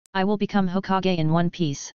I will become Hokage in one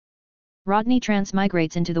piece. Rodney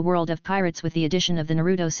transmigrates into the world of pirates with the addition of the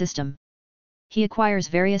Naruto System. He acquires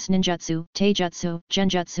various ninjutsu, taijutsu,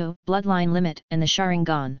 genjutsu, Bloodline Limit, and the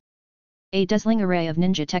Sharingan. A dazzling array of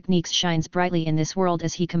ninja techniques shines brightly in this world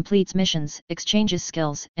as he completes missions, exchanges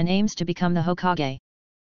skills, and aims to become the Hokage.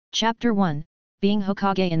 Chapter 1, Being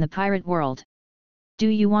Hokage in the Pirate World. Do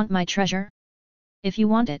you want my treasure? If you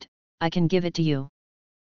want it, I can give it to you.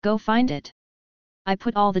 Go find it. I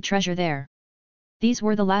put all the treasure there. These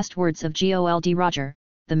were the last words of Gold Roger,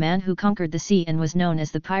 the man who conquered the sea and was known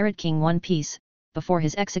as the Pirate King One Piece, before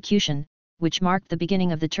his execution, which marked the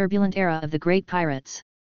beginning of the turbulent era of the great pirates.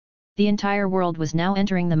 The entire world was now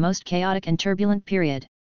entering the most chaotic and turbulent period.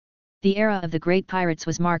 The era of the great pirates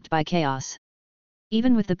was marked by chaos.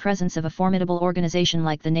 Even with the presence of a formidable organization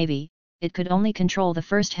like the Navy, it could only control the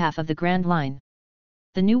first half of the Grand Line.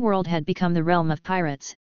 The New World had become the realm of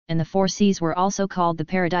pirates, and the four seas were also called the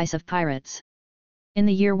paradise of pirates. In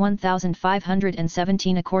the year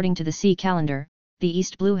 1517 according to the sea calendar, the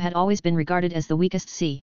East Blue had always been regarded as the weakest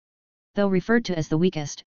sea. Though referred to as the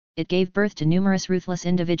weakest, it gave birth to numerous ruthless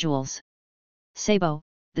individuals. Sabo,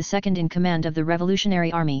 the second in command of the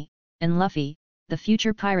Revolutionary Army, and Luffy, the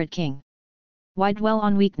future Pirate King. Why dwell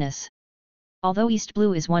on weakness? Although East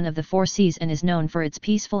Blue is one of the four seas and is known for its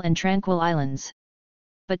peaceful and tranquil islands.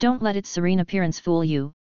 But don't let its serene appearance fool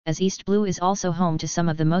you, as East Blue is also home to some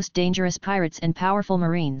of the most dangerous pirates and powerful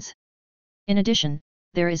marines. In addition,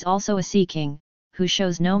 there is also a Sea King, who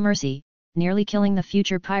shows no mercy, nearly killing the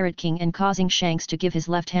future Pirate King and causing Shanks to give his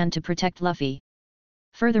left hand to protect Luffy.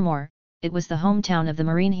 Furthermore, it was the hometown of the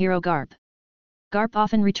marine hero Garp. Garp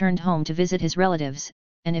often returned home to visit his relatives,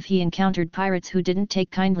 and if he encountered pirates who didn't take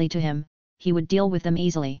kindly to him, he would deal with them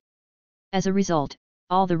easily. As a result,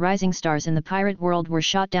 all the rising stars in the pirate world were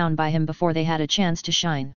shot down by him before they had a chance to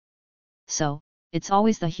shine. So, it's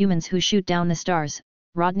always the humans who shoot down the stars,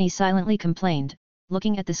 Rodney silently complained,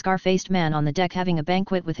 looking at the scar-faced man on the deck having a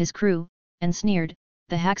banquet with his crew, and sneered,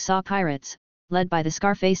 the Hacksaw Pirates, led by the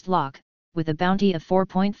scar-faced Locke, with a bounty of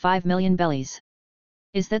 4.5 million bellies.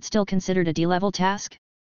 Is that still considered a D-level task?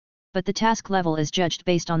 But the task level is judged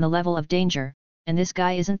based on the level of danger, and this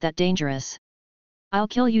guy isn't that dangerous. I'll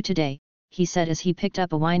kill you today, he said as he picked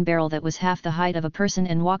up a wine barrel that was half the height of a person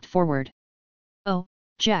and walked forward. Oh,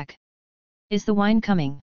 Jack! Is the wine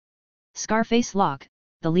coming? Scarface Locke,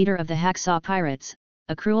 the leader of the Hacksaw Pirates,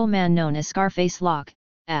 a cruel man known as Scarface Locke,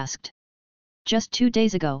 asked. Just 2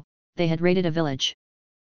 days ago, they had raided a village.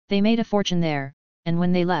 They made a fortune there, and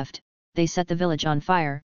when they left, they set the village on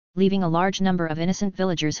fire, leaving a large number of innocent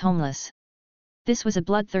villagers homeless. This was a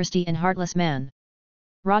bloodthirsty and heartless man.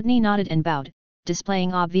 Rodney nodded and bowed,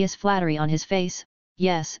 displaying obvious flattery on his face.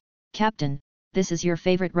 Yes, Captain, this is your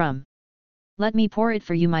favorite rum. Let me pour it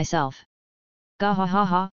for you myself. Gah ha ha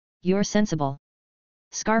ha, you're sensible.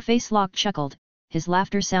 Scarface Locke chuckled, his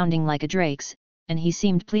laughter sounding like a drake's, and he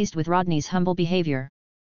seemed pleased with Rodney's humble behavior.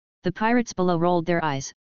 The pirates below rolled their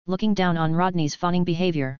eyes, looking down on Rodney's fawning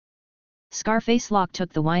behavior. Scarface Locke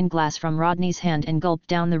took the wine glass from Rodney's hand and gulped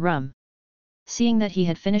down the rum. Seeing that he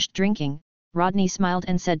had finished drinking, Rodney smiled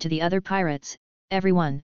and said to the other pirates,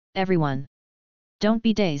 everyone, don't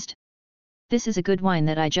be dazed. This is a good wine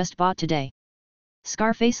that I just bought today.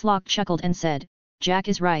 Scarface Locke chuckled and said, Jack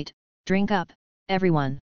is right, drink up,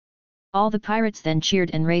 everyone. All the pirates then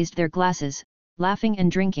cheered and raised their glasses, laughing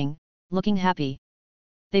and drinking, looking happy.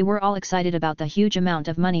 They were all excited about the huge amount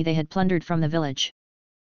of money they had plundered from the village.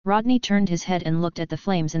 Rodney turned his head and looked at the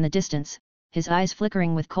flames in the distance, his eyes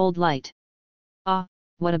flickering with cold light. Ah,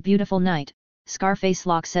 what a beautiful night, Scarface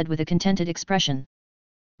Locke said with a contented expression.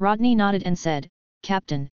 Rodney nodded and said,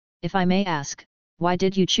 Captain, if I may ask, why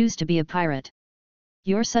did you choose to be a pirate?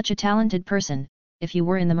 You're such a talented person, if you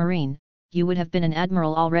were in the Marine, you would have been an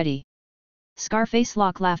admiral already. Scarface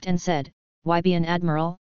Locke laughed and said, why be an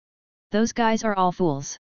admiral? Those guys are all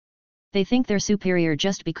fools. They think they're superior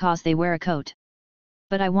just because they wear a coat.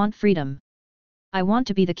 But I want freedom. I want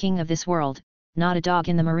to be the king of this world, not a dog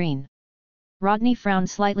in the Marine. Rodney frowned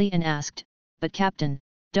slightly and asked, but Captain,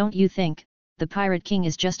 don't you think, the Pirate King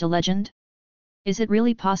is just a legend? Is it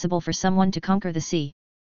really possible for someone to conquer the sea?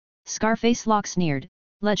 Scarface Locke sneered,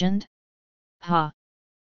 legend? Ha!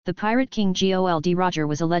 The Pirate King Gold Roger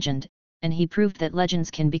was a legend, and he proved that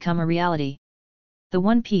legends can become a reality. The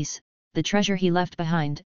One Piece, the treasure he left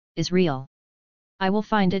behind, is real. I will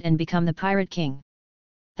find it and become the Pirate King.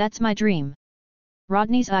 That's my dream.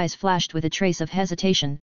 Rodney's eyes flashed with a trace of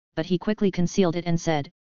hesitation, but he quickly concealed it and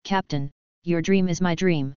said, Captain, your dream is my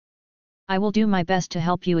dream. I will do my best to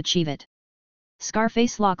help you achieve it.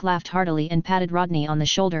 Scarface Locke laughed heartily and patted Rodney on the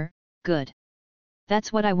shoulder, good.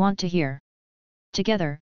 That's what I want to hear.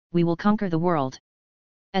 Together, we will conquer the world."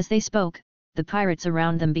 As they spoke, the pirates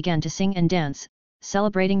around them began to sing and dance,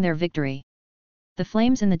 celebrating their victory. The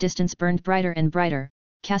flames in the distance burned brighter and brighter,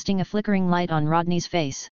 casting a flickering light on Rodney's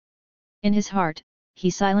face. In his heart, he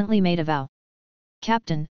silently made a vow.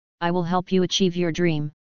 "Captain, I will help you achieve your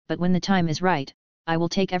dream, but when the time is right, I will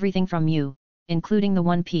take everything from you, including the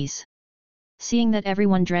One Piece." Seeing that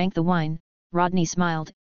everyone drank the wine, Rodney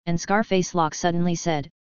smiled, and Scarface Lock suddenly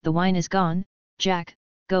said, "The wine is gone, Jack,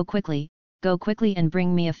 go quickly and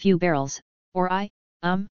bring me a few barrels, or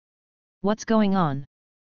what's going on?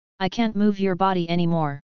 I can't move your body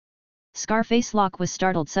anymore." Scarface Lock was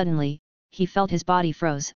startled suddenly, he felt his body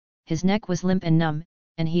froze, his neck was limp and numb,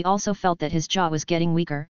 and he also felt that his jaw was getting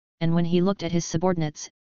weaker, and when he looked at his subordinates,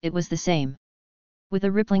 it was the same. With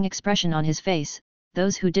a rippling expression on his face,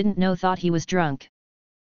 those who didn't know thought he was drunk.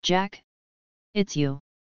 "Jack? It's you."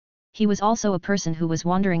 He was also a person who was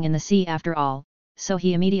wandering in the sea after all, so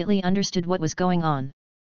he immediately understood what was going on.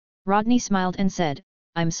 Rodney smiled and said,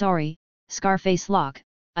 "I'm sorry, Scarface Lock,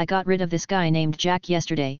 I got rid of this guy named Jack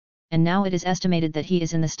yesterday, and now it is estimated that he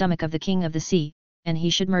is in the stomach of the King of the Sea, and he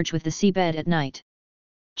should merge with the seabed at night."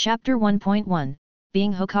 Chapter 1.1,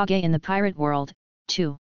 Being Hokage in the Pirate World,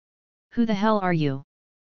 2. "Who the hell are you?"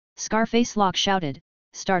 Scarface Lock shouted,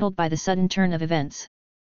 startled by the sudden turn of events.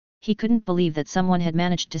 He couldn't believe that someone had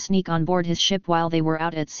managed to sneak on board his ship while they were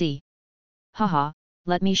out at sea. "Haha,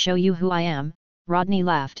 let me show you who I am," Rodney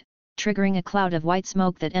laughed, triggering a cloud of white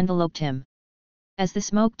smoke that enveloped him. As the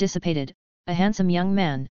smoke dissipated, a handsome young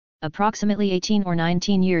man, approximately 18 or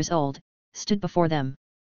 19 years old, stood before them.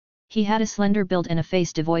 He had a slender build and a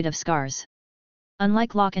face devoid of scars.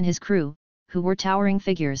 Unlike Locke and his crew, who were towering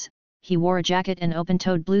figures, he wore a jacket and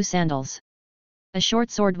open-toed blue sandals. A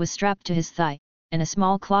short sword was strapped to his thigh, and a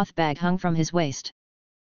small cloth bag hung from his waist.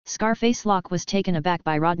 Scarface Locke was taken aback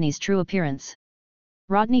by Rodney's true appearance.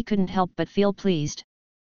 Rodney couldn't help but feel pleased.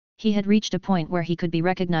 He had reached a point where he could be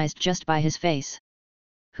recognized just by his face.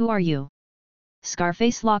 "Who are you?"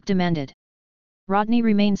 Scarface Locke demanded. Rodney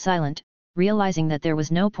remained silent, realizing that there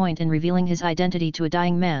was no point in revealing his identity to a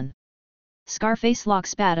dying man. Scarface Locke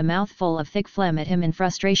spat a mouthful of thick phlegm at him in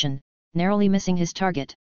frustration, narrowly missing his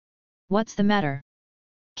target. "What's the matter?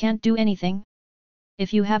 Can't do anything?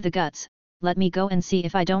 If you have the guts, let me go and see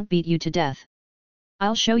if I don't beat you to death.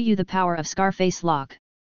 I'll show you the power of Scarface Locke."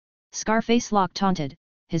 Scarface Locke taunted,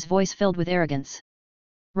 his voice filled with arrogance.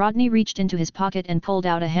 Rodney reached into his pocket and pulled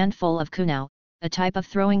out a handful of kunao, a type of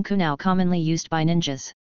throwing kunao commonly used by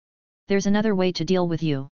ninjas. "There's another way to deal with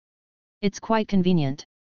you. It's quite convenient.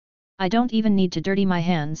 I don't even need to dirty my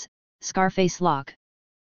hands, Scarface Locke.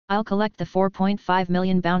 I'll collect the 4.5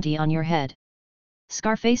 million bounty on your head."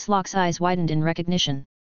 Scarface Locke's eyes widened in recognition.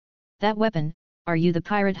 "That weapon, are you the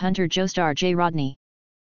pirate hunter Joestar J. Rodney?"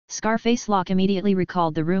 Scarface Locke immediately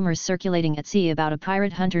recalled the rumors circulating at sea about a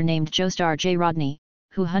pirate hunter named Joestar J. Rodney,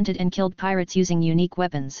 who hunted and killed pirates using unique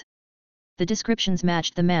weapons. The descriptions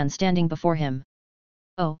matched the man standing before him.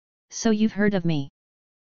 "Oh, so you've heard of me?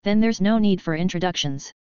 Then there's no need for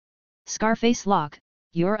introductions. Scarface Locke,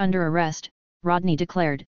 you're under arrest," Rodney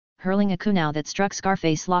declared, hurling a kunao that struck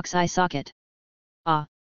Scarface Locke's eye socket. "Ah!"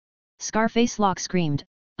 Scarface Locke screamed,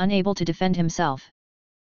 unable to defend himself.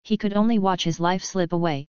 He could only watch his life slip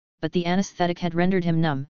away, but the anesthetic had rendered him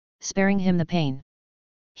numb, sparing him the pain.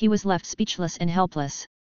 He was left speechless and helpless.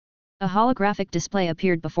 A holographic display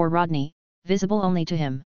appeared before Rodney, visible only to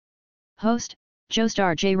him. Host,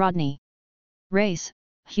 Joestar J. Rodney. Race,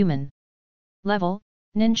 human. Level,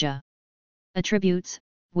 ninja. Attributes,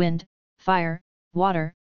 wind, fire,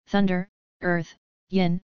 water, thunder, earth,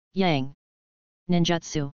 yin, yang.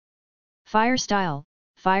 Ninjutsu. Fire style,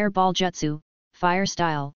 fireball jutsu, fire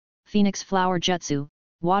style, phoenix flower jutsu,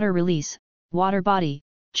 water release, water body,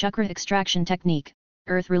 chakra extraction technique,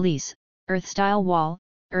 earth release, earth style wall,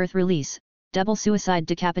 earth release, double suicide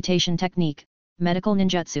decapitation technique, medical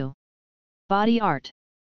ninjutsu. Body art.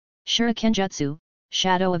 Shuriken jutsu,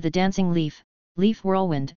 shadow of the dancing leaf, leaf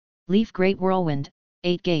whirlwind, leaf great whirlwind,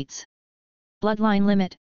 8 gates. Bloodline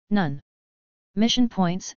limit, none. Mission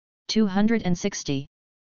points, 260.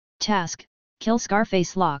 Task, kill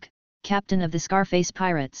Scarface Locke, captain of the Scarface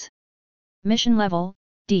Pirates. Mission level,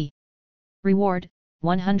 D. Reward,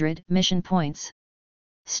 100 mission points.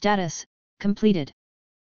 Status, completed.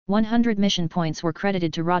 100 mission points were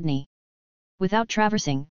credited to Rodney. Without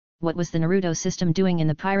traversing, what was the Naruto system doing in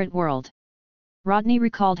the pirate world? Rodney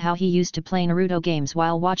recalled how he used to play Naruto games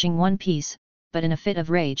while watching One Piece, but in a fit of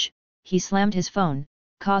rage, he slammed his phone,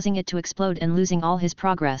 causing it to explode and losing all his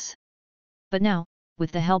progress. But now,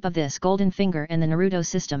 with the help of this golden finger and the Naruto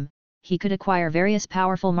system, he could acquire various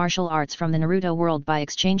powerful martial arts from the Naruto world by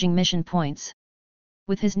exchanging mission points.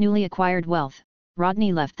 With his newly acquired wealth,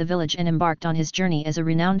 Rodney left the village and embarked on his journey as a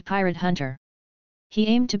renowned pirate hunter. He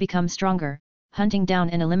aimed to become stronger, hunting down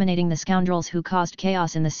and eliminating the scoundrels who caused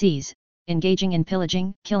chaos in the seas, engaging in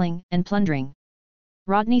pillaging, killing, and plundering.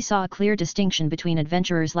 Rodney saw a clear distinction between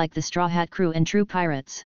adventurers like the Straw Hat crew and true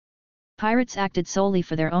pirates. Pirates acted solely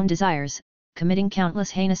for their own desires, committing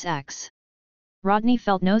countless heinous acts. Rodney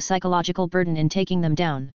felt no psychological burden in taking them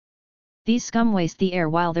down. These scum waste the air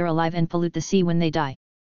while they're alive and pollute the sea when they die.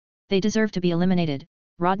 They deserve to be eliminated,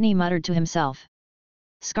 Rodney muttered to himself.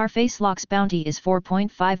 Scarface Locke's bounty is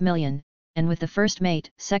 4.5 million, and with the first mate,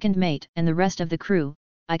 second mate, and the rest of the crew,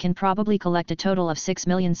 I can probably collect a total of 6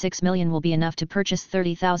 million. 6 million will be enough to purchase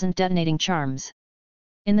 30,000 detonating charms.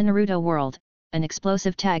 In the Naruto world, an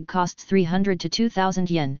explosive tag costs 300 to 2,000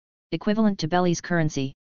 yen, equivalent to Belly's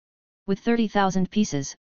currency. With 30,000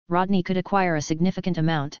 pieces, Rodney could acquire a significant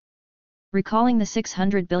amount. Recalling the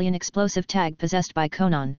 600 billion explosive tag possessed by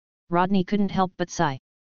Conan, Rodney couldn't help but sigh.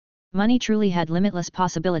 Money truly had limitless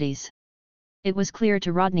possibilities. It was clear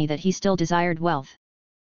to Rodney that he still desired wealth.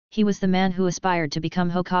 He was the man who aspired to become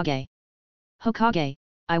Hokage. Hokage,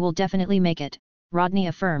 I will definitely make it, Rodney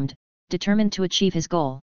affirmed, determined to achieve his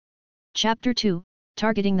goal. Chapter 2,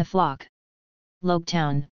 Targeting the Flock. Logue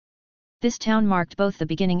Town. This town marked both the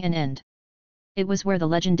beginning and end. It was where the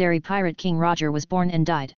legendary pirate King Roger was born and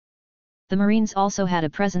died. The Marines also had a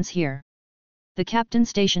presence here. The captain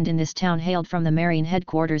stationed in this town hailed from the Marine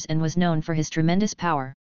headquarters and was known for his tremendous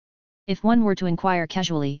power. If one were to inquire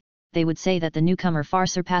casually, they would say that the newcomer far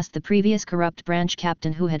surpassed the previous corrupt branch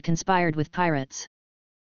captain who had conspired with pirates.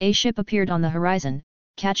 A ship appeared on the horizon,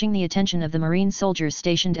 catching the attention of the Marine soldiers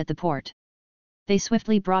stationed at the port. They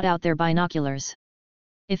swiftly brought out their binoculars.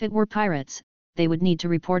 If it were pirates, they would need to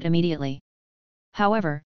report immediately.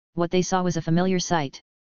 However, what they saw was a familiar sight.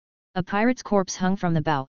 A pirate's corpse hung from the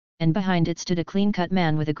bow, and behind it stood a clean-cut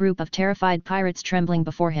man with a group of terrified pirates trembling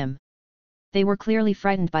before him. They were clearly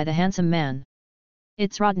frightened by the handsome man.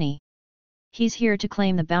 It's Rodney. He's here to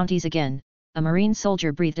claim the bounties again, a Marine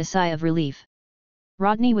soldier breathed a sigh of relief.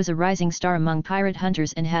 Rodney was a rising star among pirate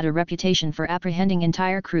hunters and had a reputation for apprehending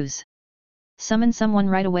entire crews. Summon someone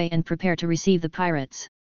right away and prepare to receive the pirates.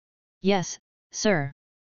 Yes, sir.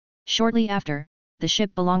 Shortly after, the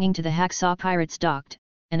ship belonging to the Hacksaw pirates docked,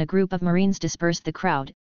 and a group of Marines dispersed the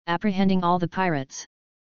crowd, apprehending all the pirates.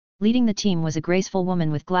 Leading the team was a graceful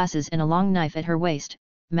woman with glasses and a long knife at her waist,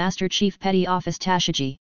 Master Chief Petty Office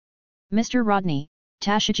Tashigi. Mr. Rodney,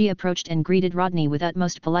 Tashigi approached and greeted Rodney with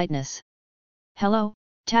utmost politeness. Hello,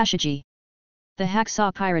 Tashigi. The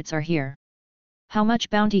Hacksaw pirates are here. How much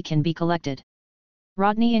bounty can be collected?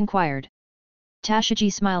 Rodney inquired.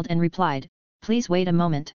 Tashigi smiled and replied, please wait a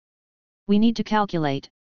moment. We need to calculate,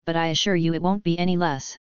 but I assure you it won't be any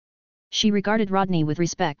less. She regarded Rodney with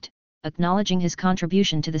respect, acknowledging his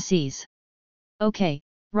contribution to the seas. Okay,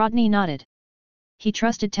 Rodney nodded. He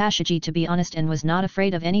trusted Tashigi to be honest and was not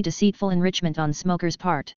afraid of any deceitful enrichment on Smoker's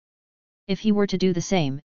part. If he were to do the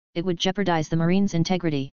same, it would jeopardize the Marine's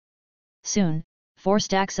integrity. Soon, 4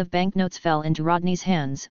 stacks of banknotes fell into Rodney's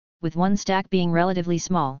hands, with one stack being relatively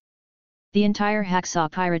small. The entire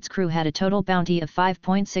Hacksaw Pirates crew had a total bounty of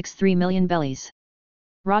 5.63 million bellies.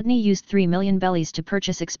 Rodney used 3 million bellies to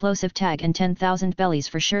purchase explosive tag and 10,000 bellies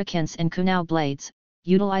for shurikens and kunai blades,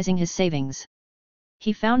 utilizing his savings.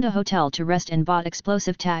 He found a hotel to rest and bought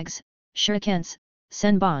explosive tags, shurikens,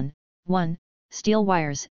 senbon, steel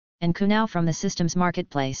wires, and kunai from the system's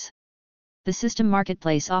marketplace. The system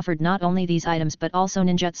marketplace offered not only these items but also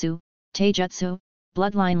ninjutsu, taijutsu,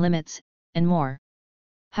 bloodline limits, and more.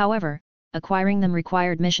 However, acquiring them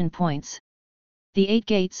required mission points. The 8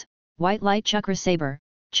 gates, white light chakra saber,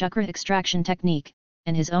 chakra extraction technique,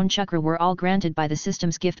 and his own chakra were all granted by the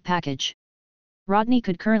system's gift package. Rodney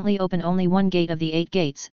could currently open only one gate of the 8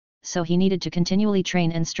 gates, so he needed to continually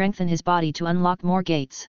train and strengthen his body to unlock more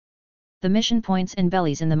gates. The mission points and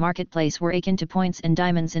bellies in the marketplace were akin to points and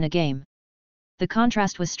diamonds in a game. The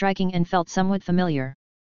contrast was striking and felt somewhat familiar.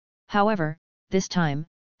 However, this time,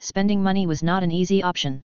 spending money was not an easy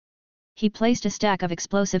option. He placed a stack of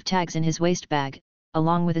explosive tags in his waist bag,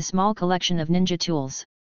 along with a small collection of ninja tools.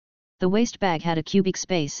 The waist bag had a cubic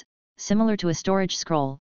space, similar to a storage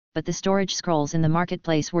scroll, but the storage scrolls in the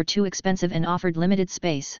marketplace were too expensive and offered limited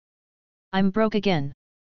space. I'm broke again.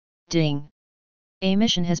 Ding! A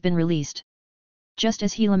mission has been released. Just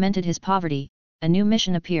as he lamented his poverty, a new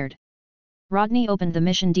mission appeared. Rodney opened the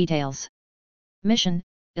mission details. Mission: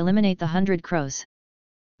 eliminate the 100 crows.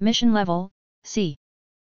 Mission level: C.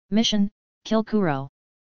 Mission: kill Kuro.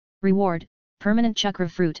 Reward: permanent chakra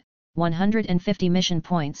fruit, 150 mission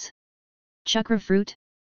points. Chakra fruit?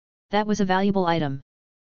 That was a valuable item.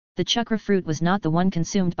 The chakra fruit was not the one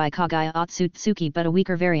consumed by Kagaya Otsutsuki but a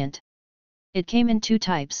weaker variant. It came in two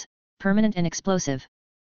types, permanent and explosive.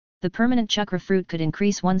 The permanent chakra fruit could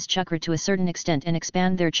increase one's chakra to a certain extent and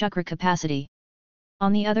expand their chakra capacity.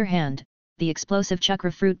 On the other hand, the explosive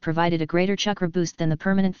chakra fruit provided a greater chakra boost than the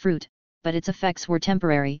permanent fruit, but its effects were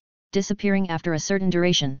temporary, disappearing after a certain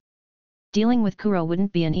duration. Dealing with Kuro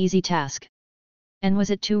wouldn't be an easy task. And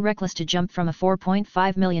was it too reckless to jump from a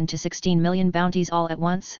 4.5 million to 16 million bounties all at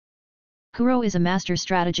once? Kuro is a master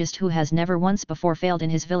strategist who has never once before failed in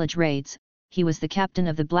his village raids. He was the captain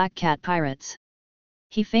of the Black Cat Pirates.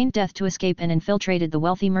 He feigned death to escape and infiltrated the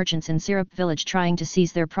wealthy merchants in Syrup Village trying to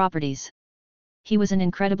seize their properties. He was an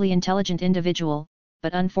incredibly intelligent individual,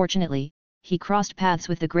 but unfortunately, he crossed paths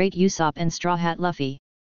with the great Usopp and Straw Hat Luffy.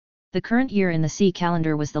 The current year in the sea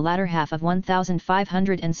calendar was the latter half of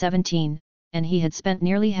 1517, and he had spent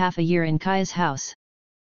nearly half a year in Kaya's house.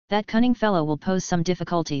 That cunning fellow will pose some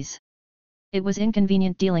difficulties. It was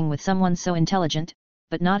inconvenient dealing with someone so intelligent,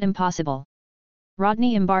 but not impossible.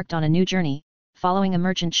 Rodney embarked on a new journey, following a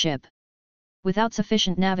merchant ship. Without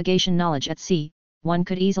sufficient navigation knowledge at sea, one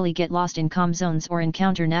could easily get lost in calm zones or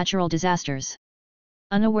encounter natural disasters.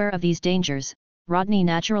 Unaware of these dangers, Rodney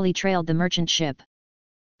naturally trailed the merchant ship.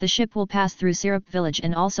 The ship will pass through Syrup Village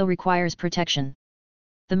and also requires protection.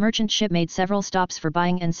 The merchant ship made several stops for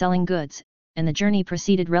buying and selling goods, and the journey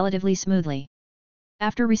proceeded relatively smoothly.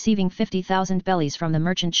 After receiving 50,000 bellies from the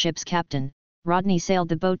merchant ship's captain, Rodney sailed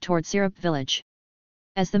the boat toward Syrup Village.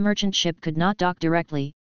 As the merchant ship could not dock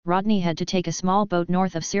directly, Rodney had to take a small boat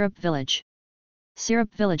north of Syrup Village.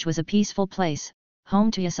 Syrup Village was a peaceful place,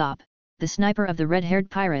 home to Usopp, the sniper of the red-haired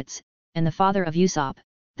pirates, and the father of Usopp,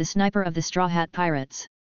 the sniper of the Straw Hat Pirates.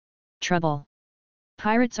 Trouble!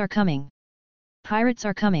 Pirates are coming! Pirates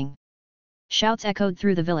are coming! Shouts echoed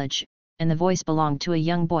through the village, and the voice belonged to a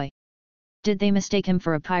young boy. Did they mistake him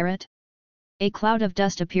for a pirate? A cloud of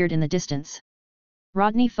dust appeared in the distance.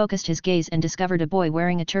 Rodney focused his gaze and discovered a boy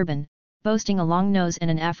wearing a turban, boasting a long nose and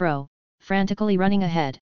an afro, frantically running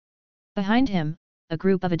ahead. Behind him, a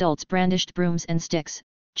group of adults brandished brooms and sticks,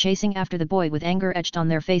 chasing after the boy with anger etched on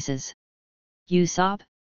their faces. Usopp?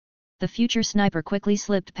 The future sniper quickly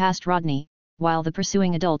slipped past Rodney, while the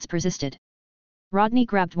pursuing adults persisted. Rodney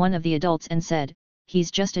grabbed one of the adults and said,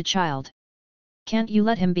 "He's just a child. Can't you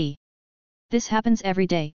let him be? This happens every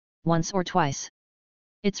day, once or twice.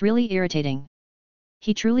 It's really irritating.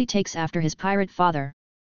 He truly takes after his pirate father."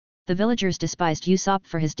 The villagers despised Usopp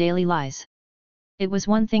for his daily lies. It was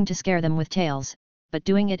one thing to scare them with tales, but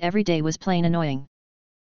doing it every day was plain annoying.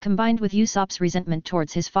 Combined with Usopp's resentment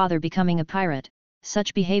towards his father becoming a pirate,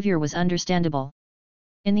 such behavior was understandable.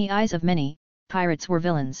 In the eyes of many, pirates were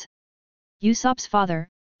villains. Usopp's father,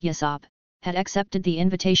 Usopp, had accepted the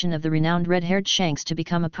invitation of the renowned red-haired Shanks to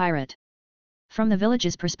become a pirate. From the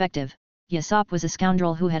village's perspective, Usopp was a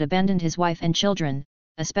scoundrel who had abandoned his wife and children,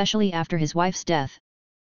 especially after his wife's death.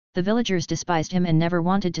 The villagers despised him and never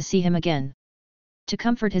wanted to see him again. To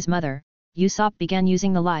comfort his mother, Usopp began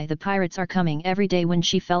using the lie "the pirates are coming" every day when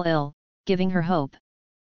she fell ill, giving her hope.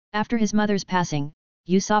 After his mother's passing,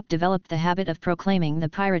 Usopp developed the habit of proclaiming "the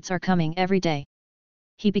pirates are coming" every day.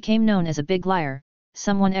 He became known as a big liar,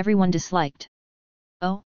 someone everyone disliked.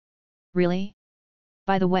 Oh? Really?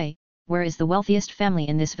 By the way, where is the wealthiest family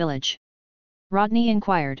in this village? Rodney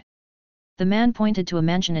inquired. The man pointed to a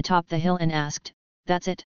mansion atop the hill and asked, "That's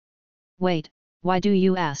it?" "Wait, why do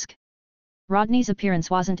you ask?" Rodney's appearance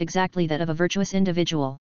wasn't exactly that of a virtuous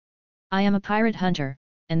individual. "I am a pirate hunter,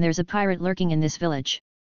 and there's a pirate lurking in this village."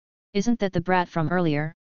 "Isn't that the brat from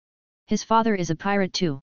earlier? His father is a pirate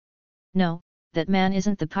too." "No, that man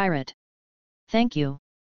isn't the pirate." "Thank you."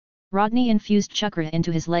 Rodney infused chakra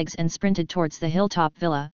into his legs and sprinted towards the hilltop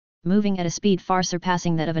villa, moving at a speed far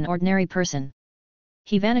surpassing that of an ordinary person.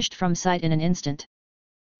 He vanished from sight in an instant.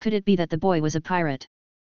 Could it be that the boy was a pirate?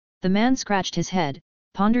 The man scratched his head,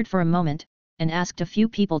 pondered for a moment, and asked a few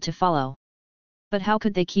people to follow. But how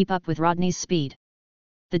could they keep up with Rodney's speed?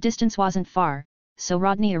 The distance wasn't far, so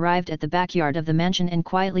Rodney arrived at the backyard of the mansion and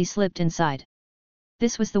quietly slipped inside.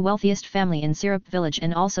 This was the wealthiest family in Syrup Village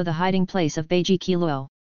and also the hiding place of Beiji Kilo.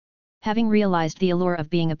 Having realized the allure of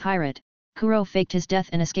being a pirate, Kuro faked his death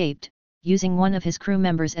and escaped, using one of his crew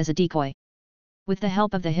members as a decoy. With the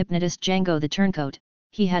help of the hypnotist Django the Turncoat,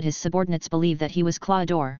 he had his subordinates believe that he was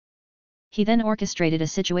Clawdor. He then orchestrated a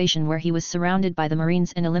situation where he was surrounded by the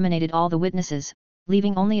Marines and eliminated all the witnesses,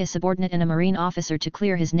 leaving only a subordinate and a Marine officer to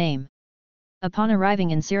clear his name. Upon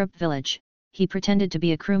arriving in Syrup Village, he pretended to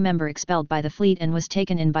be a crew member expelled by the fleet and was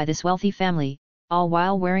taken in by this wealthy family, all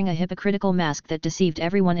while wearing a hypocritical mask that deceived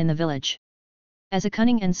everyone in the village. As a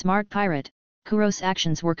cunning and smart pirate, Kuro's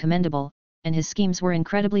actions were commendable, and his schemes were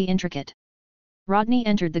incredibly intricate. Rodney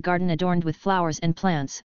entered the garden adorned with flowers and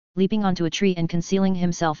plants, leaping onto a tree and concealing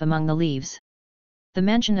himself among the leaves. The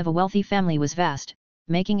mansion of a wealthy family was vast,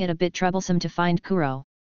 making it a bit troublesome to find Kuro.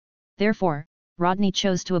 Therefore, Rodney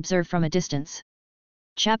chose to observe from a distance.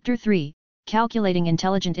 Chapter 3, Calculating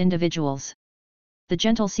Intelligent Individuals. The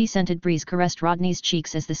gentle sea-scented breeze caressed Rodney's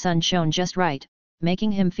cheeks as the sun shone just right,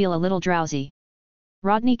 making him feel a little drowsy.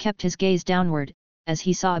 Rodney kept his gaze downward, as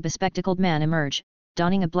he saw a bespectacled man emerge,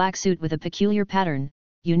 donning a black suit with a peculiar pattern,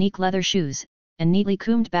 unique leather shoes, and neatly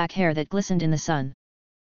combed back hair that glistened in the sun.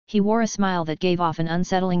 He wore a smile that gave off an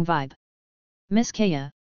unsettling vibe. "Miss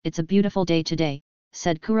Kaya, it's a beautiful day today,"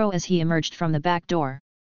 said Kuro as he emerged from the back door.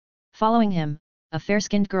 Following him, a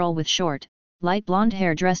fair-skinned girl with short, light blonde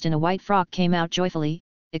hair dressed in a white frock came out joyfully,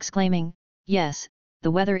 exclaiming, "Yes,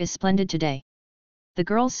 the weather is splendid today." The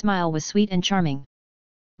girl's smile was sweet and charming.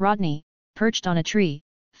 Rodney, perched on a tree,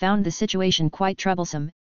 found the situation quite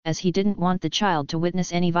troublesome, as he didn't want the child to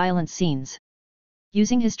witness any violent scenes.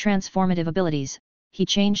 Using his transformative abilities, he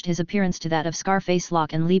changed his appearance to that of Scarface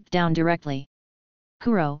Lock and leaped down directly.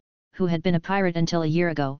 Kuro, who had been a pirate until a year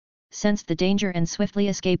ago, sensed the danger and swiftly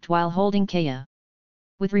escaped while holding Kaya.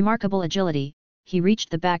 With remarkable agility, he reached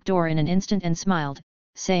the back door in an instant and smiled,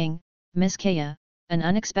 saying, "Miss Kaya, an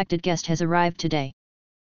unexpected guest has arrived today.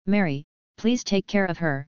 Mary, please take care of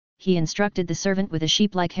her," he instructed the servant with a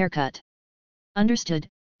sheep-like haircut. "Understood,"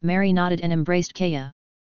 Mary nodded and embraced Kaya.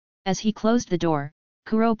 As he closed the door,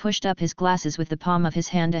 Kuro pushed up his glasses with the palm of his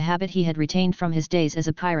hand, a habit he had retained from his days as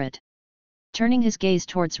a pirate. Turning his gaze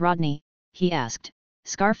towards Rodney, he asked,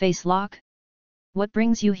 "Scarface Lock? What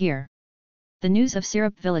brings you here?" The news of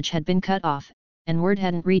Syrup Village had been cut off, and word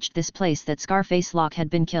hadn't reached this place that Scarface Lock had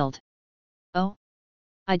been killed. "Oh?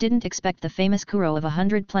 I didn't expect the famous Kuro of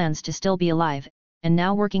 100 Plans to still be alive, and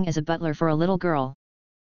now working as a butler for a little girl.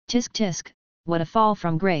 Tisk tisk, what a fall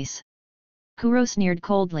from grace." Kuro sneered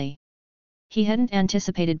coldly. He hadn't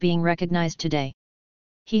anticipated being recognized today.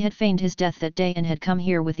 He had feigned his death that day and had come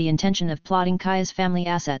here with the intention of plotting Kaya's family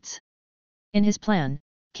assets. In his plan,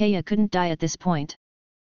 Kaya couldn't die at this point.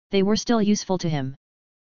 They were still useful to him.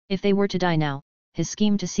 If they were to die now, his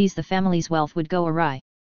scheme to seize the family's wealth would go awry.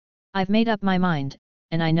 "I've made up my mind,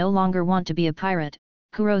 and I no longer want to be a pirate,"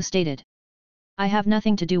 Kuro stated. "I have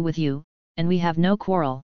nothing to do with you, and we have no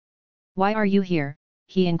quarrel." "Why are you here?"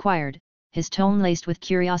 he inquired, his tone laced with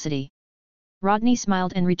curiosity. Rodney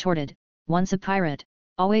smiled and retorted, "Once a pirate,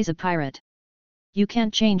 always a pirate. You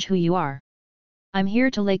can't change who you are. I'm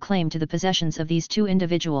here to lay claim to the possessions of these two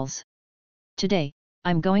individuals. Today,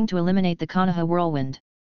 I'm going to eliminate the Konoha whirlwind."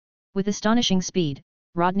 With astonishing speed,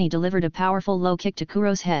 Rodney delivered a powerful low kick to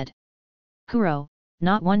Kuro's head. Kuro,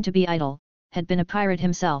 not one to be idle, had been a pirate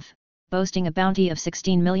himself, boasting a bounty of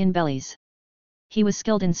 16 million bellies. He was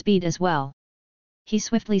skilled in speed as well. He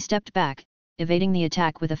swiftly stepped back, evading the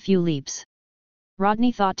attack with a few leaps.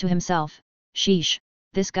 Rodney thought to himself, "Sheesh,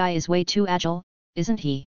 this guy is way too agile, isn't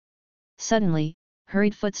he?" Suddenly,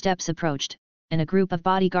 hurried footsteps approached, and a group of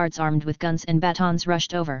bodyguards armed with guns and batons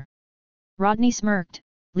rushed over. Rodney smirked,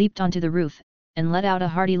 leaped onto the roof, and let out a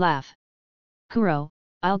hearty laugh. "Kuro,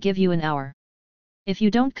 I'll give you an hour. If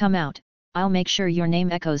you don't come out, I'll make sure your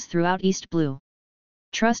name echoes throughout East Blue.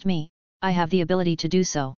 Trust me, I have the ability to do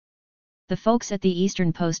so." "The folks at the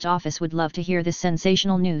Eastern Post Office would love to hear this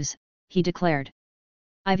sensational news," he declared.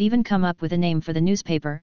 "I've even come up with a name for the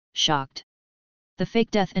newspaper, Shocked. The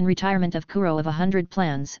Fake Death and Retirement of Kuro of 100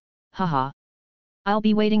 Plans, haha. I'll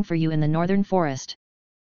be waiting for you in the northern forest.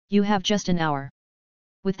 You have just an hour."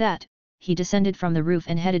 With that, he descended from the roof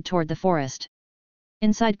and headed toward the forest.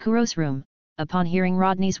 Inside Kuro's room, upon hearing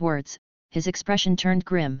Rodney's words, his expression turned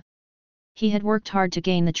grim. He had worked hard to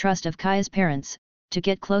gain the trust of Kaya's parents, to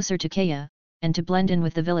get closer to Kaya, and to blend in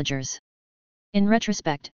with the villagers. In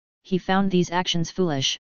retrospect, he found these actions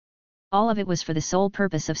foolish. All of it was for the sole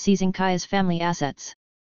purpose of seizing Kaya's family assets.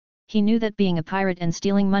 He knew that being a pirate and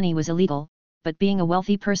stealing money was illegal, but being a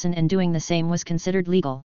wealthy person and doing the same was considered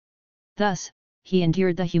legal. Thus, he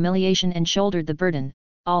endured the humiliation and shouldered the burden,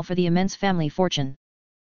 all for the immense family fortune.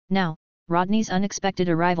 Now, Rodney's unexpected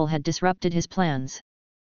arrival had disrupted his plans.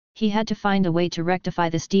 He had to find a way to rectify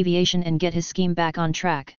this deviation and get his scheme back on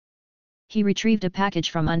track. He retrieved a package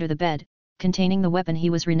from under the bed, containing the weapon he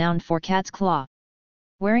was renowned for, cat's claw.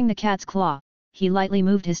 Wearing the cat's claw, he lightly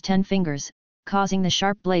moved his 10 fingers, causing the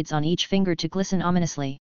sharp blades on each finger to glisten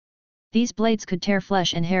ominously. These blades could tear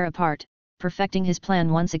flesh and hair apart, perfecting his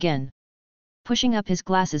plan once again. Pushing up his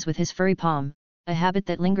glasses with his furry palm, a habit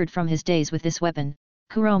that lingered from his days with this weapon,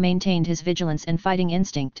 Kuro maintained his vigilance and fighting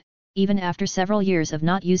instinct, even after several years of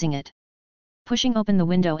not using it. Pushing open the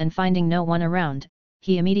window and finding no one around,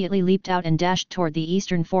 he immediately leaped out and dashed toward the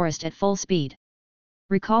eastern forest at full speed.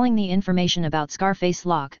 Recalling the information about Scarface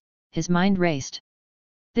Locke, his mind raced.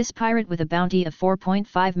 This pirate with a bounty of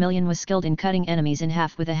 4.5 million was skilled in cutting enemies in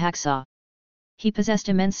half with a hacksaw. He possessed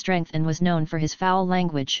immense strength and was known for his foul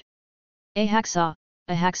language. A hacksaw,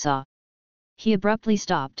 a hacksaw. He abruptly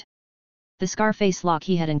stopped. The Scarface Locke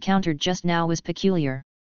he had encountered just now was peculiar.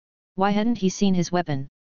 Why hadn't he seen his weapon?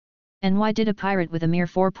 And why did a pirate with a mere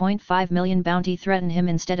 4.5 million bounty threaten him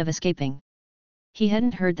instead of escaping? He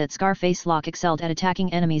hadn't heard that Scarface Locke excelled at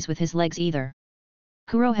attacking enemies with his legs either.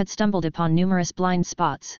 Kuro had stumbled upon numerous blind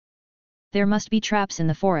spots. There must be traps in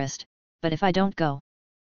the forest, but if I don't go...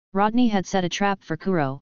 Rodney had set a trap for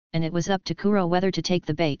Kuro, and it was up to Kuro whether to take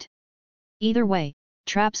the bait. Either way,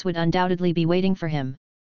 traps would undoubtedly be waiting for him.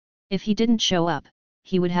 If he didn't show up,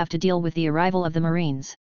 he would have to deal with the arrival of the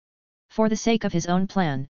Marines. For the sake of his own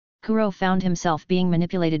plan, Kuro found himself being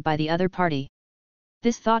manipulated by the other party.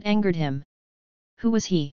 This thought angered him. Who was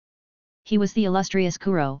he? He was the illustrious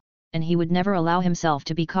Kuro, and he would never allow himself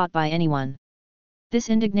to be caught by anyone. This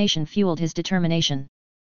indignation fueled his determination.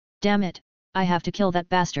 Damn it, I have to kill that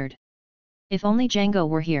bastard. If only Django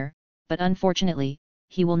were here, but unfortunately,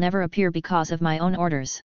 he will never appear because of my own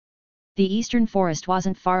orders. The eastern forest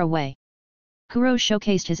wasn't far away. Kuro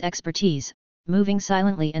showcased his expertise, moving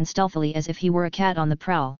silently and stealthily as if he were a cat on the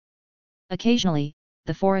prowl. Occasionally,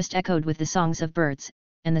 the forest echoed with the songs of birds,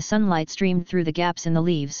 and the sunlight streamed through the gaps in the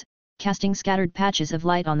leaves, casting scattered patches of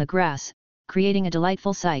light on the grass, creating a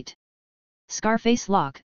delightful sight. Scarface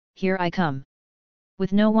Locke, here I come.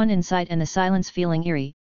 With no one in sight and the silence feeling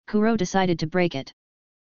eerie, Kuro decided to break it.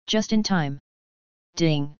 Just in time.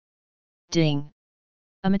 Ding! Ding!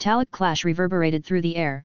 A metallic clash reverberated through the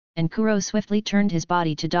air, and Kuro swiftly turned his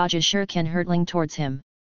body to dodge a shuriken hurtling towards him.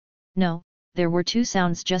 No, there were two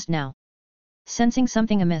sounds just now. Sensing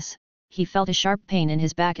something amiss, he felt a sharp pain in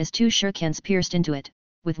his back as two shurikens pierced into it,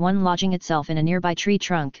 with one lodging itself in a nearby tree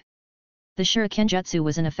trunk. The shuriken jutsu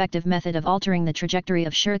was an effective method of altering the trajectory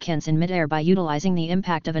of shurikens in midair by utilizing the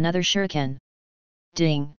impact of another shuriken.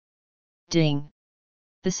 Ding! Ding!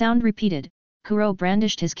 The sound repeated. Kuro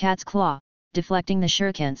brandished his cat's claw, deflecting the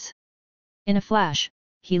shurikens. In a flash,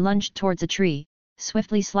 he lunged towards a tree,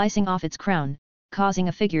 swiftly slicing off its crown, causing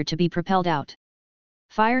a figure to be propelled out.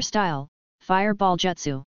 Fire style, fireball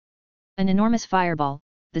jutsu. An enormous fireball,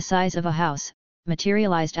 the size of a house,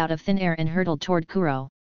 materialized out of thin air and hurtled toward Kuro.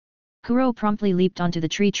 Kuro promptly leaped onto the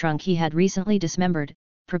tree trunk he had recently dismembered,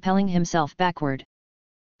 propelling himself backward.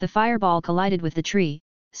 The fireball collided with the tree,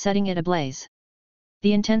 setting it ablaze.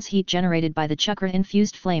 The intense heat generated by the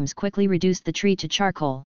chakra-infused flames quickly reduced the tree to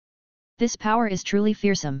charcoal. This power is truly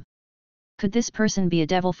fearsome. Could this person be a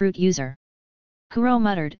devil fruit user? Kuro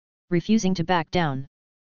muttered, refusing to back down.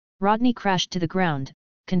 Rodney crashed to the ground,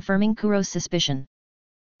 confirming Kuro's suspicion.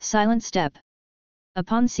 Silent step.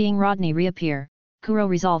 Upon seeing Rodney reappear, Kuro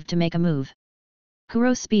resolved to make a move.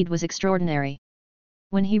 Kuro's speed was extraordinary.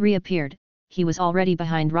 When he reappeared, he was already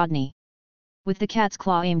behind Rodney. With the cat's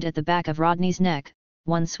claw aimed at the back of Rodney's neck,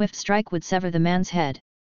 one swift strike would sever the man's head.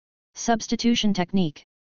 Substitution technique.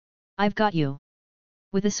 I've got you.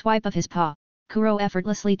 With a swipe of his paw, Kuro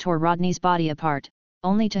effortlessly tore Rodney's body apart,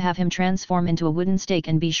 only to have him transform into a wooden stake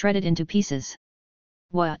and be shredded into pieces.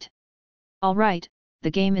 What? All right, the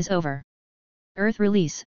game is over. Earth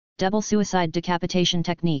release, double suicide decapitation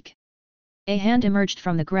technique. A hand emerged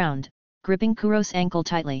from the ground, gripping Kuro's ankle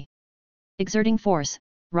tightly. Exerting force,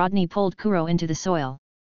 Rodney pulled Kuro into the soil.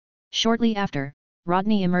 Shortly after,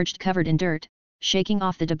 Rodney emerged covered in dirt, shaking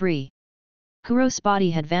off the debris. Kuro's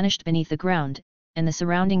body had vanished beneath the ground, and the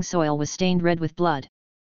surrounding soil was stained red with blood.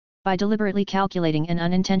 By deliberately calculating and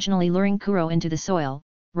unintentionally luring Kuro into the soil,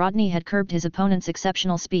 Rodney had curbed his opponent's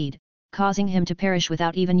exceptional speed, causing him to perish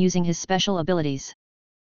without even using his special abilities.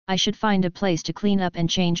 I should find a place to clean up and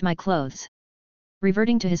change my clothes.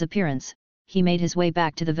 Reverting to his appearance, he made his way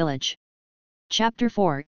back to the village. Chapter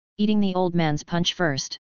 4, Eating the Old Man's Punch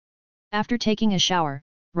First. After taking a shower,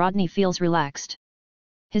 Rodney feels relaxed.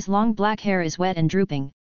 His long black hair is wet and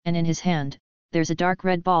drooping, and in his hand, there's a dark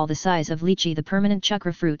red ball the size of lychee, the permanent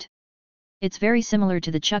chakra fruit. It's very similar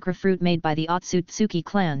to the chakra fruit made by the Otsutsuki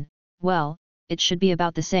clan. Well, it should be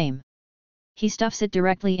about the same. He stuffs it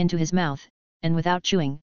directly into his mouth, and without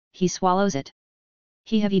chewing, he swallows it.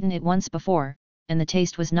 He have eaten it once before, and the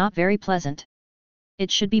taste was not very pleasant.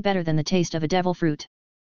 It should be better than the taste of a devil fruit.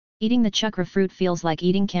 Eating the chakra fruit feels like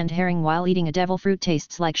eating canned herring, while eating a devil fruit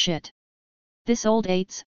tastes like shit. This old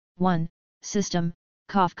 1 system,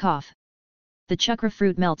 cough cough. The chakra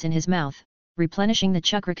fruit melts in his mouth, replenishing the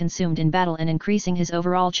chakra consumed in battle and increasing his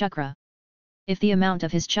overall chakra. If the amount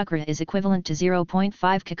of his chakra is equivalent to 0.5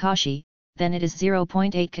 Kakashi, then it is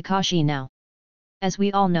 0.8 Kakashi now. As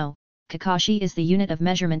we all know, Kakashi is the unit of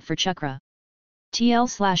measurement for chakra.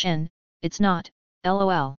 TL/N, it's not,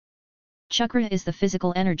 lol. Chakra is the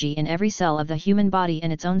physical energy in every cell of the human body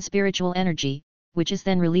and its own spiritual energy, which is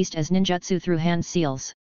then released as ninjutsu through hand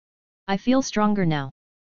seals. I feel stronger now.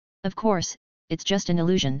 Of course, it's just an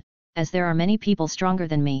illusion, as there are many people stronger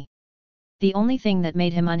than me. The only thing that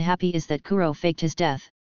made him unhappy is that Kuro faked his death.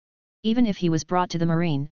 Even if he was brought to the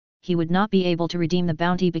marine, he would not be able to redeem the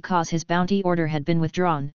bounty because his bounty order had been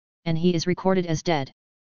withdrawn, and he is recorded as dead.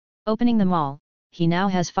 Opening them all, he now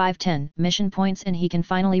has 510 mission points and he can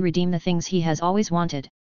finally redeem the things he has always wanted.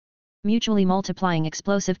 Mutually multiplying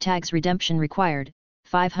explosive tags redemption required,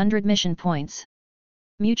 500 mission points.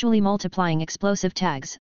 Mutually multiplying explosive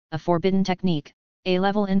tags, a forbidden technique,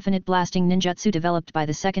 A-level infinite blasting ninjutsu developed by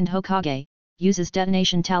the second Hokage, uses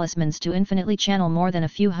detonation talismans to infinitely channel more than a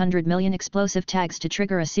few 100 million explosive tags to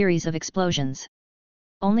trigger a series of explosions.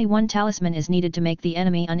 Only one talisman is needed to make the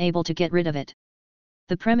enemy unable to get rid of it.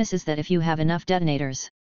 The premise is that if you have enough detonators.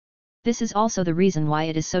 This is also the reason why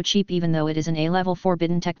it is so cheap even though it is an A-level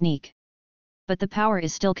forbidden technique. But the power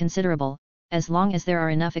is still considerable, as long as there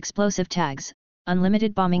are enough explosive tags,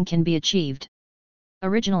 unlimited bombing can be achieved.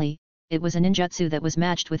 Originally, it was a ninjutsu that was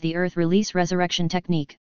matched with the earth release resurrection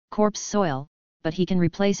technique, corpse soil, but he can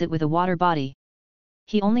replace it with a water body.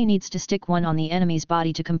 He only needs to stick one on the enemy's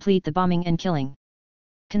body to complete the bombing and killing.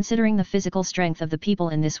 Considering the physical strength of the people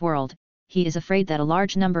in this world, he is afraid that a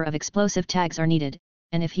large number of explosive tags are needed,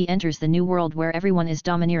 and if he enters the new world where everyone is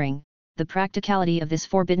domineering, the practicality of this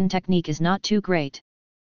forbidden technique is not too great.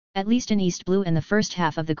 At least in East Blue and the first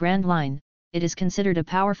half of the Grand Line, it is considered a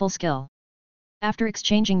powerful skill. After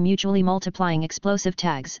exchanging mutually multiplying explosive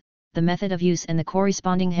tags, the method of use and the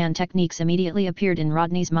corresponding hand techniques immediately appeared in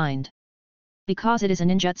Rodney's mind. Because it is a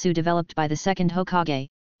ninjutsu developed by the second Hokage,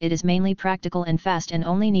 it is mainly practical and fast and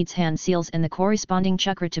only needs hand seals and the corresponding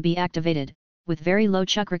chakra to be activated, with very low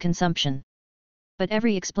chakra consumption. But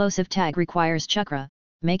every explosive tag requires chakra,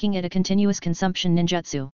 making it a continuous consumption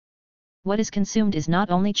ninjutsu. What is consumed is not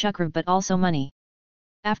only chakra but also money.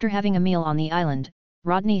 After having a meal on the island,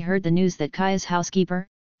 Rodney heard the news that Kaya's housekeeper,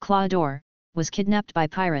 Claudor, was kidnapped by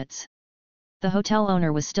pirates. The hotel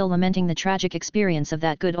owner was still lamenting the tragic experience of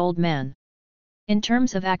that good old man. In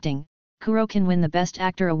terms of acting, Kuro can win the Best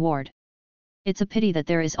Actor award. It's a pity that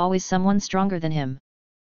there is always someone stronger than him.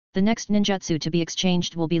 The next ninjutsu to be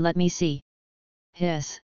exchanged will be Let Me See.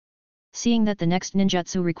 Hiss. Seeing that the next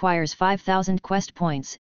ninjutsu requires 5,000 quest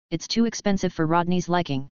points, it's too expensive for Rodney's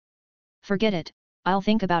liking. Forget it, I'll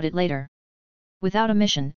think about it later. Without a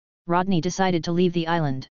mission, Rodney decided to leave the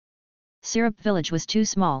island. Syrup Village was too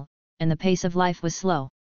small, and the pace of life was slow.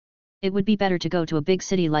 It would be better to go to a big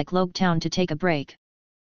city like Logue Town to take a break.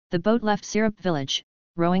 The boat left Syrup Village,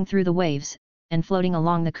 rowing through the waves, and floating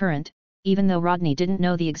along the current, even though Rodney didn't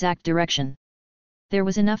know the exact direction. There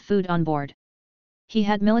was enough food on board. He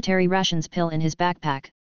had military rations pill in his backpack,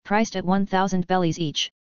 priced at 1,000 bellies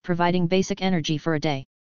each, providing basic energy for a day.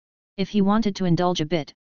 If he wanted to indulge a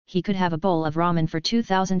bit, he could have a bowl of ramen for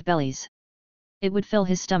 2,000 bellies. It would fill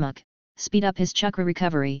his stomach, speed up his chakra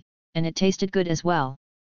recovery, and it tasted good as well.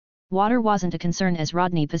 Water wasn't a concern as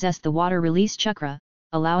Rodney possessed the water release chakra,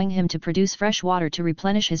 allowing him to produce fresh water to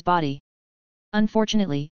replenish his body.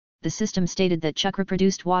 Unfortunately, the system stated that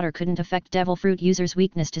chakra-produced water couldn't affect devil fruit users'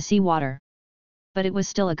 weakness to seawater. But it was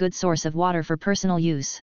still a good source of water for personal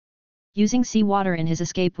use. Using seawater in his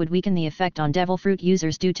escape would weaken the effect on devil fruit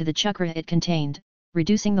users due to the chakra it contained,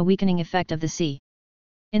 reducing the weakening effect of the sea.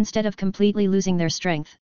 Instead of completely losing their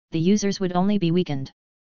strength, the users would only be weakened.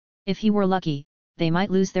 If he were lucky, they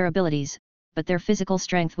might lose their abilities, but their physical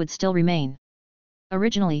strength would still remain.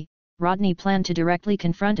 Originally, Rodney planned to directly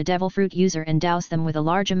confront a devil fruit user and douse them with a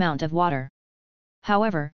large amount of water.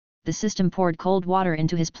 However, the system poured cold water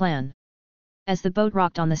into his plan. As the boat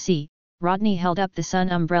rocked on the sea, Rodney held up the sun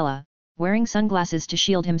umbrella, wearing sunglasses to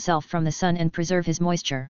shield himself from the sun and preserve his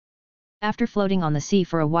moisture. After floating on the sea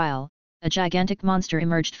for a while, a gigantic monster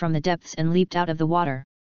emerged from the depths and leaped out of the water.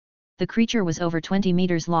 The creature was over 20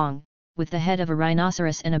 meters long, with the head of a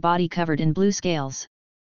rhinoceros and a body covered in blue scales.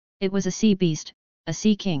 It was a sea beast, a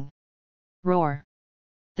sea king. Roar!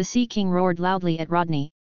 The sea king roared loudly at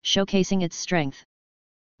Rodney, showcasing its strength.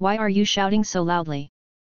 Why are you shouting so loudly?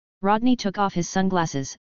 Rodney took off his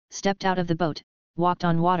sunglasses, stepped out of the boat, walked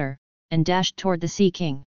on water, and dashed toward the sea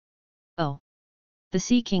king. Oh! The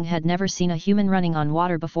sea king had never seen a human running on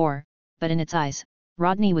water before, but in its eyes,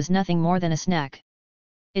 Rodney was nothing more than a snack.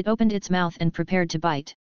 It opened its mouth and prepared to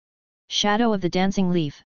bite. Shadow of the Dancing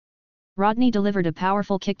Leaf. Rodney delivered a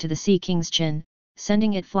powerful kick to the sea king's chin,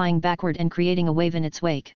 sending it flying backward and creating a wave in its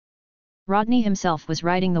wake. Rodney himself was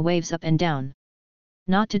riding the waves up and down.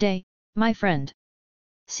 Not today, my friend.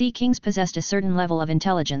 Sea Kings possessed a certain level of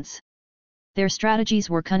intelligence. Their strategies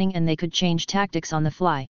were cunning and they could change tactics on the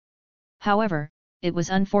fly. However, it was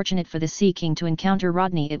unfortunate for the Sea King to encounter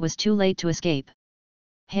Rodney. It was too late to escape.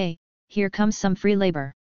 Hey, here comes some free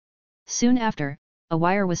labor. Soon after, a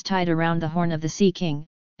wire was tied around the horn of the Sea King,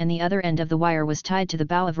 and the other end of the wire was tied to the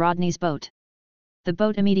bow of Rodney's boat. The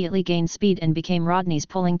boat immediately gained speed and became Rodney's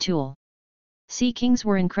pulling tool. Sea Kings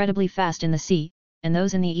were incredibly fast in the sea, and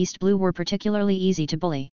those in the East Blue were particularly easy to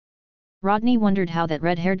bully. Rodney wondered how that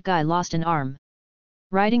red-haired guy lost an arm.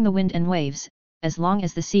 Riding the wind and waves, as long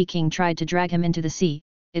as the Sea King tried to drag him into the sea,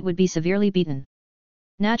 it would be severely beaten.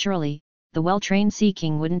 Naturally, the well-trained Sea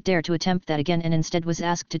King wouldn't dare to attempt that again and instead was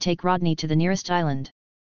asked to take Rodney to the nearest island.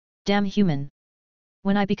 Damn human!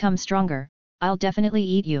 When I become stronger, I'll definitely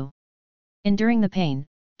eat you. Enduring the pain,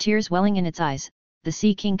 tears welling in its eyes, the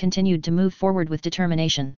Sea King continued to move forward with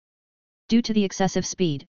determination. Due to the excessive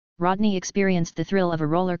speed, Rodney experienced the thrill of a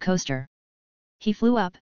roller coaster. He flew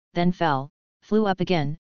up, then fell, flew up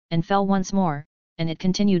again, and fell once more, and it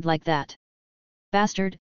continued like that.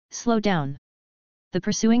 Bastard, slow down! The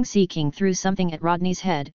pursuing Sea King threw something at Rodney's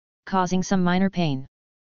head, causing some minor pain.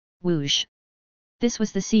 Whoosh! This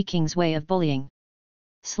was the Sea King's way of bullying.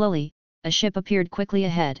 Slowly, a ship appeared quickly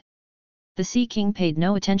ahead. The Sea King paid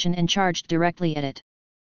no attention and charged directly at it.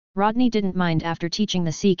 Rodney didn't mind after teaching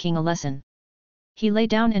the Sea King a lesson. He lay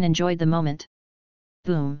down and enjoyed the moment.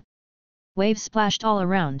 Boom! Waves splashed all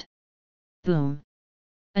around. Boom!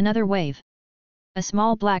 Another wave. A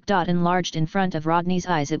small black dot enlarged in front of Rodney's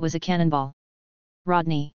eyes. It was a cannonball.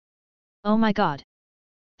 Rodney! Oh my God!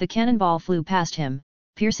 The cannonball flew past him,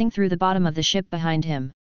 piercing through the bottom of the ship behind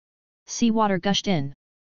him. Seawater gushed in.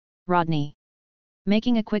 Rodney!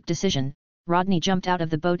 Making a quick decision, Rodney jumped out of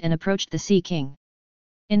the boat and approached the Sea King.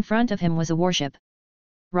 In front of him was a warship.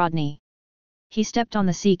 Rodney! He stepped on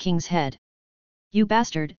the Sea King's head. You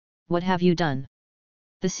bastard, what have you done?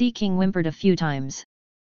 The Sea King whimpered a few times.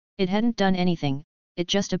 It hadn't done anything, it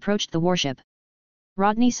just approached the warship.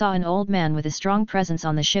 Rodney saw an old man with a strong presence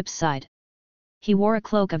on the ship's side. He wore a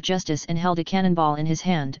cloak of justice and held a cannonball in his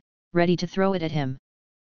hand, ready to throw it at him.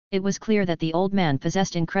 It was clear that the old man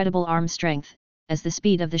possessed incredible arm strength, as the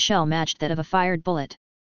speed of the shell matched that of a fired bullet.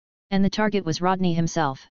 And the target was Rodney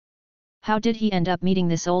himself. How did he end up meeting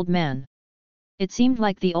this old man? It seemed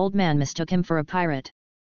like the old man mistook him for a pirate.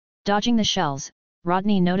 Dodging the shells,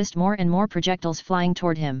 Rodney noticed more and more projectiles flying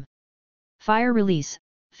toward him. Fire release,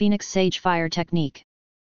 Phoenix Sage fire technique.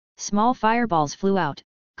 Small fireballs flew out,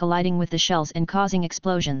 colliding with the shells and causing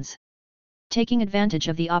explosions. Taking advantage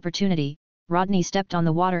of the opportunity, Rodney stepped on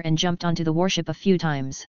the water and jumped onto the warship a few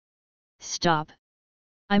times. Stop!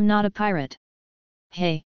 I'm not a pirate.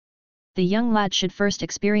 Hey! The young lad should first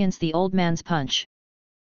experience the old man's punch.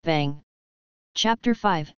 Bang! Chapter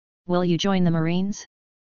 5, Will you join the Marines?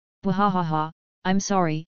 Wahahaha, I'm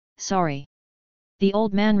sorry, sorry. The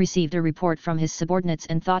old man received a report from his subordinates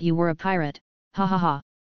and thought you were a pirate, ha ha ha.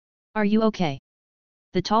 Are you okay?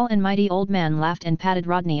 The tall and mighty old man laughed and patted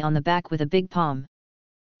Rodney on the back with a big palm.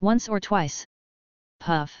 Once or twice.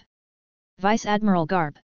 Puff. Vice Admiral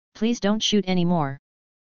Garp, please don't shoot any more.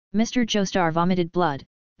 Mr. Joestar vomited blood,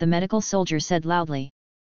 the medical soldier said loudly.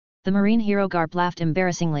 The Marine hero Garp laughed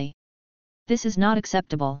embarrassingly. This is not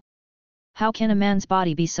acceptable. How can a man's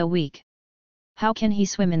body be so weak? How can he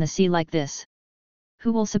swim in the sea like this?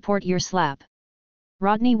 Who will support your slap?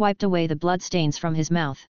 Rodney wiped away the blood stains from his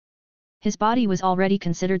mouth. His body was already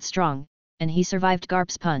considered strong, and he survived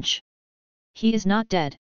Garp's punch. He is not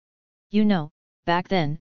dead. You know, back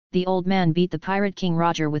then, the old man beat the pirate king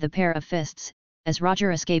Roger with a pair of fists, as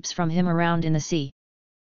Roger escapes from him around in the sea.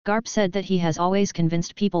 Garp said that he has always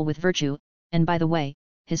convinced people with virtue, and by the way,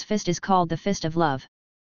 his fist is called the Fist of Love.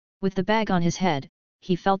 With the bag on his head,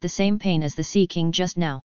 he felt the same pain as the Sea King just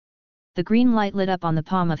now. The green light lit up on the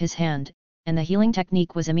palm of his hand, and the healing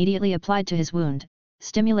technique was immediately applied to his wound,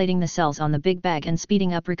 stimulating the cells on the big bag and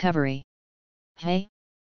speeding up recovery. Hey?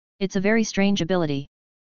 It's a very strange ability.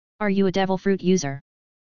 Are you a devil fruit user?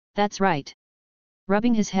 That's right.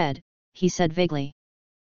 Rubbing his head, he said vaguely.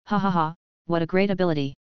 Ha ha ha, what a great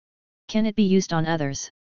ability. Can it be used on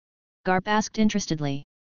others? Garp asked interestedly.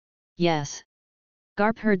 Yes.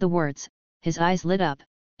 Garp heard the words, his eyes lit up,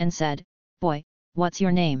 and said, Boy, what's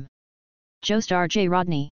your name? Joestar J.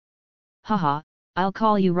 Rodney. Haha, I'll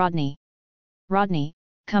call you Rodney. Rodney,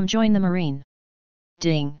 come join the Marine.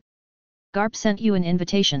 Ding. Garp sent you an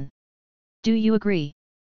invitation. Do you agree?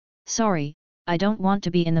 Sorry, I don't want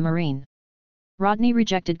to be in the Marine. Rodney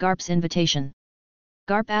rejected Garp's invitation.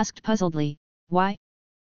 Garp asked puzzledly, why?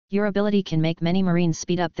 Your ability can make many Marines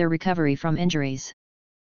speed up their recovery from injuries.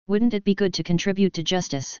 Wouldn't it be good to contribute to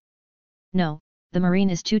justice? No, the Marine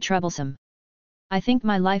is too troublesome. I think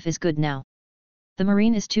my life is good now. The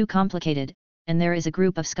Marine is too complicated, and there is a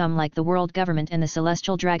group of scum like the world government and the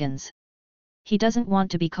celestial dragons. He doesn't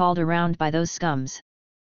want to be called around by those scums.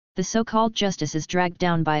 The so-called justice is dragged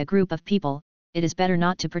down by a group of people, it is better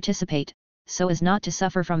not to participate, so as not to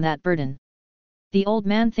suffer from that burden. The old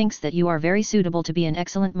man thinks that you are very suitable to be an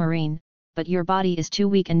excellent Marine, but your body is too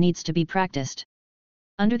weak and needs to be practiced.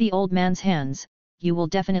 Under the old man's hands, you will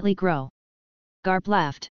definitely grow. Garp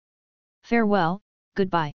laughed. Farewell,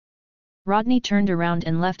 goodbye. Rodney turned around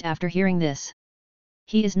and left after hearing this.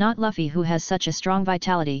 He is not Luffy who has such a strong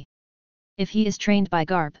vitality. If he is trained by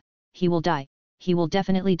Garp, he will die, he will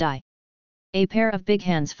definitely die. A pair of big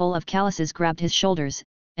hands full of calluses grabbed his shoulders,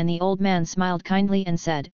 and the old man smiled kindly and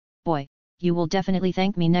said, Boy, you will definitely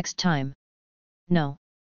thank me next time. No.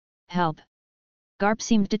 Help. Garp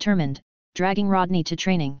seemed determined, dragging Rodney to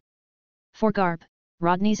training. For Garp,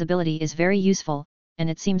 Rodney's ability is very useful, and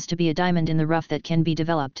it seems to be a diamond in the rough that can be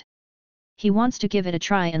developed. He wants to give it a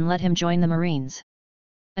try and let him join the Marines.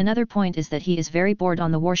 Another point is that he is very bored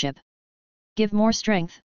on the warship. Give more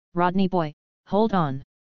strength, Rodney boy, hold on.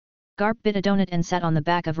 Garp bit a donut and sat on the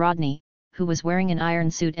back of Rodney, who was wearing an iron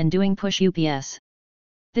suit and doing push-ups.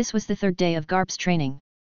 This was the third day of Garp's training.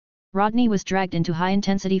 Rodney was dragged into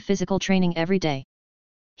high-intensity physical training every day.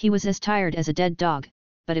 He was as tired as a dead dog,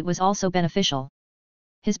 but it was also beneficial.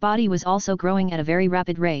 His body was also growing at a very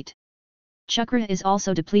rapid rate. Chakra is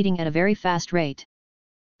also depleting at a very fast rate.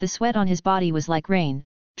 The sweat on his body was like rain,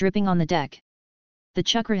 dripping on the deck. The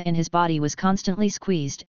chakra in his body was constantly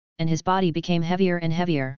squeezed, and his body became heavier and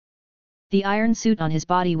heavier. The iron suit on his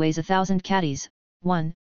body weighs 1,000 kgs,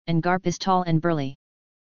 and Garp is tall and burly.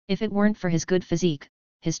 If it weren't for his good physique,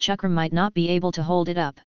 his chakra might not be able to hold it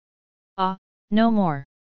up. Ah, no more.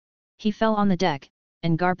 He fell on the deck,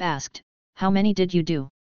 and Garp asked, How many did you do?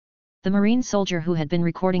 The Marine soldier who had been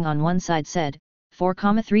recording on one side said,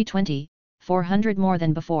 4,320, 400 more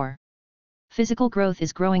than before. Physical growth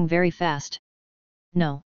is growing very fast.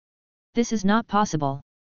 No. This is not possible.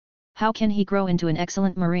 How can he grow into an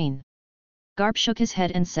excellent Marine? Garp shook his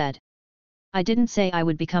head and said. I didn't say I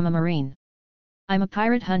would become a Marine. I'm a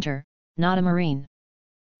pirate hunter, not a Marine.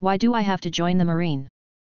 Why do I have to join the Marine?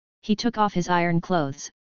 He took off his iron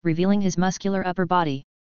clothes, revealing his muscular upper body.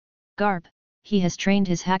 Garp, he has trained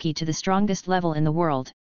his haki to the strongest level in the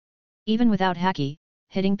world. Even without haki,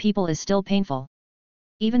 hitting people is still painful.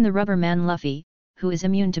 Even the rubber man Luffy, who is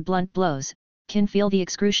immune to blunt blows, can feel the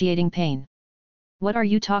excruciating pain. What are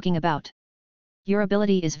you talking about? Your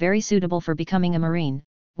ability is very suitable for becoming a Marine,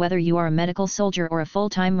 whether you are a medical soldier or a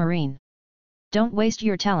full-time Marine. Don't waste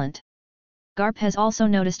your talent. Garp has also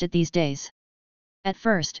noticed it these days. At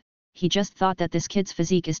first, he just thought that this kid's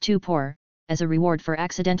physique is too poor, as a reward for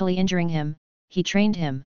accidentally injuring him, he trained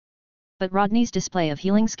him. But Rodney's display of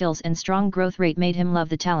healing skills and strong growth rate made him love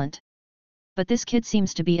the talent. But this kid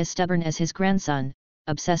seems to be as stubborn as his grandson,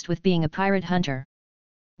 obsessed with being a pirate hunter.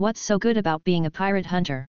 What's so good about being a pirate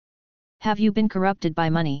hunter? Have you been corrupted by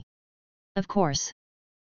money? Of course.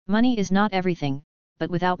 Money is not everything, but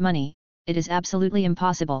without money, it is absolutely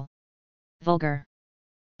impossible. Vulgar.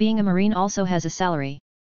 Being a Marine also has a salary.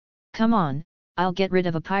 Come on, I'll get rid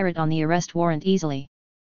of a pirate on the arrest warrant easily.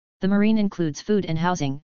 The Marine includes food and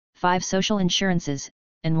housing, 5 social insurances,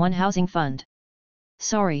 and 1 housing fund.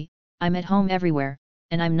 Sorry, I'm at home everywhere,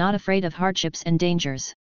 and I'm not afraid of hardships and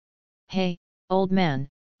dangers. Hey, old man,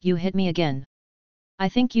 you hit me again. I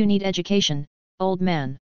think you need education, old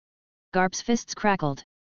man. Garp's fists crackled.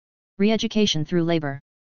 Re-education through labor.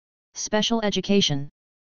 Special education.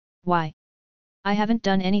 Why? I haven't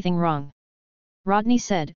done anything wrong. Rodney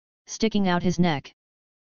said, sticking out his neck.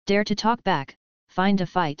 Dare to talk back, find a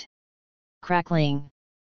fight. Crackling.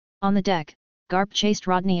 On the deck, Garp chased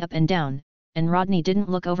Rodney up and down, and Rodney didn't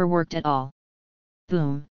look overworked at all.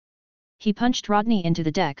 Boom. He punched Rodney into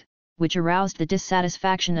the deck, which aroused the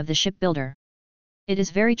dissatisfaction of the shipbuilder. It is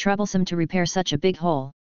very troublesome to repair such a big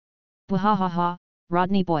hole. Bwahahaha,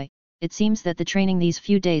 Rodney boy, it seems that the training these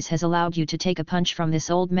few days has allowed you to take a punch from this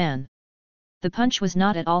old man. The punch was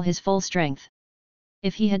not at all his full strength.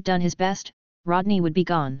 If he had done his best, Rodney would be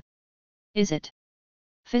gone. Is it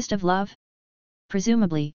Fist of Love?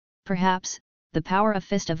 Presumably, perhaps, the power of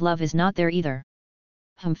Fist of Love is not there either.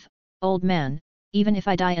 Humph, old man, even if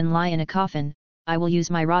I die and lie in a coffin, I will use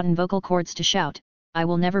my rotten vocal cords to shout, I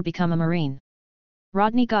will never become a Marine.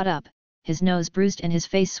 Rodney got up, his nose bruised and his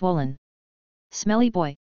face swollen. Smelly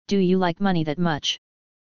boy, do you like money that much?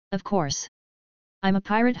 Of course. I'm a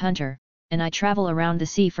pirate hunter, and I travel around the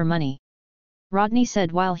sea for money. Rodney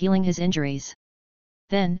said while healing his injuries.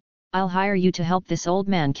 Then, I'll hire you to help this old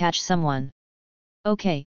man catch someone.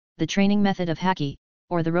 Okay, the training method of Haki,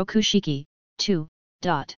 or the Rokushiki, 2.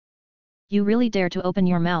 You really dare to open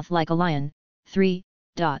your mouth like a lion, 3.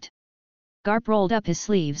 Garp rolled up his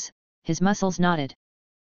sleeves, his muscles knotted.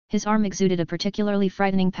 His arm exuded a particularly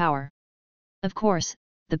frightening power. Of course,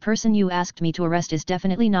 the person you asked me to arrest is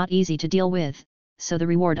definitely not easy to deal with, so the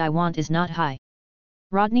reward I want is not high.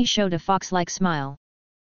 Rodney showed a fox-like smile.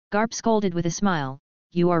 Garp scolded with a smile,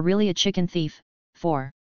 you are really a chicken thief,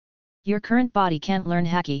 4. Your current body can't learn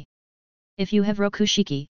Haki. If you have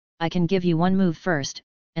Rokushiki, I can give you one move first,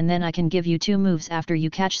 and then I can give you 2 moves after you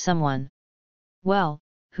catch someone. Well,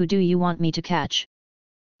 who do you want me to catch?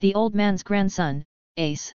 The old man's grandson,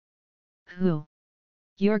 Ace. Who?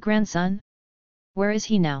 Your grandson? Where is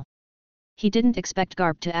he now? He didn't expect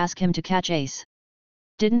Garp to ask him to catch Ace.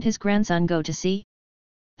 Didn't his grandson go to sea?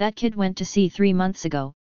 That kid went to sea 3 months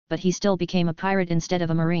ago, but he still became a pirate instead of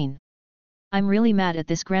a marine. I'm really mad at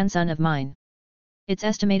this grandson of mine. It's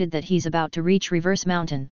estimated that he's about to reach Reverse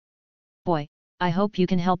Mountain. Boy, I hope you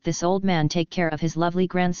can help this old man take care of his lovely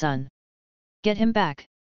grandson. Get him back.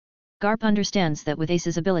 Garp understands that with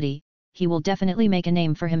Ace's ability, he will definitely make a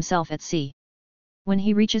name for himself at sea. When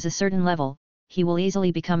he reaches a certain level, he will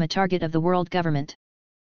easily become a target of the world government.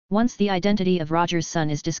 Once the identity of Roger's son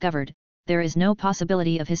is discovered, there is no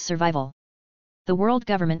possibility of his survival. The world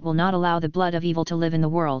government will not allow the blood of evil to live in the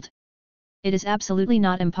world. It is absolutely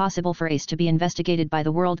not impossible for Ace to be investigated by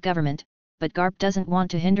the world government, but Garp doesn't want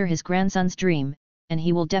to hinder his grandson's dream, and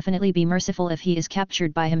he will definitely be merciful if he is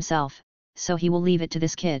captured by himself, so he will leave it to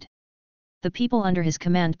this kid. The people under his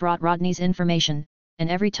command brought Rodney's information, and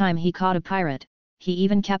every time he caught a pirate, he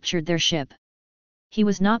even captured their ship. He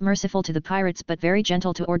was not merciful to the pirates but very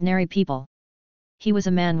gentle to ordinary people. He was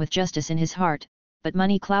a man with justice in his heart, but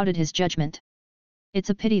money clouded his judgment. It's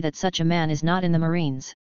a pity that such a man is not in the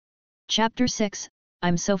Marines. Chapter 6,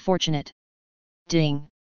 I'm so fortunate. Ding!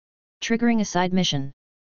 Triggering a side mission.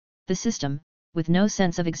 The system, with no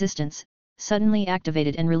sense of existence, suddenly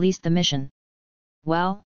activated and released the mission.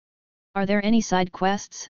 Well? Are there any side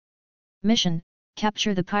quests? Mission,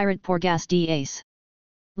 capture the pirate Porgas D. Ace.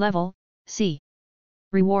 Level, C.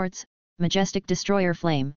 Rewards, Majestic Destroyer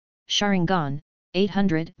Flame, Sharingan,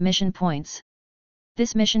 800 mission points.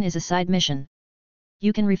 This mission is a side mission.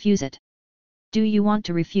 You can refuse it. Do you want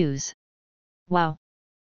to refuse? Wow!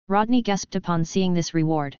 Rodney gasped upon seeing this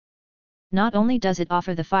reward. Not only does it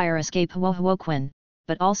offer the fire escape Huohuoquin,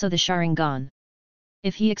 but also the Sharingan.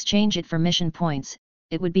 If he exchange it for mission points,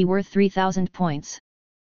 it would be worth 3,000 points.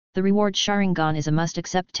 The reward Sharingan is a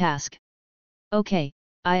must-accept task. Okay,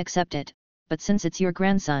 I accept it, but since it's your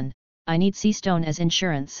grandson, I need sea stone as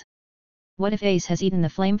insurance. What if Ace has eaten the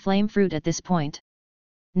flame fruit at this point?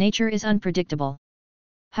 Nature is unpredictable.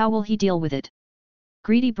 How will he deal with it?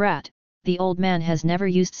 Greedy brat, the old man has never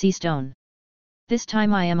used sea stone. This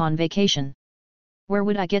time I am on vacation. Where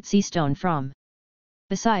would I get sea stone from?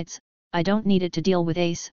 Besides, I don't need it to deal with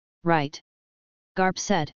Ace, right? Garp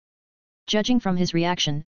said. Judging from his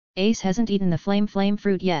reaction, Ace hasn't eaten the flame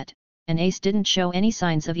fruit yet, and Ace didn't show any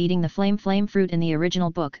signs of eating the flame fruit in the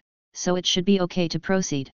original book, so it should be okay to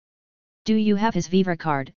proceed. Do you have his Vivre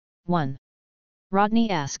card, 1? Rodney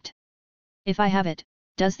asked. If I have it,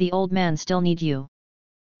 does the old man still need you?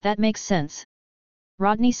 That makes sense.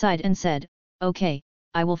 Rodney sighed and said, okay,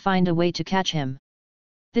 I will find a way to catch him.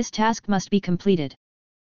 This task must be completed.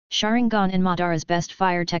 Sharingan and Madara's best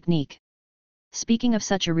fire technique. Speaking of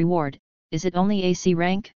such a reward, is it only AC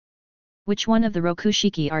rank? Which one of the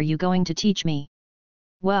Rokushiki are you going to teach me?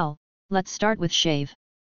 Well, let's start with Shave.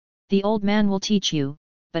 The old man will teach you,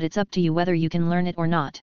 but it's up to you whether you can learn it or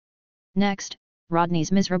not. Next,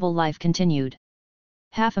 Rodney's miserable life continued.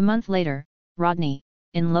 Half a month later, Rodney,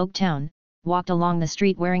 in Logue Town, walked along the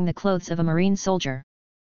street wearing the clothes of a Marine soldier.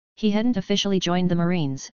 He hadn't officially joined the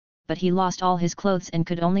Marines, but he lost all his clothes and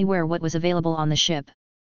could only wear what was available on the ship.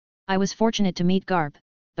 I was fortunate to meet Garp,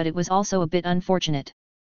 but it was also a bit unfortunate.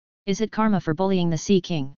 Is it karma for bullying the Sea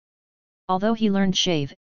King? Although he learned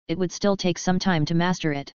Shave, it would still take some time to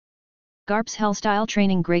master it. Garp's Hell-style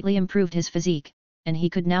training greatly improved his physique, and he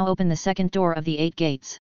could now open the second door of the 8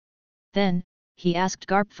 gates. Then, he asked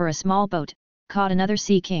Garp for a small boat, caught another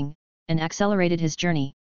Sea King, and accelerated his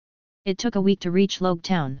journey. It took a week to reach Logue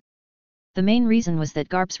Town. The main reason was that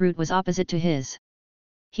Garp's route was opposite to his.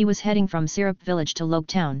 He was heading from Syrup Village to Logue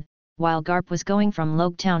Town, while Garp was going from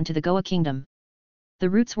Logue Town to the Goa Kingdom. The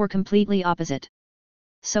routes were completely opposite.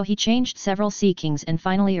 So he changed several Sea Kings and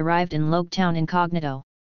finally arrived in Logue Town incognito.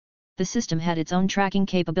 The system had its own tracking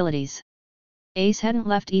capabilities. Ace hadn't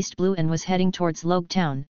left East Blue and was heading towards Logue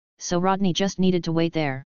Town, so Rodney just needed to wait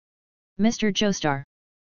there. Mr. Joestar.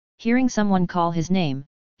 Hearing someone call his name,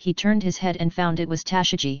 he turned his head and found it was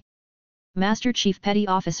Tashiji. Master Chief Petty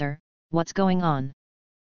Officer, what's going on?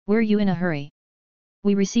 Were you in a hurry?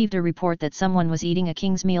 We received a report that someone was eating a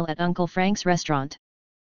king's meal at Uncle Frank's restaurant.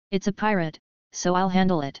 It's a pirate, so I'll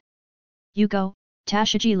handle it. You go.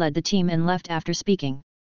 Tashiji led the team and left after speaking.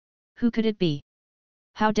 Who could it be?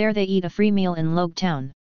 How dare they eat a free meal in Logue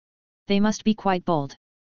Town? They must be quite bold.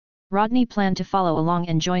 Rodney planned to follow along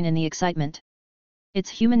and join in the excitement. It's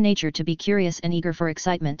human nature to be curious and eager for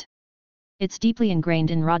excitement. It's deeply ingrained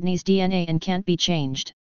in Rodney's DNA and can't be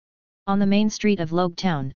changed. On the main street of Logue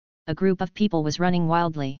Town, a group of people was running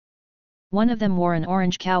wildly. One of them wore an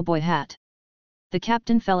orange cowboy hat. The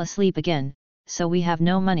captain fell asleep again, so we have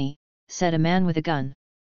no money, said a man with a gun.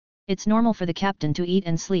 It's normal for the captain to eat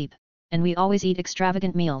and sleep, and we always eat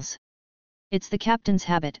extravagant meals. It's the captain's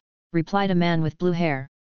habit, replied a man with blue hair.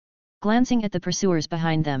 Glancing at the pursuers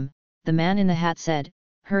behind them, the man in the hat said,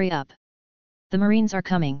 "Hurry up. The Marines are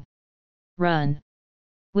coming. Run.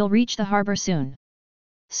 We'll reach the harbor soon."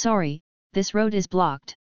 "Sorry, this road is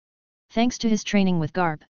blocked." Thanks to his training with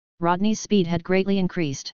Garp, Rodney's speed had greatly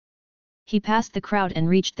increased. He passed the crowd and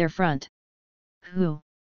reached their front. "Who?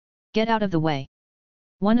 Get out of the way."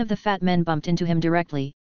 One of the fat men bumped into him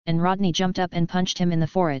directly, and Rodney jumped up and punched him in the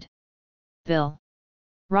forehead. "Bill."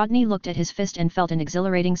 Rodney looked at his fist and felt an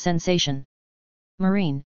exhilarating sensation.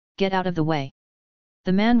 "Marine, get out of the way."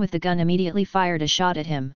 The man with the gun immediately fired a shot at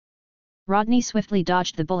him. Rodney swiftly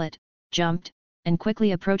dodged the bullet, jumped, and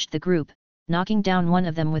quickly approached the group, knocking down one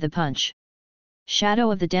of them with a punch.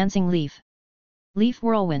 Shadow of the Dancing Leaf. Leaf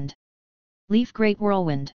Whirlwind. Leaf Great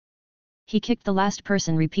Whirlwind. He kicked the last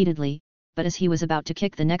person repeatedly, but as he was about to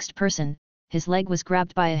kick the next person, his leg was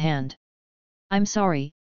grabbed by a hand. "I'm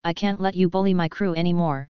sorry, I can't let you bully my crew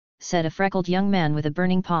anymore," said a freckled young man with a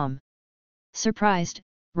burning palm. Surprised,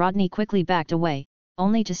 Rodney quickly backed away,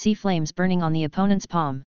 only to see flames burning on the opponent's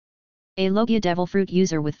palm. A Logia Devil Fruit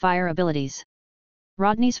user with fire abilities.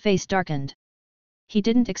 Rodney's face darkened. He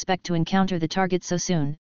didn't expect to encounter the target so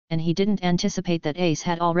soon, and he didn't anticipate that Ace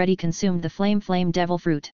had already consumed the Flame Devil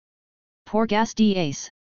Fruit. Poor Gas-D Ace.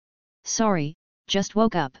 "Sorry, just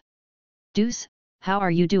woke up." "Deuce, how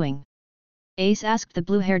are you doing?" Ace asked the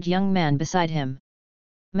blue-haired young man beside him.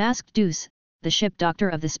 "Masked Deuce, the ship doctor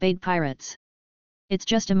of the Spade Pirates." "It's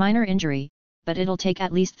just a minor injury, but it'll take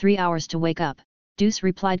at least 3 hours to wake up," Deuce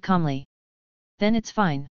replied calmly. "Then it's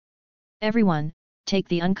fine. Everyone, take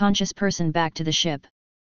the unconscious person back to the ship."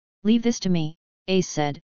 "Leave this to me," Ace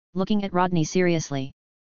said, looking at Rodney seriously.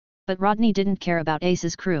 But Rodney didn't care about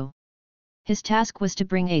Ace's crew. His task was to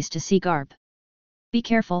bring Ace to see Garp. "Be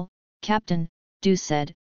careful, Captain," Deuce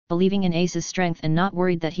said, believing in Ace's strength and not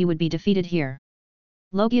worried that he would be defeated here.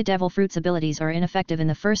 Logia Devil Fruit's abilities are ineffective in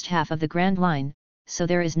the first half of the Grand Line, so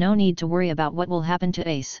there is no need to worry about what will happen to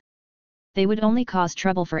Ace. They would only cause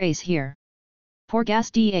trouble for Ace here. "Poor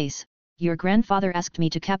Gas-D Ace, your grandfather asked me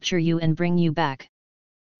to capture you and bring you back.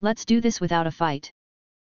 Let's do this without a fight."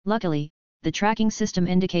 Luckily, the tracking system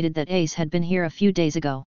indicated that Ace had been here a few days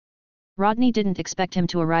ago. Rodney didn't expect him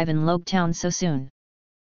to arrive in Logue Town so soon.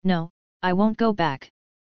 "No, I won't go back.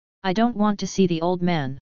 I don't want to see the old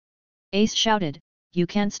man." Ace shouted, "You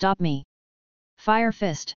can't stop me." Fire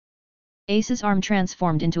Fist. Ace's arm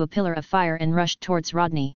transformed into a pillar of fire and rushed towards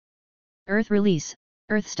Rodney. Earth Release,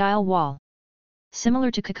 Earth-style wall.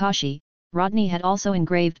 Similar to Kakashi, Rodney had also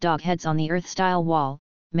engraved dog heads on the Earth-style wall,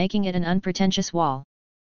 making it an unpretentious wall.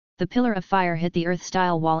 The pillar of fire hit the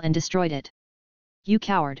Earth-style wall and destroyed it. "You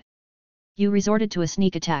coward! You resorted to a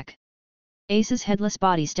sneak attack." Ace's headless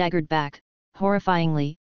body staggered back,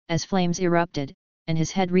 horrifyingly, as flames erupted, and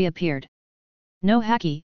his head reappeared. "No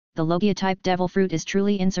Haki, the Logia-type Devil Fruit is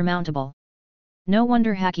truly insurmountable. No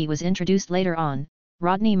wonder Haki was introduced later on,"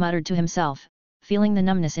 Rodney muttered to himself, feeling the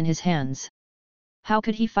numbness in his hands. How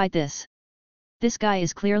could he fight this? This guy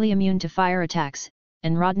is clearly immune to fire attacks,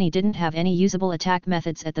 and Rodney didn't have any usable attack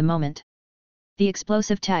methods at the moment. The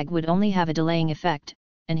explosive tag would only have a delaying effect,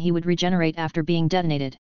 and he would regenerate after being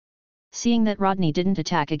detonated. Seeing that Rodney didn't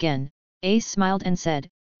attack again, Ace smiled and said,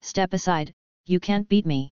 "Step aside, you can't beat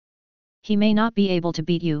me." "He may not be able to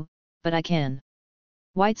beat you, but I can."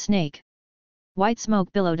 White Snake. White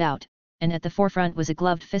smoke billowed out, and at the forefront was a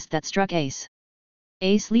gloved fist that struck Ace.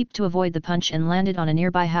 Ace leaped to avoid the punch and landed on a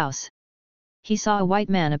nearby house. He saw a white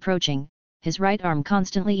man approaching, his right arm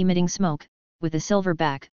constantly emitting smoke, with a silver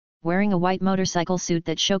back, wearing a white motorcycle suit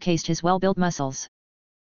that showcased his well-built muscles.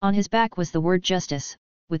 On his back was the word Justice,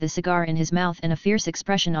 with a cigar in his mouth and a fierce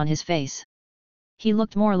expression on his face. He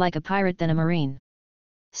looked more like a pirate than a marine.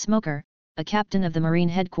 Smoker, a captain of the marine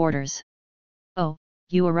headquarters. "Oh,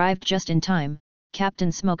 you arrived just in time,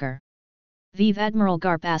 Captain Smoker. Vive Admiral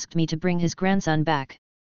Garp asked me to bring his grandson back.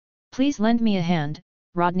 Please lend me a hand,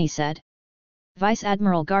 Rodney said. Vice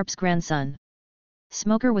Admiral Garp's grandson.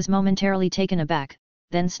 Smoker was momentarily taken aback,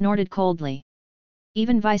 then snorted coldly.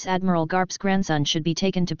 Even Vice Admiral Garp's grandson should be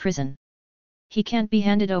taken to prison. He can't be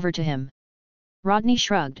handed over to him. Rodney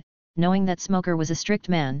shrugged, knowing that Smoker was a strict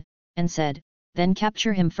man, and said, then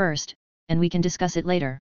capture him first, and we can discuss it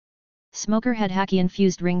later. Smoker had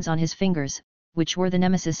haki-infused rings on his fingers, which were the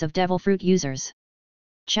nemesis of devil fruit users.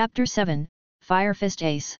 Chapter 7, Fire Fist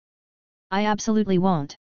Ace. I absolutely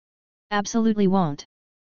won't. Absolutely won't.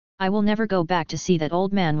 I will never go back to see that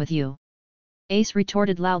old man with you. Ace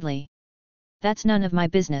retorted loudly. That's none of my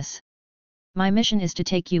business. My mission is to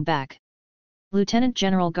take you back. Lieutenant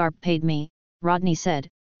General Garp paid me, Rodney said,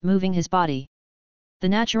 moving his body. The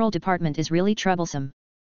natural department is really troublesome.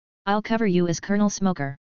 I'll cover you as Colonel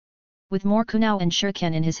Smoker. With more kunai and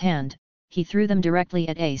shuriken in his hand, he threw them directly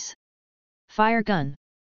at Ace. Fire gun.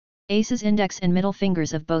 Ace's index and middle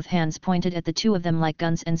fingers of both hands pointed at the two of them like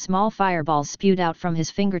guns, and small fireballs spewed out from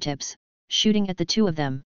his fingertips, shooting at the two of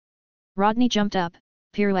them. Rodney jumped up,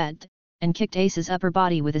 pirouetted, and kicked Ace's upper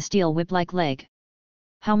body with a steel whip-like leg.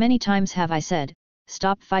 How many times have I said,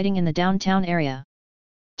 stop fighting in the downtown area?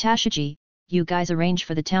 Taijutsu, you guys arrange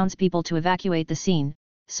for the townspeople to evacuate the scene.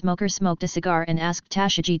 Smoker smoked a cigar and asked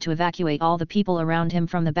Taijutsu to evacuate all the people around him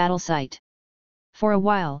from the battle site. For a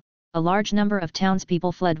while, a large number of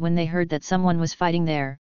townspeople fled when they heard that someone was fighting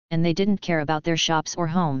there, and they didn't care about their shops or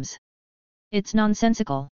homes. It's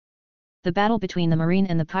nonsensical. The battle between the Marine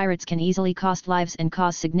and the pirates can easily cost lives and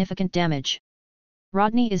cause significant damage.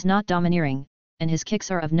 Rodney is not domineering, and his kicks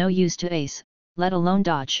are of no use to Ace, let alone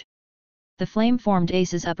dodge. The flame formed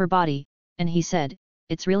Ace's upper body, and he said,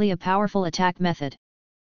 it's really a powerful attack method.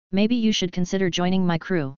 Maybe you should consider joining my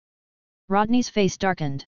crew. Rodney's face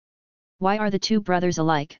darkened. Why are the two brothers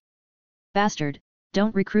alike? Bastard,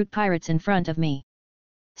 don't recruit pirates in front of me.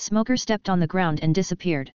 Smoker stepped on the ground and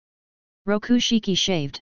disappeared. Rokushiki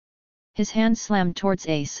shaved. His hand slammed towards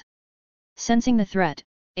Ace. Sensing the threat,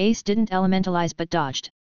 Ace didn't elementalize but dodged.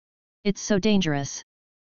 It's so dangerous.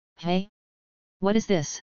 Hey? What is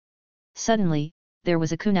this? Suddenly, there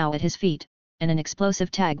was a kunai at his feet, and an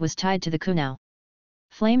explosive tag was tied to the kunai.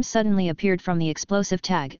 Flames suddenly appeared from the explosive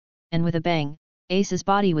tag, and with a bang, Ace's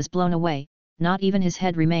body was blown away, not even his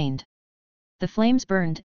head remained. The flames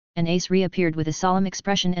burned, and Ace reappeared with a solemn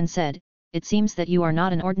expression and said, it seems that you are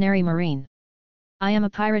not an ordinary marine. I am a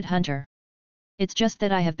pirate hunter. It's just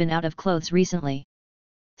that I have been out of clothes recently.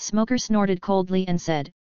 Smoker snorted coldly and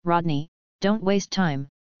said, Rodney, don't waste time,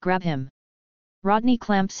 grab him. Rodney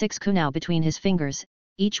clamped 6 kunai between his fingers,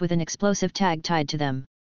 each with an explosive tag tied to them.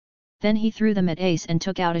 Then he threw them at Ace and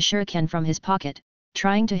took out a shuriken from his pocket,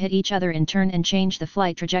 trying to hit each other in turn and change the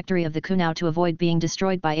flight trajectory of the kunai to avoid being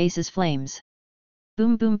destroyed by Ace's flames.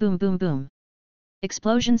 Boom boom boom boom boom.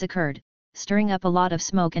 Explosions occurred, stirring up a lot of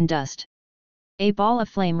smoke and dust. A ball of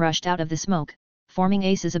flame rushed out of the smoke, forming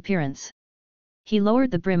Ace's appearance. He lowered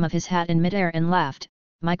the brim of his hat in midair and laughed,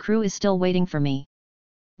 my crew is still waiting for me.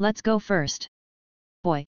 Let's go first.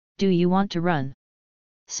 Boy, do you want to run?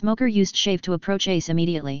 Smoker used shave to approach Ace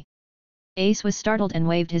immediately. Ace was startled and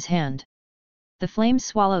waved his hand. The flames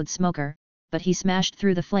swallowed Smoker, but he smashed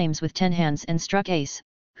through the flames with 10 hands and struck Ace,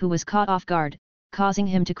 who was caught off guard, causing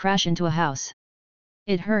him to crash into a house.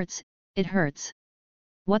 It hurts, it hurts.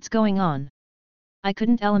 What's going on? I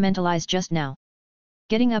couldn't elementalize just now.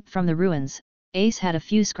 Getting up from the ruins, Ace had a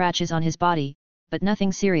few scratches on his body, but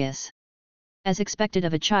nothing serious. As expected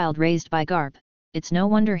of a child raised by Garp, it's no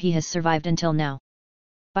wonder he has survived until now.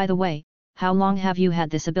 By the way, how long have you had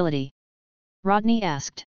this ability? Rodney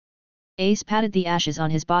asked. Ace patted the ashes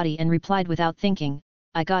on his body and replied without thinking,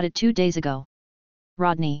 I got it 2 days ago.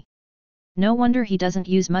 Rodney. No wonder he doesn't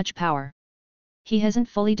use much power. He hasn't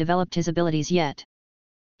fully developed his abilities yet.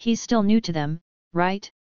 He's still new to them, right?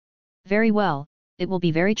 Very well, it will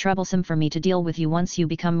be very troublesome for me to deal with you once you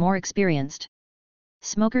become more experienced.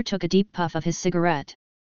 Smoker took a deep puff of his cigarette.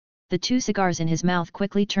 The 2 cigars in his mouth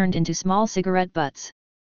quickly turned into small cigarette butts.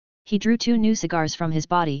 He drew 2 new cigars from his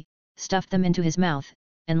body, stuffed them into his mouth,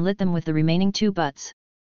 and lit them with the remaining 2 butts.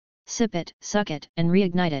 Sip it, suck it, and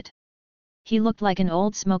reignite it. He looked like an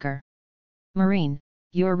old smoker. Marine,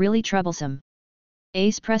 you're really troublesome.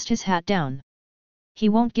 Ace pressed his hat down. He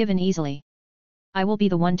won't give in easily. I will be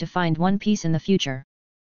the one to find One Piece in the future.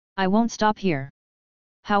 I won't stop here.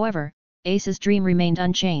 However, Ace's dream remained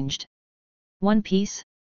unchanged. One Piece?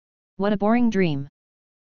 What a boring dream.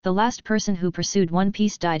 The last person who pursued One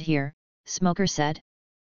Piece died here, Smoker said.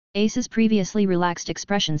 Ace's previously relaxed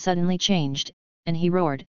expression suddenly changed, and he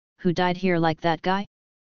roared, who died here like that guy?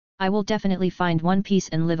 I will definitely find One Piece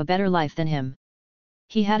and live a better life than him.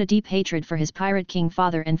 He had a deep hatred for his pirate king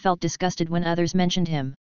father and felt disgusted when others mentioned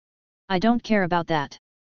him. I don't care about that.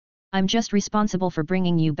 I'm just responsible for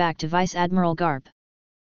bringing you back to Vice Admiral Garp.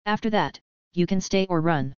 After that, you can stay or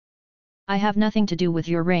run. I have nothing to do with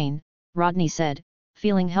your reign, Rodney said,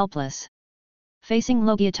 feeling helpless. Facing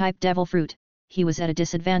Logia-type devil fruit, he was at a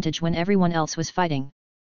disadvantage when everyone else was fighting.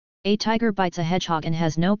 A tiger bites a hedgehog and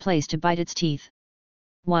has no place to bite its teeth.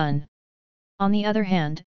 1. On the other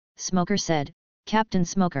hand, Smoker said, Captain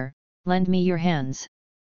Smoker, lend me your hands.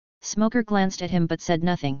 Smoker glanced at him but said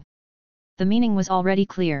nothing. The meaning was already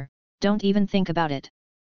clear, don't even think about it.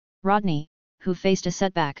 Rodney, who faced a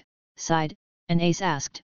setback, sighed, and Ace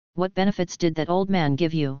asked, what benefits did that old man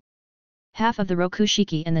give you? Half of the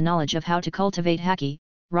Rokushiki and the knowledge of how to cultivate haki,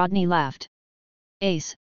 Rodney laughed.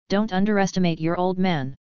 Ace, don't underestimate your old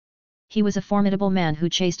man. He was a formidable man who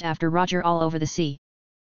chased after Roger all over the sea.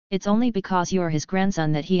 It's only because you're his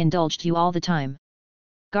grandson that he indulged you all the time.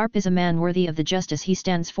 Garp is a man worthy of the justice he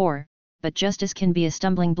stands for, but justice can be a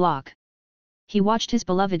stumbling block. He watched his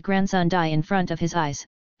beloved grandson die in front of his eyes,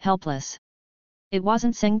 helpless. It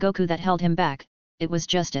wasn't Sengoku that held him back, it was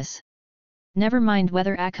justice. Never mind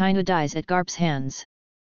whether Akainu dies at Garp's hands.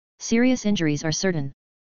 Serious injuries are certain.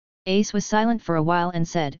 Ace was silent for a while and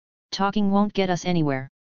said, talking won't get us anywhere.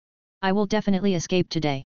 I will definitely escape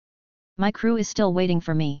today. My crew is still waiting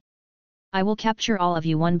for me. I will capture all of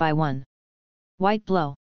you one by one. White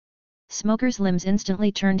blow. Smoker's limbs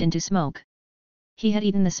instantly turned into smoke. He had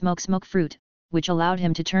eaten the smoke fruit, which allowed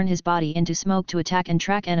him to turn his body into smoke to attack and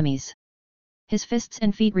track enemies. His fists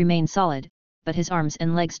and feet remained solid, but his arms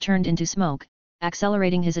and legs turned into smoke,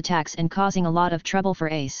 accelerating his attacks and causing a lot of trouble for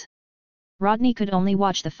Ace. Rodney could only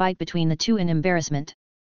watch the fight between the two in embarrassment.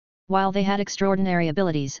 While they had extraordinary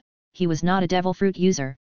abilities, he was not a devil fruit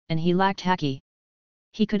user, and he lacked haki.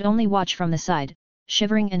 He could only watch from the side,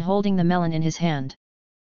 shivering and holding the melon in his hand.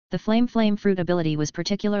 The flame fruit ability was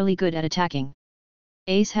particularly good at attacking.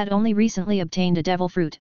 Ace had only recently obtained a devil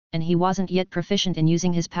fruit, and he wasn't yet proficient in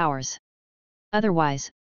using his powers.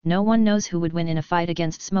 Otherwise, no one knows who would win in a fight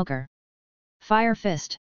against Smoker. Fire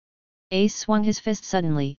fist. Ace swung his fist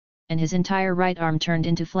suddenly, and his entire right arm turned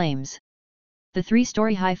into flames. The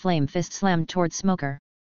 3-story-high flame fist slammed toward Smoker.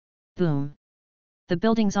 Boom! The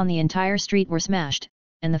buildings on the entire street were smashed,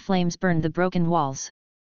 and the flames burned the broken walls.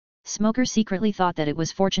 Smoker secretly thought that it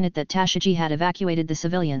was fortunate that Tashigi had evacuated the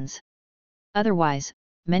civilians. Otherwise,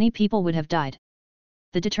 many people would have died.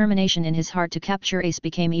 The determination in his heart to capture Ace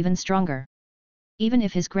became even stronger. Even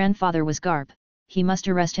if his grandfather was Garp, he must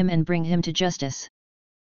arrest him and bring him to justice.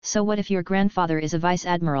 So what if your grandfather is a vice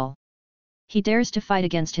admiral? He dares to fight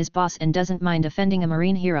against his boss and doesn't mind offending a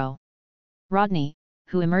marine hero. Rodney,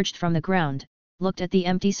 who emerged from the ground, looked at the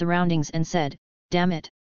empty surroundings and said, damn it!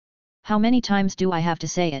 How many times do I have to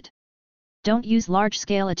say it? Don't use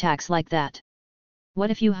large-scale attacks like that. What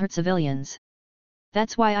if you hurt civilians?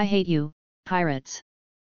 That's why I hate you, pirates.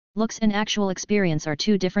 Looks and actual experience are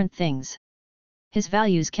two different things. His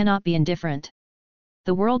values cannot be indifferent.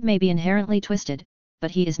 The world may be inherently twisted,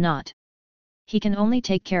 but he is not. He can only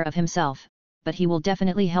take care of himself, but he will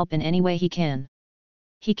definitely help in any way he can.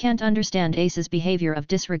 He can't understand Ace's behavior of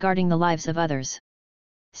disregarding the lives of others.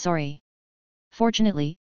 Sorry.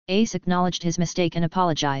 Fortunately, Ace acknowledged his mistake and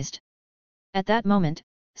apologized. At that moment,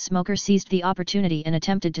 Smoker seized the opportunity and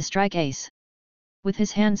attempted to strike Ace. With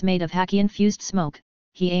his hands made of haki-infused smoke,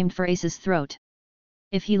 he aimed for Ace's throat.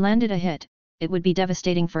 If he landed a hit, it would be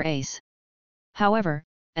devastating for Ace. However,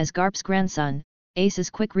 as Garp's grandson,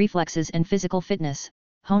 Ace's quick reflexes and physical fitness,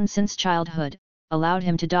 honed since childhood, allowed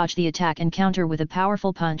him to dodge the attack and counter with a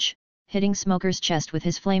powerful punch, hitting Smoker's chest with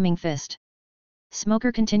his flaming fist.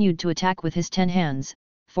 Smoker continued to attack with his 10 hands,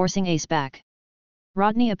 forcing Ace back.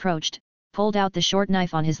 Rodney approached, pulled out the short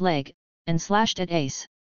knife on his leg, and slashed at Ace.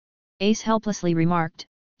 Ace helplessly remarked,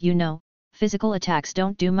 you know, physical attacks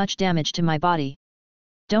don't do much damage to my body.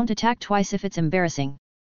 Don't attack twice if it's embarrassing.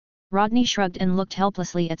 Rodney shrugged and looked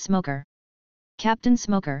helplessly at Smoker. Captain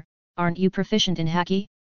Smoker, aren't you proficient in haki?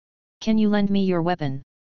 Can you lend me your weapon?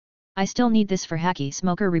 I still need this for haki,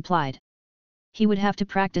 Smoker replied. He would have to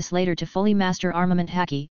practice later to fully master armament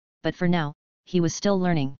haki, but for now, he was still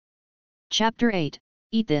learning. Chapter 8,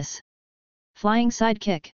 Eat This. Flying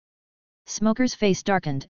Sidekick. Smoker's face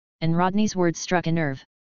darkened, and Rodney's words struck a nerve.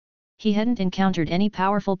 He hadn't encountered any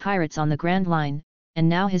powerful pirates on the Grand Line, and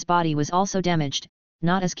now his body was also damaged,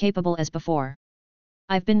 not as capable as before.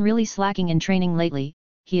 I've been really slacking in training lately,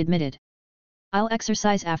 he admitted. I'll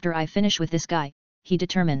exercise after I finish with this guy, he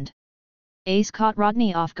determined. Ace caught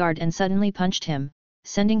Rodney off guard and suddenly punched him,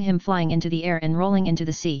 sending him flying into the air and rolling into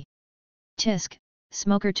the sea. Tisk,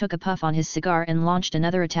 Smoker took a puff on his cigar and launched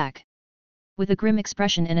another attack. With a grim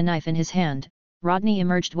expression and a knife in his hand, Rodney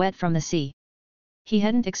emerged wet from the sea. He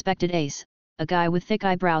hadn't expected Ace, a guy with thick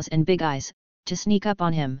eyebrows and big eyes, to sneak up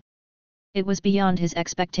on him. It was beyond his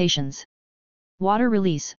expectations. Water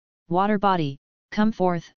release, water body, come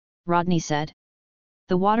forth, Rodney said.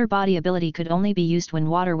 The water body ability could only be used when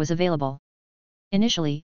water was available.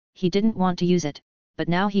 Initially, he didn't want to use it, but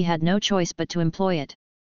now he had no choice but to employ it.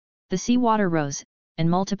 The sea water rose, and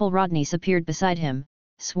multiple Rodneys appeared beside him,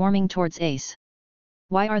 swarming towards Ace.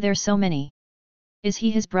 Why are there so many? Is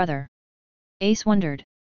he his brother? Ace wondered.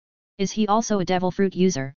 Is he also a devil fruit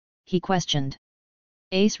user? He questioned.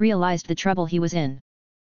 Ace realized the trouble he was in.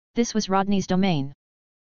 This was Rodney's domain.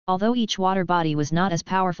 Although each water body was not as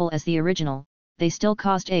powerful as the original, they still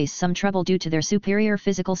caused Ace some trouble due to their superior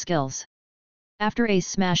physical skills. After Ace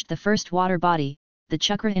smashed the first water body, the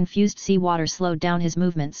chakra-infused sea water slowed down his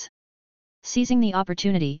movements. Seizing the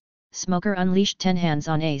opportunity, Smoker unleashed 10 hands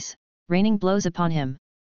on Ace, raining blows upon him.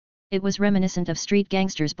 It was reminiscent of street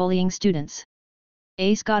gangsters bullying students.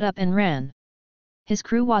 Ace got up and ran. His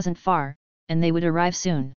crew wasn't far, and they would arrive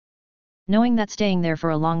soon. Knowing that staying there for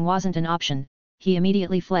a long wasn't an option, he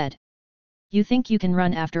immediately fled. You think you can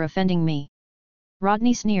run after offending me?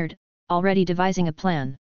 Rodney sneered, already devising a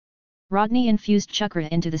plan. Rodney infused chakra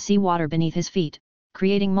into the sea water beneath his feet,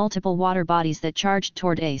 creating multiple water bodies that charged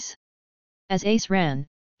toward Ace. As Ace ran,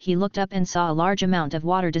 he looked up and saw a large amount of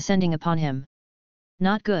water descending upon him.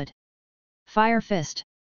 Not good. Fire fist!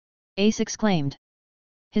 Ace exclaimed.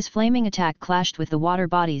 His flaming attack clashed with the water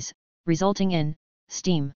bodies, resulting in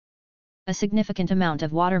steam. A significant amount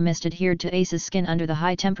of water mist adhered to Ace's skin under the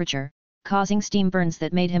high temperature, causing steam burns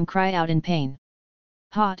that made him cry out in pain.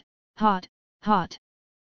 Hot, hot, hot!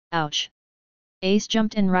 Ouch! Ace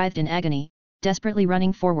jumped and writhed in agony, desperately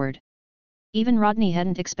running forward. Even Rodney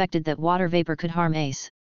hadn't expected that water vapor could harm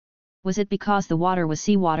Ace. Was it because the water was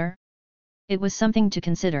seawater? It was something to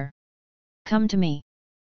consider. Come to me.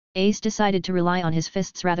 Ace decided to rely on his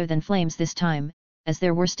fists rather than flames this time, as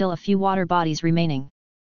there were still a few water bodies remaining.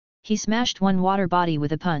 He smashed one water body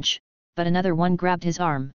with a punch, but another one grabbed his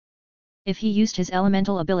arm. If he used his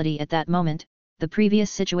elemental ability at that moment, the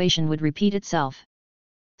previous situation would repeat itself.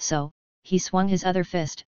 So, he swung his other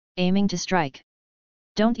fist, aiming to strike.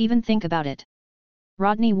 Don't even think about it.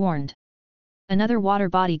 Rodney warned. Another water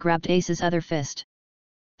body grabbed Ace's other fist.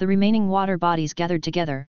 The remaining water bodies gathered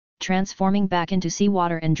together, transforming back into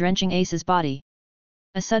seawater and drenching Ace's body.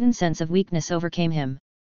 A sudden sense of weakness overcame him.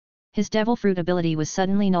 His devil fruit ability was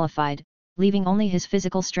suddenly nullified, leaving only his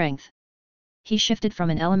physical strength. He shifted from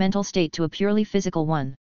an elemental state to a purely physical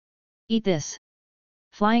one. Eat this!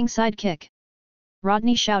 Flying sidekick!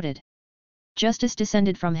 Rodney shouted. Justice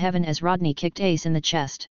descended from heaven as Rodney kicked Ace in the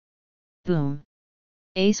chest. Boom!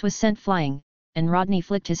 Ace was sent flying, and Rodney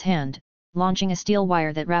flicked his hand, launching a steel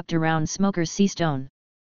wire that wrapped around Smoker's sea stone.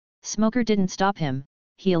 Smoker didn't stop him,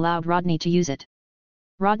 he allowed Rodney to use it.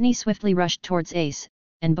 Rodney swiftly rushed towards Ace,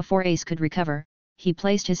 and before Ace could recover, he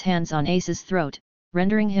placed his hands on Ace's throat,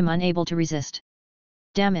 rendering him unable to resist.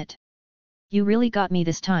 Damn it! You really got me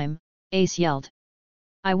this time, Ace yelled.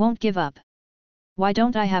 I won't give up. Why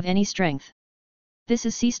don't I have any strength? This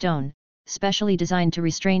is sea stone, specially designed to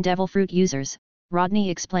restrain devil fruit users,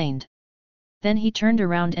 Rodney explained. Then he turned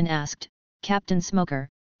around and asked, Captain Smoker,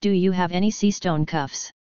 do you have any sea stone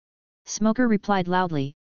cuffs? Smoker replied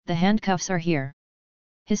loudly, the handcuffs are here.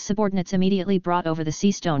 His subordinates immediately brought over the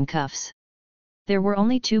sea stone cuffs. There were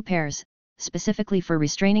only 2 pairs, specifically for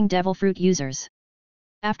restraining devil fruit users.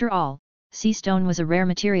 After all, sea stone was a rare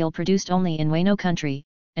material produced only in Wano country,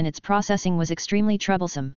 and its processing was extremely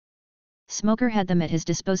troublesome. Smoker had them at his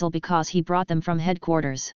disposal because he brought them from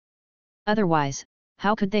headquarters. Otherwise,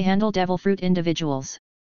 how could they handle devil fruit individuals?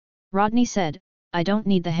 Rodney said, I don't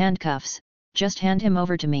need the handcuffs, just hand him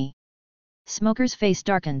over to me. Smoker's face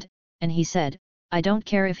darkened, and he said, I don't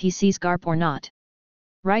care if he sees Garp or not.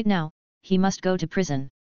 Right now, he must go to prison.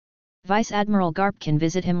 Vice Admiral Garp can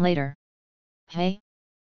visit him later. Hey?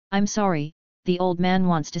 I'm sorry, the old man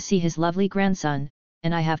wants to see his lovely grandson,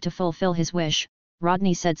 and I have to fulfill his wish,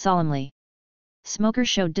 Rodney said solemnly. Smoker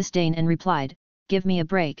showed disdain and replied, give me a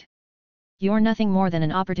break. You're nothing more than an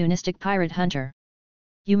opportunistic pirate hunter.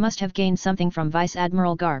 You must have gained something from Vice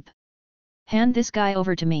Admiral Garp. Hand this guy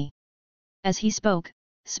over to me. As he spoke,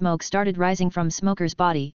 smoke started rising from Smoker's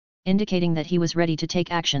body, indicating that he was ready to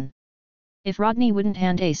take action. If Rodney wouldn't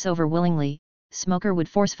hand Ace over willingly, Smoker would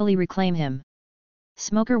forcefully reclaim him.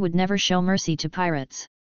 Smoker would never show mercy to pirates.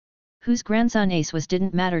 Whose grandson Ace was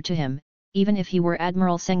didn't matter to him, even if he were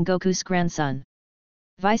Admiral Sengoku's grandson.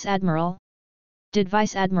 Vice Admiral? Did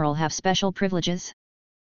Vice Admiral have special privileges?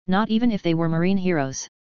 Not even if they were marine heroes.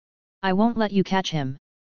 I won't let you catch him.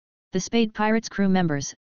 The Spade Pirates crew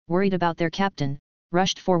members, worried about their captain,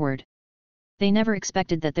 rushed forward. They never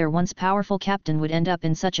expected that their once powerful captain would end up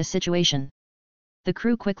in such a situation. The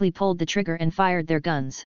crew quickly pulled the trigger and fired their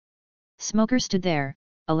guns. Smoker stood there,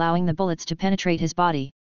 allowing the bullets to penetrate his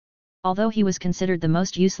body. Although he was considered the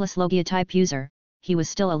most useless Logia-type user, he was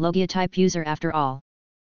still a Logia-type user after all.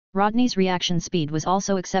 Rodney's reaction speed was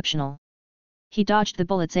also exceptional. He dodged the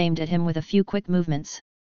bullets aimed at him with a few quick movements.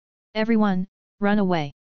 Everyone, run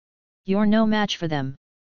away. You're no match for them.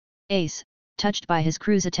 Ace, touched by his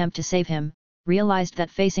crew's attempt to save him, realized that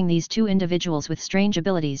facing these two individuals with strange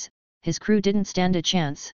abilities, his crew didn't stand a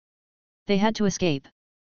chance. They had to escape.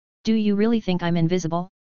 Do you really think I'm invisible?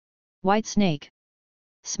 White Snake.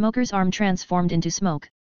 Smoker's arm transformed into smoke,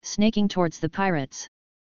 snaking towards the pirates.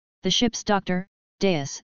 The ship's doctor,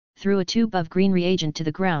 Deus, threw a tube of green reagent to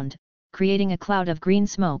the ground, creating a cloud of green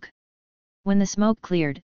smoke. When the smoke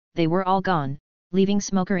cleared, they were all gone, leaving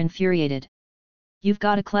Smoker infuriated. You've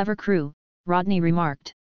got a clever crew, Rodney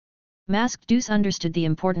remarked. Masked Deuce understood the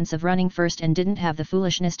importance of running first and didn't have the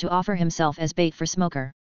foolishness to offer himself as bait for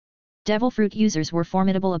Smoker. Devil Fruit users were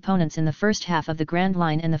formidable opponents in the first half of the Grand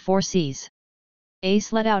Line and the Four Seas.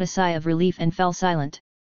 Ace let out a sigh of relief and fell silent.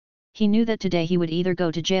 He knew that today he would either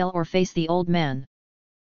go to jail or face the old man.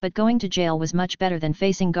 But going to jail was much better than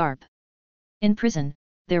facing Garp. In prison,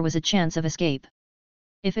 there was a chance of escape.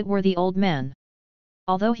 If it were the old man.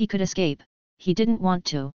 Although he could escape, he didn't want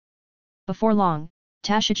to. Before long,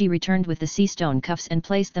 Tashigi returned with the sea stone cuffs and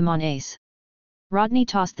placed them on Ace. Rodney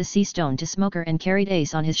tossed the sea stone to Smoker and carried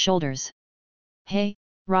Ace on his shoulders. Hey,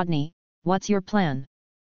 Rodney, what's your plan?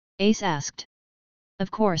 Ace asked.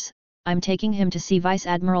 Of course, I'm taking him to see Vice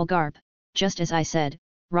Admiral Garp, just as I said,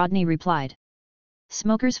 Rodney replied.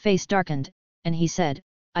 Smoker's face darkened, and he said,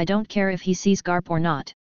 I don't care if he sees Garp or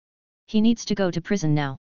not. He needs to go to prison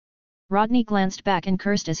now. Rodney glanced back and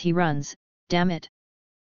cursed as he runs, damn it.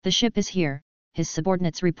 The ship is here, his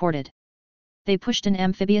subordinates reported. They pushed an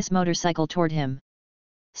amphibious motorcycle toward him.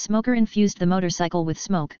 Smoker infused the motorcycle with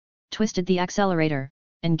smoke, twisted the accelerator,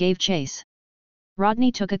 and gave chase.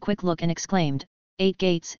 Rodney took a quick look and exclaimed, 8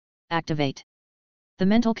 gates, activate. The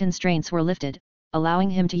mental constraints were lifted, allowing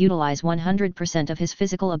him to utilize 100% of his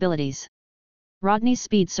physical abilities. Rodney's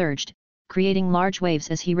speed surged, creating large waves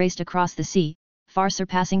as he raced across the sea, far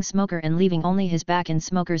surpassing Smoker and leaving only his back in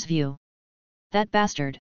Smoker's view. That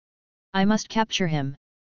bastard! I must capture him!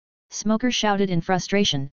 Smoker shouted in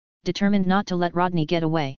frustration, determined not to let Rodney get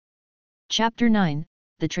away. Chapter 9,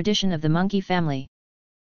 The Tradition of the Monkey Family.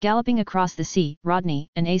 Galloping across the sea, Rodney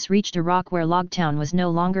and Ace reached a rock where Logtown was no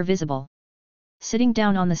longer visible. Sitting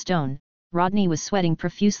down on the stone, Rodney was sweating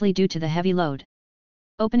profusely due to the heavy load.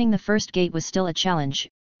 Opening the first gate was still a challenge,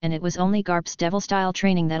 and it was only Garp's devil-style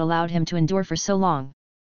training that allowed him to endure for so long.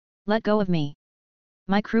 Let go of me.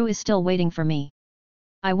 My crew is still waiting for me.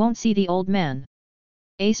 I won't see the old man.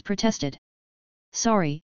 Ace protested.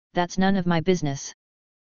 Sorry, that's none of my business.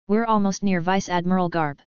 We're almost near Vice Admiral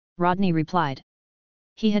Garp, Rodney replied.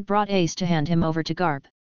 He had brought Ace to hand him over to Garp,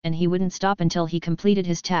 and he wouldn't stop until he completed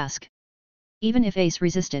his task. Even if Ace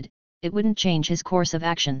resisted, it wouldn't change his course of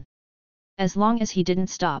action. As long as he didn't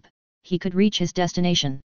stop, he could reach his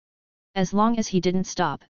destination. As long as he didn't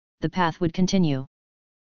stop, the path would continue.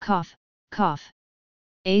 Cough, cough.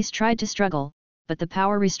 Ace tried to struggle, but the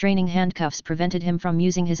power-restraining handcuffs prevented him from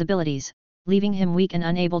using his abilities, leaving him weak and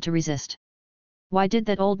unable to resist. Why did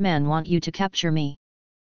that old man want you to capture me?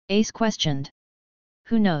 Ace questioned.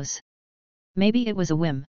 Who knows? Maybe it was a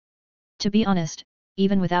whim. To be honest,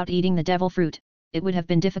 even without eating the devil fruit, it would have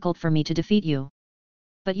been difficult for me to defeat you.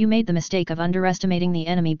 But you made the mistake of underestimating the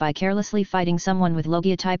enemy by carelessly fighting someone with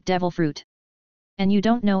Logia-type devil fruit. And you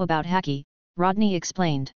don't know about Haki, Rodney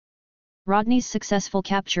explained. Rodney's successful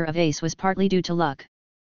capture of Ace was partly due to luck.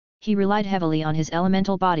 He relied heavily on his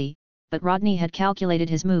elemental body, but Rodney had calculated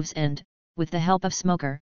his moves and, with the help of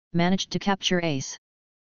Smoker, managed to capture Ace.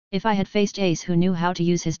 If I had faced Ace who knew how to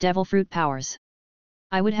use his devil fruit powers,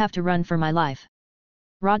 I would have to run for my life,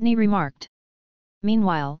 Rodney remarked.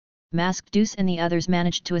 Meanwhile, Masked Deuce and the others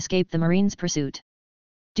managed to escape the Marines' pursuit.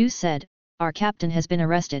 Deuce said, our captain has been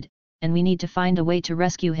arrested, and we need to find a way to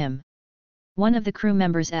rescue him. One of the crew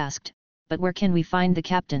members asked, but where can we find the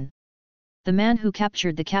captain? The man who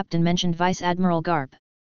captured the captain mentioned Vice Admiral Garp.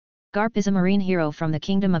 Garp is a marine hero from the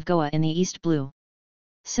Kingdom of Goa in the East Blue.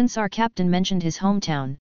 Since our captain mentioned his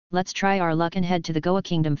hometown, let's try our luck and head to the Goa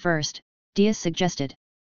Kingdom first, Diaz suggested.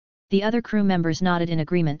 The other crew members nodded in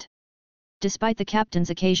agreement. Despite the captain's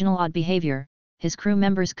occasional odd behavior, his crew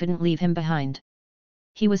members couldn't leave him behind.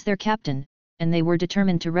 He was their captain, and they were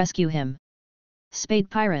determined to rescue him. Spade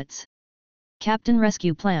pirates. Captain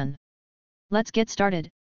rescue plan. Let's get started,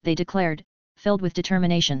 they declared, filled with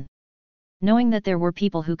determination. Knowing that there were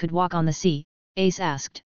people who could walk on the sea, Ace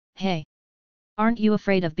asked, "Hey! Aren't you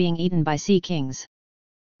afraid of being eaten by sea kings?"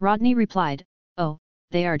 Rodney replied, "Oh,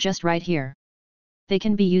 they are just right here. They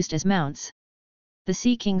can be used as mounts." The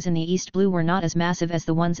sea kings in the East Blue were not as massive as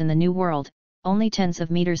the ones in the New World, only tens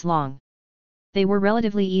of meters long. They were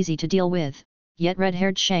relatively easy to deal with, yet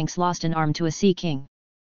red-haired Shanks lost an arm to a sea king.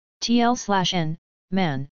 TL/N,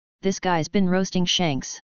 man, this guy's been roasting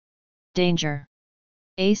Shanks. Danger.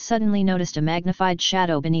 Ace suddenly noticed a magnified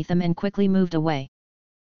shadow beneath them and quickly moved away.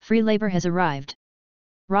 Free labor has arrived.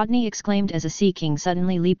 Rodney exclaimed as a sea king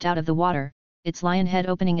suddenly leaped out of the water, its lion head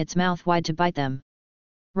opening its mouth wide to bite them.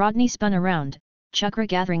 Rodney spun around, chakra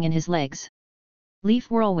gathering in his legs. Leaf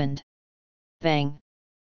whirlwind. Bang.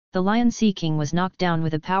 The lion sea king was knocked down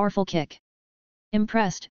with a powerful kick.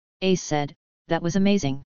 Impressed, Ace said, "That was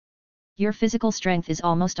amazing. Your physical strength is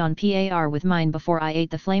almost on par with mine before I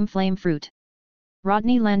ate the flame fruit."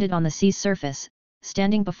 Rodney landed on the sea's surface,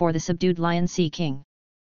 standing before the subdued lion sea king.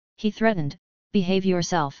 He threatened, "Behave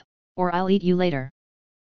yourself, or I'll eat you later."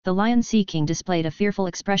 The lion sea king displayed a fearful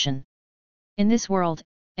expression. In this world,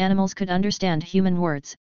 animals could understand human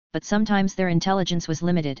words, but sometimes their intelligence was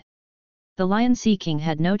limited. The lion sea king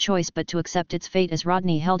had no choice but to accept its fate as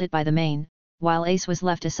Rodney held it by the mane, while Ace was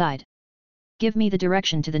left aside. "Give me the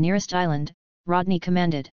direction to the nearest island," Rodney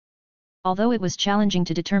commanded. Although it was challenging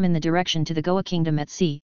to determine the direction to the Goa Kingdom at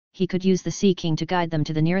sea, he could use the Sea King to guide them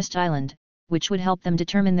to the nearest island, which would help them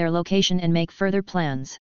determine their location and make further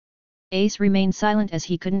plans. Ace remained silent as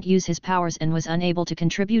he couldn't use his powers and was unable to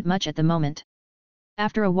contribute much at the moment.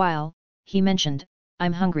 After a while, he mentioned,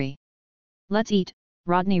 "I'm hungry." "Let's eat,"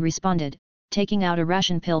 Rodney responded, taking out a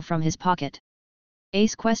ration pill from his pocket.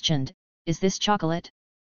 Ace questioned, "Is this chocolate?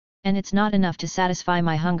 And it's not enough to satisfy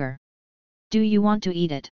my hunger. Do you want to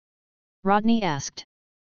eat it?" Rodney asked.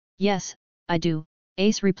 "Yes, I do,"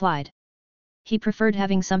 Ace replied. He preferred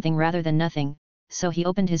having something rather than nothing, so he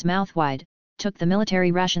opened his mouth wide, took the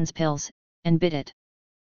military rations pills, and bit it.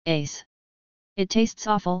 "Ace! It tastes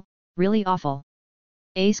awful, really awful."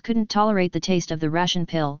 Ace couldn't tolerate the taste of the ration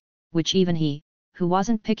pill, which even he, who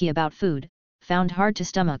wasn't picky about food, found hard to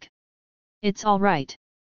stomach. "It's all right.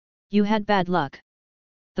 You had bad luck.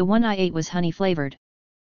 The one I ate was honey-flavored."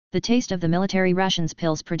 The taste of the military rations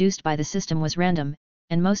pills produced by the system was random,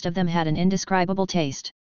 and most of them had an indescribable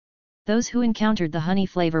taste. Those who encountered the honey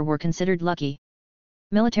flavor were considered lucky.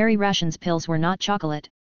 Military rations pills were not chocolate,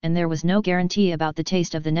 and there was no guarantee about the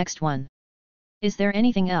taste of the next one. "Is there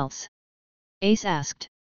anything else?" Ace asked.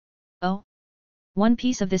 "Oh. One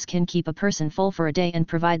piece of this can keep a person full for a day and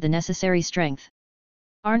provide the necessary strength."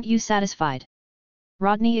 "Aren't you satisfied?"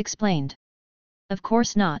 Rodney explained. "Of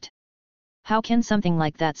course not. How can something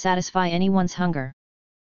like that satisfy anyone's hunger?"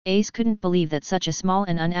 Ace couldn't believe that such a small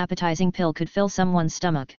and unappetizing pill could fill someone's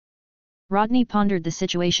stomach. Rodney pondered the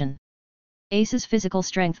situation. Ace's physical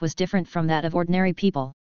strength was different from that of ordinary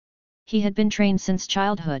people. He had been trained since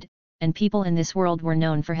childhood, and people in this world were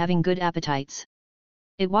known for having good appetites.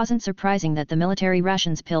 It wasn't surprising that the military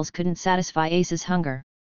rations pills couldn't satisfy Ace's hunger.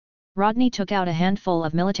 Rodney took out a handful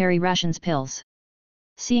of military rations pills.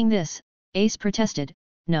 Seeing this, Ace protested,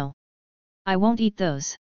 "No. I won't eat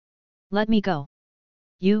those. Let me go."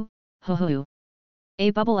 "You, hoo-hoo."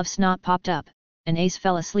 A bubble of snot popped up, and Ace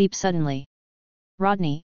fell asleep suddenly.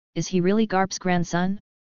 Rodney, is he really Garp's grandson?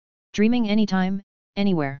 Dreaming anytime,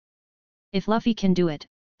 anywhere. If Luffy can do it,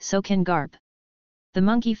 so can Garp. The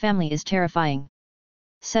monkey family is terrifying.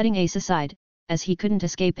 Setting Ace aside, as he couldn't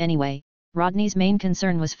escape anyway, Rodney's main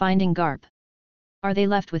concern was finding Garp. Are they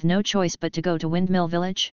left with no choice but to go to Windmill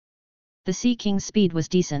Village? The Sea King's speed was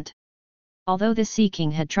decent. Although this Sea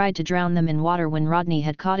King had tried to drown them in water when Rodney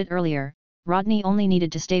had caught it earlier, Rodney only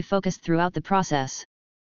needed to stay focused throughout the process.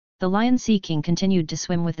 The Lion Sea King continued to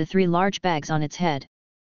swim with the 3 large bags on its head.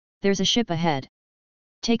 "There's a ship ahead.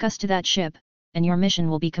 Take us to that ship, and your mission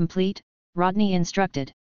will be complete," Rodney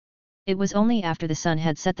instructed. It was only after the sun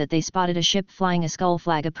had set that they spotted a ship flying a skull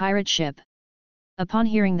flag, a pirate ship. Upon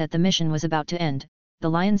hearing that the mission was about to end, the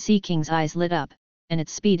Lion Sea King's eyes lit up, and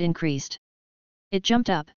its speed increased. It jumped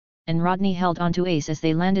up, and Rodney held onto Ace as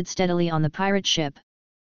they landed steadily on the pirate ship.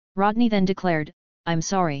 Rodney then declared, "I'm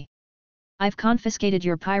sorry. I've confiscated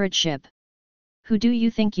your pirate ship. Who do you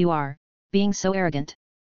think you are, being so arrogant?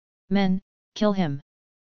 Men, kill him."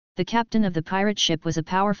 The captain of the pirate ship was a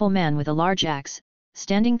powerful man with a large axe,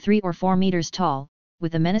 standing 3 or 4 meters tall,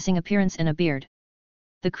 with a menacing appearance and a beard.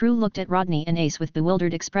 The crew looked at Rodney and Ace with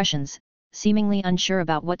bewildered expressions, seemingly unsure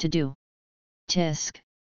about what to do. Tisk.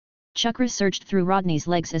 Chakras surged through Rodney's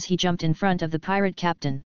legs as he jumped in front of the pirate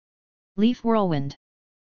captain. Leaf whirlwind.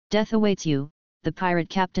 Death awaits you, the pirate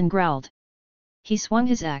captain growled. He swung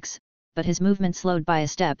his axe, but his movement slowed by a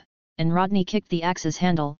step, and Rodney kicked the axe's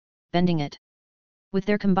handle, bending it. With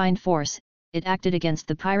their combined force, it acted against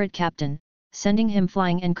the pirate captain, sending him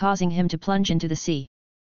flying and causing him to plunge into the sea.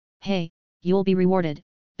 Hey, you'll be rewarded,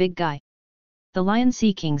 big guy. The Lion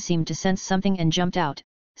Sea King seemed to sense something and jumped out,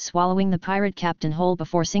 swallowing the pirate captain whole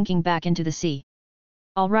before sinking back into the sea.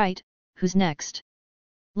 All right, who's next?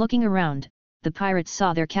 Looking around, the pirates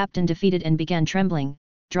saw their captain defeated and began trembling,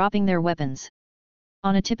 dropping their weapons.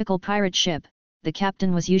 On a typical pirate ship, the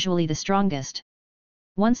captain was usually the strongest.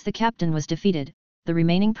 Once the captain was defeated, the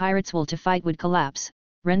remaining pirates' will to fight would collapse,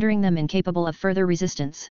 rendering them incapable of further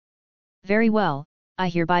resistance. Very well, I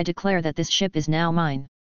hereby declare that this ship is now mine.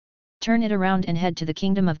 Turn it around and head to the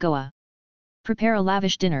kingdom of Goa. Prepare a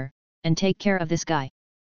lavish dinner, and take care of this guy.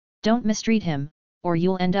 Don't mistreat him, or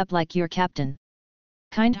you'll end up like your captain.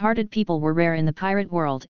 Kind-hearted people were rare in the pirate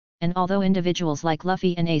world, and although individuals like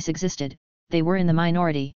Luffy and Ace existed, they were in the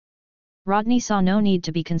minority. Rodney saw no need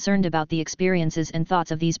to be concerned about the experiences and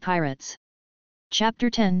thoughts of these pirates. Chapter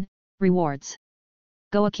 10, Rewards.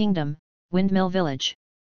 Goa Kingdom, Windmill Village.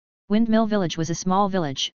 Windmill Village was a small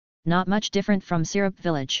village, not much different from Syrup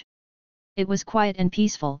Village. It was quiet and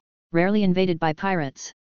peaceful, rarely invaded by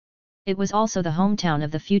pirates. It was also the hometown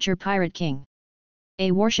of the future pirate king.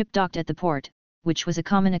 A warship docked at the port, which was a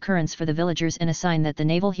common occurrence for the villagers and a sign that the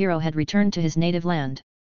naval hero had returned to his native land.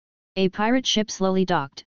 A pirate ship slowly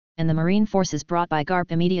docked, and the marine forces brought by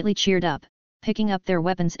Garp immediately cheered up, picking up their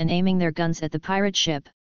weapons and aiming their guns at the pirate ship.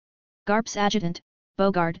 Garp's adjutant,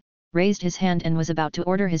 Bogard, raised his hand and was about to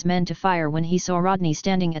order his men to fire when he saw Rodney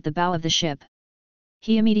standing at the bow of the ship.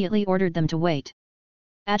 He immediately ordered them to wait.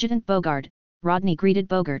 Adjutant Bogard, Rodney greeted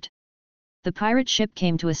Bogart. The pirate ship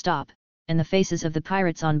came to a stop, and the faces of the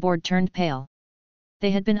pirates on board turned pale.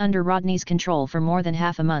 They had been under Rodney's control for more than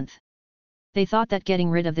half a month. They thought that getting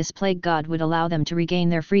rid of this plague god would allow them to regain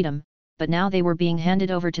their freedom, but now they were being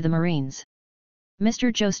handed over to the Marines.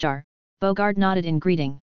 Mr. Joestar, Bogard nodded in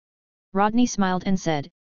greeting. Rodney smiled and said,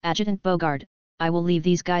 Adjutant Bogard, I will leave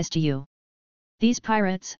these guys to you. These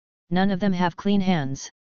pirates, none of them have clean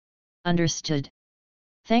hands. Understood.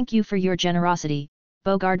 Thank you for your generosity,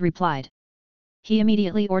 Bogard replied. He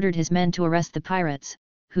immediately ordered his men to arrest the pirates,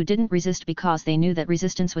 who didn't resist because they knew that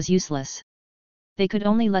resistance was useless. They could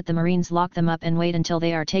only let the Marines lock them up and wait until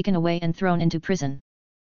they are taken away and thrown into prison.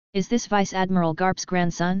 Is this Vice Admiral Garp's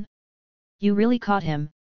grandson? You really caught him,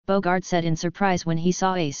 Bogard said in surprise when he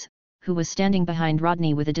saw Ace, who was standing behind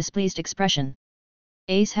Rodney with a displeased expression.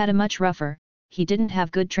 Ace had a much rougher, he didn't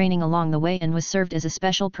have good training along the way and was served as a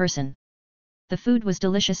special person. The food was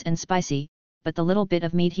delicious and spicy, but the little bit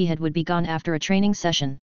of meat he had would be gone after a training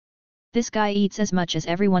session. This guy eats as much as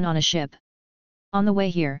everyone on a ship. On the way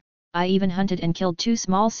here, I even hunted and killed 2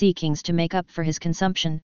 small sea kings to make up for his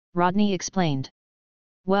consumption, Rodney explained.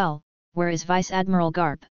 Well, where is Vice Admiral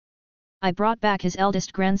Garp? I brought back his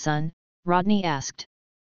eldest grandson, Rodney asked.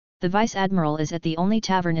 The Vice Admiral is at the only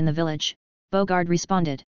tavern in the village, Bogard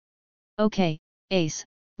responded. Okay, Ace,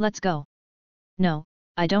 let's go. No,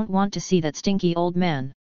 I don't want to see that stinky old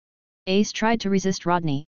man. Ace tried to resist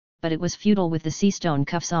Rodney, but it was futile with the sea stone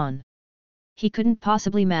cuffs on. He couldn't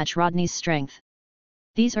possibly match Rodney's strength.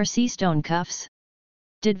 These are sea stone cuffs?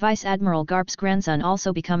 Did Vice Admiral Garp's grandson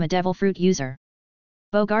also become a devil fruit user?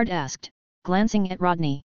 Bogard asked, glancing at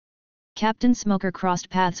Rodney. Captain Smoker crossed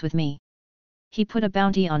paths with me. He put a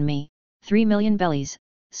bounty on me, 3 million bellies,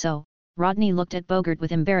 so, Rodney looked at Bogart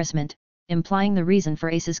with embarrassment, implying the reason for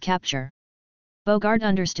Ace's capture. Bogart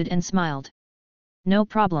understood and smiled. No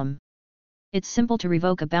problem. It's simple to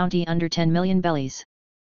revoke a bounty under 10 million bellies.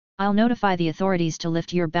 I'll notify the authorities to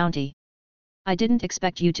lift your bounty. I didn't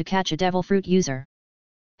expect you to catch a devil fruit user.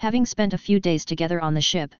 Having spent a few days together on the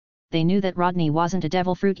ship, they knew that Rodney wasn't a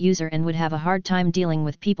devil fruit user and would have a hard time dealing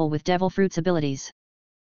with people with devil fruit's abilities.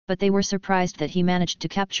 But they were surprised that he managed to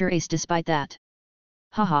capture Ace despite that.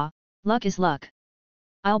 Haha, luck is luck.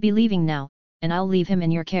 I'll be leaving now, and I'll leave him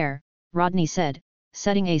in your care, Rodney said,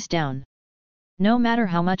 setting Ace down. No matter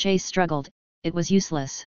how much Ace struggled, it was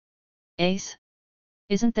useless. Ace?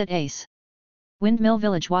 Isn't that Ace? Windmill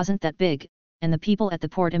Village wasn't that big, and the people at the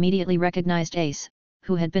port immediately recognized Ace,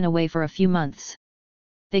 who had been away for a few months.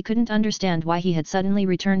 They couldn't understand why he had suddenly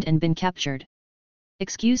returned and been captured.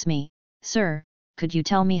 Excuse me, sir, could you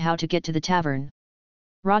tell me how to get to the tavern?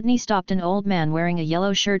 Rodney stopped an old man wearing a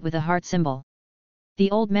yellow shirt with a heart symbol.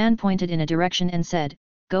 The old man pointed in a direction and said,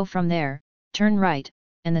 go from there, turn right,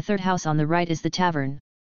 and the 3rd house on the right is the tavern.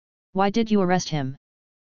 Why did you arrest him?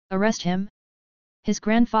 Arrest him? His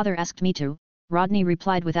grandfather asked me to, Rodney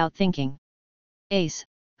replied without thinking. Ace,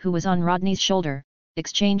 who was on Rodney's shoulder,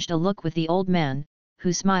 exchanged a look with the old man,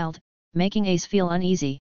 who smiled, making Ace feel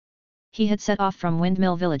uneasy. He had set off from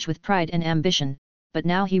Windmill Village with pride and ambition, but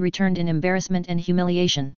now he returned in embarrassment and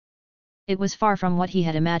humiliation. It was far from what he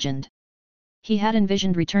had imagined. He had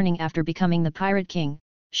envisioned returning after becoming the Pirate King,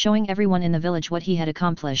 showing everyone in the village what he had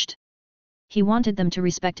accomplished. He wanted them to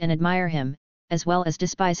respect and admire him, as well as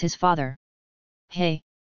despise his father. Hey!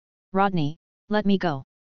 Rodney, let me go.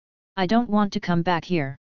 I don't want to come back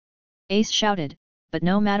here. Ace shouted, but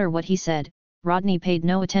no matter what he said, Rodney paid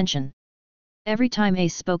no attention. Every time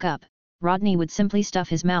Ace spoke up, Rodney would simply stuff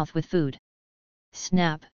his mouth with food.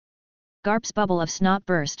 Snap! Garp's bubble of snot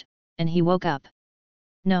burst, and he woke up.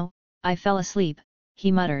 No, I fell asleep,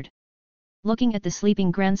 he muttered. Looking at the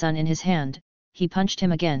sleeping grandson in his hand, he punched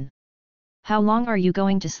him again. How long are you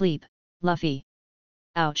going to sleep, Luffy?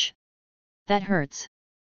 Ouch! That hurts.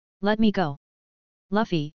 Let me go.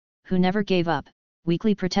 Luffy, who never gave up,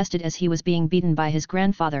 weakly protested as he was being beaten by his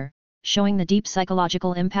grandfather, showing the deep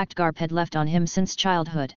psychological impact Garp had left on him since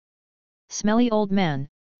childhood. Smelly old man,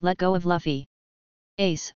 let go of Luffy.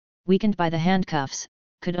 Ace, weakened by the handcuffs,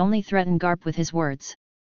 could only threaten Garp with his words.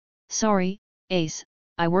 Sorry, Ace,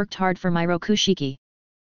 I worked hard for my Rokushiki.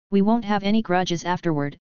 We won't have any grudges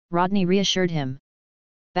afterward, Rodney reassured him.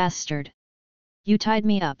 Bastard! You tied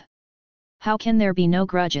me up. How can there be no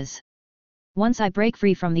grudges? Once I break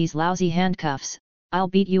free from these lousy handcuffs, I'll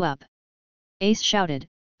beat you up. Ace shouted,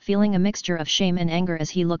 feeling a mixture of shame and anger as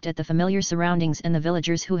he looked at the familiar surroundings and the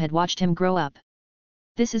villagers who had watched him grow up.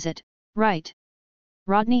 This is it, right?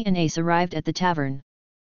 Rodney and Ace arrived at the tavern.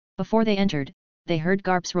 Before they entered, they heard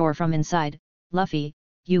Garp's roar from inside, Luffy,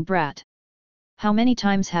 you brat! How many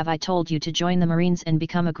times have I told you to join the Marines and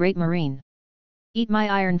become a great Marine? Eat my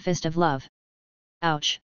iron fist of love.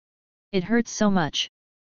 Ouch! It hurts so much.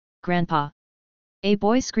 Grandpa! A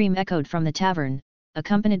boy's scream echoed from the tavern,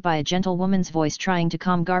 accompanied by a gentle woman's voice trying to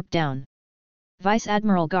calm Garp down. Vice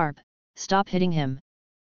Admiral Garp, stop hitting him.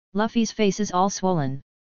 Luffy's face is all swollen.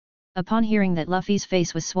 Upon hearing that Luffy's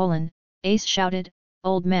face was swollen, Ace shouted,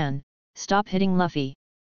 Old man, stop hitting Luffy.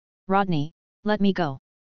 Rodney, let me go.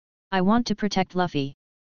 I want to protect Luffy.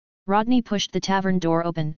 Rodney pushed the tavern door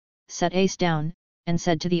open, set Ace down, and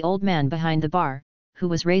said to the old man behind the bar, who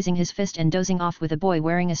was raising his fist and dozing off with a boy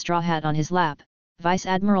wearing a straw hat on his lap, Vice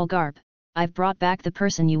Admiral Garp, I've brought back the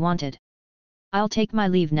person you wanted. I'll take my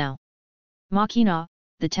leave now. Makina,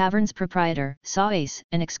 the tavern's proprietor, saw Ace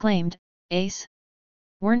and exclaimed, Ace?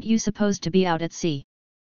 Weren't you supposed to be out at sea?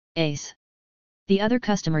 Ace. The other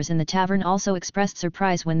customers in the tavern also expressed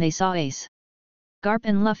surprise when they saw Ace. Garp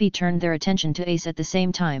and Luffy turned their attention to Ace at the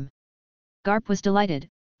same time. Garp was delighted,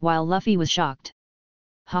 while Luffy was shocked.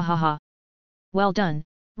 Ha ha ha. Well done,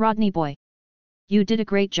 Rodney boy. You did a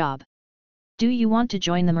great job. Do you want to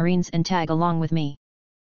join the Marines and tag along with me?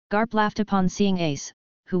 Garp laughed upon seeing Ace,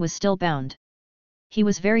 who was still bound. He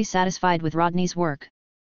was very satisfied with Rodney's work.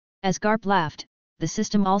 As Garp laughed, the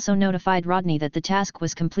system also notified Rodney that the task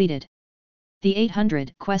was completed. The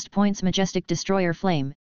 800 quest points Majestic Destroyer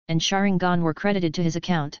Flame and Sharingan were credited to his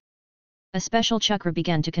account. A special chakra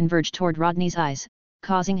began to converge toward Rodney's eyes,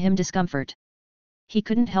 causing him discomfort. He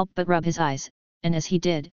couldn't help but rub his eyes, and as he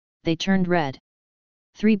did, they turned red.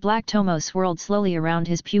 3 black tomos swirled slowly around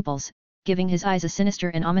his pupils, giving his eyes a sinister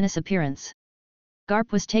and ominous appearance.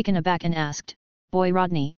 Garp was taken aback and asked, Boy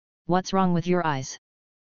Rodney, what's wrong with your eyes?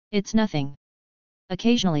 It's nothing.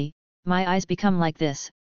 Occasionally, my eyes become like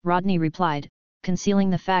this, Rodney replied, concealing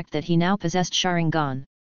the fact that he now possessed Sharingan.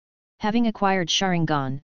 Having acquired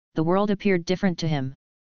Sharingan, the world appeared different to him.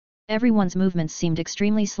 Everyone's movements seemed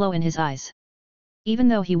extremely slow in his eyes. Even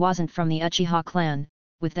though he wasn't from the Uchiha clan,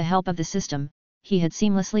 with the help of the system, he had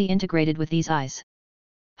seamlessly integrated with these eyes.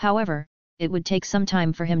 However, it would take some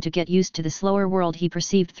time for him to get used to the slower world he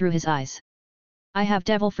perceived through his eyes. I have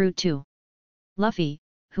devil fruit too. Luffy,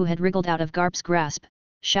 who had wriggled out of Garp's grasp,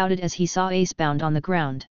 shouted as he saw Ace bound on the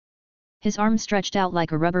ground. His arm stretched out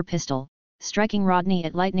like a rubber pistol, striking Rodney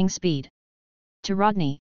at lightning speed. To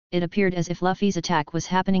Rodney, it appeared as if Luffy's attack was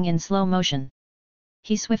happening in slow motion.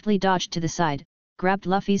 He swiftly dodged to the side, grabbed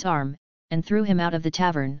Luffy's arm, and threw him out of the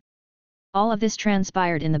tavern. All of this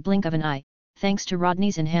transpired in the blink of an eye, thanks to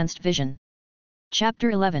Rodney's enhanced vision.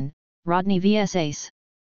 Chapter 11, Rodney vs Ace.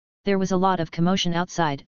 There was a lot of commotion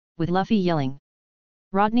outside, with Luffy yelling.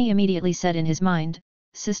 Rodney immediately said in his mind,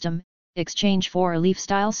 System, exchange for a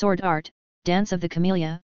leaf-style sword art, Dance of the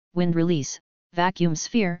Camellia, Wind Release, Vacuum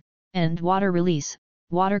Sphere, and Water Release,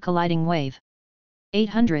 Water Colliding Wave.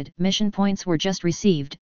 800 mission points were just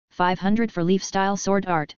received, 500 for leaf-style sword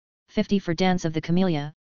art, 50 for Dance of the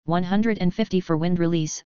Camellia, 150 for wind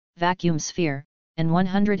release, vacuum sphere, and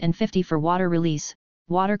 150 for water release,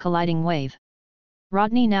 water colliding wave.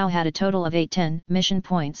 Rodney now had a total of 810 mission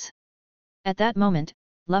points. At that moment,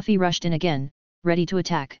 Luffy rushed in again, ready to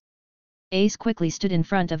attack. Ace quickly stood in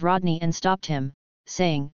front of Rodney and stopped him,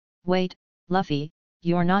 saying, "Wait, Luffy,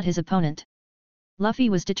 you're not his opponent." Luffy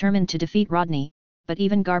was determined to defeat Rodney, but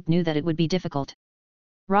even Garp knew that it would be difficult.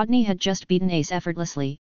 Rodney had just beaten Ace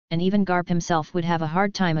effortlessly, and even Garp himself would have a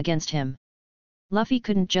hard time against him. Luffy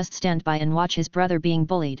couldn't just stand by and watch his brother being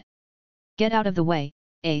bullied. "Get out of the way,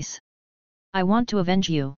 Ace. I want to avenge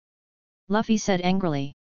you," Luffy said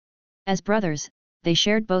angrily. As brothers, they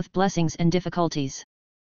shared both blessings and difficulties.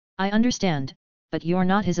 "I understand, but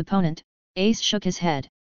you're not his opponent," Ace shook his head.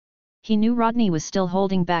 He knew Rodney was still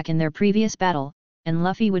holding back in their previous battle, and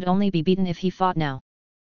Luffy would only be beaten if he fought now.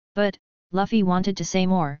 But, Luffy wanted to say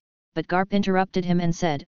more, but Garp interrupted him and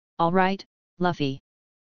said, "All right, Luffy.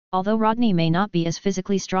 Although Rodney may not be as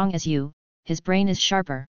physically strong as you, his brain is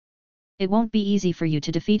sharper. It won't be easy for you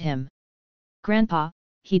to defeat him." "Grandpa,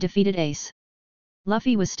 he defeated Ace."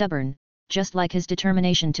 Luffy was stubborn, just like his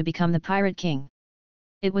determination to become the Pirate King.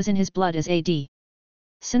 It was in his blood as AD.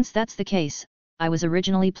 "Since that's the case, I was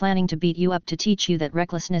originally planning to beat you up to teach you that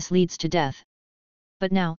recklessness leads to death.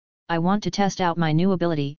 But now, I want to test out my new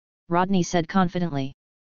ability," Rodney said confidently.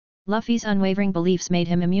 Luffy's unwavering beliefs made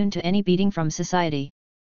him immune to any beating from society.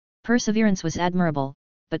 Perseverance was admirable,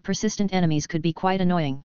 but persistent enemies could be quite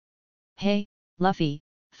annoying. "Hey, Luffy,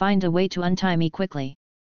 find a way to untie me quickly.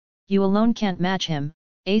 You alone can't match him,"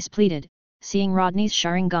 Ace pleaded, seeing Rodney's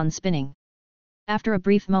Sharingan spinning. After a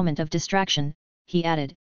brief moment of distraction, he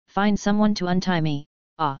added, "Find someone to untie me,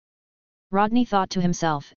 ah." Rodney thought to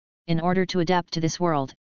himself, in order to adapt to this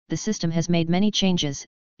world, the system has made many changes,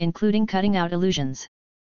 including cutting out illusions.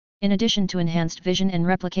 In addition to enhanced vision and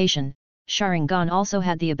replication, Sharingan also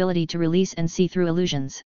had the ability to release and see through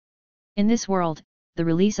illusions. In this world, the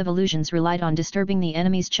release of illusions relied on disturbing the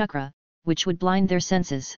enemy's chakra, which would blind their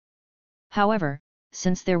senses. However,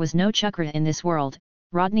 since there was no chakra in this world,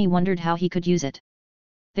 Rodney wondered how he could use it.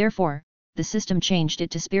 Therefore, the system changed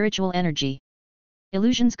it to spiritual energy.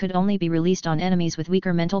 Illusions could only be released on enemies with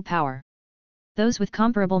weaker mental power. Those with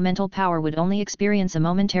comparable mental power would only experience a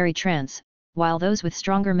momentary trance, while those with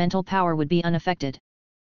stronger mental power would be unaffected.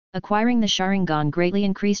 Acquiring the Sharingan greatly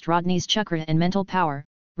increased Rodney's chakra and mental power,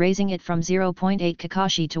 raising it from 0.8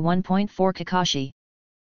 Kakashi to 1.4 Kakashi.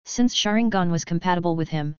 Since Sharingan was compatible with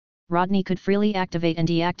him, Rodney could freely activate and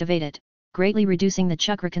deactivate it, greatly reducing the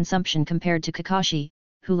chakra consumption compared to Kakashi,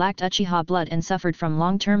 who lacked Uchiha blood and suffered from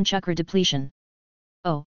long-term chakra depletion.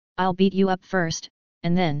 "Oh, I'll beat you up first,"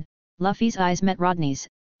 and then, Luffy's eyes met Rodney's,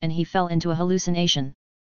 and he fell into a hallucination.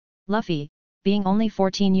 Luffy, being only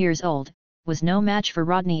 14 years old, was no match for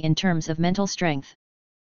Rodney in terms of mental strength.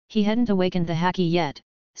 He hadn't awakened the Haki yet,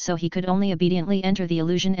 so he could only obediently enter the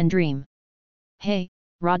illusion and dream. "Hey,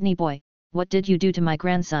 Rodney boy, what did you do to my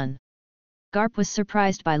grandson?" Garp was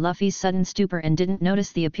surprised by Luffy's sudden stupor and didn't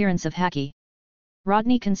notice the appearance of Haki.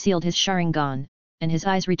 Rodney concealed his Sharingan, and his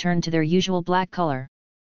eyes returned to their usual black color.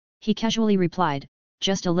 He casually replied,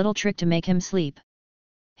 "Just a little trick to make him sleep.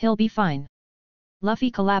 He'll be fine."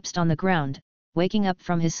 Luffy collapsed on the ground, waking up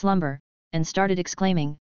from his slumber, and started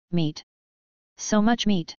exclaiming, "Meat! So much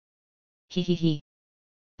meat! He he he!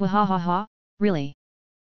 Wahahaha, really?"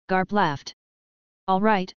 Garp laughed. "All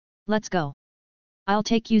right, let's go. I'll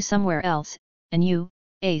take you somewhere else, and you,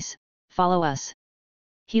 Ace, follow us."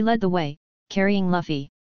 He led the way, carrying Luffy.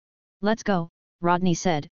 "Let's go," Rodney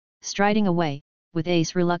said, striding away, with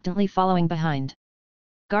Ace reluctantly following behind.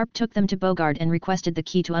 Garp took them to Bogard and requested the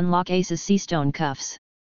key to unlock Ace's sea-stone cuffs.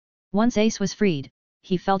 Once Ace was freed,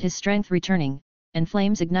 he felt his strength returning, and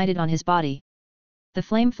flames ignited on his body. "The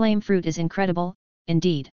flame fruit is incredible,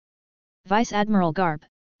 indeed. Vice Admiral Garp,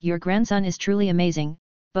 your grandson is truly amazing,"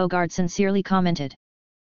 Bogard sincerely commented.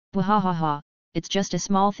 "Wahahaha, it's just a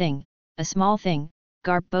small thing,"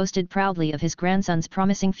 Garp boasted proudly of his grandson's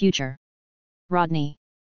promising future. Rodney.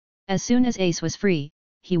 As soon as Ace was free,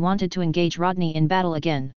 he wanted to engage Rodney in battle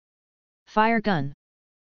again. Fire gun.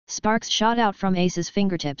 Sparks shot out from Ace's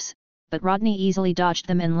fingertips, but Rodney easily dodged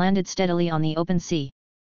them and landed steadily on the open sea.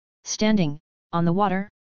 Standing, on the water?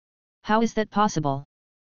 How is that possible?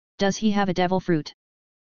 Does he have a devil fruit?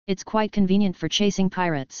 It's quite convenient for chasing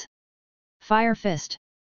pirates. Fire fist.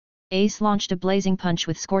 Ace launched a blazing punch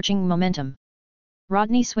with scorching momentum.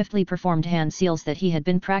 Rodney swiftly performed hand seals that he had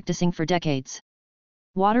been practicing for decades.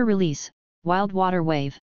 Water release, wild water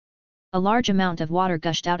wave. A large amount of water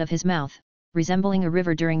gushed out of his mouth, resembling a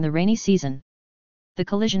river during the rainy season. The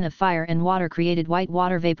collision of fire and water created white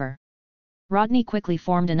water vapor. Rodney quickly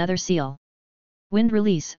formed another seal. Wind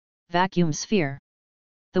release, vacuum sphere.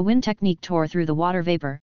 The wind technique tore through the water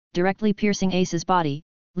vapor, directly piercing Ace's body,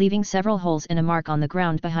 leaving several holes and a mark on the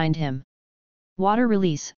ground behind him. Water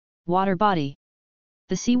release, water body.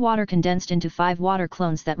 The seawater condensed into 5 water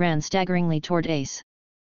clones that ran staggeringly toward Ace.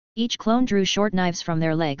 Each clone drew short knives from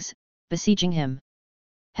their legs, besieging him.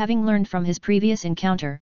 Having learned from his previous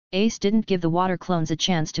encounter, Ace didn't give the water clones a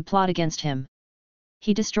chance to plot against him.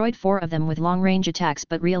 He destroyed 4 of them with long-range attacks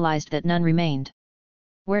but realized that none remained.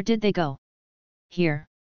 Where did they go? Here.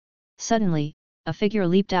 Suddenly, a figure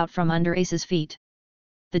leaped out from under Ace's feet.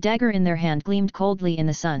 The dagger in their hand gleamed coldly in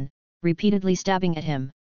the sun, repeatedly stabbing at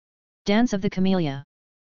him. Dance of the Camellia.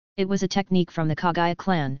 It was a technique from the Hokage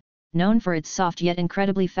clan, known for its soft yet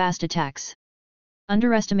incredibly fast attacks.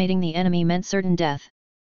 Underestimating the enemy meant certain death.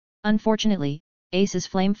 Unfortunately, Ace's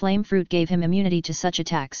flame fruit gave him immunity to such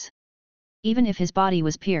attacks. Even if his body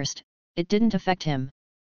was pierced, it didn't affect him.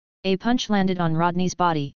 A punch landed on Rodney's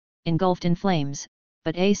body, engulfed in flames,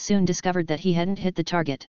 but Ace soon discovered that he hadn't hit the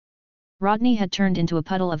target. Rodney had turned into a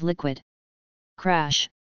puddle of liquid. Crash!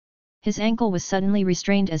 His ankle was suddenly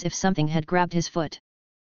restrained as if something had grabbed his foot.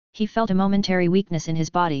 He felt a momentary weakness in his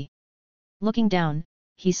body. Looking down,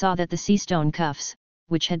 he saw that the sea stone cuffs,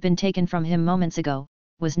 which had been taken from him moments ago,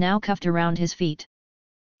 was now cuffed around his feet.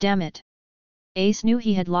 Damn it! Ace knew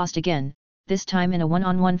he had lost again, this time in a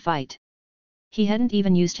one-on-one fight. He hadn't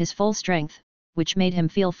even used his full strength, which made him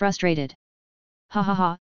feel frustrated. Ha ha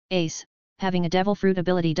ha, Ace, having a devil fruit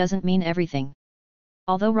ability doesn't mean everything.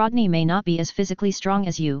 Although Rodney may not be as physically strong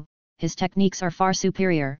as you, his techniques are far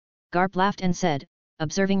superior, Garp laughed and said,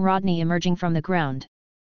 observing Rodney emerging from the ground.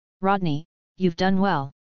 Rodney, you've done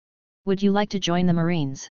well. Would you like to join the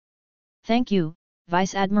Marines? Thank you,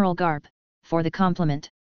 Vice Admiral Garp, for the compliment.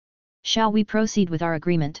 Shall we proceed with our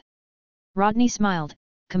agreement? Rodney smiled,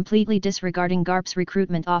 completely disregarding Garp's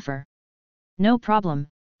recruitment offer. No problem,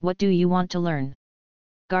 what do you want to learn?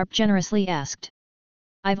 Garp generously asked.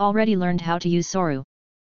 I've already learned how to use Soru.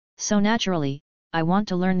 So naturally, I want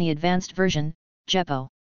to learn the advanced version, Jeppo.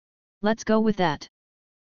 Let's go with that.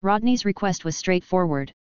 Rodney's request was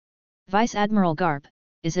straightforward. Vice Admiral Garp,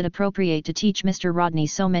 is it appropriate to teach Mr. Rodney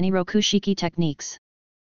so many Rokushiki techniques?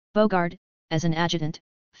 Bogard, as an adjutant,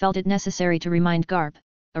 felt it necessary to remind Garp,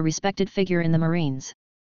 a respected figure in the Marines.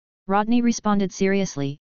 Rodney responded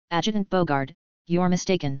seriously, Adjutant Bogard, you're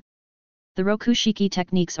mistaken. The Rokushiki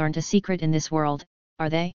techniques aren't a secret in this world, are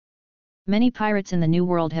they? Many pirates in the New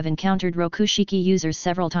World have encountered Rokushiki users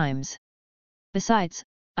several times. Besides,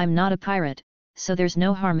 I'm not a pirate, so there's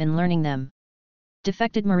no harm in learning them.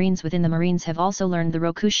 Defected Marines within the Marines have also learned the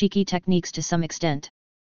Rokushiki techniques to some extent.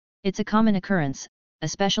 It's a common occurrence,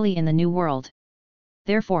 especially in the New World.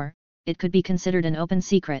 Therefore, it could be considered an open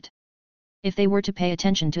secret. If they were to pay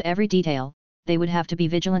attention to every detail, they would have to be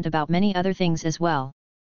vigilant about many other things as well.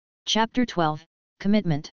 Chapter 12,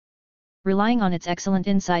 Commitment. Relying on its excellent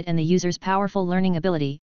insight and the user's powerful learning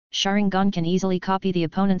ability, Sharingan can easily copy the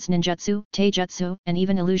opponent's ninjutsu, taijutsu, and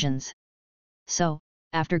even illusions. So,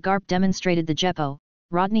 after Garp demonstrated the Jeppo,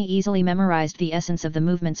 Rodney easily memorized the essence of the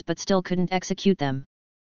movements but still couldn't execute them.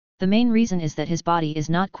 The main reason is that his body is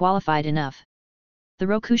not qualified enough. The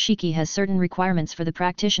Rokushiki has certain requirements for the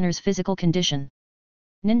practitioner's physical condition.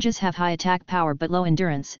 Ninjas have high attack power but low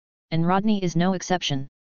endurance, and Rodney is no exception.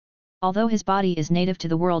 Although his body is native to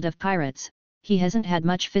the world of pirates, he hasn't had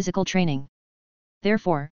much physical training.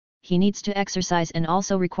 Therefore, he needs to exercise and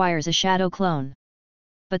also requires a shadow clone.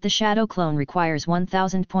 But the shadow clone requires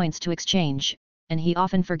 1000 points to exchange, and he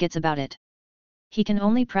often forgets about it. He can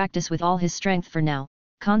only practice with all his strength for now,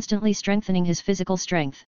 constantly strengthening his physical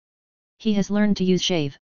strength. He has learned to use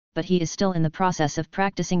shave, but he is still in the process of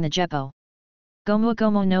practicing the Jeppo.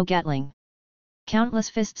 Gomu no Gatling. Countless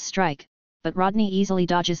fists strike, but Rodney easily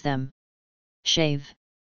dodges them. Shave.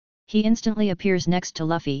 He instantly appears next to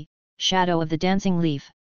Luffy, shadow of the dancing leaf.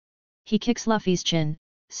 He kicks Luffy's chin,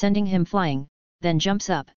 sending him flying, then jumps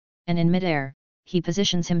up, and in midair, he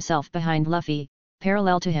positions himself behind Luffy,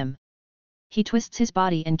 parallel to him. He twists his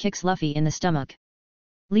body and kicks Luffy in the stomach.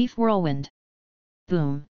 Leaf whirlwind.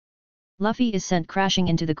 Boom. Luffy is sent crashing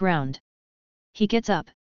into the ground. He gets up,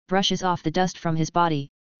 brushes off the dust from his body,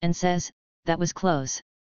 and says, "That was close.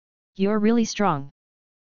 You're really strong."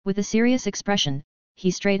 With a serious expression,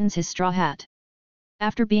 he straightens his straw hat.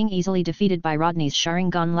 After being easily defeated by Rodney's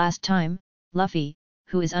Sharingan last time, Luffy,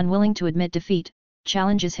 who is unwilling to admit defeat,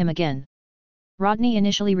 challenges him again. Rodney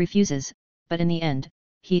initially refuses, but in the end,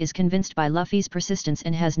 he is convinced by Luffy's persistence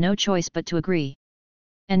and has no choice but to agree.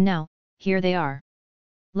 And now, here they are.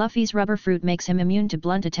 Luffy's rubber fruit makes him immune to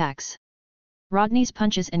blunt attacks. Rodney's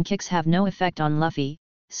punches and kicks have no effect on Luffy,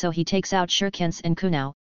 so he takes out shurikens and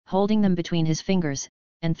kunai, holding them between his fingers,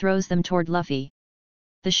 and throws them toward Luffy.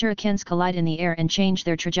 The shurikens collide in the air and change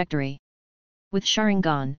their trajectory. With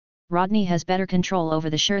Sharingan, Rodney has better control over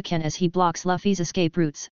the shuriken as he blocks Luffy's escape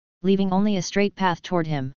routes, leaving only a straight path toward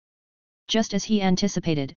him. Just as he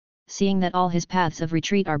anticipated, seeing that all his paths of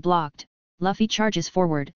retreat are blocked, Luffy charges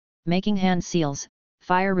forward, making hand seals,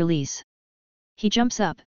 fire release. He jumps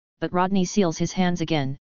up, but Rodney seals his hands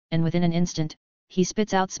again, and within an instant, he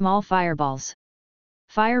spits out small fireballs.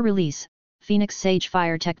 Fire release, Phoenix Sage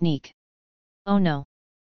Fire Technique. Oh no!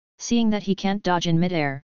 Seeing that he can't dodge in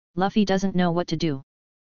midair, Luffy doesn't know what to do.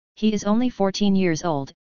 He is only 14 years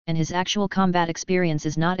old, and his actual combat experience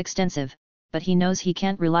is not extensive, but he knows he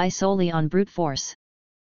can't rely solely on brute force.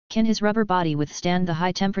 Can his rubber body withstand the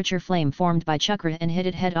high-temperature flame formed by chakra and hit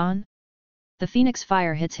it head-on? The phoenix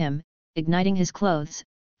fire hits him, igniting his clothes,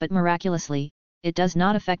 but miraculously, it does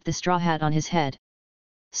not affect the straw hat on his head.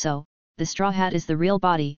 So, the straw hat is the real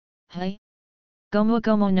body, hey?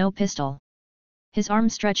 Gomu no pistol. His arm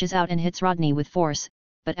stretches out and hits Rodney with force,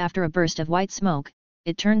 but after a burst of white smoke,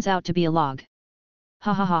 it turns out to be a log.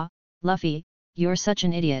 Ha ha ha, Luffy, you're such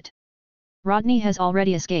an idiot. Rodney has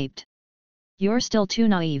already escaped. You're still too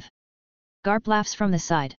naive. Garp laughs from the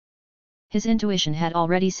side. His intuition had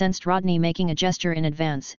already sensed Rodney making a gesture in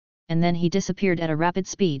advance, and then he disappeared at a rapid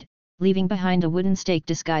speed, leaving behind a wooden stake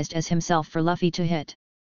disguised as himself for Luffy to hit.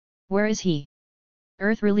 Where is he?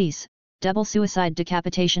 Earth release, double suicide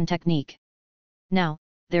decapitation technique. Now,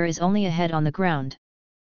 there is only a head on the ground.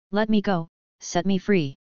 Let me go, set me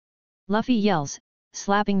free. Luffy yells,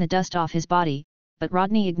 slapping the dust off his body, but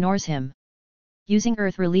Rodney ignores him. Using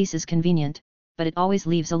earth release is convenient, but it always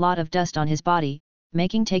leaves a lot of dust on his body,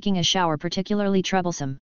 making taking a shower particularly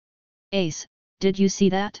troublesome. Ace, did you see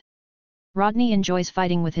that? Rodney enjoys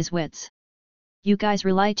fighting with his wits. You guys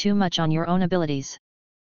rely too much on your own abilities.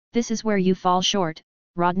 This is where you fall short,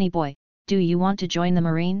 Rodney boy. Do you want to join the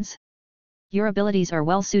Marines? Your abilities are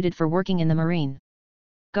well suited for working in the Marine.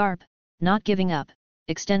 Garp, not giving up,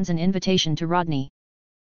 extends an invitation to Rodney.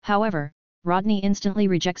 However, Rodney instantly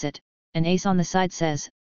rejects it, and Ace on the side says,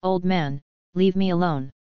 "Old man, leave me alone.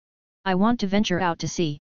 I want to venture out to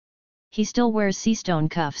sea." He still wears sea stone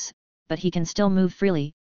cuffs, but he can still move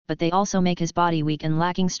freely, but they also make his body weak and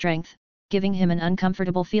lacking strength, giving him an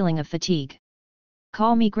uncomfortable feeling of fatigue.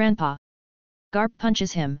 Call me Grandpa. Garp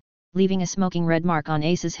punches him, leaving a smoking red mark on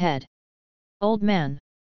Ace's head. Old man.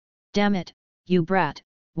 Damn it, you brat,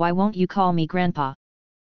 why won't you call me Grandpa?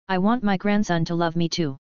 I want my grandson to love me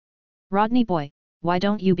too. Rodney boy, why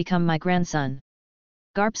don't you become my grandson?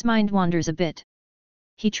 Garp's mind wanders a bit.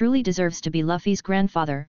 He truly deserves to be Luffy's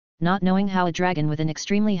grandfather, not knowing how a dragon with an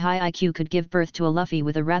extremely high IQ could give birth to a Luffy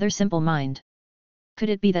with a rather simple mind. Could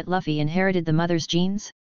it be that Luffy inherited the mother's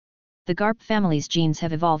genes? The Garp family's genes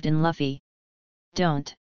have evolved in Luffy.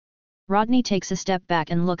 Don't. Rodney takes a step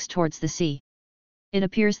back and looks towards the sea. It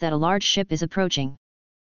appears that a large ship is approaching.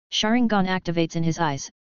 Sharingan activates in his eyes,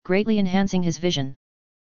 greatly enhancing his vision.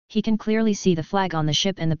 He can clearly see the flag on the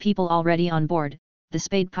ship and the people already on board, the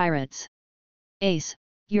Spade Pirates. Ace,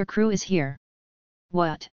 your crew is here.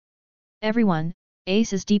 What? Everyone,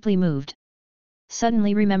 Ace is deeply moved.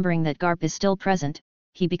 Suddenly remembering that Garp is still present,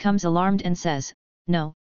 he becomes alarmed and says,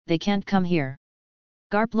 "No, they can't come here."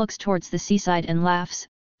 Garp looks towards the seaside and laughs,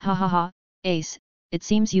 "Ha ha ha, Ace, it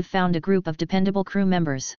seems you've found a group of dependable crew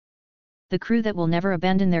members. The crew that will never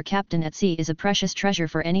abandon their captain at sea is a precious treasure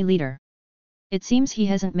for any leader. It seems he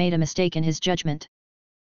hasn't made a mistake in his judgment."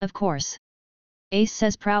 Of course. Ace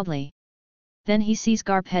says proudly. Then he sees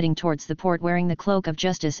Garp heading towards the port wearing the cloak of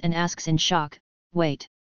justice and asks in shock, "Wait.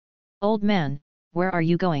 Old man, where are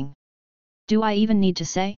you going? Do I even need to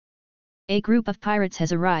say? A group of pirates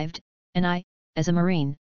has arrived, and I, as a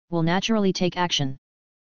marine, will naturally take action."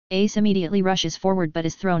 Ace immediately rushes forward but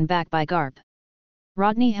is thrown back by Garp.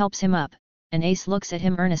 Rodney helps him up, and Ace looks at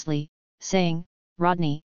him earnestly, saying,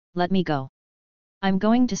 "Rodney, let me go. I'm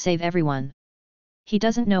going to save everyone." He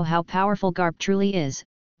doesn't know how powerful Garp truly is,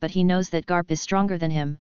 but he knows that Garp is stronger than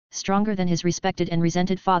him, stronger than his respected and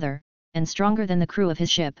resented father, and stronger than the crew of his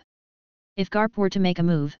ship. If Garp were to make a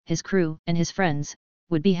move, his crew and his friends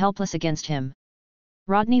would be helpless against him.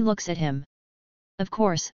 Rodney looks at him. Of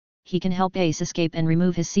course, he can help Ace escape and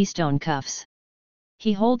remove his sea stone cuffs.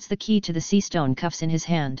 He holds the key to the sea stone cuffs in his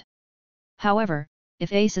hand. However,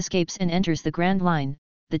 if Ace escapes and enters the Grand Line,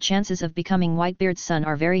 the chances of becoming Whitebeard's son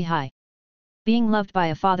are very high. Being loved by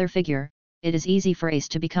a father figure, it is easy for Ace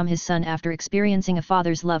to become his son after experiencing a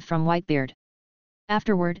father's love from Whitebeard.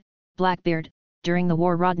 Afterward, Blackbeard, during the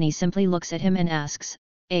war Rodney simply looks at him and asks,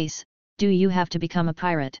 "Ace, do you have to become a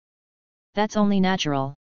pirate?" "That's only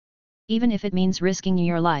natural. Even if it means risking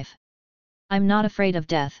your life. I'm not afraid of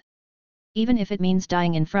death." Even if it means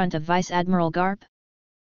dying in front of Vice Admiral Garp?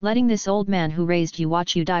 Letting this old man who raised you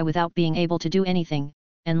watch you die without being able to do anything,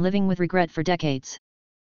 and living with regret for decades.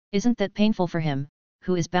 Isn't that painful for him,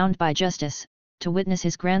 who is bound by justice, to witness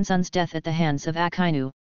his grandson's death at the hands of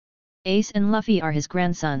Akainu? Ace and Luffy are his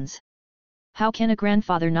grandsons. How can a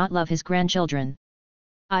grandfather not love his grandchildren?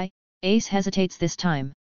 Ace hesitates this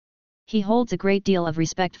time. He holds a great deal of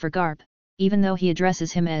respect for Garp, even though he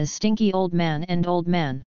addresses him as Stinky Old Man and Old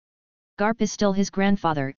Man. Garp is still his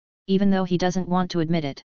grandfather, even though he doesn't want to admit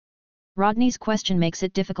it. Rodney's question makes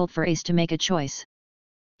it difficult for Ace to make a choice.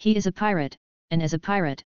 He is a pirate, and as a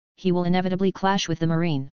pirate, he will inevitably clash with the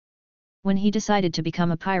Marine. When he decided to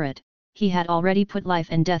become a pirate, he had already put life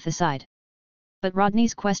and death aside. But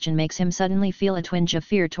Rodney's question makes him suddenly feel a twinge of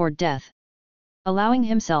fear toward death. Allowing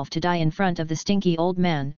himself to die in front of the stinky old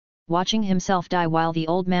man, watching himself die while the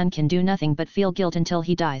old man can do nothing but feel guilt until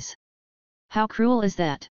he dies. How cruel is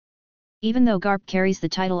that? Even though Garp carries the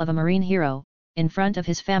title of a Marine hero, in front of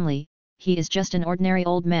his family, he is just an ordinary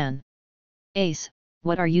old man. Ace,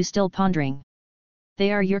 what are you still pondering?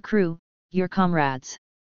 They are your crew, your comrades.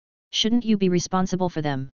 Shouldn't you be responsible for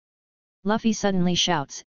them? Luffy suddenly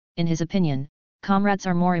shouts, in his opinion, comrades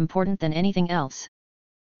are more important than anything else.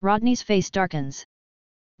 Rodney's face darkens.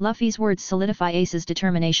 Luffy's words solidify Ace's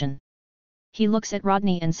determination. He looks at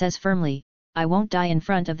Rodney and says firmly, I won't die in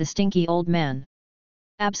front of the stinky old man.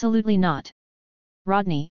 Absolutely not.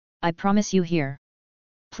 Rodney, I promise you here.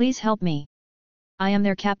 Please help me. I am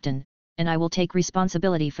their captain, and I will take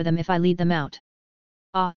responsibility for them if I lead them out.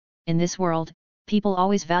 In this world, people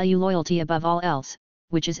always value loyalty above all else,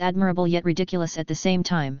 which is admirable yet ridiculous at the same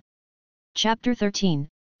time. Chapter 13,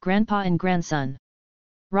 Grandpa and Grandson.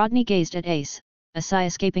 Rodney gazed at Ace, a sigh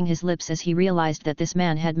escaping his lips as he realized that this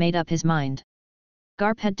man had made up his mind.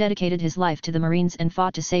 Garp had dedicated his life to the Marines and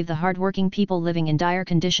fought to save the hard-working people living in dire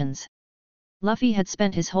conditions. Luffy had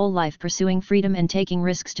spent his whole life pursuing freedom and taking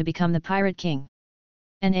risks to become the Pirate King.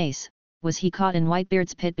 And Ace, was he caught in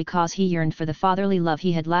Whitebeard's pit because he yearned for the fatherly love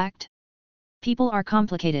he had lacked? People are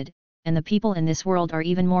complicated, and the people in this world are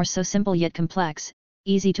even more so, simple yet complex,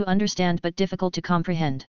 easy to understand but difficult to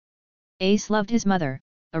comprehend. Ace loved his mother,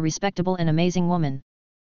 a respectable and amazing woman.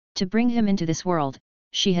 To bring him into this world,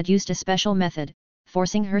 she had used a special method,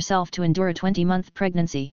 forcing herself to endure a 20-month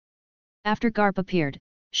pregnancy. After Garp appeared,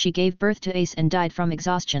 she gave birth to Ace and died from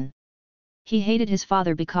exhaustion. He hated his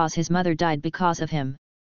father because his mother died because of him.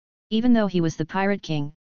 Even though he was the Pirate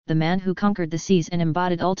King, the man who conquered the seas and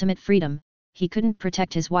embodied ultimate freedom, he couldn't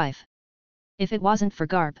protect his wife. If it wasn't for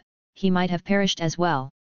Garp, he might have perished as well.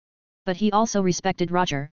 But he also respected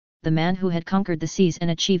Roger, the man who had conquered the seas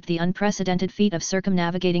and achieved the unprecedented feat of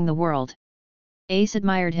circumnavigating the world. Ace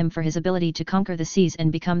admired him for his ability to conquer the seas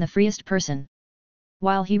and become the freest person.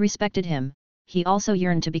 While he respected him, he also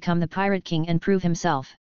yearned to become the Pirate King and prove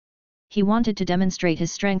himself. He wanted to demonstrate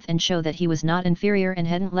his strength and show that he was not inferior and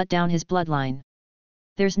hadn't let down his bloodline.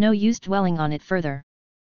 There's no use dwelling on it further.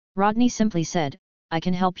 Rodney simply said, I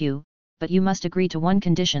can help you, but you must agree to one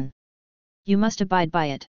condition. You must abide by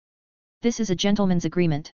it. This is a gentleman's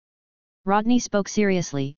agreement. Rodney spoke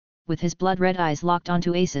seriously, with his blood-red eyes locked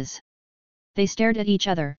onto Ace's. They stared at each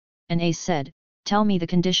other, and Ace said, tell me the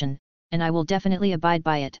condition, and I will definitely abide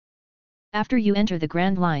by it. After you enter the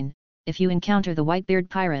Grand Line, if you encounter the Whitebeard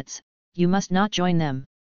pirates, you must not join them.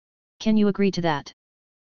 Can you agree to that?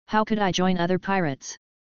 How could I join other pirates?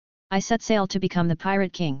 I set sail to become the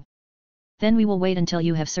Pirate King. Then we will wait until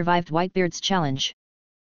you have survived Whitebeard's challenge.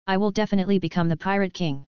 I will definitely become the Pirate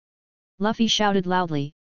King. Luffy shouted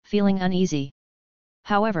loudly, feeling uneasy.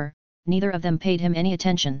 However, neither of them paid him any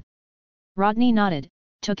attention. Rodney nodded,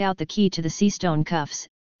 took out the key to the sea stone cuffs,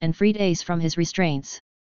 and freed Ace from his restraints.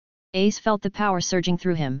 Ace felt the power surging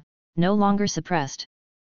through him, no longer suppressed.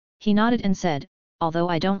 He nodded and said, although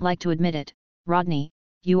I don't like to admit it, Rodney,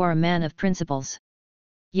 you are a man of principles.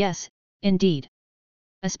 Yes, indeed.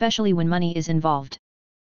 Especially when money is involved.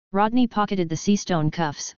 Rodney pocketed the sea stone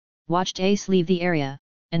cuffs, watched Ace leave the area,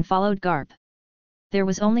 and followed Garp. There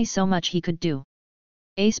was only so much he could do.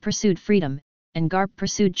 Ace pursued freedom, and Garp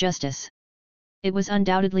pursued justice. It was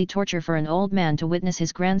undoubtedly torture for an old man to witness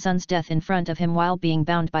his grandson's death in front of him while being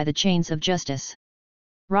bound by the chains of justice.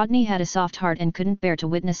 Rodney had a soft heart and couldn't bear to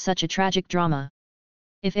witness such a tragic drama.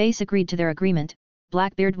 If Ace agreed to their agreement,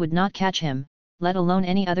 Blackbeard would not catch him, let alone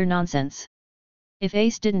any other nonsense. If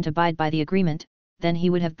Ace didn't abide by the agreement, then he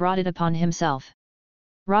would have brought it upon himself.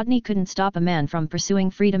 Rodney couldn't stop a man from pursuing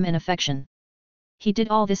freedom and affection. He did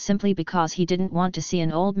all this simply because he didn't want to see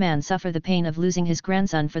an old man suffer the pain of losing his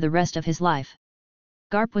grandson for the rest of his life.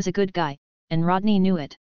 Garp was a good guy, and Rodney knew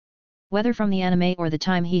it. Whether from the anime or the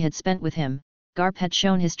time he had spent with him, Garp had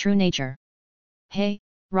shown his true nature. Hey,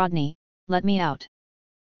 Rodney, let me out!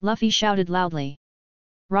 Luffy shouted loudly.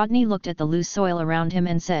 Rodney looked at the loose soil around him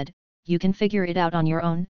and said, you can figure it out on your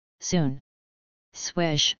own, soon.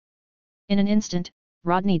 Swish! In an instant,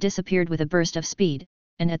 Rodney disappeared with a burst of speed,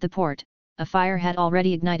 and at the port, a fire had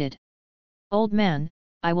already ignited. Old man,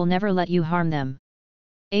 I will never let you harm them.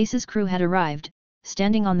 Ace's crew had arrived,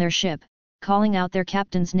 standing on their ship, calling out their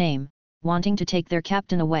captain's name, wanting to take their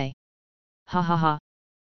captain away. Ha ha ha!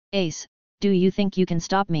 Ace, do you think you can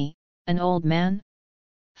stop me, an old man?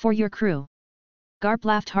 For your crew! Garp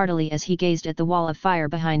laughed heartily as he gazed at the wall of fire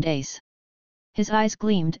behind Ace. His eyes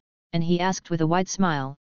gleamed, and he asked with a wide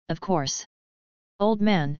smile, of course. Old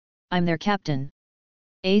man, I'm their captain.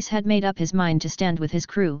 Ace had made up his mind to stand with his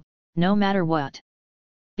crew, no matter what.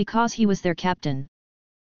 Because he was their captain.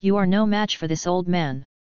 You are no match for this old man.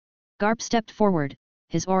 Garp stepped forward,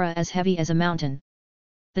 his aura as heavy as a mountain.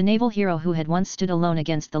 The naval hero who had once stood alone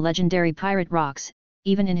against the legendary pirate rocks,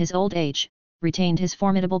 even in his old age, retained his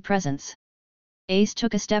formidable presence. Ace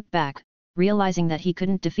took a step back, realizing that he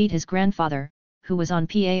couldn't defeat his grandfather, who was on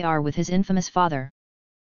par with his infamous father.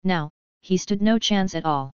 Now, he stood no chance at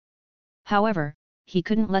all. However, he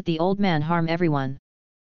couldn't let the old man harm everyone.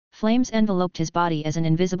 Flames enveloped his body as an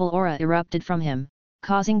invisible aura erupted from him,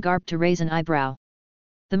 causing Garp to raise an eyebrow.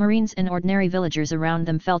 The marines and ordinary villagers around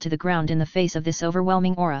them fell to the ground in the face of this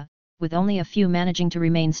overwhelming aura, with only a few managing to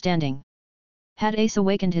remain standing. Had Ace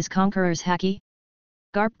awakened his conqueror's haki?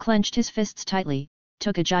 Garp clenched his fists tightly,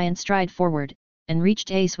 took a giant stride forward, and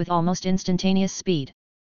reached Ace with almost instantaneous speed.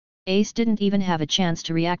 Ace didn't even have a chance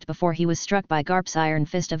to react before he was struck by Garp's iron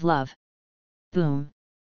fist of love. Boom!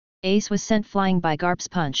 Ace was sent flying by Garp's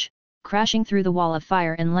punch, crashing through the wall of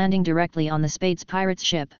fire and landing directly on the Spades pirate's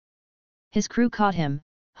ship. His crew caught him,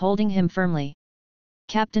 holding him firmly.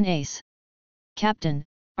 Captain Ace! Captain,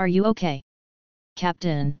 are you okay?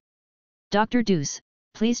 Captain! Dr. Deuce,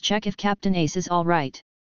 please check if Captain Ace is all right.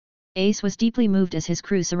 Ace was deeply moved as his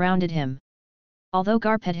crew surrounded him. Although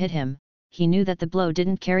Garp had hit him, he knew that the blow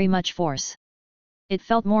didn't carry much force. It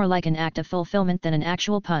felt more like an act of fulfillment than an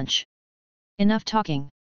actual punch. Enough talking.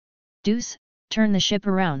 Deuce, turn the ship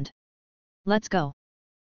around. Let's go.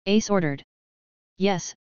 Ace ordered.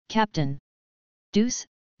 Yes, Captain. Deuce,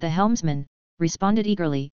 the helmsman, responded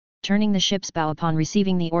eagerly, turning the ship's bow upon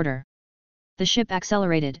receiving the order. The ship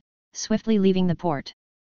accelerated, swiftly leaving the port.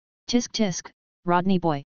 Tisk tisk, Rodney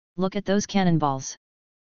boy, look at those cannonballs.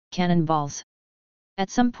 Cannonballs. At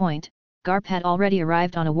some point, Garp had already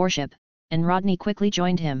arrived on a warship, and Rodney quickly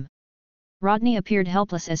joined him. Rodney appeared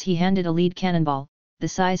helpless as he handed a lead cannonball, the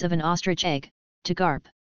size of an ostrich egg, to Garp.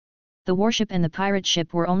 The warship and the pirate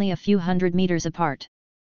ship were only a few hundred meters apart.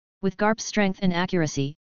 With Garp's strength and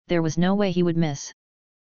accuracy, there was no way he would miss.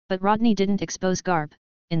 But Rodney didn't expose Garp,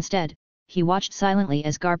 instead, he watched silently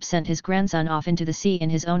as Garp sent his grandson off into the sea in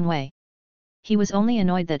his own way. He was only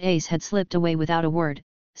annoyed that Ace had slipped away without a word,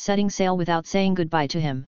 setting sail without saying goodbye to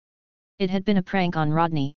him. It had been a prank on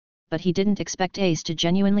Rodney, but he didn't expect Ace to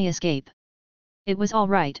genuinely escape. It was all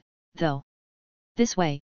right, though. This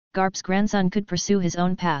way, Garp's grandson could pursue his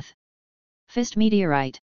own path. Fist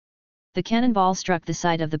meteorite. The cannonball struck the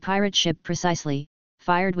side of the pirate ship precisely,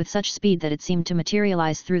 fired with such speed that it seemed to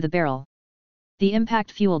materialize through the barrel. The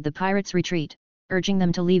impact fueled the pirates' retreat, urging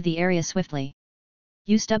them to leave the area swiftly.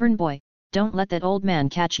 You stubborn boy, don't let that old man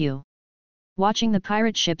catch you. Watching the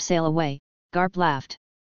pirate ship sail away, Garp laughed.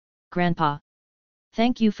 Grandpa.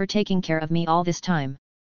 Thank you for taking care of me all this time.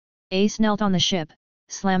 Ace knelt on the ship,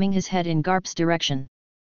 slamming his head in Garp's direction.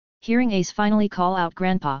 Hearing Ace finally call out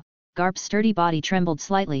Grandpa, Garp's sturdy body trembled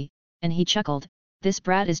slightly, and he chuckled, this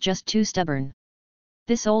brat is just too stubborn.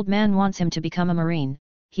 This old man wants him to become a marine,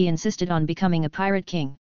 he insisted on becoming a pirate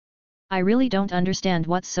king. I really don't understand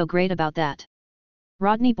what's so great about that.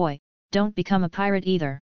 Rodney boy, don't become a pirate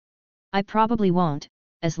either. I probably won't,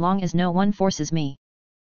 as long as no one forces me.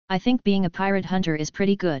 I think being a pirate hunter is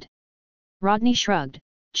pretty good. Rodney shrugged,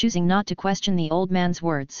 choosing not to question the old man's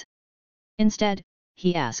words. Instead,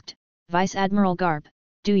 he asked, Vice Admiral Garp,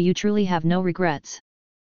 do you truly have no regrets?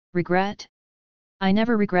 Regret? I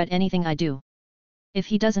never regret anything I do. If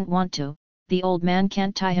he doesn't want to, the old man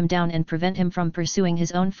can't tie him down and prevent him from pursuing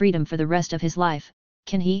his own freedom for the rest of his life,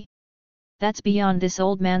 can he? That's beyond this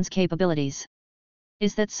old man's capabilities.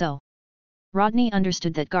 Is that so? Rodney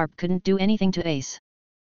understood that Garp couldn't do anything to Ace.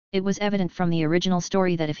 It was evident from the original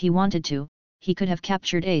story that if he wanted to, he could have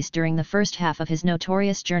captured Ace during the first half of his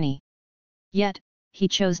notorious journey. Yet, he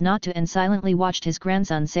chose not to and silently watched his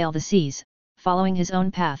grandson sail the seas, following his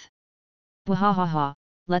own path. Wahahaha,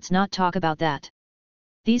 let's not talk about that.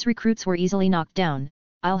 These recruits were easily knocked down,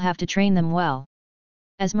 I'll have to train them well.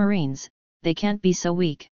 As Marines, they can't be so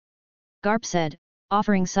weak. Garp said,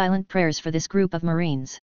 offering silent prayers for this group of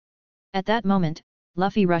Marines. At that moment,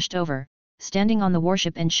 Luffy rushed over, standing on the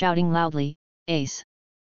warship and shouting loudly, "Ace!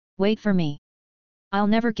 Wait for me! I'll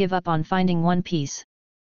never give up on finding One Piece!"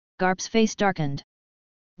 Garp's face darkened.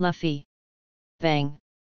 Luffy! Bang!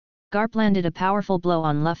 Garp landed a powerful blow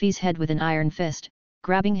on Luffy's head with an iron fist,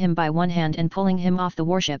 grabbing him by one hand and pulling him off the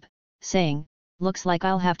warship, saying, "Looks like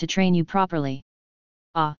I'll have to train you properly."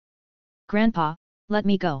 "Ah! Grandpa, let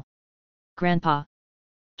me go!" "Grandpa!"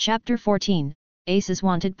 Chapter 14, Ace's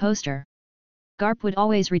Wanted Poster. Garp would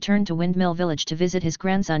always return to Windmill Village to visit his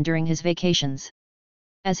grandson during his vacations.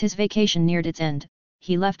 As his vacation neared its end,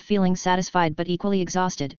 he left feeling satisfied but equally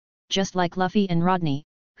exhausted, just like Luffy and Rodney,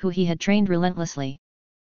 who he had trained relentlessly.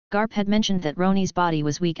 Garp had mentioned that Roni's body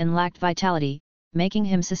was weak and lacked vitality, making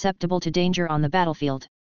him susceptible to danger on the battlefield.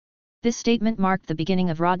 This statement marked the beginning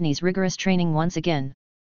of Rodney's rigorous training once again.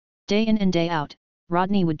 Day in and day out,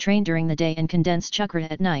 Rodney would train during the day and condense chakra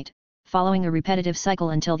at night, following a repetitive cycle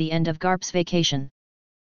until the end of Garp's vacation.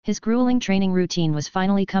 His grueling training routine was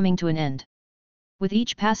finally coming to an end. With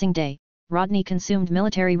each passing day, Rodney consumed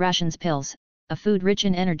military rations pills, a food rich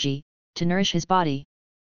in energy, to nourish his body.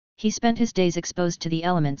 He spent his days exposed to the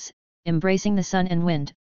elements, embracing the sun and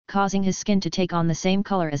wind, causing his skin to take on the same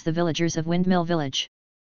color as the villagers of Windmill Village.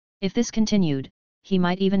 If this continued, he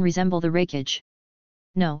might even resemble the Hokage.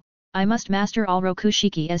 "No, I must master all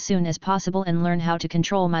Rokushiki as soon as possible and learn how to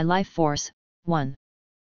control my life force, 1.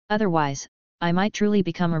 Otherwise, I might truly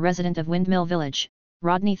become a resident of Windmill Village,"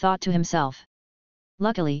 Rodney thought to himself.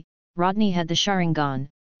 Luckily, Rodney had the Sharingan,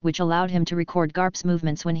 which allowed him to record Garp's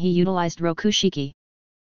movements when he utilized Rokushiki.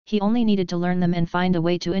 He only needed to learn them and find a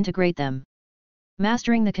way to integrate them.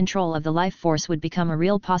 Mastering the control of the life force would become a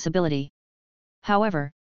real possibility.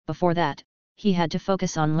 However, before that, he had to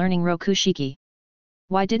focus on learning Rokushiki.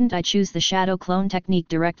 Why didn't I choose the shadow clone technique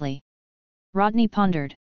directly? Rodney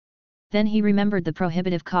pondered. Then he remembered the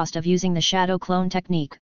prohibitive cost of using the shadow clone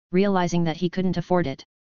technique, realizing that he couldn't afford it.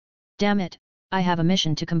 "Damn it, I have a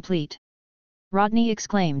mission to complete!" Rodney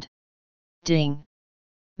exclaimed. Ding!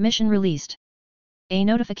 Mission released. A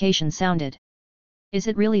notification sounded. "Is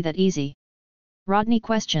it really that easy?" Rodney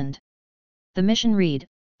questioned. The mission read,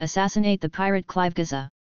 "Assassinate the pirate Clive.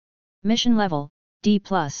 Mission level, D+.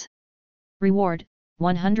 Reward,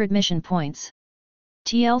 100 mission points.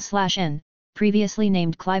 TL/N, previously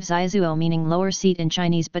named Clive Zaizuo, meaning lower seat in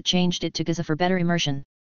Chinese, but changed it to Gaza for better immersion."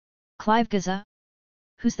 Clive Gaza?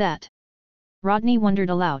 Who's that? Rodney wondered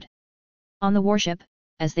aloud. On the warship,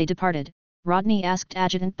 as they departed, Rodney asked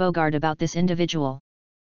Adjutant Bogard about this individual.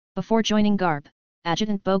 Before joining Garp,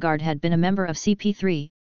 Adjutant Bogard had been a member of CP3,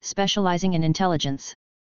 specializing in intelligence.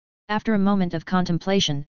 After a moment of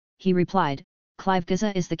contemplation, he replied, "Clive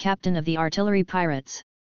Gaza is the captain of the artillery pirates.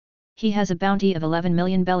 He has a bounty of 11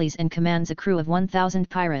 million bellies and commands a crew of 1,000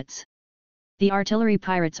 pirates. The artillery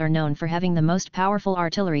pirates are known for having the most powerful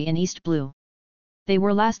artillery in East Blue. They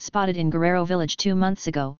were last spotted in Guerrero Village 2 months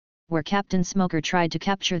ago, where Captain Smoker tried to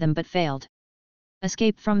capture them but failed."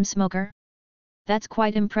 "Escape from Smoker? That's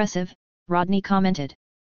quite impressive," Rodney commented.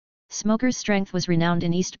 Smoker's strength was renowned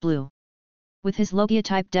in East Blue. With his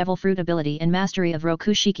Logia-type Devil Fruit ability and mastery of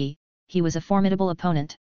Rokushiki, he was a formidable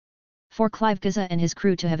opponent. For Clive Gaza and his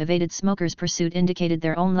crew to have evaded Smoker's pursuit indicated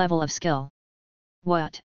their own level of skill.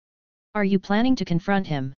 "What? Are you planning to confront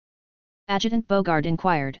him?" Adjutant Bogard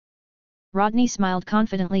inquired. Rodney smiled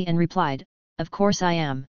confidently and replied, "Of course I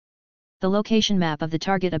am." The location map of the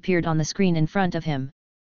target appeared on the screen in front of him.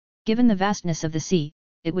 Given the vastness of the sea,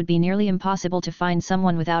 it would be nearly impossible to find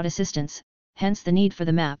someone without assistance, hence the need for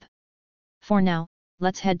the map. "For now,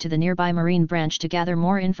 let's head to the nearby Marine branch to gather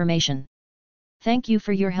more information." "Thank you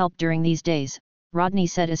for your help during these days," Rodney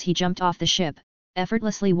said as he jumped off the ship,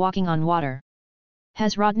 effortlessly walking on water.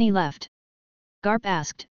 "Has Rodney left?" Garp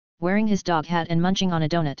asked, wearing his dog hat and munching on a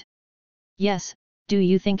donut. "Yes, do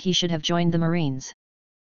you think he should have joined the Marines?"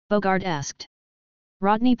 Bogard asked.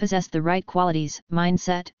 Rodney possessed the right qualities,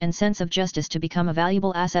 mindset, and sense of justice to become a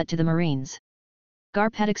valuable asset to the Marines.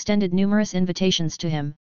 Garp had extended numerous invitations to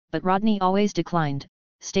him, but Rodney always declined,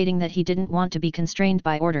 stating that he didn't want to be constrained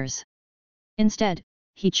by orders. Instead,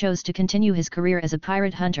 he chose to continue his career as a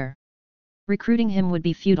pirate hunter. Recruiting him would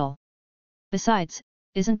be futile. Besides,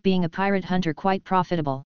 isn't being a pirate hunter quite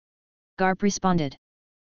profitable? Garp responded.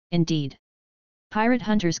 Indeed. Pirate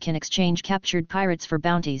hunters can exchange captured pirates for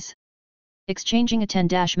bounties. Exchanging a 10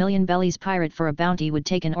 million bellies pirate for a bounty would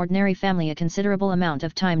take an ordinary family a considerable amount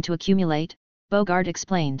of time to accumulate, Bogard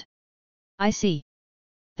explained. I see.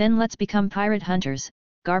 Then let's become pirate hunters,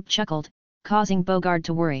 Garp chuckled, causing Bogard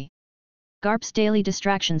to worry. Garp's daily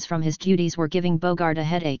distractions from his duties were giving Bogard a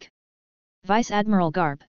headache. Vice Admiral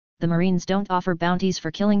Garp, the Marines don't offer bounties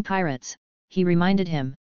for killing pirates, he reminded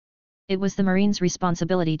him. It was the Marines'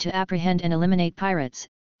 responsibility to apprehend and eliminate pirates,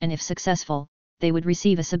 and if successful, they would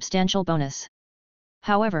receive a substantial bonus.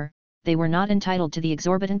 However, they were not entitled to the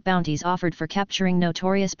exorbitant bounties offered for capturing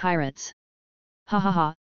notorious pirates. Ha ha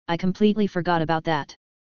ha, I completely forgot about that.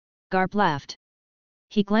 Garp laughed.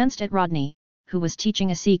 He glanced at Rodney, who was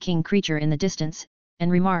teaching a Sea King creature in the distance,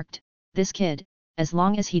 and remarked, "This kid, as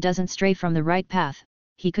long as he doesn't stray from the right path,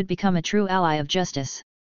 he could become a true ally of justice."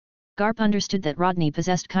 Garp understood that Rodney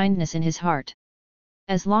possessed kindness in his heart.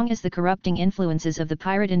 As long as the corrupting influences of the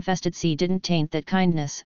pirate-infested sea didn't taint that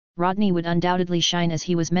kindness, Rodney would undoubtedly shine as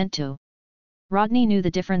he was meant to. Rodney knew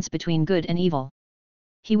the difference between good and evil.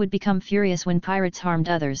 He would become furious when pirates harmed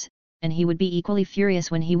others, and he would be equally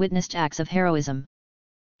furious when he witnessed acts of heroism.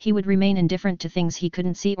 He would remain indifferent to things he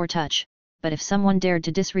couldn't see or touch, but if someone dared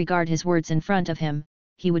to disregard his words in front of him,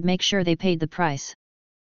 he would make sure they paid the price.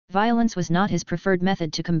 Violence was not his preferred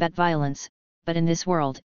method to combat violence, but in this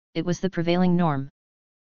world, it was the prevailing norm.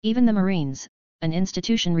 Even the Marines, an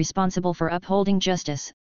institution responsible for upholding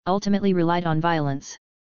justice, ultimately relied on violence.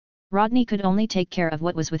 Rodney could only take care of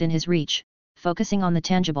what was within his reach, focusing on the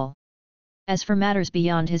tangible. As for matters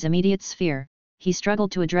beyond his immediate sphere, he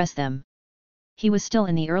struggled to address them. He was still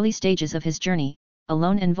in the early stages of his journey,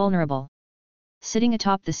 alone and vulnerable. Sitting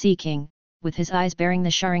atop the Sea King, with his eyes bearing the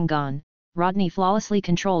Sharingan, Rodney flawlessly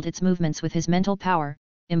controlled its movements with his mental power,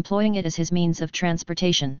 employing it as his means of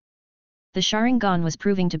transportation. The Sharingan was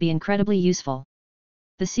proving to be incredibly useful.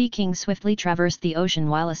 The Sea King swiftly traversed the ocean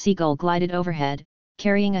while a seagull glided overhead,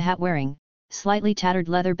 carrying a hat-wearing, slightly tattered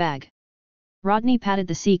leather bag. Rodney patted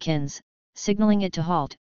the Sea King's, signaling it to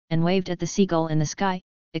halt, and waved at the seagull in the sky,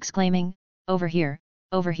 exclaiming, over here,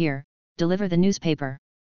 deliver the newspaper."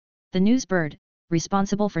 The newsbird,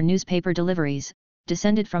 responsible for newspaper deliveries,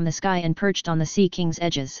 descended from the sky and perched on the Sea King's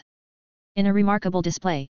edges. In a remarkable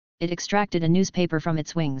display, it extracted a newspaper from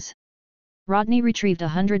its wings. Rodney retrieved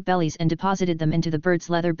 100 bellies and deposited them into the bird's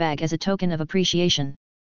leather bag as a token of appreciation.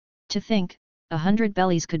 To think, 100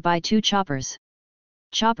 bellies could buy 2 choppers.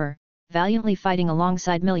 Chopper, valiantly fighting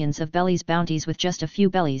alongside millions of bellies' bounties with just a few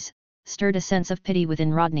bellies, stirred a sense of pity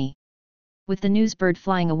within Rodney. With the newsbird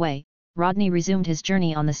flying away, Rodney resumed his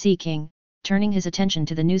journey on the Sea King, turning his attention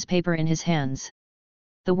to the newspaper in his hands.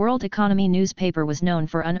 The World Economy newspaper was known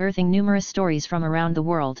for unearthing numerous stories from around the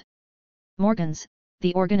world. Morgans,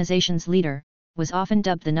 the organization's leader, was often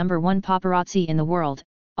dubbed the #1 paparazzi in the world,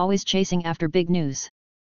 always chasing after big news.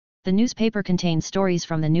 The newspaper contained stories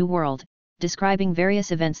from the New World, describing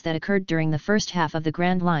various events that occurred during the first half of the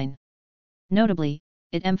Grand Line. Notably,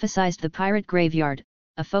 it emphasized the pirate graveyard,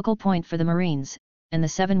 a focal point for the Marines, and the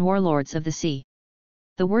 7 warlords of the sea.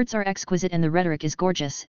 The words are exquisite and the rhetoric is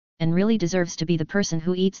gorgeous, and really deserves to be the person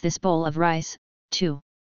who eats this bowl of rice, too.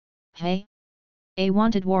 Hey? A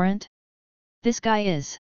wanted warrant? This guy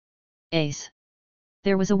is Ace.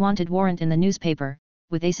 There was a wanted warrant in the newspaper,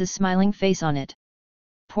 with Ace's smiling face on it.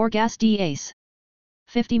 Poor ghastly Ace.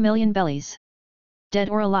 50 million bellies. Dead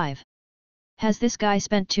or alive? Has this guy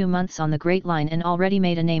spent 2 months on the Great Line and already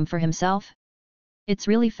made a name for himself? It's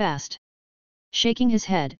really fast. Shaking his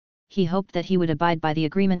head, he hoped that he would abide by the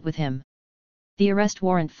agreement with him. The arrest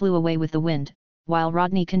warrant flew away with the wind, while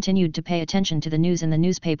Rodney continued to pay attention to the news in the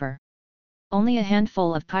newspaper. Only a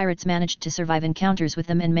handful of pirates managed to survive encounters with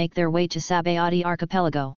them and make their way to Sabayati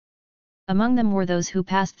Archipelago. Among them were those who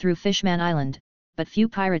passed through Fishman Island, but few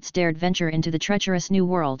pirates dared venture into the treacherous New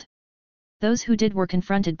World. Those who did were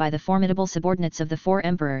confronted by the formidable subordinates of the 4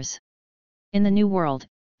 emperors. In the New World,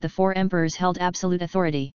 the 4 emperors held absolute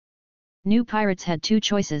authority. New pirates had 2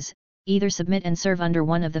 choices, either submit and serve under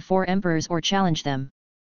one of the 4 emperors or challenge them.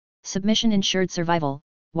 Submission ensured survival,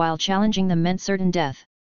 while challenging them meant certain death.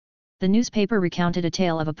 The newspaper recounted a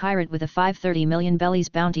tale of a pirate with a 530 million bellies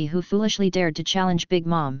bounty who foolishly dared to challenge Big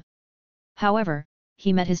Mom. However,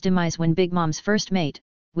 he met his demise when Big Mom's first mate,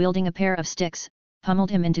 wielding a pair of sticks, pummeled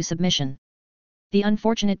him into submission. The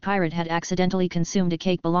unfortunate pirate had accidentally consumed a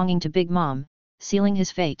cake belonging to Big Mom, sealing his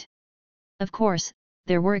fate. Of course,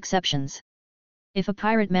 there were exceptions. If a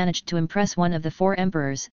pirate managed to impress one of the 4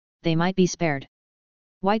 emperors, they might be spared.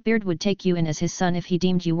 Whitebeard would take you in as his son if he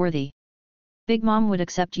deemed you worthy. Big Mom would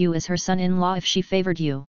accept you as her son-in-law if she favored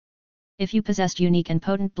you. If you possessed unique and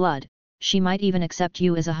potent blood, she might even accept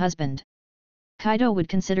you as a husband. Kaido would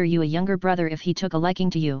consider you a younger brother if he took a liking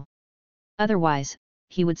to you. Otherwise,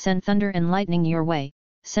 he would send thunder and lightning your way,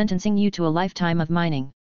 sentencing you to a lifetime of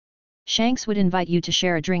mining. Shanks would invite you to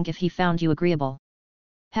share a drink if he found you agreeable.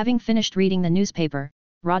 Having finished reading the newspaper,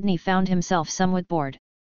 Rodney found himself somewhat bored.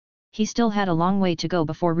 He still had a long way to go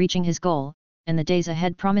before reaching his goal, and the days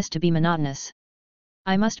ahead promised to be monotonous.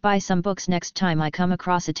 I must buy some books next time I come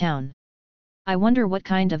across a town. I wonder what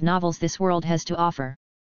kind of novels this world has to offer.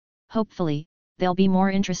 Hopefully, they'll be more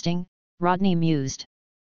interesting, Rodney mused.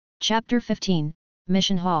 Chapter 15,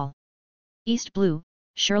 Mission Hall. East Blue,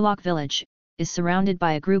 Sherlock Village, is surrounded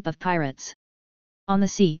by a group of pirates. On the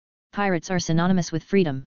sea, pirates are synonymous with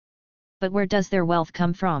freedom. But where does their wealth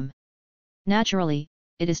come from? Naturally,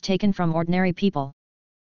 it is taken from ordinary people.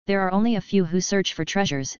 There are only a few who search for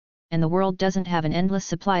treasures, and the world doesn't have an endless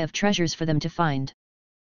supply of treasures for them to find.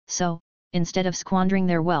 So, instead of squandering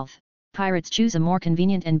their wealth, pirates choose a more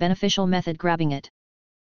convenient and beneficial method: grabbing it.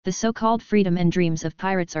 The so-called freedom and dreams of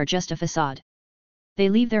pirates are just a facade. They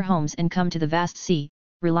leave their homes and come to the vast sea,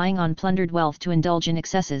 relying on plundered wealth to indulge in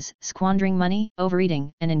excesses, squandering money,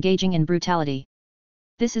 overeating, and engaging in brutality.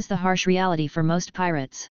 This is the harsh reality for most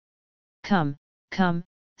pirates. Come,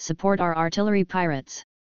 support our artillery pirates.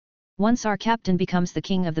 Once our captain becomes the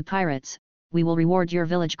king of the pirates, we will reward your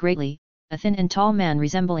village greatly. A thin and tall man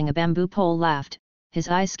resembling a bamboo pole laughed, his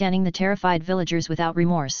eyes scanning the terrified villagers without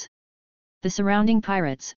remorse. The surrounding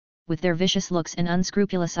pirates, with their vicious looks and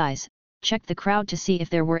unscrupulous eyes, checked the crowd to see if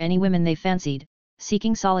there were any women they fancied,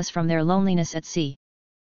 seeking solace from their loneliness at sea.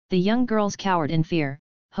 The young girls cowered in fear,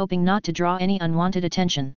 hoping not to draw any unwanted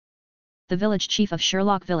attention. The village chief of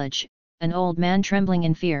Sherlock Village, an old man trembling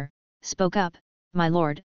in fear, spoke up, "My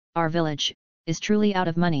lord, our village is truly out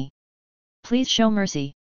of money. Please show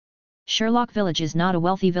mercy. Sherlock Village is not a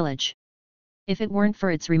wealthy village. If it weren't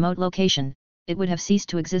for its remote location, it would have ceased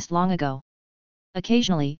to exist long ago."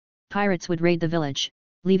 Occasionally, pirates would raid the village,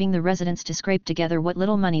 leaving the residents to scrape together what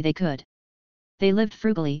little money they could. They lived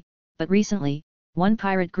frugally, but recently, one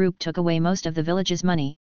pirate group took away most of the village's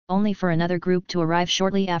money, only for another group to arrive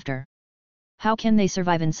shortly after. How can they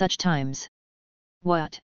survive in such times?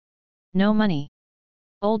 What? No money?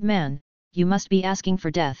 Old man, you must be asking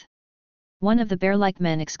for death. One of the bear-like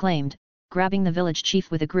men exclaimed, grabbing the village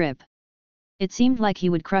chief with a grip. It seemed like he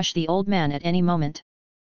would crush the old man at any moment.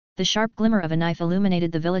 The sharp glimmer of a knife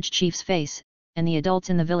illuminated the village chief's face, and the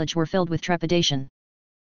adults in the village were filled with trepidation.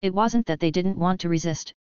 It wasn't that they didn't want to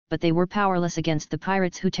resist, but they were powerless against the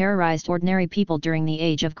pirates who terrorized ordinary people during the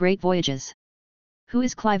Age of Great Voyages. "Who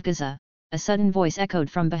is Clive Gaza?" a sudden voice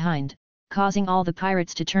echoed from behind, causing all the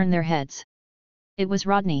pirates to turn their heads. It was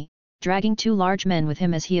Rodney, dragging two large men with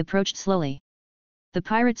him as he approached slowly. The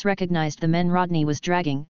pirates recognized the men Rodney was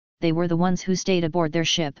dragging; they were the ones who stayed aboard their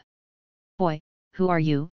ship. "Boy, who are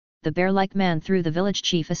you?" The bear-like man threw the village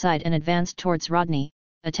chief aside and advanced towards Rodney,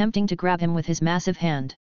 attempting to grab him with his massive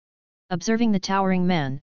hand. Observing the towering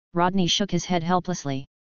man, Rodney shook his head helplessly.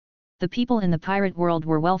 The people in the pirate world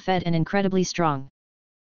were well-fed and incredibly strong.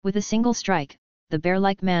 With a single strike, the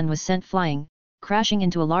bear-like man was sent flying, crashing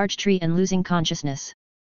into a large tree and losing consciousness.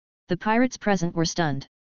 The pirates present were stunned.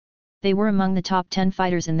 They were among the top 10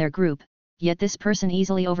 fighters in their group, yet this person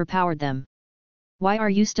easily overpowered them. "Why are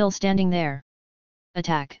you still standing there?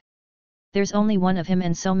 Attack! There's only one of him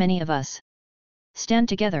and so many of us." "Stand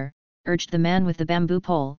together," urged the man with the bamboo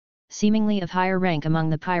pole, seemingly of higher rank among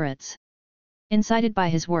the pirates. Incited by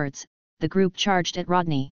his words, the group charged at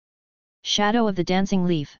Rodney. Shadow of the Dancing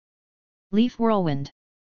Leaf. Leaf Whirlwind.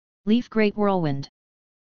 Leaf Great Whirlwind.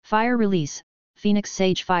 Fire Release, Phoenix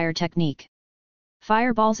Sage Fire Technique.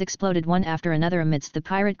 Fireballs exploded one after another amidst the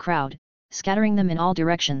pirate crowd, scattering them in all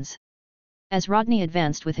directions. As Rodney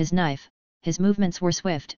advanced with his knife, his movements were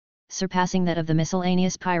swift, surpassing that of the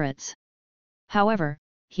miscellaneous pirates. However,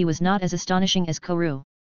 he was not as astonishing as Koru.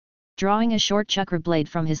 Drawing a short chakra blade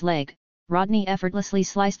from his leg, Rodney effortlessly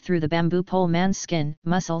sliced through the bamboo pole man's skin,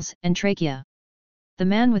 muscles, and trachea. The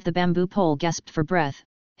man with the bamboo pole gasped for breath,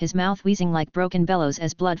 his mouth wheezing like broken bellows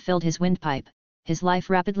as blood filled his windpipe, his life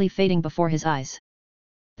rapidly fading before his eyes.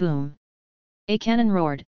 Boom! A cannon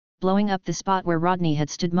roared, blowing up the spot where Rodney had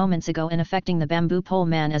stood moments ago and affecting the bamboo pole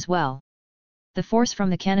man as well. The force from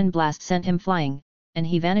the cannon blast sent him flying, and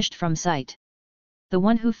he vanished from sight. The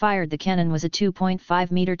one who fired the cannon was a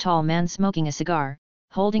 2.5-meter tall man smoking a cigar,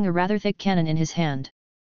 holding a rather thick cannon in his hand.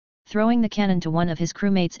 Throwing the cannon to one of his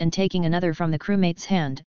crewmates and taking another from the crewmate's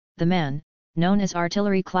hand, the man, known as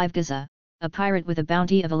Artillery Clive Gaza, a pirate with a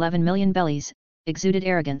bounty of 11 million bellies, exuded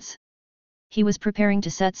arrogance. He was preparing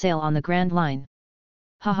to set sail on the Grand Line.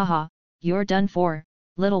 "Ha ha ha, you're done for,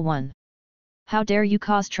 little one. How dare you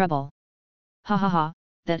cause trouble? Ha ha ha,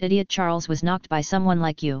 that idiot Charles was knocked by someone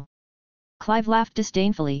like you." Clive laughed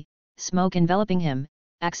disdainfully, smoke enveloping him,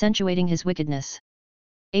 accentuating his wickedness.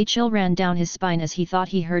 A chill ran down his spine as he thought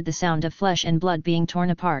he heard the sound of flesh and blood being torn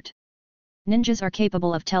apart. "Ninjas are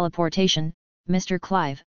capable of teleportation, Mr.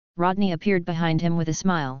 Clive." Rodney appeared behind him with a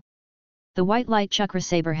smile. The white light chakra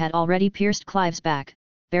saber had already pierced Clive's back,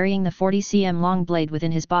 burying the 40 cm long blade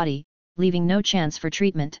within his body, leaving no chance for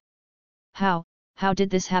treatment. How did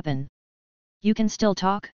this happen? You can still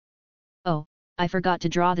talk? Oh, I forgot to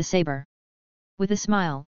draw the saber. With a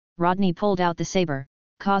smile, Rodney pulled out the saber,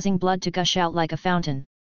 causing blood to gush out like a fountain.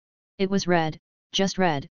 It was red, just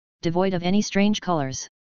red, devoid of any strange colors.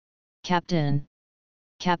 Captain!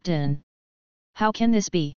 Captain! How can this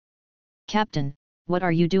be? Captain, what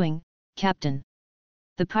are you doing, Captain?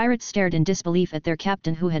 The pirates stared in disbelief at their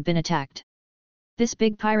captain who had been attacked. This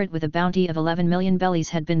big pirate with a bounty of 11 million bellies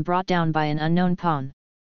had been brought down by an unknown pawn.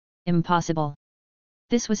 Impossible.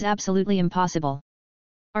 This was absolutely impossible.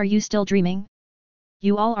 Are you still dreaming?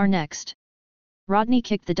 You all are next. Rodney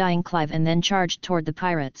kicked the dying Clive and then charged toward the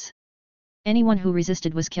pirates. Anyone who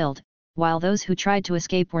resisted was killed, while those who tried to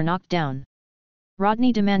escape were knocked down.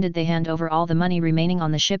 Rodney demanded they hand over all the money remaining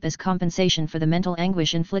on the ship as compensation for the mental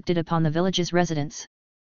anguish inflicted upon the village's residents.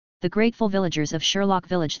 The grateful villagers of Sherlock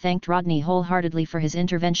Village thanked Rodney wholeheartedly for his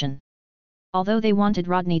intervention. Although they wanted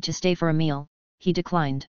Rodney to stay for a meal, he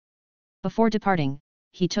declined. Before departing,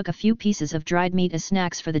 he took a few pieces of dried meat as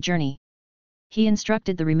snacks for the journey. He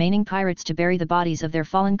instructed the remaining pirates to bury the bodies of their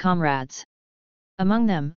fallen comrades. Among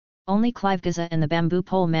them, only Clive Gaza and the bamboo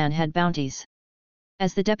pole man had bounties.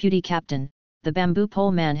 As the deputy captain, the bamboo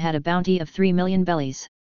pole man had a bounty of 3 million bellies.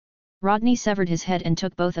 Rodney severed his head and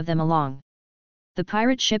took both of them along. The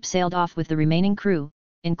pirate ship sailed off with the remaining crew,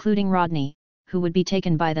 including Rodney, who would be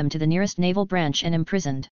taken by them to the nearest naval branch and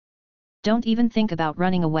imprisoned. Don't even think about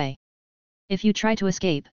running away. If you try to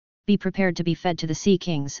escape, be prepared to be fed to the sea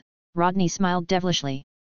kings, Rodney smiled devilishly.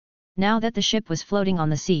 Now that the ship was floating on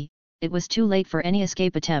the sea, it was too late for any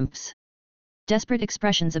escape attempts. Desperate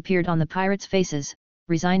expressions appeared on the pirates' faces,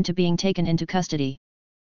 resigned to being taken into custody.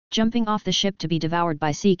 Jumping off the ship to be devoured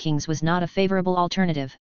by sea kings was not a favorable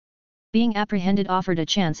alternative. Being apprehended offered a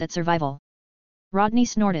chance at survival. Rodney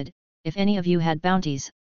snorted, if any of you had bounties,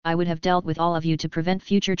 I would have dealt with all of you to prevent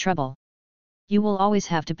future trouble. You will always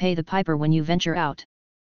have to pay the piper when you venture out.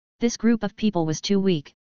 This group of people was too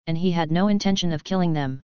weak, and he had no intention of killing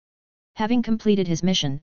them. Having completed his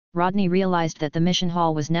mission, Rodney realized that the mission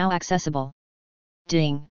hall was now accessible.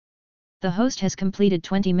 Ding! The host has completed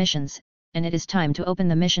 20 missions, and it is time to open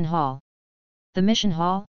the mission hall. The mission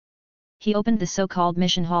hall? He opened the so-called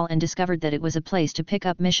mission hall and discovered that it was a place to pick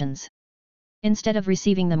up missions. Instead of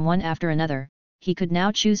receiving them one after another, he could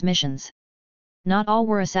now choose missions. Not all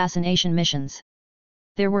were assassination missions.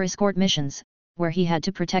 There were escort missions, where he had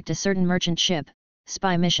to protect a certain merchant ship,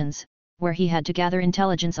 spy missions, where he had to gather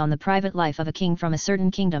intelligence on the private life of a king from a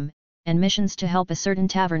certain kingdom, and missions to help a certain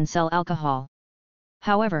tavern sell alcohol.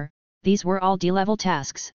 However, these were all D-level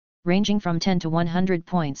tasks, ranging from 10 to 100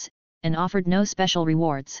 points, and offered no special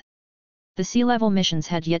rewards. The C-level missions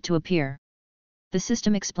had yet to appear. The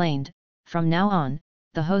system explained, from now on,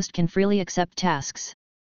 the host can freely accept tasks.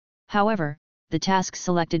 However, the tasks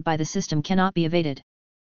selected by the system cannot be evaded.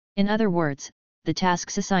 In other words, the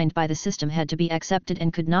tasks assigned by the system had to be accepted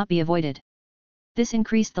and could not be avoided. This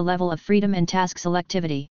increased the level of freedom and task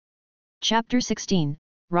selectivity. Chapter 16,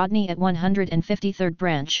 Rodney at 153rd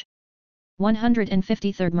Branch.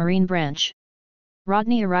 153rd Marine Branch.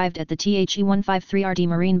 Rodney arrived at the THE-153RD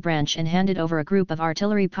Marine Branch and handed over a group of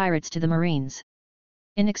artillery pirates to the Marines.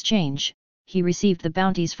 In exchange, he received the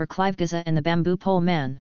bounties for Clive Gaza and the bamboo pole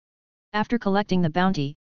man. After collecting the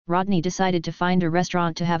bounty, Rodney decided to find a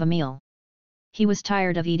restaurant to have a meal. He was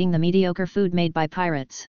tired of eating the mediocre food made by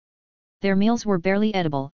pirates. Their meals were barely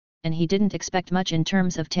edible, and he didn't expect much in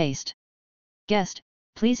terms of taste. "Guest,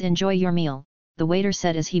 please enjoy your meal," the waiter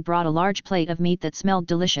said as he brought a large plate of meat that smelled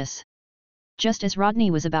delicious. Just as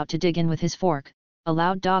Rodney was about to dig in with his fork, a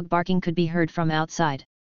loud dog barking could be heard from outside.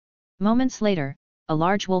 Moments later, a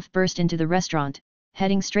large wolf burst into the restaurant,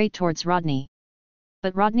 heading straight towards Rodney.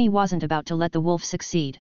 But Rodney wasn't about to let the wolf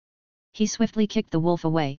succeed. He swiftly kicked the wolf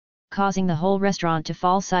away, causing the whole restaurant to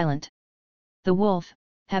fall silent. The wolf,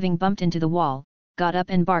 having bumped into the wall, got up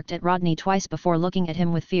and barked at Rodney twice before looking at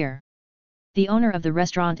him with fear. The owner of the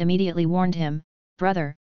restaurant immediately warned him,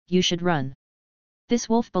 "Brother, you should run. This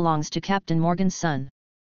wolf belongs to Captain Morgan's son.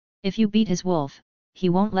 If you beat his wolf, he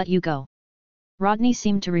won't let you go." Rodney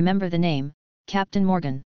seemed to remember the name, Captain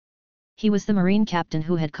Morgan. He was the Marine captain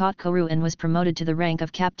who had caught Koru and was promoted to the rank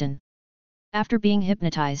of captain. After being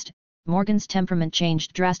hypnotized, Morgan's temperament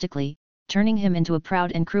changed drastically, turning him into a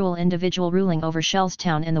proud and cruel individual ruling over Shell's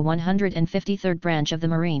Town in the 153rd Branch of the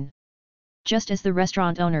Marine. Just as the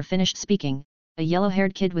restaurant owner finished speaking, a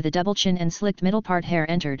yellow-haired kid with a double chin and slicked middle-part hair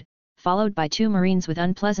entered, followed by two Marines with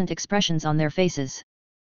unpleasant expressions on their faces.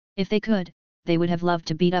 If they could, they would have loved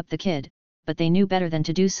to beat up the kid, but they knew better than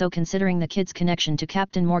to do so considering the kid's connection to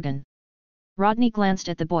Captain Morgan. Rodney glanced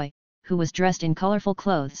at the boy, who was dressed in colorful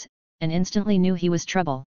clothes, and instantly knew he was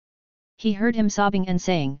trouble. He heard him sobbing and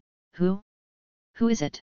saying, "Who? Who is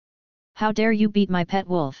it? How dare you beat my pet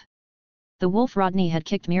wolf?" The wolf Rodney had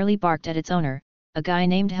kicked merely barked at its owner, a guy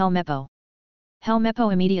named Helmeppo.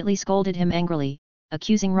 Helmeppo immediately scolded him angrily,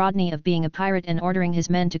 accusing Rodney of being a pirate and ordering his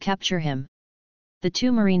men to capture him. The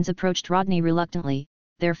two Marines approached Rodney reluctantly,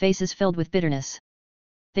 their faces filled with bitterness.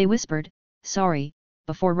 They whispered, "Sorry,"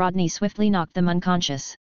 before Rodney swiftly knocked them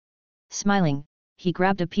unconscious. Smiling, he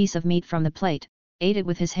grabbed a piece of meat from the plate, ate it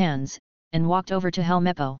with his hands, and walked over to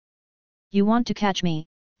Helmeppo. "You want to catch me,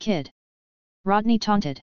 kid?" Rodney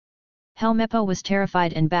taunted. Helmeppo was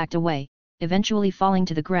terrified and backed away, eventually falling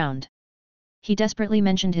to the ground. He desperately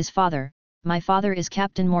mentioned his father, "My father is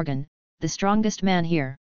Captain Morgan, the strongest man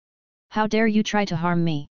here. How dare you try to harm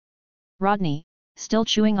me?" Rodney, still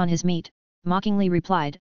chewing on his meat, mockingly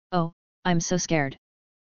replied, "Oh, I'm so scared."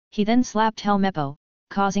 He then slapped Helmeppo,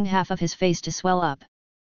 causing half of his face to swell up.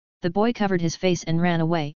 The boy covered his face and ran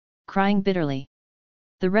away, crying bitterly.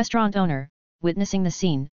 The restaurant owner, witnessing the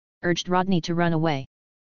scene, urged Rodney to run away.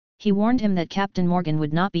 He warned him that Captain Morgan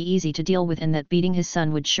would not be easy to deal with and that beating his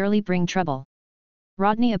son would surely bring trouble.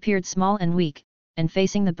 Rodney appeared small and weak, and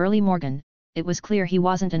facing the burly Morgan, it was clear he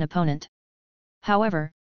wasn't an opponent.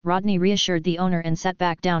 However, Rodney reassured the owner and sat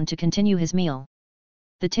back down to continue his meal.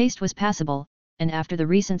 The taste was passable, and after the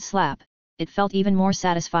recent slap, it felt even more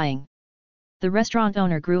satisfying. The restaurant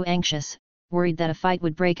owner grew anxious, worried that a fight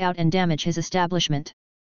would break out and damage his establishment.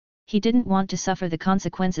 He didn't want to suffer the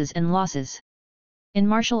consequences and losses. In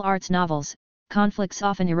martial arts novels, conflicts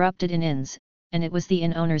often erupted in inns, and it was the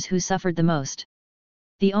inn owners who suffered the most.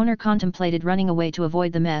 The owner contemplated running away to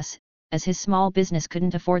avoid the mess, as his small business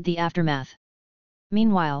couldn't afford the aftermath.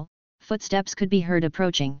 Meanwhile, footsteps could be heard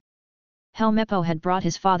approaching. Helmeppo had brought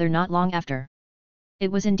his father not long after.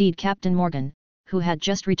 It was indeed Captain Morgan, who had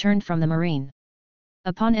just returned from the marine.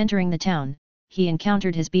 Upon entering the town, he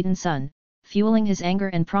encountered his beaten son, fueling his anger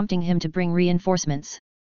and prompting him to bring reinforcements.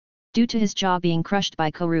 Due to his jaw being crushed by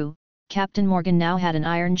Koru, Captain Morgan now had an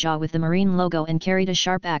iron jaw with the marine logo and carried a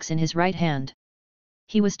sharp axe in his right hand.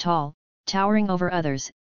 He was tall, towering over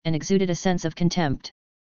others, and exuded a sense of contempt.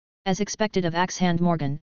 As expected of Axe-Hand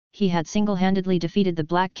Morgan, he had single-handedly defeated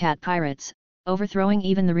the Black Cat pirates, overthrowing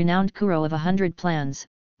even the renowned Kuro of 100 Plans,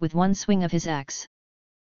 with one swing of his axe.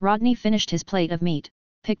 Rodney finished his plate of meat,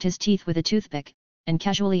 picked his teeth with a toothpick, and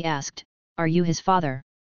casually asked, "Are you his father?"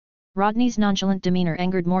 Rodney's nonchalant demeanor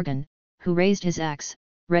angered Morgan, who raised his axe,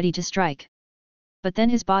 ready to strike. But then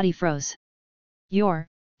his body froze. Your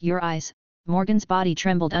eyes." Morgan's body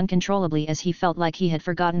trembled uncontrollably as he felt like he had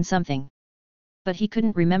forgotten something. But he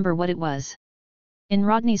couldn't remember what it was. In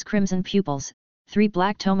Rodney's crimson pupils, 3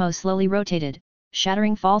 black tomos slowly rotated,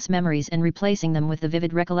 shattering false memories and replacing them with the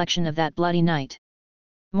vivid recollection of that bloody night.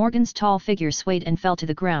 Morgan's tall figure swayed and fell to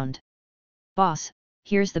the ground. "Boss,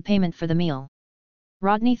 here's the payment for the meal."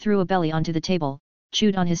 Rodney threw a belly onto the table,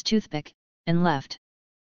 chewed on his toothpick, and left.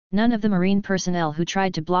 None of the marine personnel who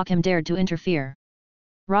tried to block him dared to interfere.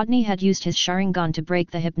 Rodney had used his Sharingan to break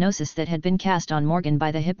the hypnosis that had been cast on Morgan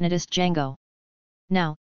by the hypnotist Django.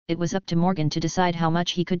 Now, it was up to Morgan to decide how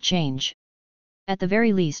much he could change. At the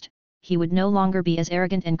very least, he would no longer be as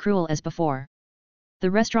arrogant and cruel as before.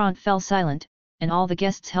 The restaurant fell silent, and all the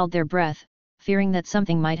guests held their breath, fearing that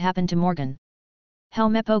something might happen to Morgan.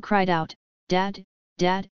 Helmeppo cried out, Dad,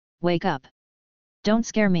 wake up! Don't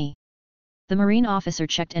scare me!" The marine officer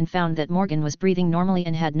checked and found that Morgan was breathing normally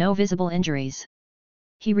and had no visible injuries.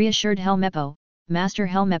 He reassured Helmeppo, "Master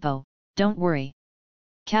Helmeppo, don't worry.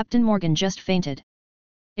 Captain Morgan just fainted.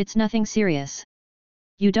 It's nothing serious.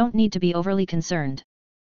 You don't need to be overly concerned."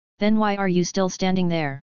 "Then why are you still standing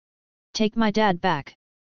there? Take my dad back!"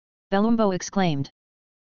 Belumbo exclaimed.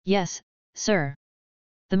 "Yes, sir."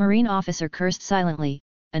 The marine officer cursed silently,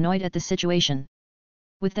 annoyed at the situation.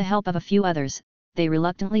 With the help of a few others, they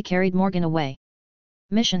reluctantly carried Morgan away.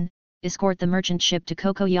 Mission: escort the merchant ship to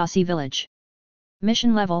Kokoyashi village.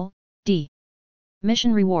 Mission level, D.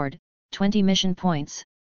 Mission reward, 20 mission points.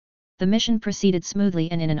 The mission proceeded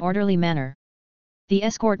smoothly and in an orderly manner. The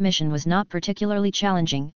escort mission was not particularly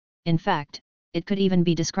challenging, in fact, it could even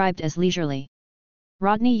be described as leisurely.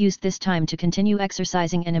 Rodney used this time to continue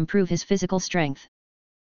exercising and improve his physical strength.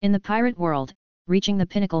 In the pirate world, reaching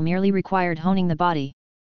the pinnacle merely required honing the body.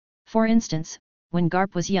 For instance, when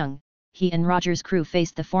Garp was young, he and Roger's crew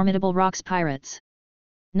faced the formidable Rocks pirates.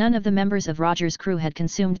 None of the members of Roger's crew had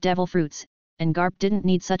consumed devil fruits, and Garp didn't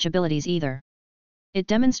need such abilities either. It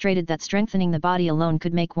demonstrated that strengthening the body alone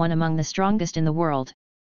could make one among the strongest in the world.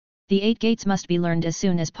 The 8 gates must be learned as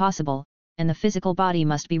soon as possible, and the physical body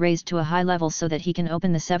must be raised to a high level so that he can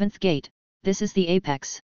open the 7th gate, this is the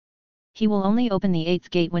apex. He will only open the 8th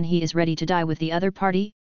gate when he is ready to die with the other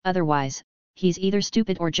party, otherwise, he's either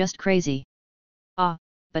stupid or just crazy.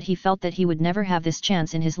 But he felt that he would never have this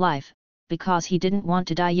chance in his life, because he didn't want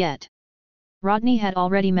to die yet. Rodney had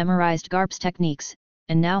already memorized Garp's techniques,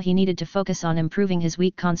 and now he needed to focus on improving his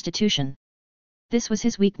weak constitution. This was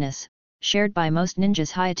his weakness, shared by most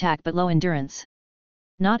ninjas: high attack but low endurance.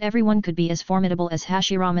 Not everyone could be as formidable as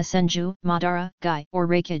Hashirama Senju, Madara, Guy, or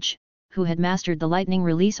Raikage, who had mastered the lightning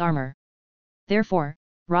release armor. Therefore,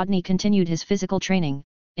 Rodney continued his physical training,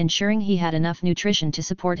 ensuring he had enough nutrition to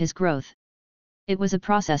support his growth. It was a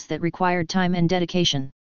process that required time and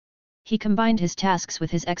dedication. He combined his tasks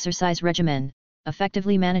with his exercise regimen,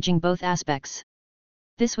 effectively managing both aspects.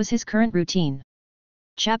 This was his current routine.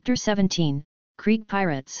 Chapter 17, Krieg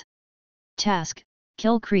Pirates. Task: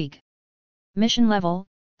 Kill Krieg. Mission level: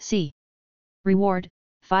 C. Reward: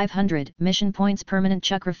 500 mission points. Permanent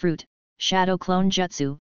chakra fruit, shadow clone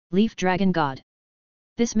jutsu, leaf dragon god.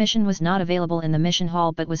 This mission was not available in the mission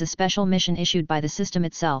hall but was a special mission issued by the system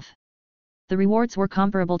itself. The rewards were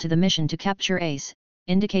comparable to the mission to capture Ace,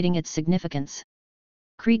 indicating its significance.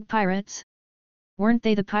 Krieg Pirates? Weren't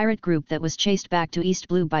they the pirate group that was chased back to East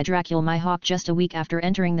Blue by Dracula Mihawk just a week after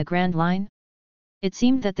entering the Grand Line? It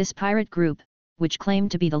seemed that this pirate group, which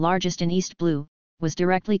claimed to be the largest in East Blue, was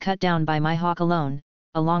directly cut down by Mihawk alone,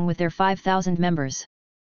 along with their 5,000 members.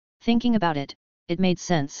 Thinking about it, it made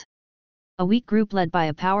sense. A weak group led by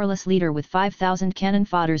a powerless leader with 5,000 cannon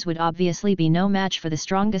fodders would obviously be no match for the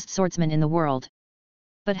strongest swordsman in the world.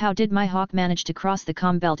 But how did Mihawk manage to cross the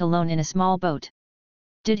calm belt alone in a small boat?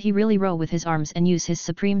 Did he really row with his arms and use his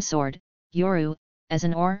supreme sword, Yoru, as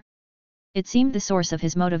an oar? It seemed the source of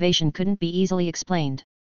his motivation couldn't be easily explained.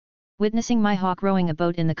 Witnessing Mihawk rowing a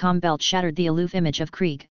boat in the calm belt shattered the aloof image of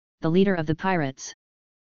Krieg, the leader of the pirates.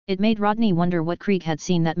 It made Rodney wonder what Krieg had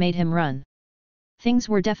seen that made him run. Things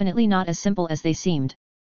were definitely not as simple as they seemed.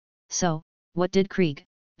 So, what did Krieg,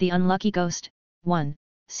 the unlucky ghost,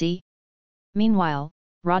 see? Meanwhile,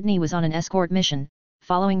 Rodney was on an escort mission,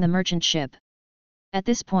 following the merchant ship. At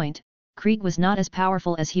this point, Krieg was not as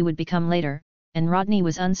powerful as he would become later, and Rodney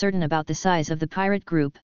was uncertain about the size of the pirate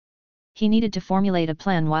group. He needed to formulate a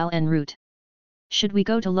plan while en route. Should we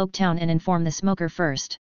go to Loketown and inform the smoker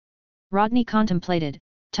first? Rodney contemplated,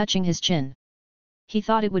 touching his chin. He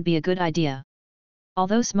thought it would be a good idea.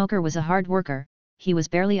 Although Smoker was a hard worker, he was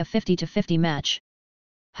barely a 50-50 match.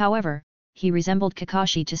 However, he resembled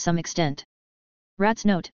Kakashi to some extent. Rat's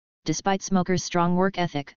note: despite Smoker's strong work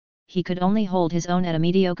ethic, he could only hold his own at a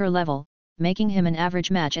mediocre level, making him an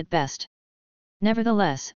average match at best.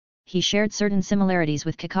 Nevertheless, he shared certain similarities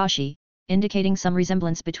with Kakashi, indicating some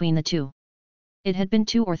resemblance between the two. It had been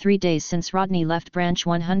 2 or 3 days since Rodney left branch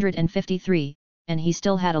 153, and he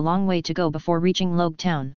still had a long way to go before reaching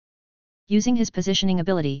Loketown. Using his positioning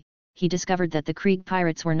ability, he discovered that the Krieg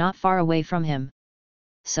pirates were not far away from him.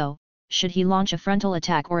 So, should he launch a frontal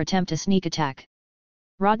attack or attempt a sneak attack?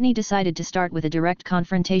 Rodney decided to start with a direct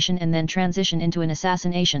confrontation and then transition into an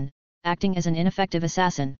assassination, acting as an ineffective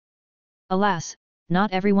assassin. Alas,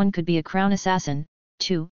 not everyone could be a crown assassin,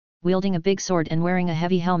 too, wielding a big sword and wearing a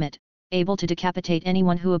heavy helmet, able to decapitate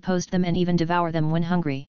anyone who opposed them and even devour them when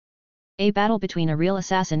hungry. A battle between a real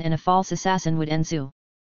assassin and a false assassin would ensue.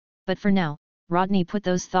 But for now, Rodney put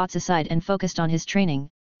those thoughts aside and focused on his training,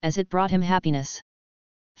 as it brought him happiness.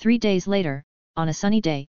 3 days later, on a sunny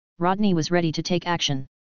day, Rodney was ready to take action.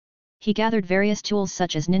 He gathered various tools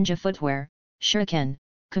such as ninja footwear, shuriken,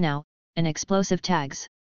 kunai, and explosive tags.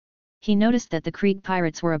 He noticed that the Krieg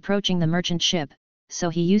pirates were approaching the merchant ship, so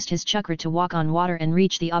he used his chakra to walk on water and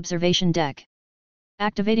reach the observation deck.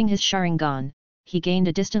 Activating his Sharingan, he gained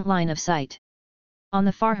a distant line of sight. On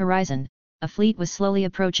the far horizon, a fleet was slowly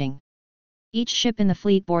approaching. Each ship in the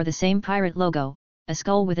fleet bore the same pirate logo, a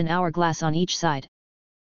skull with an hourglass on each side.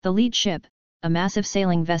 The lead ship, a massive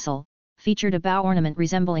sailing vessel, featured a bow ornament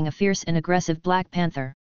resembling a fierce and aggressive black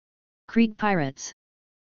panther. Krieg pirates.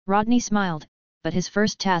 Rodney smiled, but his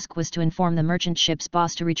first task was to inform the merchant ship's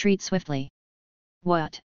boss to retreat swiftly.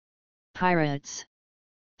 What? Pirates?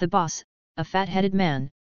 The boss, a fat-headed man,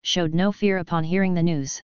 showed no fear upon hearing the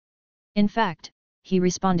news. In fact, he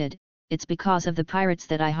responded, "It's because of the pirates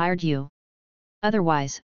that I hired you.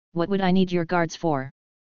 Otherwise, what would I need your guards for?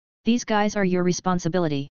 These guys are your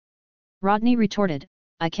responsibility." Rodney retorted,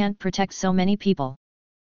 "I can't protect so many people."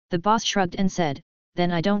 The boss shrugged and said,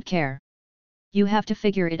 "Then I don't care. You have to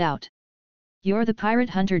figure it out. You're the pirate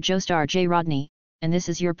hunter Joestar J. Rodney, and this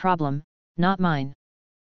is your problem, not mine.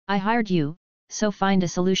 I hired you, so find a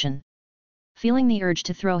solution." Feeling the urge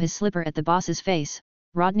to throw his slipper at the boss's face,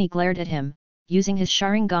 Rodney glared at him, using his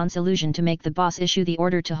Sharingan's illusion to make the boss issue the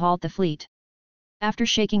order to halt the fleet. After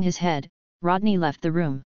shaking his head, Rodney left the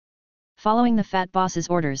room. Following the fat boss's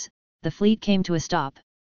orders, the fleet came to a stop.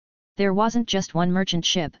 There wasn't just one merchant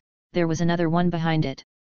ship, there was another one behind it.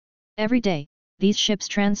 Every day, these ships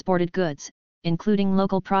transported goods, including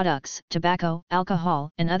local products, tobacco,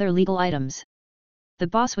 alcohol, and other legal items. The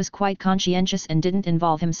boss was quite conscientious and didn't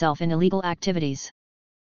involve himself in illegal activities.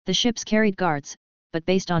 The ships carried guards, but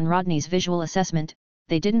based on Rodney's visual assessment,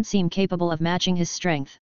 they didn't seem capable of matching his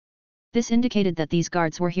strength. This indicated that these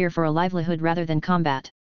guards were here for a livelihood rather than combat.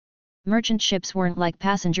 Merchant ships weren't like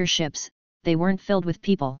passenger ships, they weren't filled with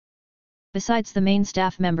people. Besides the main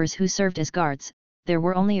staff members who served as guards, there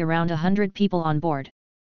were only around 100 people on board.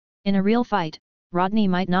 In a real fight, Rodney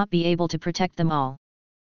might not be able to protect them all.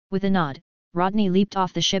 With a nod, Rodney leaped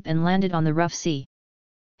off the ship and landed on the rough sea.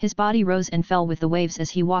 His body rose and fell with the waves as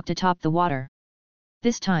he walked atop the water.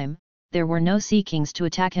 This time, there were no sea kings to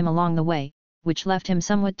attack him along the way, which left him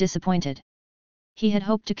somewhat disappointed. He had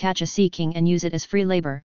hoped to catch a sea king and use it as free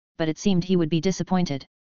labor, but it seemed he would be disappointed.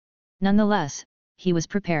 Nonetheless, he was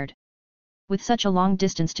prepared. With such a long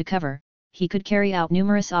distance to cover, he could carry out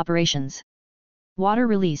numerous operations. Water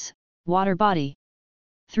release, water body.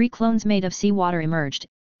 3 clones made of seawater emerged,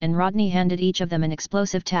 and Rodney handed each of them an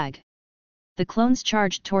explosive tag. The clones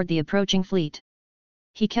charged toward the approaching fleet.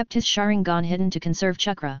 He kept his Sharingan hidden to conserve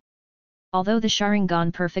chakra. Although the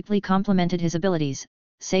Sharingan perfectly complemented his abilities,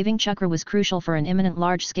 saving chakra was crucial for an imminent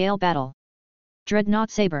large-scale battle.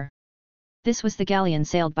 Dreadnought Saber. This was the galleon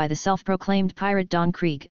sailed by the self-proclaimed pirate Don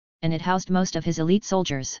Krieg, and it housed most of his elite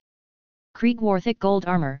soldiers. Krieg wore thick gold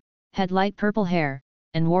armor, had light purple hair,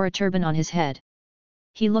 and wore a turban on his head.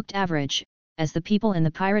 He looked average, as the people in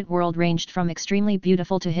the pirate world ranged from extremely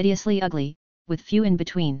beautiful to hideously ugly, with few in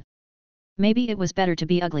between. Maybe it was better to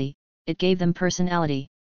be ugly, it gave them personality.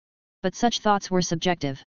 But such thoughts were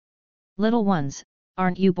subjective. Little ones,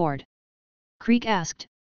 aren't you bored? Krieg asked,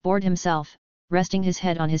 bored himself, resting his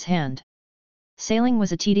head on his hand. Sailing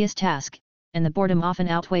was a tedious task, and the boredom often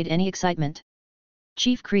outweighed any excitement.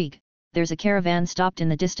 Chief Krieg, there's a caravan stopped in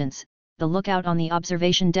the distance, the lookout on the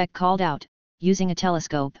observation deck called out, using a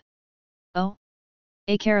telescope. Oh?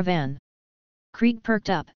 A caravan? Krieg perked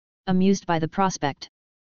up, amused by the prospect.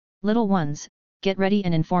 Little ones, get ready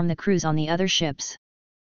and inform the crews on the other ships.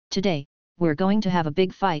 Today, we're going to have a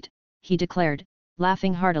big fight, he declared,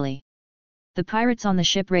 laughing heartily. The pirates on the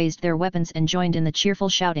ship raised their weapons and joined in the cheerful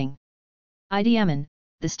shouting. Idi Amin,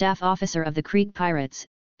 the staff officer of the Krieg pirates,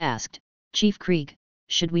 asked, Chief Krieg,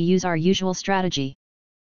 should we use our usual strategy?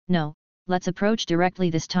 No, let's approach directly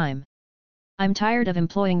this time. I'm tired of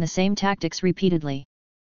employing the same tactics repeatedly.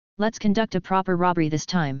 Let's conduct a proper robbery this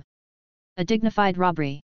time. A dignified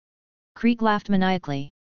robbery. Krieg laughed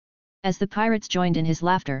maniacally. As the pirates joined in his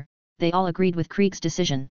laughter, they all agreed with Krieg's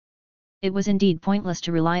decision. It was indeed pointless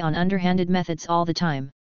to rely on underhanded methods all the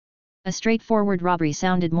time. A straightforward robbery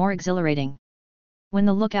sounded more exhilarating. When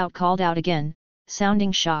the lookout called out again,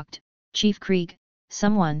 sounding shocked, Chief Krieg,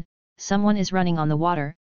 someone is running on the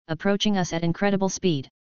water, approaching us at incredible speed.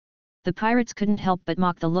 The pirates couldn't help but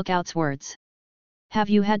mock the lookout's words. Have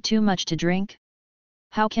you had too much to drink?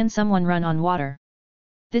 How can someone run on water?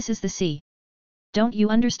 This is the sea. Don't you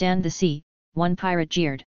understand the sea? One pirate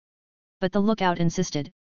jeered. But the lookout insisted,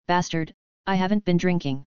 bastard, I haven't been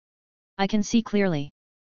drinking. I can see clearly.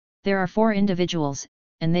 There are 4 individuals,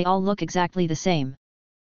 and they all look exactly the same.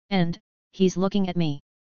 And, he's looking at me.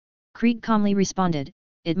 Krieg calmly responded,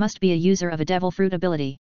 it must be a user of a devil fruit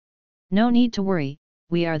ability. No need to worry,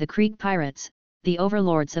 we are the Krieg pirates, the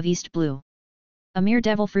overlords of East Blue. A mere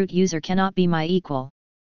devil fruit user cannot be my equal.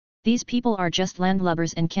 These people are just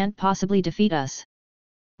landlubbers and can't possibly defeat us.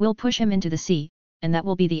 We'll push him into the sea, and that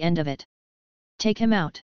will be the end of it. Take him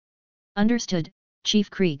out. Understood,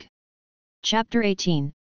 Chief Krieg. Chapter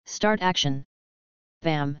 18, Start Action.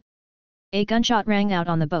 Bam! A gunshot rang out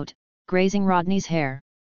on the boat, grazing Rodney's hair.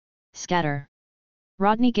 Scatter!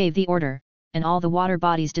 Rodney gave the order, and all the water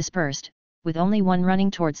bodies dispersed, with only one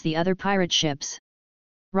running towards the other pirate ships.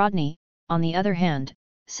 Rodney, on the other hand,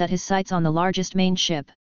 set his sights on the largest main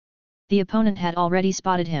ship. The opponent had already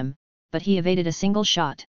spotted him, but he evaded a single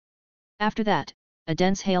shot. After that, a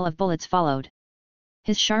dense hail of bullets followed.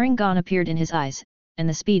 His Sharingan appeared in his eyes, and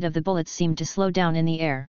the speed of the bullets seemed to slow down in the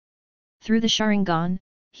air. Through the Sharingan,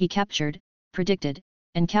 he captured, predicted,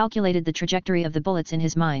 and calculated the trajectory of the bullets in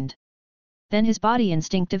his mind. Then his body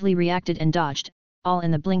instinctively reacted and dodged, all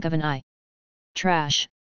in the blink of an eye. Trash!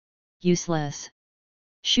 Useless!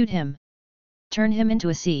 Shoot him! Turn him into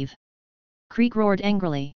a sieve! Krieg roared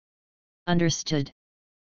angrily. Understood.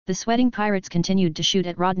 The sweating pirates continued to shoot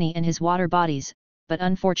at Rodney and his water bodies, but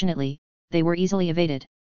unfortunately, they were easily evaded.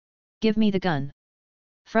 "Give me the gun."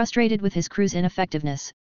 Frustrated with his crew's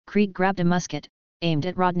ineffectiveness, Krieg grabbed a musket, aimed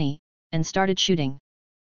at Rodney, and started shooting.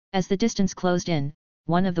 As the distance closed in,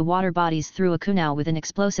 one of the water bodies threw a kunai with an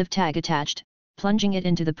explosive tag attached, plunging it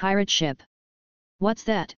into the pirate ship. "What's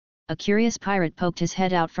that?" A curious pirate poked his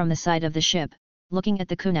head out from the side of the ship, looking at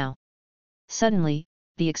the kunai. Suddenly,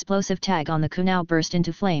 the explosive tag on the kunai burst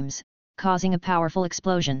into flames, causing a powerful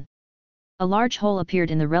explosion. A large hole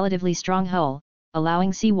appeared in the relatively strong hull,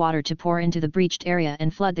 allowing seawater to pour into the breached area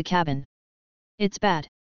and flood the cabin. "It's bad.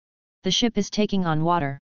 The ship is taking on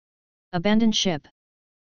water. Abandon ship!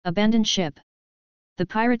 Abandon ship!" The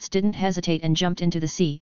pirates didn't hesitate and jumped into the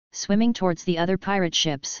sea, swimming towards the other pirate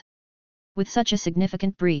ships. With such a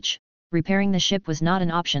significant breach, repairing the ship was not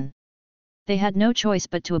an option. They had no choice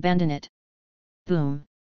but to abandon it. Boom!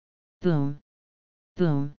 Boom!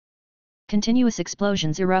 Boom! Continuous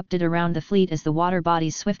explosions erupted around the fleet as the water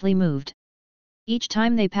bodies swiftly moved. Each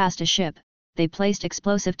time they passed a ship, they placed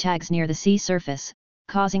explosive tags near the sea surface,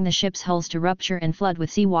 causing the ship's hulls to rupture and flood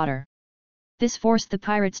with seawater. This forced the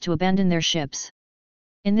pirates to abandon their ships.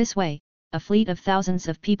 In this way, a fleet of thousands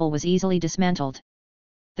of people was easily dismantled.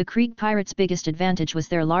 The Krieg pirates' biggest advantage was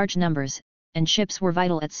their large numbers, and ships were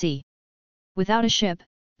vital at sea. Without a ship,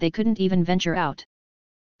 they couldn't even venture out.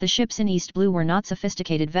 The ships in East Blue were not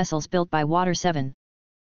sophisticated vessels built by Water 7.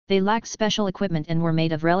 They lacked special equipment and were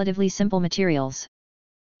made of relatively simple materials.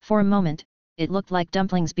 For a moment, it looked like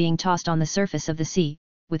dumplings being tossed on the surface of the sea,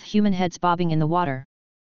 with human heads bobbing in the water.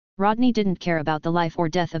 Rodney didn't care about the life or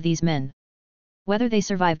death of these men. Whether they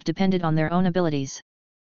survived depended on their own abilities.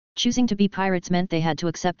 Choosing to be pirates meant they had to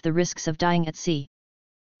accept the risks of dying at sea.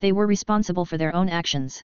 They were responsible for their own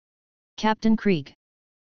actions. "Captain Krieg!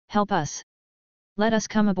 Help us! Let us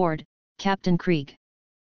come aboard, Captain Krieg!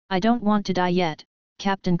 I don't want to die yet,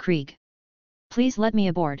 Captain Krieg! Please let me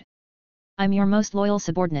aboard! I'm your most loyal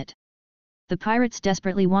subordinate." The pirates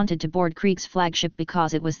desperately wanted to board Krieg's flagship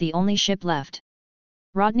because it was the only ship left.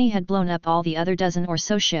 Rodney had blown up all the other dozen or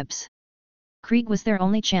so ships. Krieg was their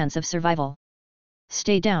only chance of survival.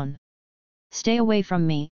 "Stay down! Stay away from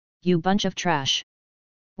me, you bunch of trash!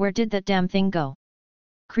 Where did that damn thing go?"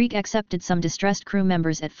 Krieg accepted some distressed crew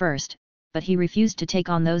members at first, but he refused to take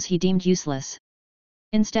on those he deemed useless.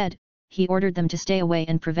 Instead, he ordered them to stay away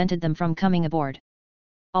and prevented them from coming aboard.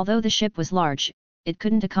 Although the ship was large, it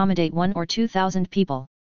couldn't accommodate 1,000 or 2,000 people.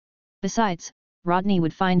 Besides, Rodney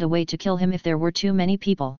would find a way to kill him if there were too many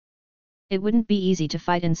people. It wouldn't be easy to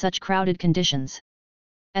fight in such crowded conditions.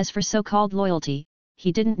 As for so-called loyalty,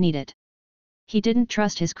 he didn't need it. He didn't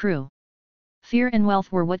trust his crew. Fear and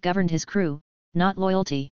wealth were what governed his crew, not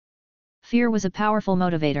loyalty. Fear was a powerful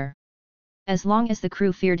motivator. As long as the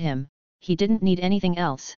crew feared him, he didn't need anything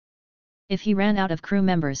else. If he ran out of crew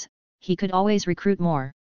members, he could always recruit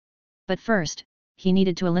more. But first, he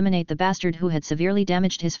needed to eliminate the bastard who had severely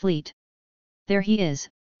damaged his fleet. "There he is,"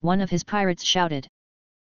 one of his pirates shouted.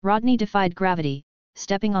 Rodney defied gravity,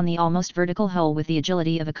 stepping on the almost vertical hull with the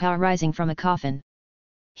agility of a cow rising from a coffin.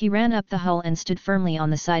 He ran up the hull and stood firmly on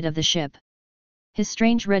the side of the ship. His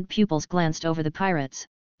strange red pupils glanced over the pirates,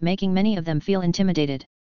 making many of them feel intimidated.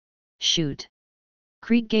 "Shoot!"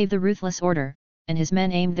 Krieg gave the ruthless order, and his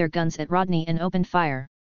men aimed their guns at Rodney and opened fire.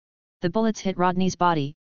 The bullets hit Rodney's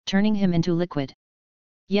body, turning him into liquid.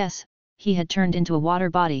 Yes, he had turned into a water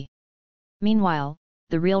body. Meanwhile,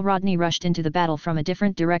 the real Rodney rushed into the battle from a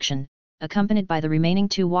different direction, accompanied by the remaining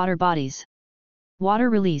 2 water bodies. Water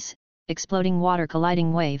release, exploding water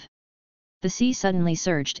colliding wave. The sea suddenly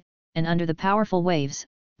surged, and under the powerful waves,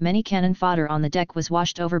 many cannon fodder on the deck was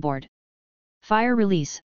washed overboard. Fire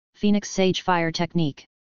release, Phoenix Sage Fire Technique.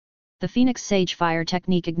 The Phoenix Sage Fire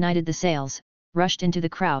Technique ignited the sails, rushed into the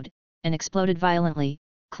crowd, and exploded violently,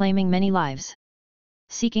 claiming many lives.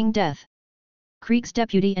 Seeking death. Krieg's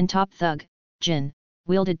deputy and top thug, Jin,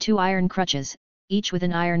 wielded 2 iron crutches, each with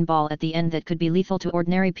an iron ball at the end that could be lethal to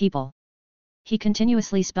ordinary people. He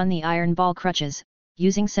continuously spun the iron ball crutches,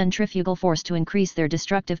 using centrifugal force to increase their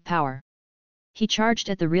destructive power. He charged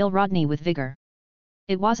at the real Rodney with vigor.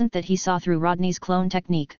 It wasn't that he saw through Rodney's clone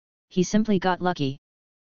technique, he simply got lucky.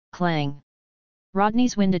 Clang!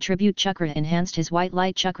 Rodney's wind attribute chakra enhanced his white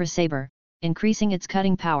light chakra saber, increasing its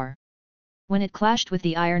cutting power. When it clashed with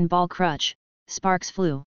the iron ball crutch, sparks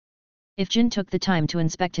flew. If Jin took the time to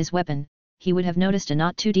inspect his weapon, he would have noticed a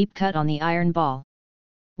not too deep cut on the iron ball.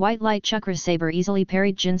 White light chakra saber easily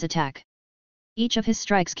parried Jin's attack. Each of his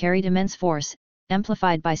strikes carried immense force,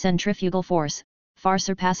 amplified by centrifugal force, far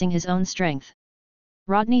surpassing his own strength.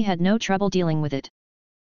 Rodney had no trouble dealing with it.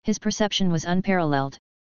 His perception was unparalleled.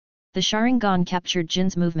 The Sharingan captured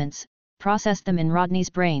Jin's movements, processed them in Rodney's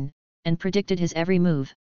brain, and predicted his every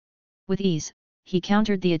move. With ease, he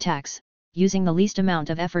countered the attacks, using the least amount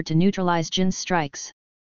of effort to neutralize Jin's strikes.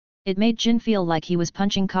 It made Jin feel like he was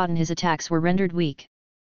punching cotton. His attacks were rendered weak.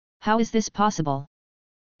 How is this possible?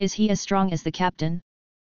 Is he as strong as the captain?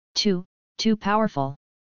 Too powerful.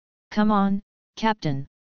 Come on, Captain.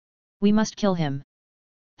 We must kill him.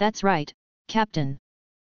 That's right, Captain.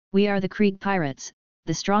 We are the Krieg Pirates,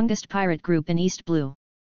 the strongest pirate group in East Blue.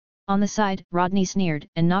 On the side, Rodney sneered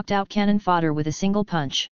and knocked out cannon fodder with a single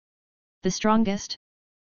punch. The strongest?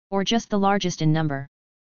 Or just the largest in number?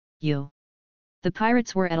 You. The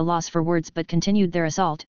pirates were at a loss for words but continued their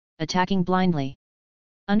assault, attacking blindly.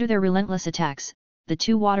 Under their relentless attacks, the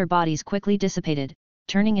two water bodies quickly dissipated,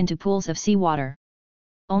 turning into pools of seawater.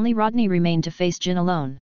 Only Rodney remained to face Jin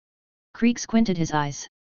alone. Krieg squinted his eyes.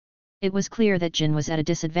 It was clear that Jin was at a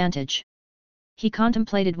disadvantage. He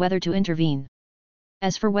contemplated whether to intervene.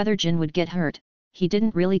 As for whether Jin would get hurt, he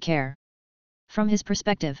didn't really care. From his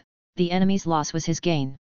perspective, the enemy's loss was his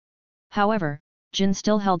gain. However, Jin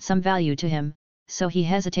still held some value to him, so he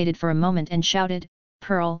hesitated for a moment and shouted,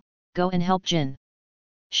 "Pearl, go and help Jin."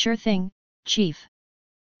 "Sure thing, Chief."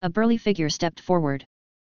 A burly figure stepped forward.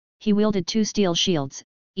 He wielded two steel shields,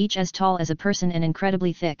 each as tall as a person and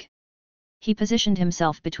incredibly thick. He positioned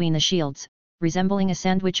himself between the shields, resembling a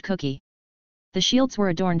sandwich cookie. The shields were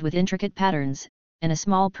adorned with intricate patterns, and a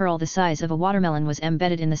small pearl the size of a watermelon was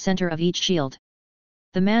embedded in the center of each shield.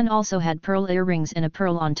 The man also had pearl earrings and a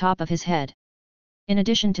pearl on top of his head. In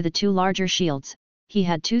addition to the two larger shields, he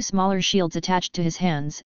had two smaller shields attached to his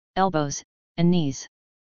hands, elbows, and knees.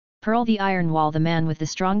 Pearl the Iron Wall, the man with the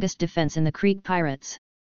strongest defense in the Krieg Pirates.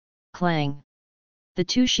 Clang! The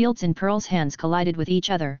two shields in Pearl's hands collided with each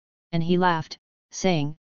other, and he laughed,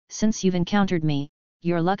 saying, "Since you've encountered me,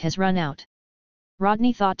 your luck has run out."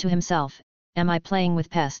 Rodney thought to himself, "Am I playing with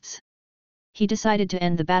pests?" He decided to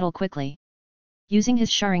end the battle quickly. Using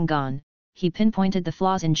his Sharingan, he pinpointed the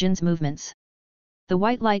flaws in Jin's movements. The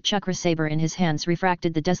white light chakra saber in his hands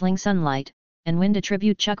refracted the dazzling sunlight, and wind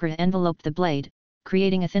attribute chakra enveloped the blade,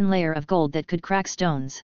 creating a thin layer of gold that could crack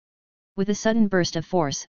stones. With a sudden burst of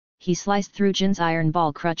force, he sliced through Jin's iron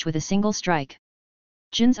ball crutch with a single strike.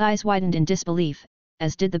 Jin's eyes widened in disbelief,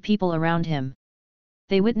 as did the people around him.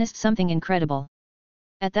 They witnessed something incredible.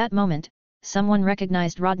 At that moment, someone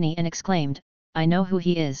recognized Rodney and exclaimed, "I know who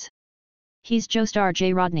he is. He's Joestar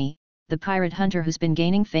J. Rodney, the pirate hunter who's been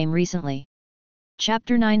gaining fame recently."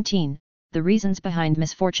 Chapter 19, The Reasons Behind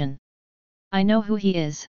Misfortune. I know who he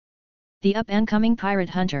is. The up-and-coming pirate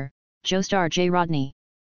hunter, Joestar J. Rodney.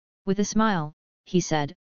 With a smile, he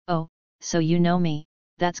said, "Oh, so you know me,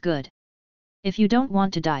 that's good. If you don't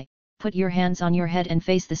want to die, put your hands on your head and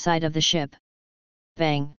face the side of the ship."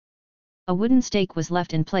 Bang! A wooden stake was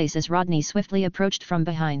left in place as Rodney swiftly approached from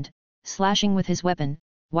behind, slashing with his weapon,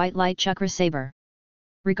 white light chakra saber.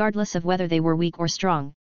 Regardless of whether they were weak or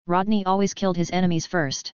strong, Rodney always killed his enemies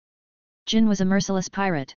first. Jin was a merciless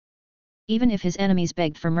pirate. Even if his enemies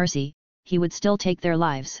begged for mercy, he would still take their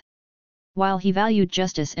lives. While he valued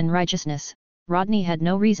justice and righteousness, Rodney had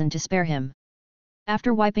no reason to spare him.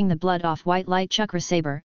 After wiping the blood off white light chakra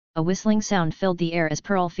saber, a whistling sound filled the air as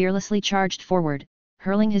Pearl fearlessly charged forward,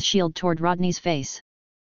 hurling his shield toward Rodney's face.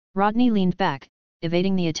 Rodney leaned back,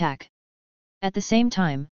 evading the attack. At the same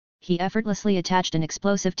time, he effortlessly attached an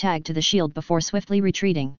explosive tag to the shield before swiftly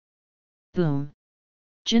retreating. Boom!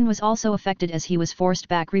 Jin was also affected as he was forced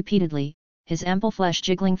back repeatedly, his ample flesh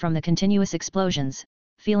jiggling from the continuous explosions,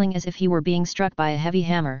 feeling as if he were being struck by a heavy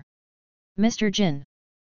hammer. "Mr. Jin!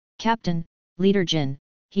 Captain, Leader Jin,"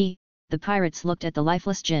 the pirates looked at the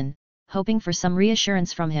lifeless Jin, hoping for some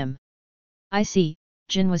reassurance from him. "I see,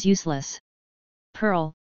 Jin was useless.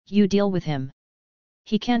 Pearl, you deal with him.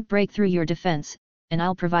 He can't break through your defense, and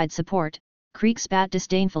I'll provide support," Krieg spat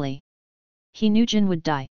disdainfully. He knew Jin would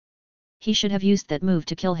die. He should have used that move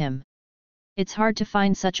to kill him. It's hard to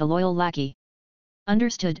find such a loyal lackey.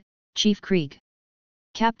 "Understood, Chief Krieg."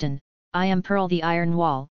 "Captain, I am Pearl the Iron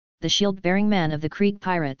Wall, the shield-bearing man of the Krieg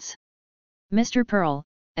Pirates. Mr. Pearl,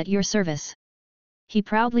 at your service." He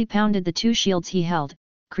proudly pounded the two shields he held,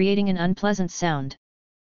 creating an unpleasant sound.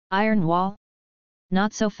 "Iron Wall?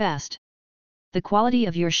 Not so fast. The quality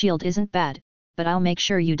of your shield isn't bad, but I'll make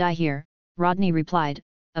sure you die here," Rodney replied,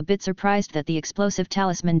 a bit surprised that the explosive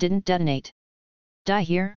talisman didn't detonate. "Die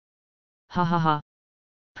here? Ha ha ha."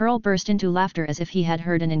 Pearl burst into laughter as if he had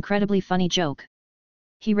heard an incredibly funny joke.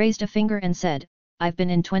 He raised a finger and said, "I've been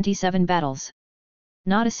in 27 battles.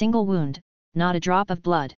 Not a single wound, not a drop of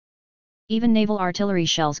blood. Even naval artillery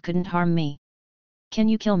shells couldn't harm me. Can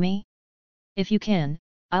you kill me? If you can,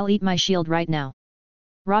 I'll eat my shield right now."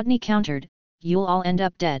 Rodney countered, "You'll all end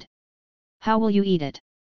up dead. How will you eat it?"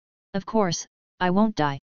 "Of course, I won't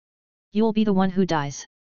die. You'll be the one who dies.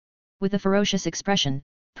 With a ferocious expression,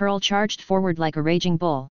 Pearl charged forward like a raging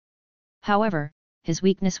bull. However, his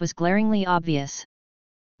weakness was glaringly obvious.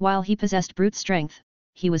 While he possessed brute strength,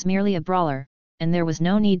 he was merely a brawler, and there was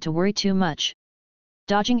no need to worry too much.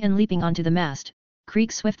 Dodging and leaping onto the mast,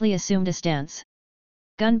 Krieg swiftly assumed a stance.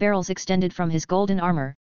 Gun barrels extended from his golden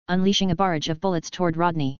armor, unleashing a barrage of bullets toward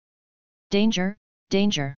Rodney. Danger,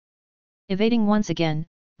 danger! Evading once again,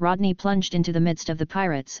 Rodney plunged into the midst of the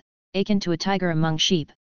pirates, akin to a tiger among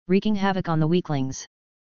sheep, wreaking havoc on the weaklings.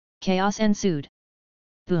 Chaos ensued.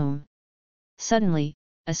 Boom! Suddenly,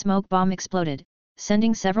 a smoke bomb exploded,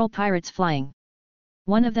 sending several pirates flying.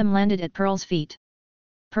 One of them landed at Pearl's feet.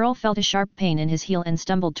 Pearl felt a sharp pain in his heel and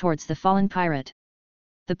stumbled towards the fallen pirate.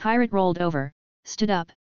 The pirate rolled over, stood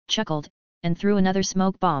up, chuckled, and threw another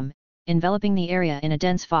smoke bomb, enveloping the area in a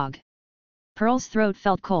dense fog. Pearl's throat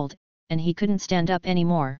felt cold, and he couldn't stand up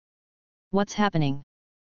anymore. What's happening?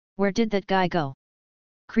 Where did that guy go?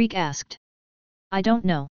 Krieg asked. I don't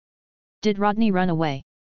know. Did Rodney run away?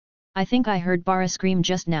 I think I heard Bara scream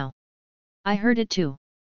just now. I heard it too.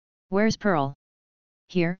 Where's Pearl?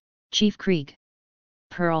 Here, Chief Krieg.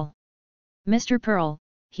 Pearl. Mr. Pearl,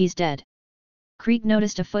 he's dead. Krieg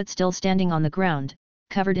noticed a foot still standing on the ground,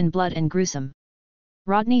 covered in blood and gruesome.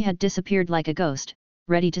 Rodney had disappeared like a ghost,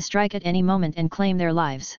 ready to strike at any moment and claim their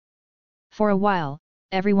lives. For a while,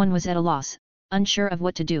 everyone was at a loss, unsure of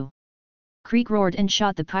what to do. Krieg roared and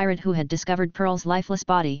shot the pirate who had discovered Pearl's lifeless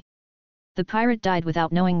body. The pirate died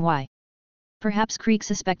without knowing why. Perhaps Krieg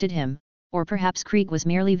suspected him, or perhaps Krieg was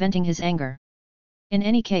merely venting his anger. In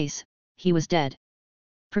any case, he was dead.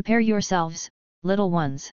 Prepare yourselves, little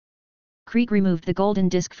ones. Krieg removed the golden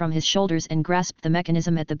disc from his shoulders and grasped the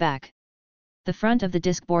mechanism at the back. The front of the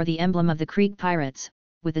disc bore the emblem of the Krieg pirates,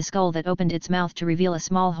 with a skull that opened its mouth to reveal a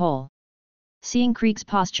small hole. Seeing Krieg's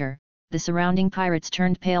posture, the surrounding pirates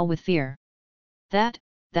turned pale with fear. That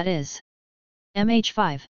is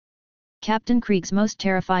MH5. Captain Krieg's most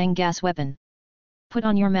terrifying gas weapon. Put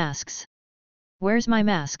on your masks. Where's my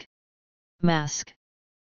mask? Mask.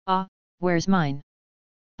 Ah, where's mine?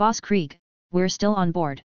 Boss Krieg, we're still on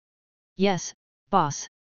board. Yes, boss.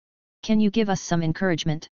 Can you give us some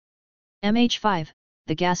encouragement? MH5,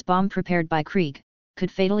 the gas bomb prepared by Krieg,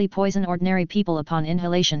 could fatally poison ordinary people upon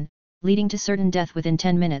inhalation, leading to certain death within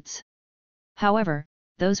 10 minutes. However,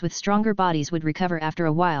 those with stronger bodies would recover after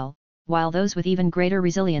a while those with even greater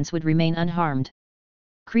resilience would remain unharmed.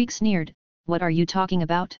 Krieg sneered, what are you talking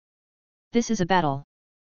about? This is a battle.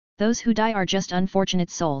 Those who die are just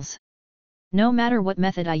unfortunate souls. No matter what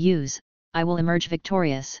method I use, I will emerge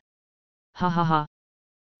victorious. Ha ha ha.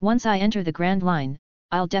 Once I enter the Grand Line,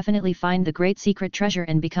 I'll definitely find the great secret treasure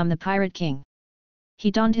and become the Pirate King.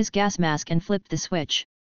 He donned his gas mask and flipped the switch.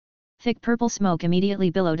 Thick purple smoke immediately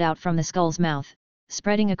billowed out from the skull's mouth,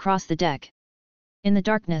 spreading across the deck. In the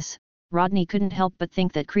darkness, Rodney couldn't help but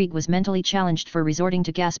think that Krieg was mentally challenged for resorting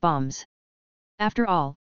to gas bombs. After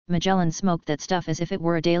all, Magellan smoked that stuff as if it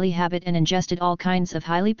were a daily habit and ingested all kinds of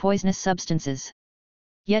highly poisonous substances.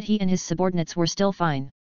 Yet he and his subordinates were still fine.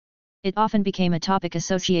 It often became a topic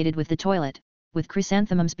associated with the toilet, with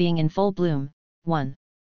chrysanthemums being in full bloom. 1.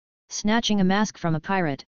 Snatching a mask from a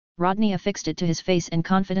pirate, Rodney affixed it to his face and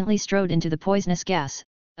confidently strode into the poisonous gas,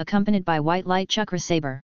 accompanied by white light chakra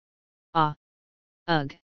saber. Ah!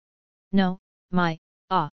 Ugh! No, my,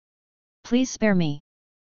 ah! Please spare me!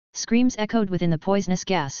 Screams echoed within the poisonous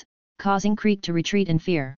gas, causing Krieg to retreat in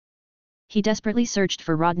fear. He desperately searched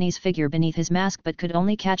for Rodney's figure beneath his mask but could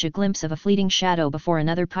only catch a glimpse of a fleeting shadow before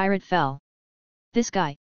another pirate fell. This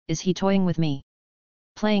guy, is he toying with me?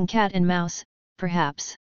 Playing cat and mouse,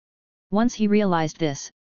 perhaps? Once he realized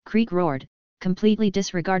this, Krieg roared, completely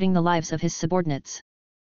disregarding the lives of his subordinates.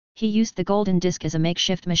 He used the golden disc as a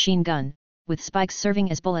makeshift machine gun, with spikes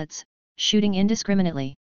serving as bullets, shooting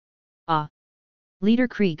indiscriminately. Ah! Leader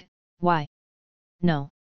Krieg, why? No.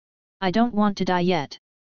 I don't want to die yet.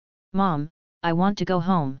 Mom, I want to go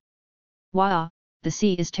home. Wah! The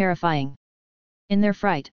sea is terrifying. In their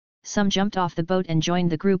fright, some jumped off the boat and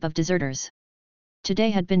joined the group of deserters.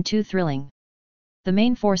 Today had been too thrilling. The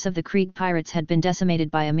main force of the Krieg pirates had been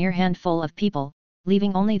decimated by a mere handful of people,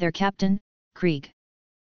 leaving only their captain, Krieg.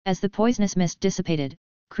 As the poisonous mist dissipated,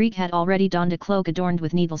 Krieg had already donned a cloak adorned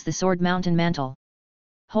with needles, the sword mountain mantle.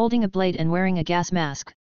 Holding a blade and wearing a gas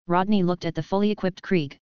mask, Rodney looked at the fully equipped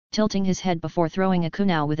Krieg, tilting his head before throwing a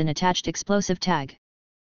kunai with an attached explosive tag.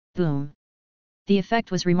 Boom! The effect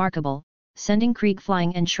was remarkable, sending Krieg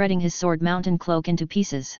flying and shredding his sword mountain cloak into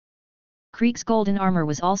pieces. Krieg's golden armor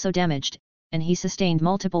was also damaged, and he sustained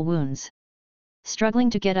multiple wounds. Struggling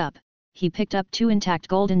to get up, he picked up 2 intact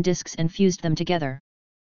golden discs and fused them together.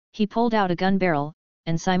 He pulled out a gun barrel,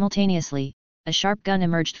 and simultaneously, a sharp gun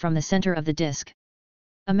emerged from the center of the disc.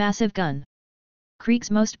 A massive gun.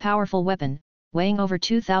 Krieg's most powerful weapon, weighing over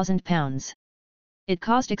 2,000 pounds. It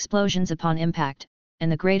caused explosions upon impact,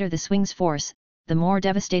 and the greater the swing's force, the more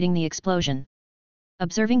devastating the explosion.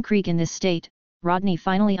 Observing Krieg in this state, Rodney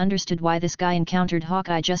finally understood why this guy encountered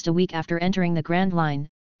Hokage just a week after entering the Grand Line,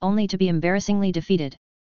 only to be embarrassingly defeated.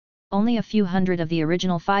 Only a few hundred of the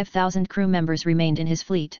original 5,000 crew members remained in his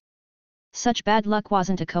fleet. Such bad luck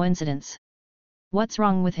wasn't a coincidence. What's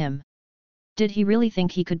wrong with him? Did he really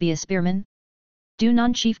think he could be a spearman? Do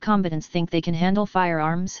non-chief combatants think they can handle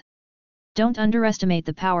firearms? Don't underestimate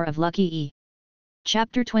the power of Lucky E.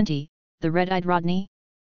 Chapter 20, The Red-Eyed Rodney.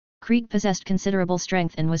 Krieg possessed considerable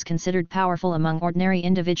strength and was considered powerful among ordinary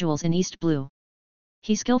individuals in East Blue.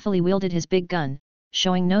 He skillfully wielded his big gun,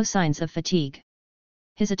 showing no signs of fatigue.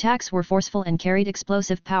 His attacks were forceful and carried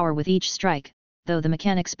explosive power with each strike, though the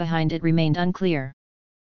mechanics behind it remained unclear.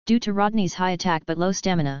 Due to Rodney's high attack but low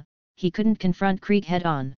stamina, he couldn't confront Krieg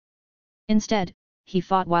head-on. Instead, he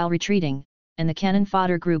fought while retreating, and the cannon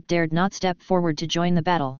fodder group dared not step forward to join the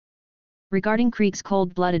battle. Regarding Krieg's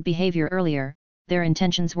cold-blooded behavior earlier, their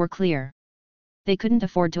intentions were clear. They couldn't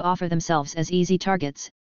afford to offer themselves as easy targets,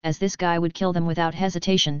 as this guy would kill them without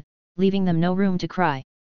hesitation, leaving them no room to cry.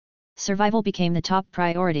 Survival became the top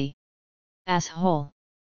priority. Asshole!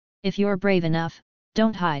 If you're brave enough,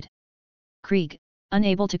 don't hide. Krieg,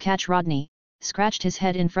 unable to catch Rodney, scratched his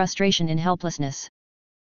head in frustration and helplessness.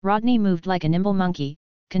 Rodney moved like a nimble monkey,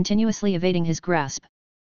 continuously evading his grasp.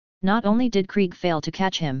 Not only did Krieg fail to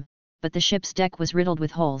catch him, but the ship's deck was riddled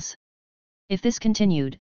with holes. If this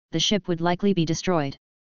continued, the ship would likely be destroyed.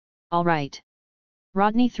 All right.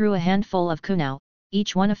 Rodney threw a handful of kunai,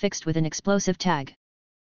 each one affixed with an explosive tag.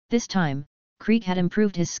 This time, Krieg had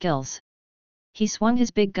improved his skills. He swung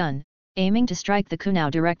his big gun, aiming to strike the kunai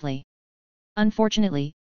directly.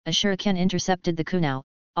 Unfortunately, a shuriken intercepted the kunai,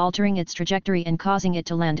 altering its trajectory and causing it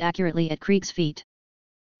to land accurately at Krieg's feet.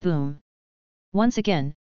 Boom! Once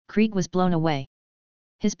again, Krieg was blown away.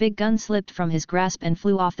 His big gun slipped from his grasp and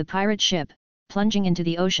flew off the pirate ship, plunging into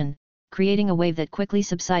the ocean, creating a wave that quickly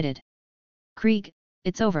subsided. Krieg,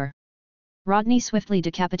 it's over. Rodney swiftly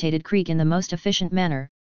decapitated Krieg in the most efficient manner,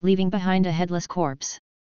 leaving behind a headless corpse.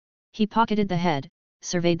 He pocketed the head,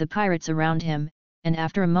 surveyed the pirates around him, and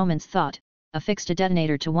after a moment's thought, affixed a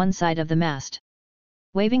detonator to one side of the mast.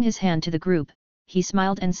 Waving his hand to the group, he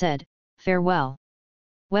smiled and said, "Farewell.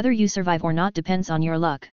 Whether you survive or not depends on your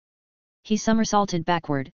luck." He somersaulted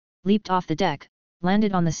backward, leaped off the deck,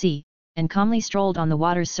 landed on the sea, and calmly strolled on the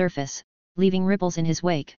water's surface, leaving ripples in his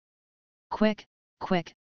wake. Quick,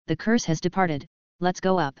 quick, the curse has departed, let's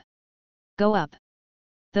go up. Go up.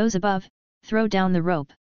 Those above, throw down the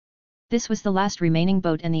rope. This was the last remaining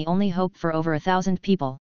boat and the only hope for over 1,000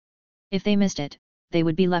 people. If they missed it, they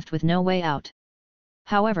would be left with no way out.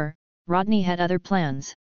 However, Rodney had other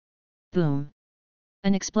plans. Boom!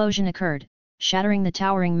 An explosion occurred, shattering the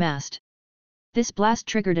towering mast. This blast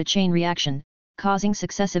triggered a chain reaction, causing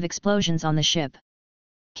successive explosions on the ship.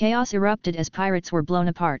 Chaos erupted as pirates were blown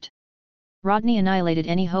apart. Rodney annihilated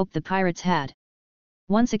any hope the pirates had.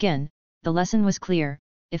 Once again, the lesson was clear: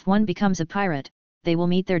 if one becomes a pirate, they will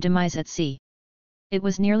meet their demise at sea. It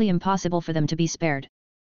was nearly impossible for them to be spared.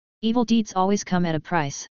 Evil deeds always come at a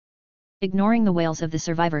price. Ignoring the wails of the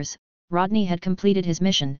survivors, Rodney had completed his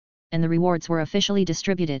mission, and the rewards were officially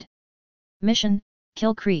distributed. Mission: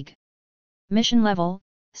 Kill Krieg. Mission level: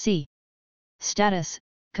 C. Status: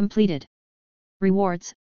 Completed.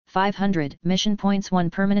 Rewards: 500 mission points, 1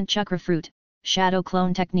 permanent chakra fruit, shadow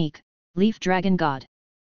clone technique, leaf dragon god.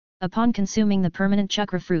 Upon consuming the permanent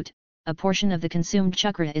chakra fruit, a portion of the consumed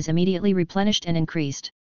chakra is immediately replenished and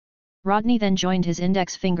increased. Rodney then joined his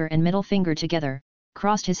index finger and middle finger together,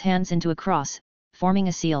 crossed his hands into a cross, forming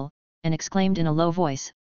a seal, and exclaimed in a low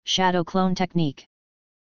voice, "Shadow clone technique."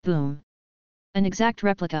 Boom! An exact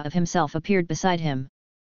replica of himself appeared beside him.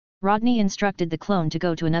 Rodney instructed the clone to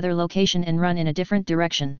go to another location and run in a different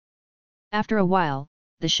direction. After a while,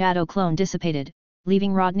 the shadow clone dissipated,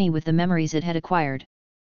 leaving Rodney with the memories it had acquired.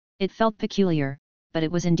 It felt peculiar, but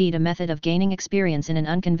it was indeed a method of gaining experience in an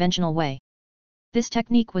unconventional way. This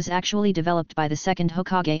technique was actually developed by the second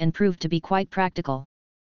Hokage and proved to be quite practical.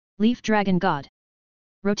 Leaf Dragon God.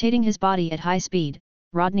 Rotating his body at high speed,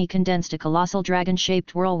 Rodney condensed a colossal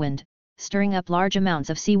dragon-shaped whirlwind, stirring up large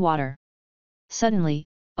amounts of seawater. Suddenly,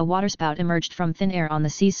 a waterspout emerged from thin air on the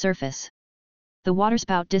sea's surface. The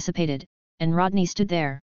waterspout dissipated, and Rodney stood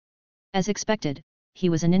there. As expected, he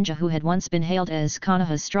was a ninja who had once been hailed as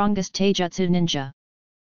Konoha's strongest taijutsu ninja.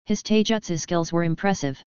 His taijutsu skills were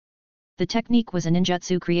impressive. The technique was a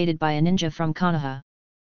ninjutsu created by a ninja from Konoha.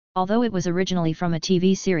 Although it was originally from a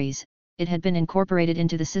TV series, it had been incorporated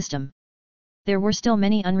into the system. There were still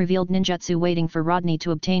many unrevealed ninjutsu waiting for Rodney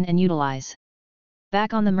to obtain and utilize.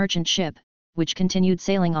 Back on the merchant ship, which continued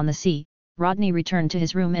sailing on the sea, Rodney returned to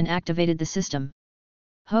his room and activated the system.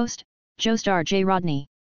 Host, Joestar J. Rodney.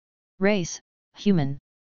 Race, human.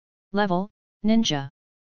 Level, ninja.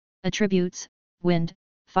 Attributes, wind,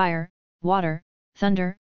 fire, water,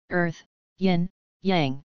 thunder, earth, yin,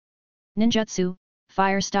 yang. Ninjutsu,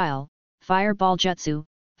 fire style, fireball jutsu,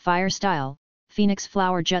 fire style, phoenix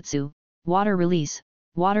flower jutsu, water release,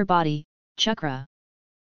 water body, chakra.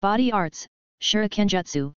 Body arts, shuriken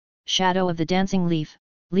jutsu, shadow of the dancing leaf,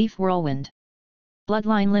 leaf whirlwind.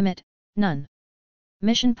 Bloodline limit, none.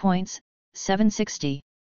 Mission points, 760.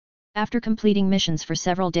 After completing missions for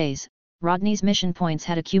several days, Rodney's mission points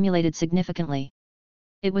had accumulated significantly.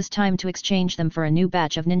 It was time to exchange them for a new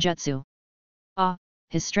batch of ninjutsu.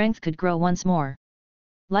 His strength could grow once more.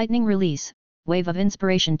 Lightning release, wave of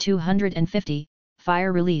inspiration 250,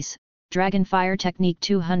 fire release, dragon fire technique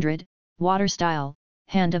 200, water style,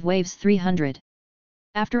 hand of waves 300.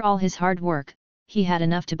 After all his hard work, he had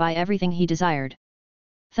enough to buy everything he desired.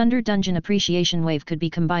 Thunder dungeon appreciation wave could be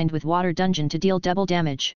combined with water dungeon to deal double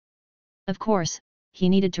damage. Of course, he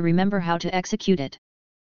needed to remember how to execute it.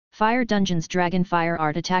 Fire dungeon's dragon fire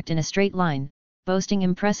art attacked in a straight line, boasting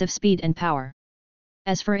impressive speed and power.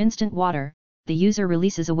 As for instant water, the user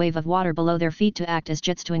releases a wave of water below their feet to act as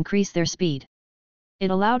jets to increase their speed.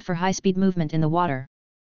 It allowed for high-speed movement in the water.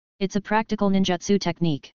 It's a practical ninjutsu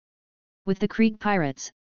technique. With the Krieg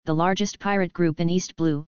pirates, the largest pirate group in East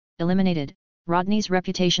Blue, eliminated, Rodney's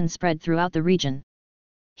reputation spread throughout the region.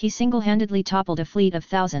 He single-handedly toppled a fleet of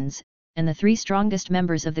thousands, and the 3 strongest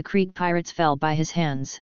members of the Krieg pirates fell by his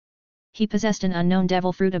hands. He possessed an unknown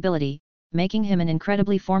devil fruit ability, making him an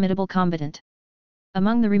incredibly formidable combatant.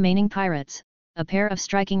 Among the remaining pirates, a pair of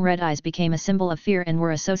striking red eyes became a symbol of fear and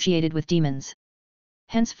were associated with demons.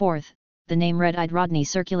 Henceforth, the name Red-Eyed Rodney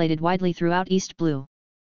circulated widely throughout East Blue.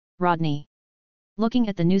 Rodney. Looking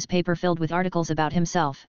at the newspaper filled with articles about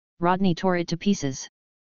himself, Rodney tore it to pieces.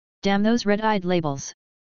 Damn those red-eyed labels!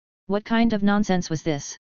 What kind of nonsense was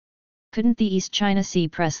this? Couldn't the East China Sea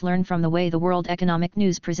press learn from the way the World Economic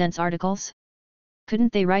News presents articles?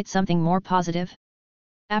 Couldn't they write something more positive?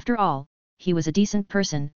 After all, he was a decent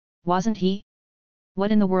person, wasn't he?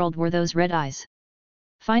 What in the world were those red eyes?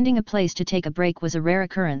 Finding a place to take a break was a rare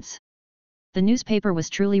occurrence. The newspaper was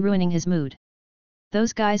truly ruining his mood.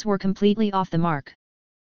 Those guys were completely off the mark.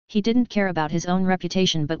 He didn't care about his own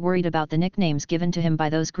reputation but worried about the nicknames given to him by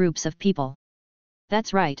those groups of people.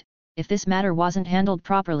 That's right, if this matter wasn't handled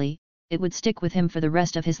properly, it would stick with him for the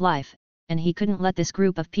rest of his life, and he couldn't let this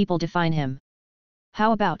group of people define him.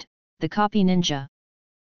 How about, the copy ninja?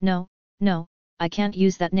 No, I can't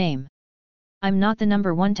use that name. I'm not the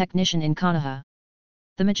 #1 technician in Konoha.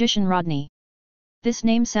 The magician Rodney. This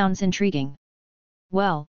name sounds intriguing.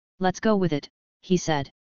 Well, let's go with it, he said.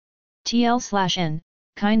 TL/N,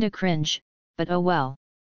 kinda cringe, but oh well.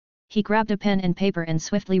 He grabbed a pen and paper and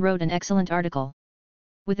swiftly wrote an excellent article.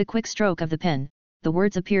 With a quick stroke of the pen, the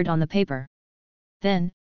words appeared on the paper.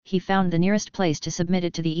 Then, he found the nearest place to submit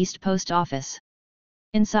it to the East Post Office.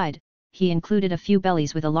 Inside, he included a few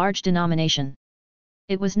bellies with a large denomination.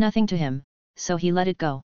 It was nothing to him, so he let it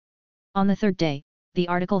go. On the 3rd day, the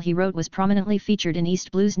article he wrote was prominently featured in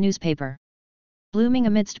East Blue's newspaper. Blooming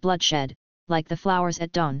amidst bloodshed, like the flowers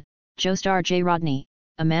at dawn, Joestar J. Rodney,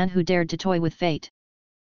 a man who dared to toy with fate.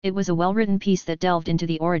 It was a well-written piece that delved into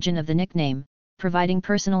the origin of the nickname, providing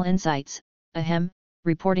personal insights,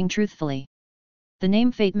 reporting truthfully. The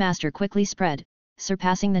name Fate Master quickly spread,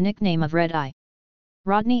 surpassing the nickname of Red Eye.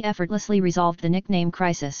 Rodney effortlessly resolved the nickname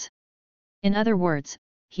crisis. In other words,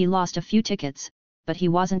 he lost a few tickets, but he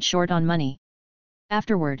wasn't short on money.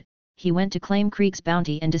 Afterward, he went to claim Krieg's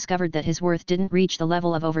bounty and discovered that his worth didn't reach the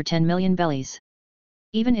level of over 10 million bellies.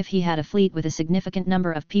 Even if he had a fleet with a significant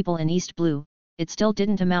number of people in East Blue, it still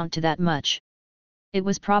didn't amount to that much. It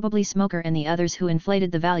was probably Smoker and the others who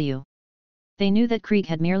inflated the value. They knew that Krieg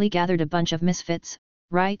had merely gathered a bunch of misfits,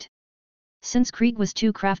 right? Since Krieg was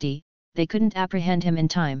too crafty, they couldn't apprehend him in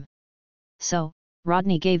time. So,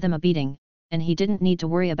 Rodney gave them a beating, and he didn't need to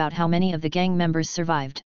worry about how many of the gang members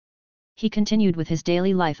survived. He continued with his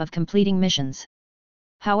daily life of completing missions.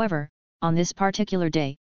 However, on this particular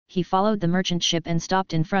day, he followed the merchant ship and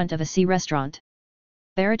stopped in front of a sea restaurant.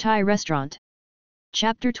 Baratai Restaurant.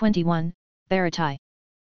 Chapter 21, Baratai.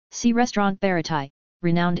 Sea Restaurant Baratai,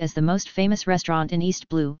 renowned as the most famous restaurant in East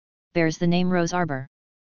Blue, bears the name Rose Arbor.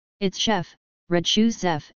 Its chef, Red Shoes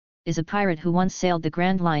Zeph, is a pirate who once sailed the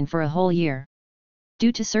Grand Line for a whole year.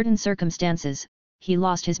 Due to certain circumstances, he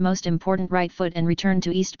lost his most important right foot and returned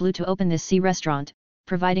to East Blue to open this sea restaurant,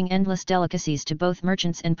 providing endless delicacies to both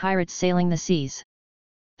merchants and pirates sailing the seas.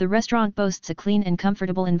 The restaurant boasts a clean and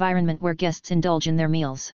comfortable environment where guests indulge in their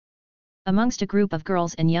meals. Amongst a group of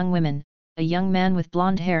girls and young women, a young man with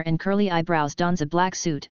blonde hair and curly eyebrows dons a black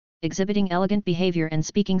suit, exhibiting elegant behavior and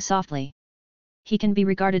speaking softly. He can be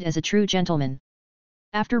regarded as a true gentleman.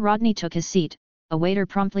 After Rodney took his seat, a waiter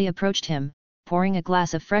promptly approached him, pouring a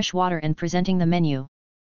glass of fresh water and presenting the menu.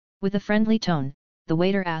 With a friendly tone, the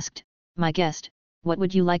waiter asked, "My guest, what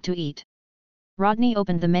would you like to eat?" Rodney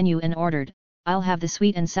opened the menu and ordered, "I'll have the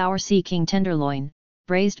sweet and sour sea king tenderloin,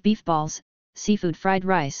 braised beef balls, seafood fried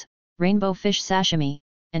rice, rainbow fish sashimi,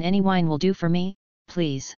 and any wine will do for me,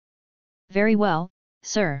 please." "Very well,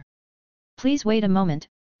 sir. Please wait a moment,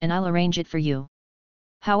 and I'll arrange it for you.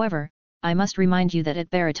 However, I must remind you that at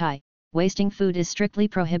Baratai, wasting food is strictly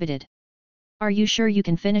prohibited. Are you sure you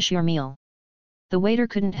can finish your meal?" The waiter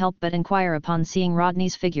couldn't help but inquire upon seeing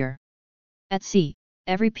Rodney's figure. At sea,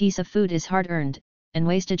 every piece of food is hard-earned, and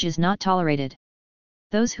wastage is not tolerated.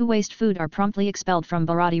 Those who waste food are promptly expelled from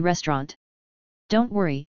Bharati restaurant. "Don't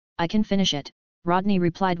worry, I can finish it," Rodney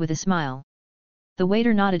replied with a smile. The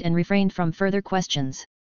waiter nodded and refrained from further questions.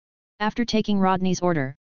 After taking Rodney's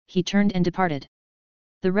order, he turned and departed.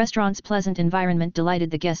 The restaurant's pleasant environment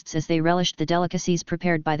delighted the guests as they relished the delicacies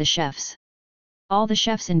prepared by the chefs. All the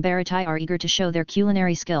chefs in Baratai are eager to show their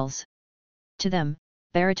culinary skills. To them,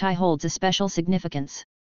 Baratai holds a special significance.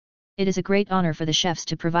 It is a great honor for the chefs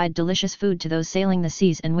to provide delicious food to those sailing the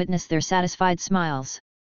seas and witness their satisfied smiles.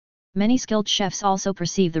 Many skilled chefs also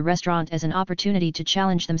perceive the restaurant as an opportunity to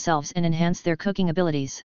challenge themselves and enhance their cooking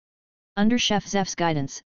abilities. Under Chef Zef's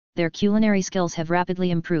guidance, their culinary skills have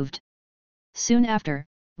rapidly improved. Soon after,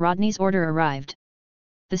 Rodney's order arrived.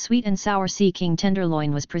 The sweet and sour Sea King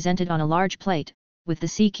tenderloin was presented on a large plate, with the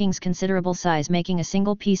Sea King's considerable size making a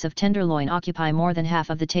single piece of tenderloin occupy more than half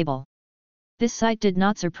of the table. This sight did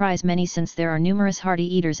not surprise many since there are numerous hearty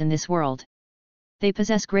eaters in this world. They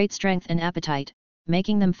possess great strength and appetite,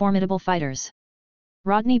 making them formidable fighters.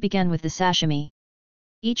 Rodney began with the sashimi.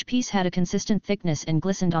 Each piece had a consistent thickness and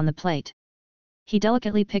glistened on the plate. He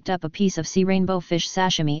delicately picked up a piece of sea rainbow fish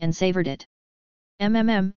sashimi and savored it.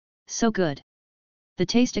 So good. The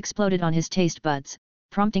taste exploded on his taste buds,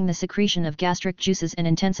 prompting the secretion of gastric juices and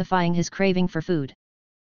intensifying his craving for food.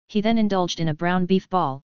 He then indulged in a brown beef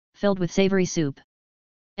ball, filled with savory soup.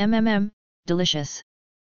 Delicious.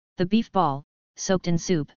 The beef ball, soaked in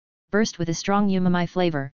soup, burst with a strong umami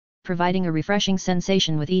flavor, providing a refreshing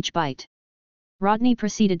sensation with each bite. Rodney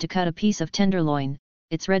proceeded to cut a piece of tenderloin,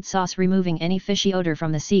 its red sauce removing any fishy odor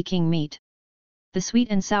from the Sea King meat. The sweet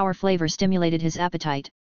and sour flavor stimulated his appetite,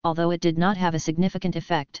 although it did not have a significant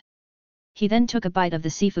effect. He then took a bite of the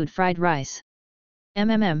seafood fried rice.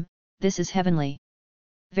 This is heavenly.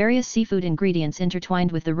 Various seafood ingredients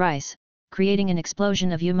intertwined with the rice, creating an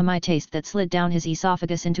explosion of umami taste that slid down his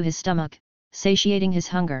esophagus into his stomach, satiating his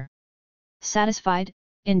hunger. Satisfied,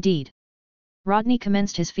 indeed. Rodney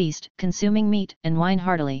commenced his feast, consuming meat and wine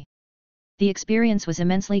heartily. The experience was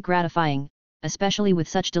immensely gratifying, especially with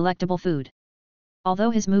such delectable food.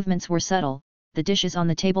 Although his movements were subtle, the dishes on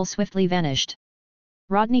the table swiftly vanished.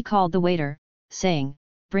 Rodney called the waiter, saying,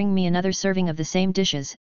 "Bring me another serving of the same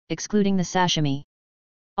dishes, excluding the sashimi.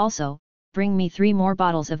 Also, bring me 3 more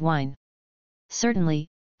bottles of wine." "Certainly,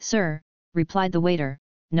 sir," replied the waiter,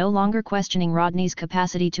 no longer questioning Rodney's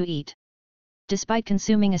capacity to eat. Despite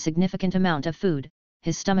consuming a significant amount of food,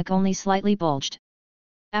 his stomach only slightly bulged.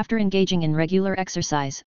 After engaging in regular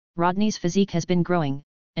exercise, Rodney's physique has been growing,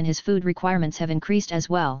 and his food requirements have increased as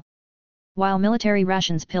well. While military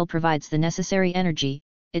rations pill provides the necessary energy,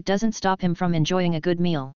 it doesn't stop him from enjoying a good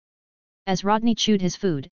meal. As Rodney chewed his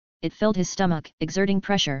food, it filled his stomach, exerting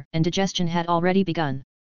pressure, and digestion had already begun.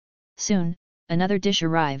 Soon, another dish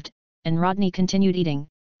arrived, and Rodney continued eating,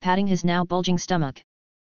 patting his now bulging stomach.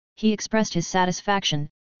 He expressed his satisfaction,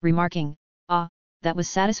 remarking, "Ah, that was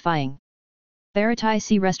satisfying. Baratai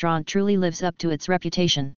Sea Restaurant truly lives up to its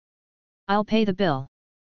reputation. I'll pay the bill."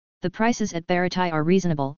 The prices at Baratai are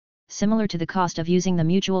reasonable, similar to the cost of using the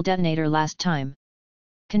mutual detonator last time.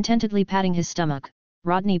 Contentedly patting his stomach,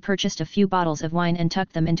 Rodney purchased a few bottles of wine and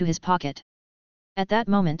tucked them into his pocket. At that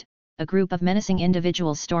moment, a group of menacing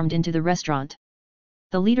individuals stormed into the restaurant.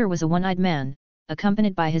 The leader was a one-eyed man,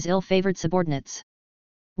 accompanied by his ill-favored subordinates.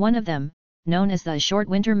 One of them, known as the Short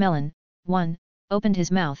Winter Melon, opened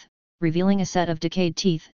his mouth, revealing a set of decayed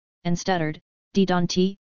teeth, and stuttered, "Don't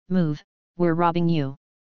move, we're robbing you."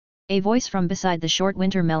 A voice from beside the Short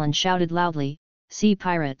Winter Melon shouted loudly, "Sea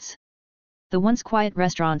pirates!" The once quiet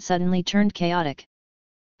restaurant suddenly turned chaotic.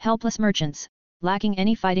 Helpless merchants, lacking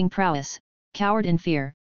any fighting prowess, cowered in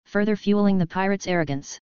fear, further fueling the pirate's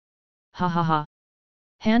arrogance. Ha ha ha.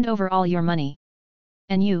 Hand over all your money.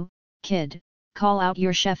 And you, kid, call out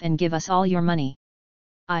your chef and give us all your money.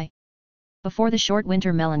 Before the short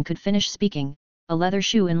winter melon could finish speaking, a leather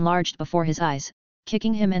shoe enlarged before his eyes,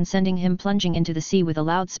 kicking him and sending him plunging into the sea with a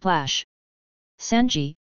loud splash.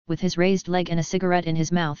 Sanji, with his raised leg and a cigarette in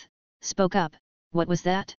his mouth, spoke up, "What was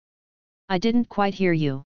that? I didn't quite hear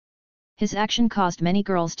you." His action caused many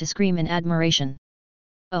girls to scream in admiration.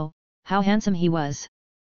 Oh, how handsome he was!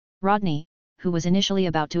 Rodney, who was initially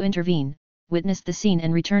about to intervene, witnessed the scene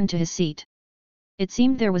and returned to his seat. It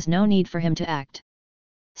seemed there was no need for him to act.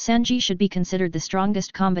 Sanji should be considered the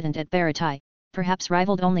strongest combatant at Baratai, perhaps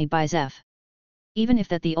rivaled only by Zeph. Even if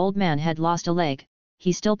that the old man had lost a leg,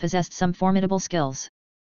 he still possessed some formidable skills.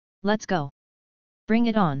 Let's go. Bring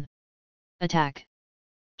it on. Attack.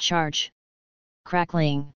 Charge.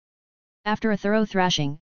 Crackling. After a thorough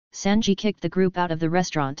thrashing, Sanji kicked the group out of the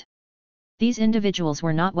restaurant. These individuals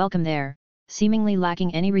were not welcome there, seemingly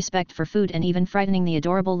lacking any respect for food and even frightening the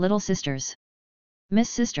adorable little sisters. Miss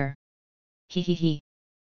Sister. He he he.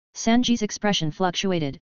 Sanji's expression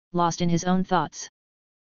fluctuated, lost in his own thoughts.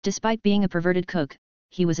 Despite being a perverted cook,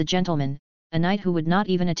 he was a gentleman, a knight who would not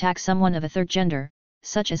even attack someone of a third gender,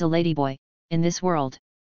 such as a ladyboy, in this world.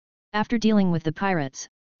 After dealing with the pirates,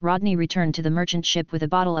 Rodney returned to the merchant ship with a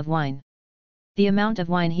bottle of wine. The amount of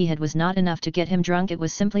wine he had was not enough to get him drunk, it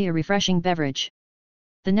was simply a refreshing beverage.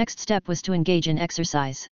 The next step was to engage in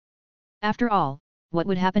exercise. After all, what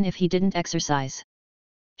would happen if he didn't exercise?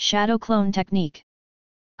 Shadow clone technique.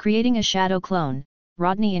 Creating a shadow clone,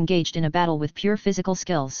 Rodney engaged in a battle with pure physical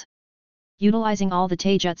skills. Utilizing all the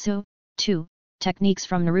taijutsu, techniques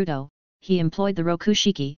from Naruto, he employed the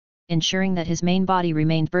rokushiki, ensuring that his main body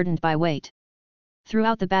remained burdened by weight.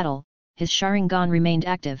 Throughout the battle, his Sharingan remained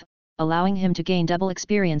active, allowing him to gain double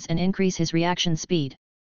experience and increase his reaction speed.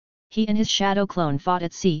 He and his shadow clone fought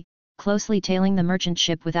at sea, closely tailing the merchant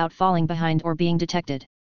ship without falling behind or being detected.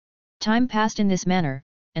 Time passed in this manner,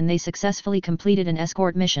 and they successfully completed an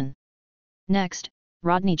escort mission. Next,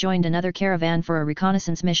 Rodney joined another caravan for a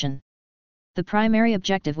reconnaissance mission. The primary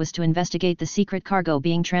objective was to investigate the secret cargo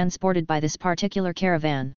being transported by this particular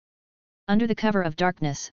caravan. Under the cover of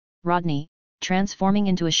darkness, Rodney, transforming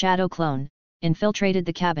into a shadow clone, infiltrated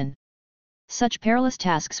the cabin. Such perilous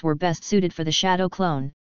tasks were best suited for the shadow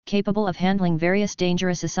clone, capable of handling various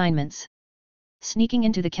dangerous assignments. Sneaking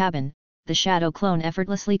into the cabin, the shadow clone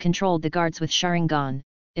effortlessly controlled the guards with Sharingan,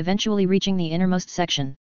 eventually reaching the innermost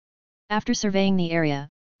section. After surveying the area,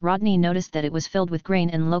 Rodney noticed that it was filled with grain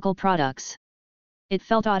and local products. It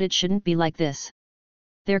felt odd, it shouldn't be like this.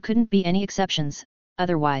 There couldn't be any exceptions,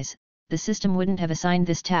 otherwise, the system wouldn't have assigned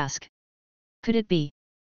this task. Could it be?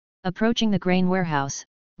 Approaching the grain warehouse,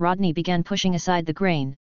 Rodney began pushing aside the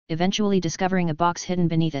grain, eventually discovering a box hidden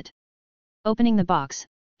beneath it. Opening the box,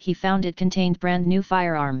 he found it contained brand new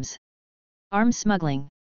firearms. Arms smuggling.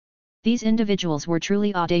 These individuals were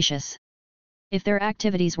truly audacious. If their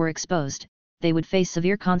activities were exposed, they would face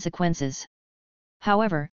severe consequences.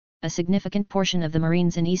 However, a significant portion of the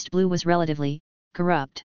Marines in East Blue was relatively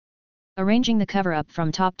corrupt. Arranging the cover-up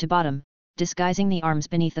from top to bottom, disguising the arms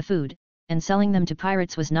beneath the food, and selling them to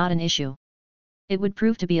pirates was not an issue. It would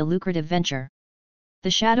prove to be a lucrative venture.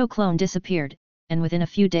 The shadow clone disappeared, and within a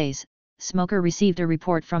few days, Smoker received a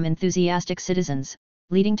report from enthusiastic citizens,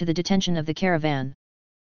 leading to the detention of the caravan.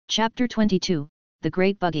 Chapter 22, The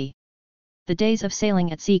Great Buggy. The days of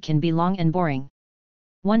sailing at sea can be long and boring.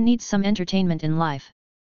 One needs some entertainment in life.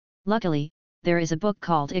 Luckily, there is a book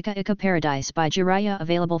called Ika Ika Paradise by Jiraiya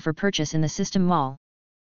available for purchase in the System Mall.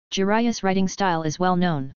 Jiraiya's writing style is well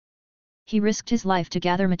known. He risked his life to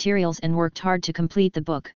gather materials and worked hard to complete the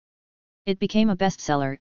book. It became a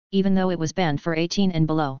bestseller, even though it was banned for 18 and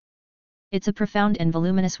below. It's a profound and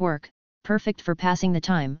voluminous work, perfect for passing the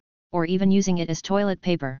time, or even using it as toilet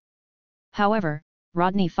paper. However,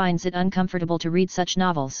 Rodney finds it uncomfortable to read such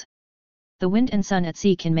novels. The wind and sun at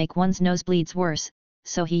sea can make one's nosebleeds worse,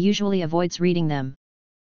 so he usually avoids reading them.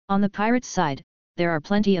 On the pirate's side, there are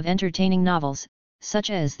plenty of entertaining novels, such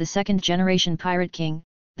as The Second Generation Pirate King,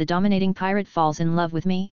 The Dominating Pirate Falls in Love with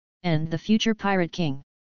Me, and The Future Pirate King.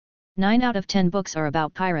 9 out of 10 books are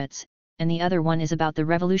about pirates, and the other one is about the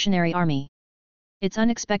Revolutionary Army. It's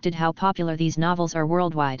unexpected how popular these novels are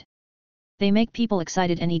worldwide. They make people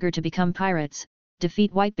excited and eager to become pirates,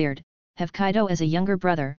 defeat Whitebeard, have Kaido as a younger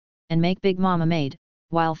brother, and make Big Mom a maid,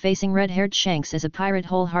 while facing red-haired Shanks as a pirate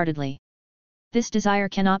wholeheartedly. This desire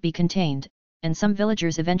cannot be contained, and some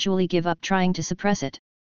villagers eventually give up trying to suppress it.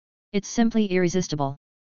 It's simply irresistible.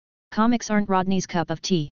 Comics aren't Rodney's cup of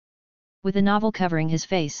tea. With a novel covering his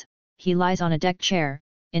face, he lies on a deck chair,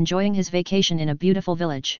 enjoying his vacation in a beautiful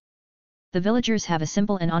village. The villagers have a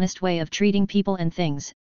simple and honest way of treating people and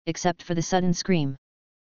things, except for the sudden scream.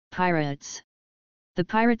 Pirates! The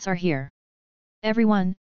pirates are here!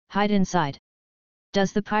 Everyone, hide inside!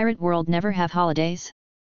 Does the pirate world never have holidays?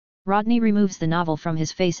 Rodney removes the novel from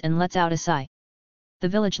his face and lets out a sigh. The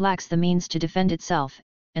village lacks the means to defend itself,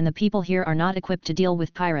 and the people here are not equipped to deal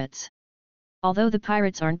with pirates. Although the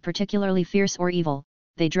pirates aren't particularly fierce or evil,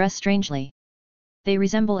 they dress strangely. They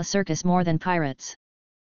resemble a circus more than pirates.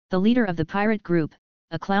 The leader of the pirate group,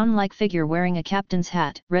 a clown-like figure wearing a captain's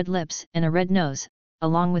hat, red lips and a red nose,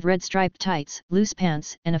 along with red striped tights, loose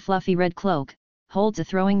pants and a fluffy red cloak, holds a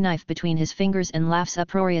throwing knife between his fingers and laughs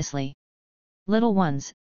uproariously. Little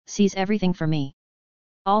ones, seize everything for me.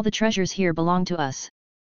 All the treasures here belong to us.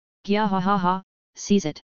 Gya ha ha ha, seize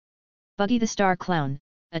it. Buggy the Star Clown,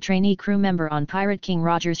 a trainee crew member on Pirate King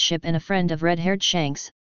Roger's ship and a friend of red-haired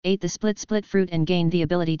Shanks, ate the split fruit and gained the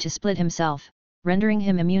ability to split himself, rendering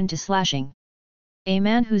him immune to slashing. A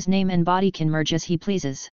man whose name and body can merge as he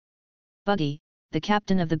pleases. Buggy, the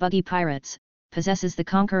captain of the Buggy Pirates, possesses the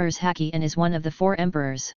Conqueror's haki and is one of the 4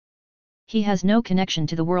 emperors. He has no connection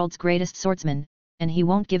to the world's greatest swordsman, and he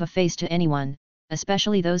won't give a face to anyone,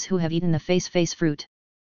 especially those who have eaten the face fruit.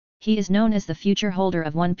 He is known as the future holder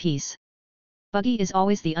of One Piece. Buggy is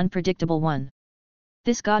always the unpredictable one.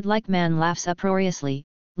 This godlike man laughs uproariously,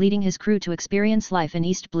 leading his crew to experience life in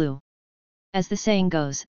East Blue. As the saying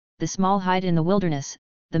goes, the small hide in the wilderness,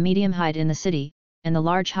 the medium hide in the city, and the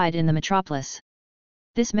large hide in the metropolis.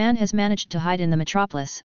 This man has managed to hide in the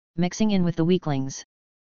metropolis, mixing in with the weaklings.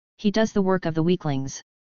 He does the work of the weaklings.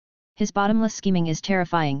 His bottomless scheming is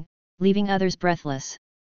terrifying, leaving others breathless.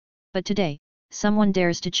 But today, someone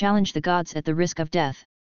dares to challenge the gods at the risk of death.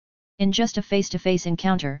 In just a face-to-face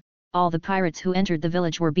encounter, all the pirates who entered the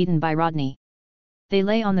village were beaten by Rodney. They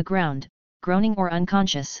lay on the ground, groaning or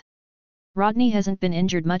unconscious. Rodney hasn't been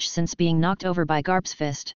injured much since being knocked over by Garp's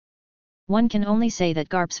fist. One can only say that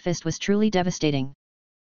Garp's fist was truly devastating.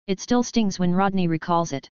 It still stings when Rodney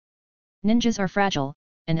recalls it. Ninjas are fragile,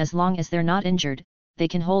 and as long as they're not injured, they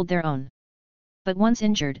can hold their own. But once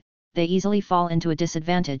injured, they easily fall into a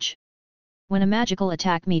disadvantage. When a magical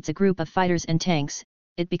attack meets a group of fighters and tanks,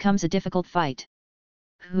 it becomes a difficult fight.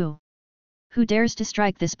 Who dares to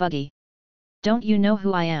strike this Buggy? Don't you know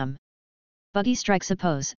who I am? Buggy strikes a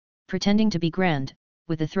pose, pretending to be grand,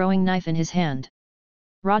 with a throwing knife in his hand.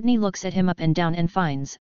 Rodney looks at him up and down and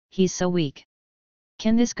finds, he's so weak.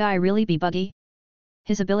 Can this guy really be Buggy?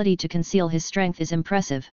 His ability to conceal his strength is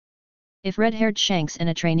impressive. If red-haired Shanks and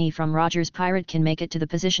a trainee from Roger's pirate can make it to the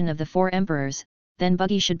position of the 4 emperors, then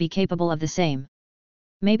Buggy should be capable of the same.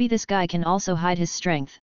 Maybe this guy can also hide his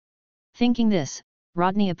strength. Thinking this,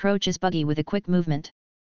 Rodney approaches Buggy with a quick movement.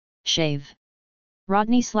 Shave.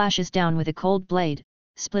 Rodney slashes down with a cold blade,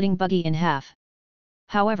 splitting Buggy in half.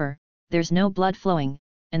 However, there's no blood flowing,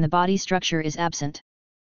 and the body structure is absent.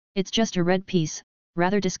 It's just a red piece,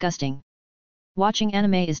 rather disgusting. Watching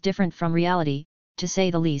anime is different from reality, to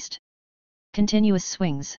say the least. Continuous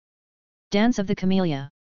swings. Dance of the Camellia.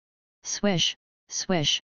 Swish,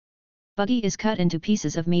 swish. Buggy is cut into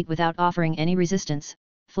pieces of meat without offering any resistance,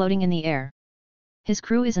 floating in the air. His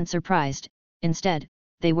crew isn't surprised, instead,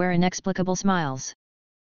 they wear inexplicable smiles.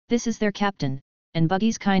 This is their captain, and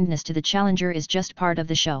Buggy's kindness to the challenger is just part of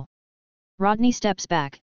the show. Rodney steps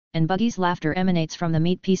back, and Buggy's laughter emanates from the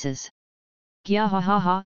meat pieces. Gya ha ha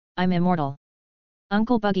ha, I'm immortal.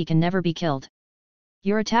 Uncle Buggy can never be killed.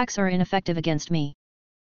 Your attacks are ineffective against me.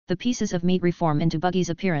 The pieces of meat reform into Buggy's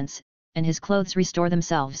appearance, and his clothes restore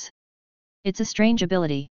themselves. It's a strange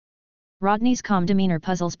ability. Rodney's calm demeanor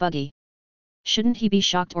puzzles Buggy. Shouldn't he be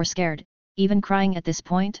shocked or scared, even crying at this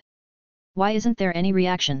point? Why isn't there any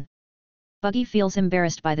reaction? Buggy feels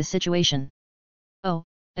embarrassed by the situation. Oh,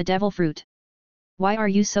 a devil fruit. Why are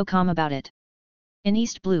you so calm about it? In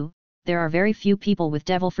East Blue, there are very few people with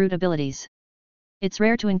devil fruit abilities. It's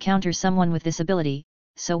rare to encounter someone with this ability,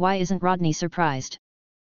 so why isn't Rodney surprised?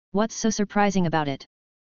 What's so surprising about it?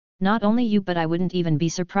 Not only you, but I wouldn't even be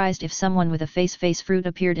surprised if someone with a face fruit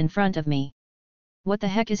appeared in front of me. What the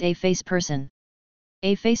heck is a face person?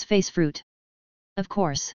 A face fruit. Of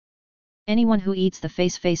course. Anyone who eats the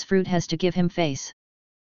face fruit has to give him face.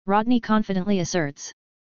 Rodney confidently asserts.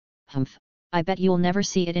 Humph, I bet you'll never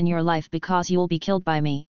see it in your life because you'll be killed by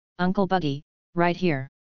me, Uncle Buggy, right here.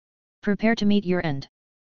 Prepare to meet your end.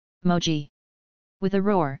 Moji. With a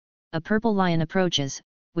roar, a purple lion approaches,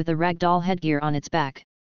 with a ragdoll headgear on its back.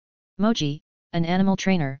 Moji, an animal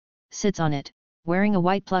trainer, sits on it, wearing a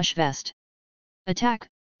white plush vest. Attack,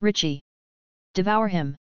 Richie. Devour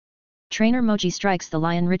him. Trainer Moji strikes the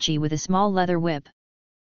lion Richie with a small leather whip.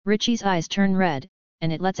 Richie's eyes turn red,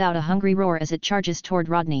 and it lets out a hungry roar as it charges toward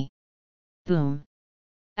Rodney. Boom!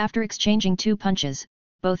 After exchanging 2 punches,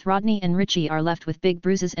 both Rodney and Richie are left with big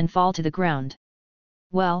bruises and fall to the ground.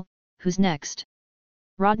 Well, who's next?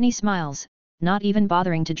 Rodney smiles, not even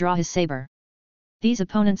bothering to draw his saber. These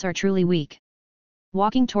opponents are truly weak.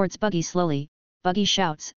 Walking towards Buggy slowly, Buggy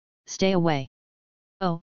shouts, "Stay away."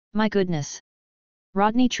 Oh, my goodness!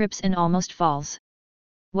 Rodney trips and almost falls.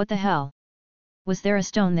 What the hell? Was there a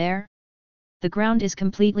stone there? The ground is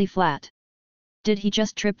completely flat. Did he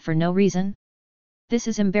just trip for no reason? This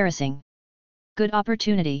is embarrassing. Good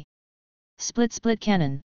opportunity. Split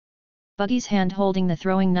cannon. Buggy's hand holding the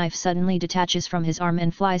throwing knife suddenly detaches from his arm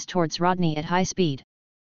and flies towards Rodney at high speed.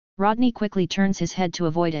 Rodney quickly turns his head to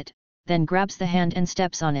avoid it, then grabs the hand and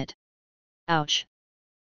steps on it. Ouch!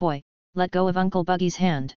 Boy, let go of Uncle Buggy's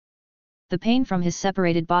hand. The pain from his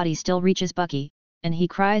separated body still reaches Buggy, and he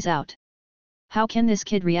cries out. How can this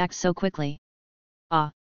kid react so quickly?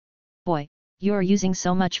 Ah! Boy, you're using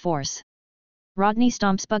so much force. Rodney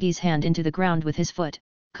stomps Buggy's hand into the ground with his foot,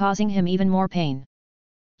 causing him even more pain.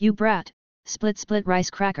 You brat, split rice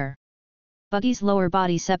cracker. Buggy's lower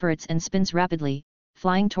body separates and spins rapidly,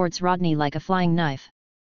 flying towards Rodney like a flying knife.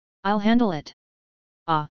 I'll handle it.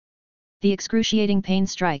 Ah! The excruciating pain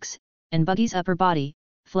strikes, and Buggy's upper body,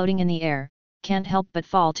 floating in the air, can't help but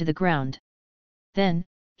fall to the ground. Then,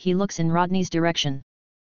 he looks in Rodney's direction.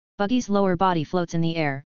 Buggy's lower body floats in the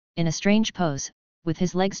air, in a strange pose, with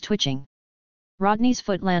his legs twitching. Rodney's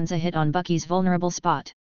foot lands a hit on Buggy's vulnerable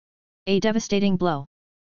spot. A devastating blow.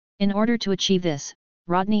 In order to achieve this,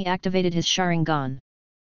 Rodney activated his Sharingan.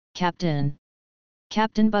 Captain!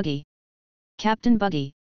 Captain Buggy! Captain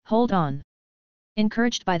Buggy, hold on!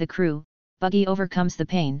 Encouraged by the crew, Buggy overcomes the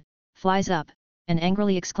pain, flies up, and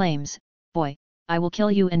angrily exclaims, Boy, I will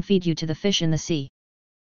kill you and feed you to the fish in the sea.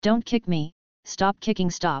 Don't kick me, stop kicking,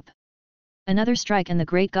 stop. Another strike and the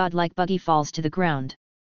great godlike Buggy falls to the ground.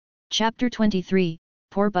 Chapter 23,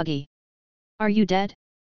 Poor Buggy. Are you dead?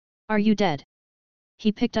 Are you dead?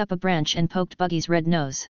 He picked up a branch and poked Buggy's red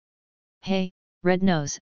nose. Hey, red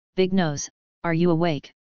nose, big nose, are you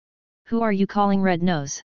awake? Who are you calling red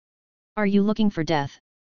nose? Are you looking for death?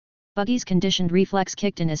 Buggy's conditioned reflex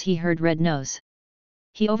kicked in as he heard red nose.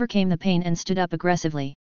 He overcame the pain and stood up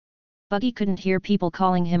aggressively. Buggy couldn't hear people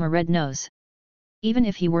calling him a red nose. Even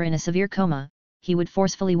if he were in a severe coma, he would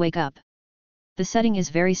forcefully wake up. The setting is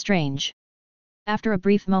very strange. After a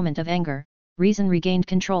brief moment of anger, reason regained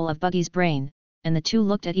control of Buggy's brain, and the two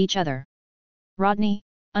looked at each other. Rodney,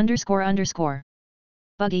 __.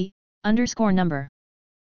 Buggy, _number.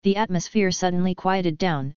 The atmosphere suddenly quieted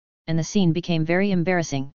down, and the scene became very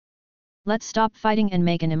embarrassing. Let's stop fighting and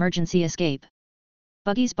make an emergency escape.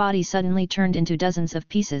 Buggy's body suddenly turned into dozens of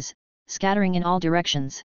pieces, scattering in all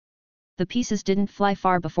directions. The pieces didn't fly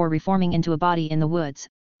far before reforming into a body in the woods,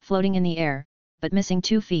 floating in the air, but missing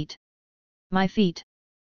 2 feet. My feet.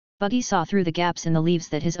 Buggy saw through the gaps in the leaves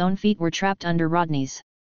that his own feet were trapped under Rodney's.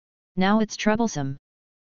 Now it's troublesome.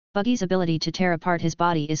 Buggy's ability to tear apart his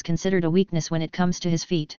body is considered a weakness when it comes to his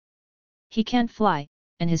feet. He can't fly,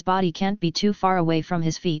 and his body can't be too far away from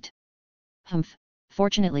his feet. Humph,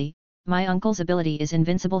 fortunately, my uncle's ability is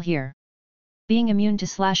invincible here. Being immune to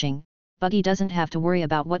slashing, Buggy doesn't have to worry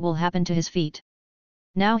about what will happen to his feet.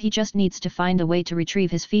 Now he just needs to find a way to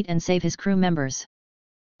retrieve his feet and save his crew members.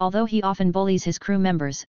 Although he often bullies his crew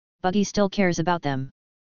members, Buggy still cares about them.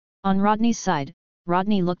 On Rodney's side,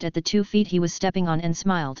 Rodney looked at the 2 feet he was stepping on and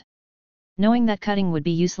smiled. Knowing that cutting would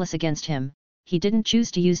be useless against him, he didn't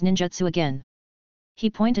choose to use ninjutsu again. He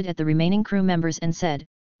pointed at the remaining crew members and said,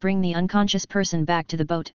 Bring the unconscious person back to the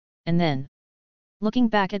boat, and then. Looking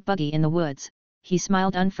back at Buggy in the woods, he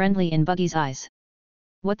smiled unfriendly in Buggy's eyes.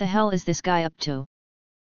 What the hell is this guy up to?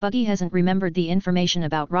 Buggy hasn't remembered the information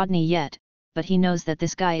about Rodney yet, but he knows that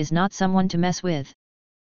this guy is not someone to mess with.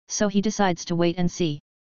 So he decides to wait and see.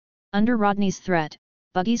 Under Rodney's threat,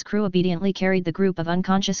 Buggy's crew obediently carried the group of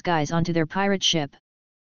unconscious guys onto their pirate ship.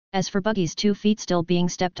 As for Buggy's 2 feet still being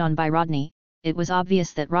stepped on by Rodney, it was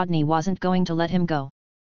obvious that Rodney wasn't going to let him go.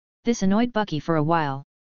 This annoyed Buggy for a while.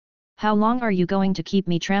 How long are you going to keep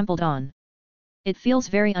me trampled on? It feels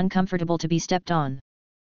very uncomfortable to be stepped on.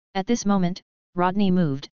 At this moment, Rodney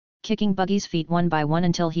moved, kicking Buggy's feet one by one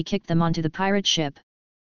until he kicked them onto the pirate ship.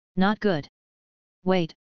 Not good.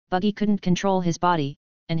 Wait, Buggy couldn't control his body,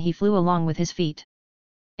 and he flew along with his feet.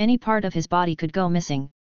 Any part of his body could go missing,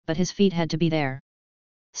 but his feet had to be there.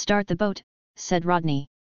 Start the boat, said Rodney.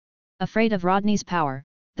 Afraid of Rodney's power,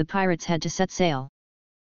 the pirates had to set sail.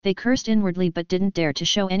 They cursed inwardly but didn't dare to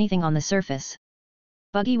show anything on the surface.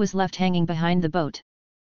 Buggy was left hanging behind the boat.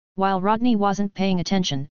 While Rodney wasn't paying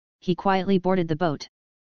attention, he quietly boarded the boat.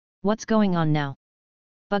 What's going on now?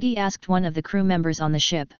 Buggy asked one of the crew members on the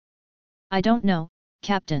ship. I don't know,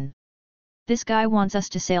 Captain. This guy wants us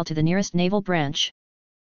to sail to the nearest naval branch.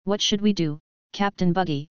 What should we do, Captain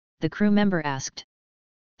Buggy? The crew member asked.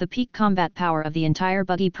 The peak combat power of the entire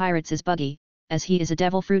Buggy Pirates is Buggy, as he is a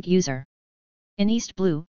devil fruit user. In East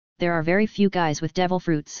Blue, there are very few guys with devil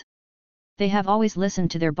fruits. They have always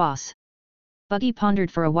listened to their boss. Buggy pondered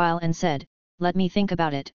for a while and said, let me think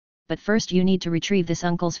about it, but first you need to retrieve this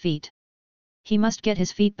uncle's feet. He must get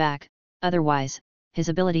his feet back, otherwise, his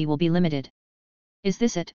ability will be limited. Is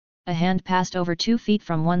this it? A hand passed over 2 feet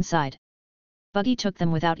from one side. Buggy took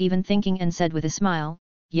them without even thinking and said with a smile,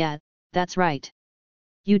 yeah, that's right.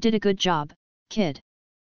 You did a good job, kid.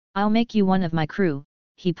 I'll make you one of my crew.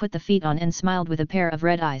 He put the feet on and smiled with a pair of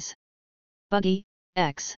red eyes. Buggy,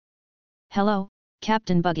 X. Hello,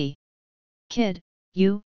 Captain Buggy. Kid,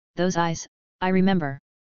 you, those eyes, I remember.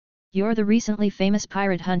 You're the recently famous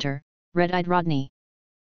pirate hunter, Red-Eyed Rodney.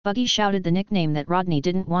 Buggy shouted the nickname that Rodney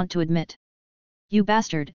didn't want to admit. You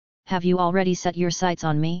bastard, have you already set your sights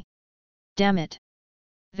on me? Damn it.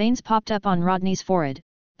 Veins popped up on Rodney's forehead,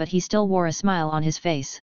 but he still wore a smile on his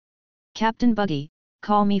face. Captain Buggy,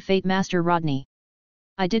 call me Fate Master Rodney.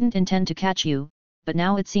 I didn't intend to catch you, but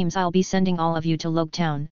now it seems I'll be sending all of you to Logue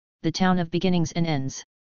Town, the town of beginnings and ends.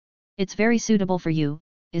 It's very suitable for you,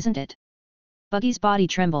 isn't it? Buggy's body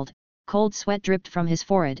trembled, cold sweat dripped from his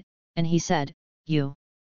forehead, and he said, you.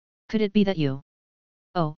 Could it be that you?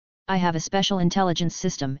 Oh, I have a special intelligence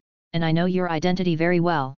system, and I know your identity very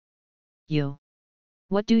well. You.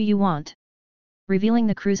 What do you want? Revealing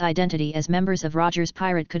the crew's identity as members of Roger's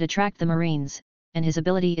pirate could attract the Marines, and his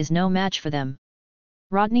ability is no match for them.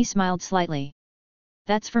 Rodney smiled slightly.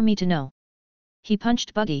 That's for me to know. He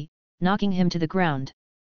punched Buggy, knocking him to the ground.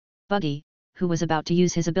 Buggy, who was about to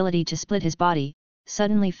use his ability to split his body,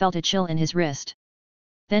 suddenly felt a chill in his wrist.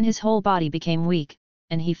 Then his whole body became weak,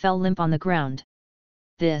 and he fell limp on the ground.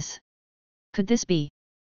 Could this be?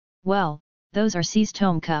 Well, those are seized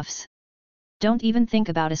home cuffs. Don't even think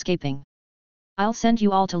about escaping. I'll send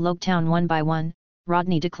you all to Logue Town one by one,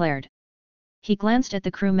 Rodney declared. He glanced at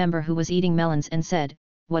the crew member who was eating melons and said,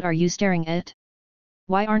 what are you staring at?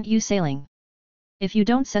 Why aren't you sailing? If you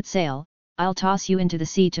don't set sail, I'll toss you into the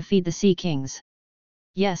sea to feed the sea kings.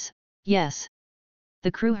 Yes, yes.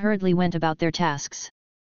 The crew hurriedly went about their tasks.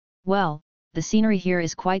 Well, the scenery here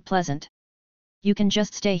is quite pleasant. You can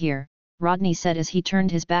just stay here, Rodney said as he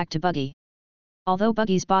turned his back to Buggy. Although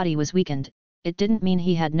Buggy's body was weakened, it didn't mean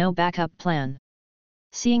he had no backup plan.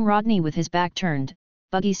 Seeing Rodney with his back turned,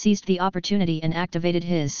 Buggy seized the opportunity and activated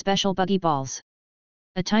his special Buggy balls.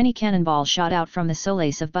 A tiny cannonball shot out from the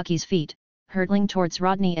solace of Buggy's feet, hurtling towards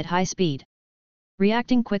Rodney at high speed.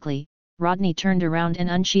 Reacting quickly, Rodney turned around and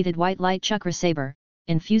unsheathed White Light Chakra Saber,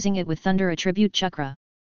 infusing it with Thunder Attribute Chakra.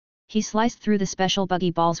 He sliced through the special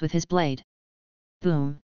Buggy balls with his blade.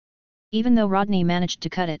 Boom! Even though Rodney managed to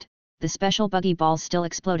cut it, the special Buggy balls still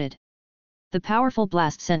exploded. The powerful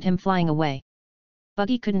blast sent him flying away.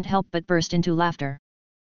 Buggy couldn't help but burst into laughter.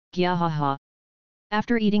 Gyahaha!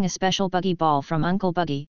 After eating a special Buggy ball from Uncle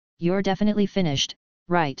Buggy, you're definitely finished,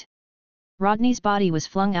 right? Rodney's body was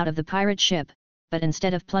flung out of the pirate ship, but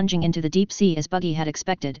instead of plunging into the deep sea as Buggy had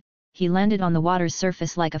expected, he landed on the water's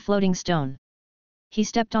surface like a floating stone. He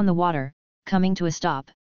stepped on the water, coming to a stop.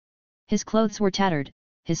 His clothes were tattered,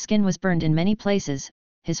 his skin was burned in many places,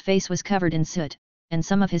 his face was covered in soot, and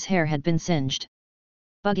some of his hair had been singed.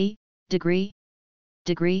 Buggy, degree?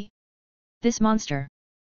 This monster.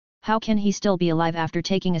 How can he still be alive after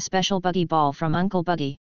taking a special Buggy ball from Uncle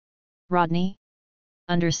Buggy? Rodney?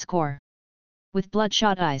 With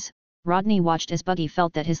bloodshot eyes, Rodney watched as Buggy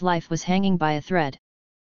felt that his life was hanging by a thread.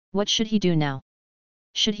 What should he do now?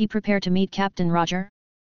 Should he prepare to meet Captain Roger?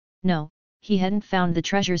 No, he hadn't found the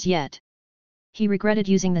treasures yet. He regretted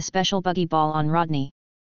using the special Buggy ball on Rodney.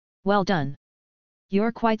 Well done.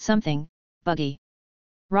 You're quite something, Buggy.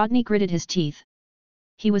 Rodney gritted his teeth.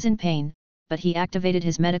 He was in pain, but he activated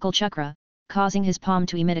his medical chakra, causing his palm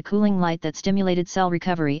to emit a cooling light that stimulated cell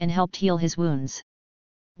recovery and helped heal his wounds.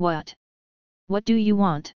 What? What do you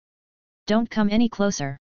want? Don't come any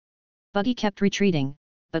closer. Buggy kept retreating,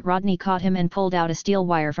 but Rodney caught him and pulled out a steel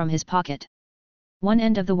wire from his pocket. One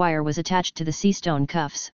end of the wire was attached to the sea stone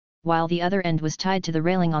cuffs, while the other end was tied to the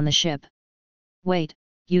railing on the ship. Wait,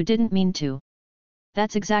 you didn't mean to.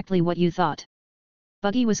 That's exactly what you thought.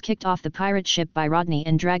 Buggy was kicked off the pirate ship by Rodney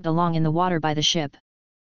and dragged along in the water by the ship.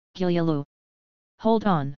 Gilyalu. Hold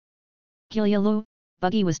on. Gilyalu,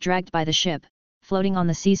 Buggy was dragged by the ship, floating on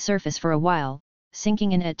the sea's surface for a while,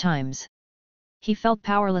 sinking in at times. He felt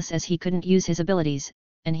powerless as he couldn't use his abilities,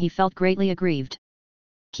 and he felt greatly aggrieved.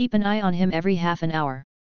 Keep an eye on him every half an hour.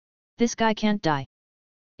 This guy can't die.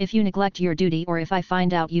 If you neglect your duty or if I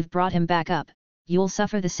find out you've brought him back up, you'll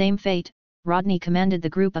suffer the same fate, Rodney commanded the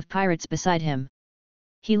group of pirates beside him.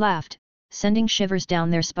 He laughed, sending shivers down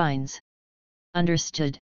their spines.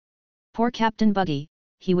 Understood. Poor Captain Buggy,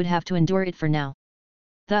 he would have to endure it for now.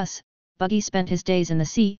 Thus, Buggy spent his days in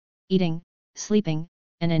the sea, eating, sleeping,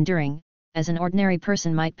 and enduring, as an ordinary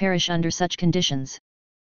person might perish under such conditions.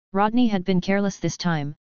 Rodney had been careless this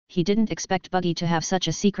time. He didn't expect Buggy to have such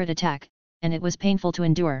a secret attack, and it was painful to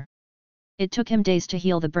endure. It took him days to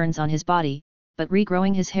heal the burns on his body, but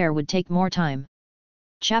regrowing his hair would take more time.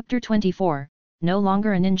 Chapter 24, no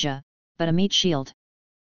longer a ninja, but a meat shield.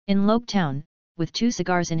 In Logue Town, with 2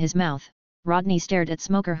 cigars in his mouth, Rodney stared at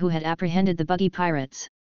Smoker who had apprehended the Buggy pirates.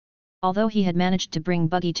 Although he had managed to bring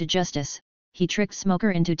Buggy to justice, he tricked Smoker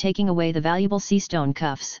into taking away the valuable sea stone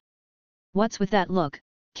cuffs. What's with that look,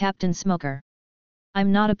 Captain Smoker?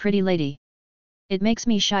 I'm not a pretty lady. It makes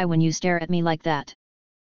me shy when you stare at me like that.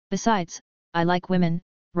 Besides, I like women,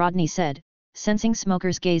 Rodney said, sensing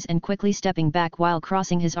Smoker's gaze and quickly stepping back while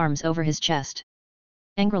crossing his arms over his chest.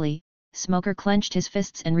 Angrily, Smoker clenched his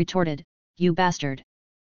fists and retorted, "You bastard!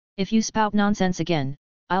 If you spout nonsense again,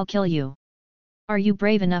 I'll kill you. Are you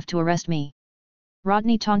brave enough to arrest me?"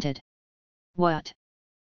 Rodney taunted. "What?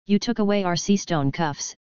 You took away our sea stone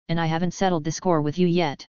cuffs, and I haven't settled the score with you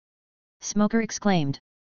yet," Smoker exclaimed.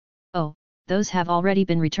 "Oh, those have already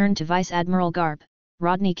been returned to Vice Admiral Garp,"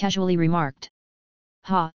 Rodney casually remarked.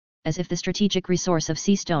 "Ha, as if the strategic resource of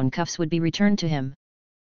sea stone cuffs would be returned to him.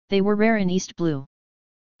 They were rare in East Blue.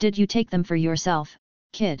 Did you take them for yourself,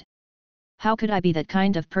 kid? How could I be that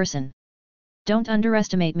kind of person? Don't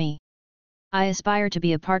underestimate me. I aspire to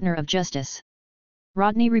be a partner of justice,"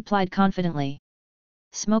 Rodney replied confidently.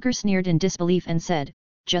 Smoker sneered in disbelief and said,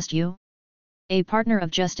 "Just you? A partner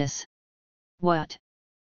of justice? What?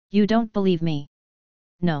 You don't believe me?"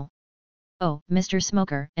 "No." "Oh, Mr.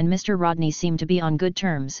 Smoker and Mr. Rodney seem to be on good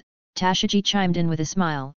terms," Taishiji chimed in with a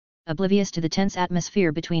smile, oblivious to the tense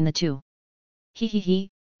atmosphere between the two. "He,"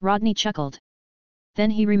 Rodney chuckled.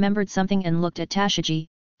 Then he remembered something and looked at Taishiji,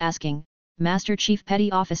 asking, "Master Chief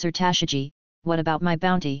Petty Officer Taishiji, what about my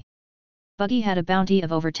bounty?" Buggy had a bounty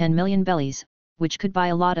of over 10 million bellies, which could buy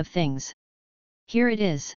a lot of things. "Here it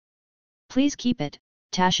is. Please keep it,"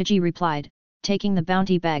 Taishiji replied, taking the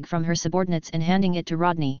bounty bag from her subordinates and handing it to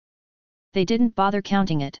Rodney. They didn't bother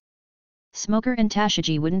counting it. Smoker and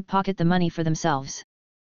Taishiji wouldn't pocket the money for themselves.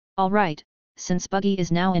 "All right, since Buggy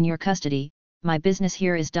is now in your custody, my business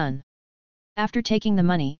here is done." After taking the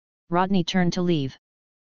money, Rodney turned to leave.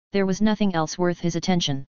 There was nothing else worth his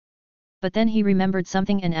attention. But then he remembered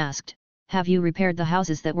something and asked, "Have you repaired the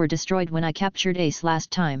houses that were destroyed when I captured Ace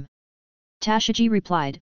last time?" Taishiji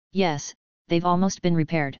replied, "Yes, they've almost been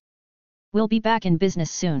repaired. We'll be back in business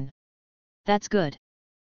soon." "That's good."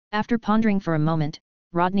 After pondering for a moment,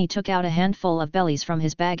 Rodney took out a handful of bellies from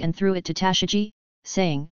his bag and threw it to Taishiji,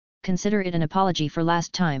 saying, "Consider it an apology for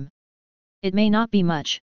last time. It may not be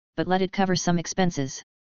much, but let it cover some expenses.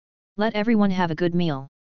 Let everyone have a good meal."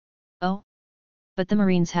 "Oh? But the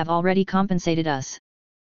Marines have already compensated us."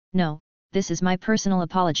 "No, this is my personal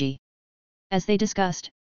apology." As they discussed,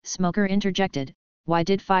 Smoker interjected, "Why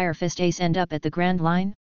did Fire Fist Ace end up at the Grand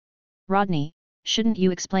Line?" "Rodney, shouldn't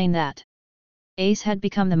you explain that?" Ace had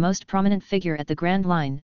become the most prominent figure at the Grand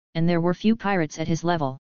Line, and there were few pirates at his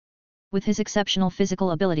level. With his exceptional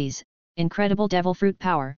physical abilities, incredible devil fruit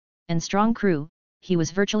power, and strong crew, he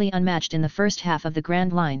was virtually unmatched in the first half of the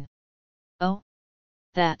Grand Line. "Oh?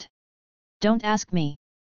 That? Don't ask me.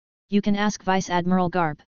 You can ask Vice Admiral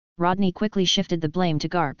Garp." Rodney quickly shifted the blame to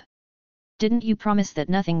Garp. "Didn't you promise that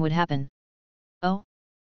nothing would happen?" "Oh?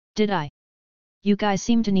 Did I? You guys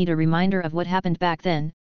seem to need a reminder of what happened back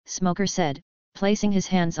then," Smoker said, placing his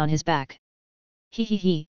hands on his back.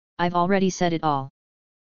 He, I've already said it all.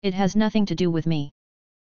 It has nothing to do with me.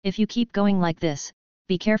 If you keep going like this,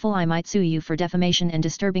 be careful, I might sue you for defamation and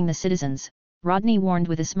disturbing the citizens," Rodney warned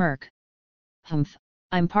with a smirk. "Humph,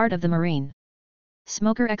 I'm part of the Marine."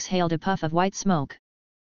 Smoker exhaled a puff of white smoke.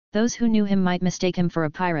 Those who knew him might mistake him for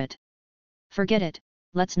a pirate. "Forget it,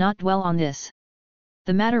 let's not dwell on this.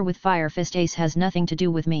 The matter with Fire Fist Ace has nothing to do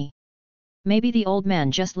with me. Maybe the old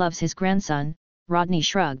man just loves his grandson," Rodney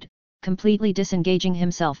shrugged, completely disengaging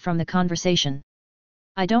himself from the conversation.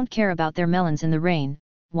 "I don't care about their melons in the rain."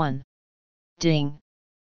 1. Ding!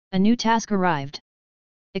 A new task arrived.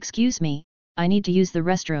 "Excuse me, I need to use the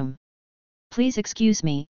restroom." "Please excuse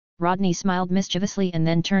me," Rodney smiled mischievously and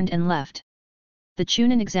then turned and left. "The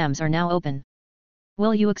Chunin exams are now open.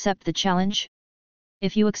 Will you accept the challenge?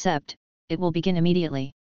 If you accept, it will begin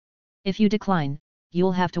immediately. If you decline,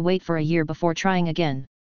 you'll have to wait for a year before trying again."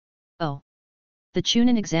 "Oh. The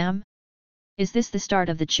Chunin exam? Is this the start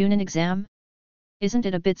of the Chunin exam? Isn't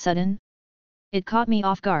it a bit sudden? It caught me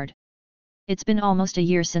off guard. It's been almost a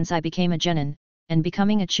year since I became a genin, and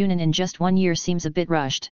becoming a Chunin in just 1 year seems a bit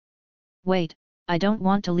rushed. Wait, I don't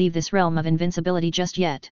want to leave this realm of invincibility just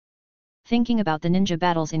yet. Thinking about the ninja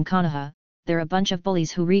battles in Konoha, they're a bunch of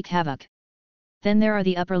bullies who wreak havoc. Then there are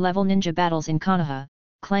the upper-level ninja battles in Konoha,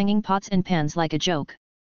 clanging pots and pans like a joke.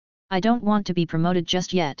 I don't want to be promoted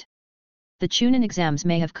just yet. The Chunin exams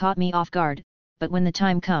may have caught me off guard, but when the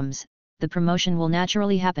time comes, the promotion will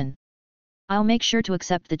naturally happen. I'll make sure to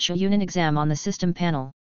accept the Chunin exam on the system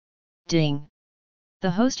panel. Ding! The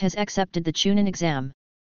host has accepted the Chunin exam.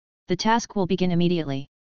 The task will begin immediately.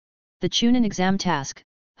 The Chunin exam task,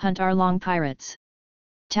 hunt Arlong pirates.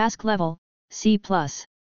 Task level, C+.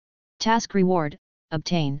 Task reward,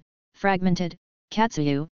 obtain, fragmented,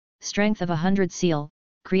 Katsuyu, strength of 100 seal,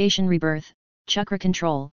 creation rebirth, chakra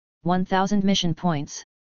control, 1000 mission points.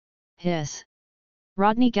 Hiss!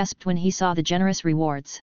 Rodney gasped when he saw the generous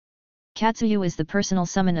rewards. Katsuyu is the personal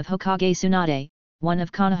summon of Hokage Tsunade, one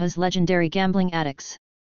of Konoha's legendary gambling addicts.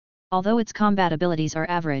 Although its combat abilities are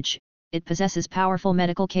average, it possesses powerful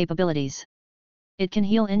medical capabilities. It can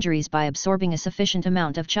heal injuries by absorbing a sufficient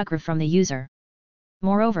amount of chakra from the user.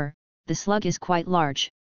 Moreover, the slug is quite large.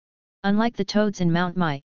 Unlike the toads in Mount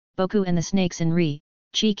Mai, Boku and the snakes in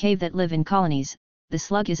Chi Cave that live in colonies, the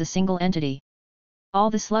slug is a single entity. All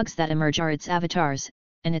the slugs that emerge are its avatars,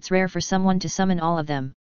 and it's rare for someone to summon all of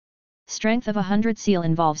them. Strength of 100 seal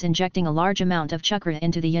involves injecting a large amount of chakra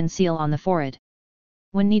into the yin seal on the forehead.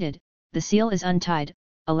 When needed, the seal is untied,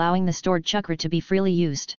 allowing the stored chakra to be freely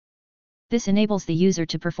used. This enables the user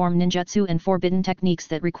to perform ninjutsu and forbidden techniques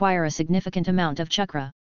that require a significant amount of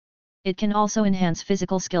chakra. It can also enhance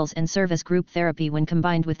physical skills and serve as group therapy when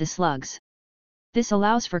combined with the slugs. This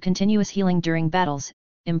allows for continuous healing during battles,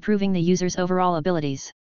 improving the user's overall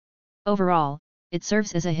abilities. Overall, it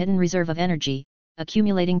serves as a hidden reserve of energy,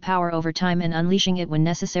 accumulating power over time and unleashing it when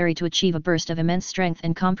necessary to achieve a burst of immense strength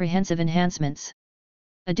and comprehensive enhancements.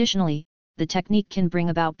 Additionally, the technique can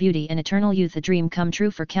bring about beauty and eternal youth, a dream come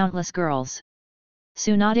true for countless girls.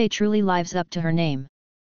 Tsunade truly lives up to her name.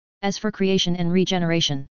 As for creation and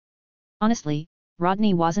regeneration, honestly,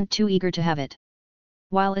 Rodney wasn't too eager to have it.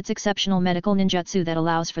 While it's exceptional medical ninjutsu that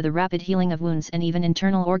allows for the rapid healing of wounds and even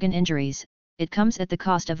internal organ injuries, it comes at the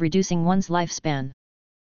cost of reducing one's lifespan.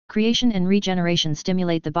 Creation and regeneration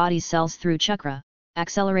stimulate the body's cells through chakra,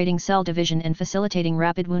 accelerating cell division and facilitating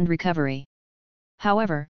rapid wound recovery.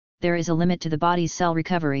 However, there is a limit to the body's cell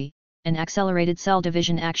recovery, and accelerated cell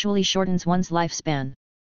division actually shortens one's lifespan.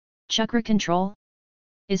 Chakra control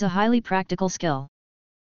is a highly practical skill.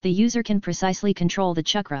 The user can precisely control the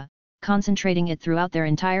chakra, concentrating it throughout their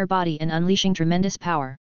entire body and unleashing tremendous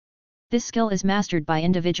power. This skill is mastered by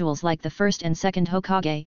individuals like the first and second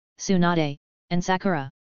Hokage, Tsunade, and Sakura.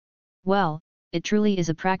 Well, it truly is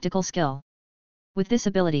a practical skill. With this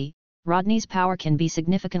ability, Rodney's power can be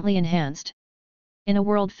significantly enhanced. In a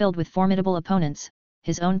world filled with formidable opponents,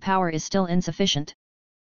 his own power is still insufficient.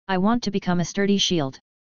 I want to become a sturdy shield.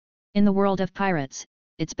 In the world of pirates,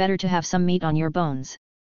 it's better to have some meat on your bones.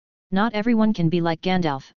 Not everyone can be like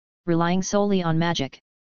Gandalf, relying solely on magic.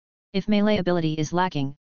 If melee ability is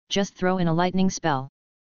lacking, just throw in a lightning spell.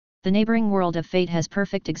 The neighboring world of Fate has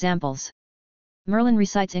perfect examples. Merlin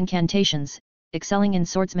recites incantations, excelling in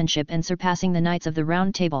swordsmanship and surpassing the Knights of the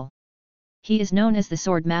Round Table. He is known as the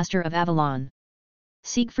Sword Master of Avalon.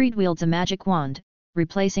 Siegfried wields a magic wand,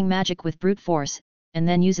 replacing magic with brute force, and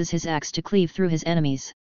then uses his axe to cleave through his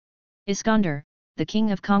enemies. Iskander, the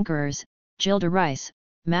King of Conquerors, Gilda Rice,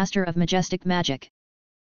 master of majestic magic.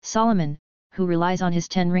 Solomon, who relies on his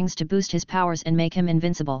 10 rings to boost his powers and make him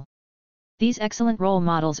invincible. These excellent role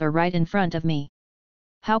models are right in front of me.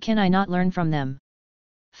 How can I not learn from them?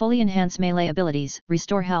 Fully enhance melee abilities,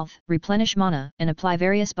 restore health, replenish mana, and apply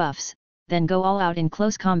various buffs, then go all out in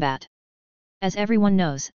close combat. As everyone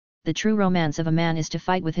knows, the true romance of a man is to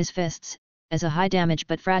fight with his fists, as a high damage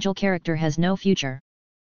but fragile character has no future.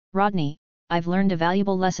 Rodney, I've learned a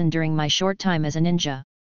valuable lesson during my short time as a ninja.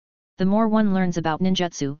 The more one learns about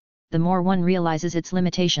ninjutsu, the more one realizes its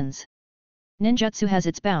limitations. Ninjutsu has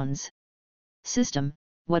its bounds. System,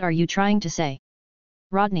 what are you trying to say?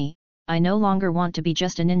 Rodney, I no longer want to be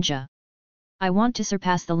just a ninja. I want to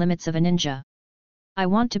surpass the limits of a ninja. I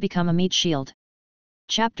want to become a meat shield.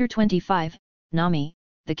 Chapter 25, Nami,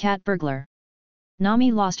 the Cat Burglar.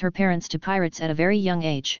 Nami lost her parents to pirates at a very young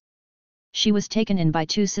age. She was taken in by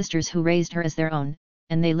 2 sisters who raised her as their own,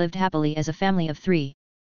 and they lived happily as a family of 3.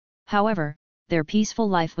 However, their peaceful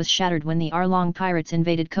life was shattered when the Arlong pirates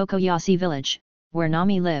invaded Kokoyasi village, where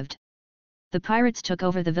Nami lived. The pirates took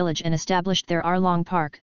over the village and established their Arlong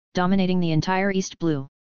Park, dominating the entire East Blue.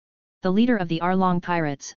 The leader of the Arlong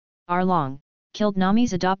pirates, Arlong, killed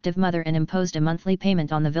Nami's adoptive mother and imposed a monthly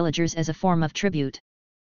payment on the villagers as a form of tribute.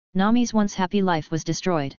 Nami's once happy life was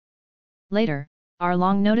destroyed. Later,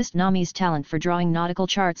 Arlong noticed Nami's talent for drawing nautical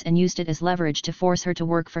charts and used it as leverage to force her to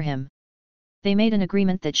work for him. They made an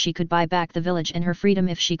agreement that she could buy back the village and her freedom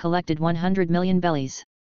if she collected 100 million bellies.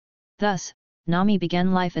 Thus, Nami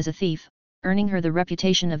began life as a thief, earning her the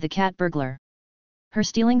reputation of the cat burglar. Her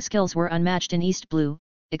stealing skills were unmatched in East Blue,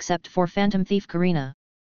 except for phantom thief Karina.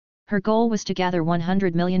 Her goal was to gather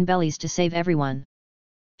 100 million bellies to save everyone.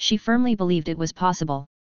 She firmly believed it was possible.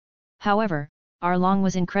 However, Arlong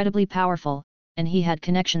was incredibly powerful, and he had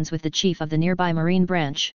connections with the chief of the nearby marine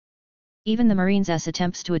branch. Even the Marines'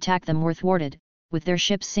 attempts to attack them were thwarted, with their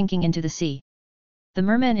ships sinking into the sea. The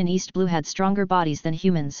mermen in East Blue had stronger bodies than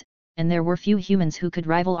humans, and there were few humans who could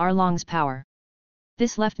rival Arlong's power.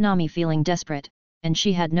 This left Nami feeling desperate, and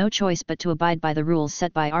she had no choice but to abide by the rules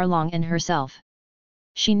set by Arlong and herself.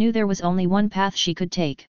 She knew there was only one path she could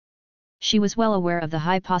take. She was well aware of the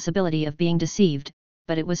high possibility of being deceived,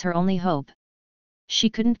 but it was her only hope. She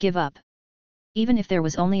couldn't give up. Even if there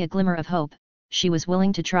was only a glimmer of hope, she was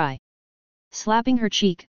willing to try. Slapping her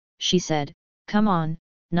cheek, she said, "Come on,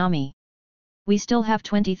 Nami. We still have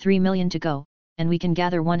 23 million to go, and we can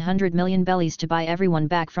gather 100 million bellies to buy everyone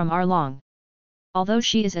back from Arlong." Although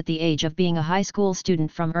she is at the age of being a high school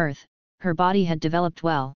student from Earth, her body had developed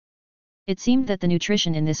well. It seemed that the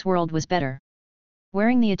nutrition in this world was better.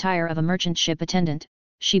 Wearing the attire of a merchant ship attendant,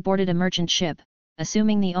 she boarded a merchant ship,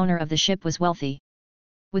 assuming the owner of the ship was wealthy.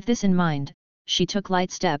 With this in mind, she took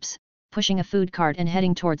light steps, pushing a food cart and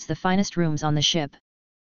heading towards the finest rooms on the ship.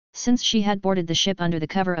 Since she had boarded the ship under the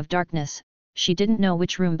cover of darkness, she didn't know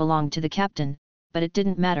which room belonged to the captain, but it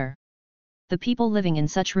didn't matter. The people living in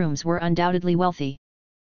such rooms were undoubtedly wealthy.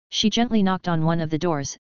 She gently knocked on one of the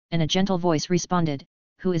doors, and a gentle voice responded,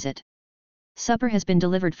 "Who is it?" "Supper has been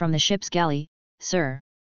delivered from the ship's galley, sir.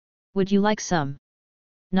 Would you like some?"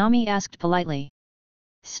 Nami asked politely.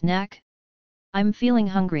 "Snack? I'm feeling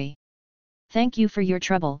hungry." "Thank you for your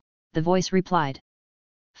trouble," the voice replied.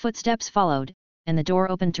 Footsteps followed, and the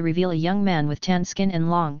door opened to reveal a young man with tan skin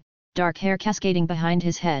and long, dark hair cascading behind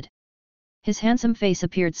his head. His handsome face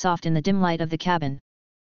appeared soft in the dim light of the cabin.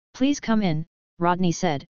 "Please come in," Rodney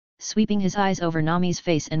said, sweeping his eyes over Nami's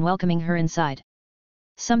face and welcoming her inside.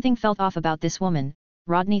 Something felt off about this woman,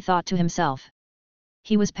 Rodney thought to himself.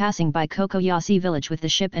 He was passing by Kokoyasi village with the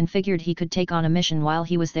ship and figured he could take on a mission while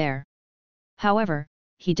he was there. However,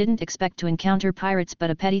 he didn't expect to encounter pirates but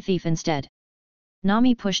a petty thief instead.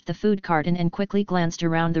 Nami pushed the food cart in and quickly glanced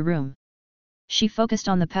around the room. She focused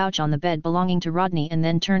on the pouch on the bed belonging to Rodney and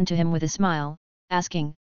then turned to him with a smile,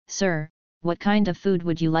 asking, "Sir, what kind of food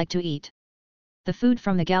would you like to eat?" The food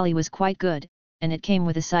from the galley was quite good, and it came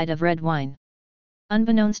with a side of red wine.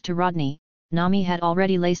 Unbeknownst to Rodney, Nami had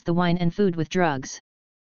already laced the wine and food with drugs.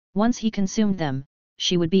 Once he consumed them,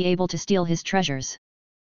 she would be able to steal his treasures.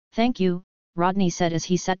 "Thank you," Rodney said as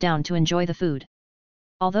he sat down to enjoy the food.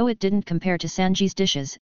 Although it didn't compare to Sanji's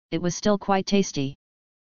dishes, it was still quite tasty.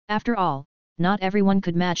 After all, not everyone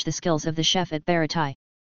could match the skills of the chef at Baratai.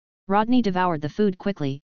 Rodney devoured the food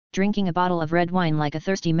quickly, drinking a bottle of red wine like a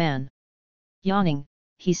thirsty man. Yawning,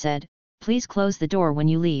 he said, "Please close the door when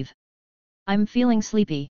you leave. I'm feeling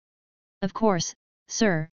sleepy." "Of course,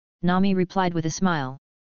 sir," Nami replied with a smile.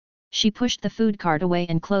 She pushed the food cart away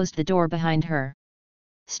and closed the door behind her.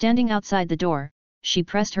 Standing outside the door, she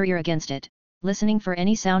pressed her ear against it, listening for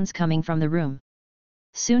any sounds coming from the room.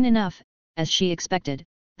 Soon enough, as she expected,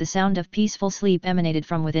 the sound of peaceful sleep emanated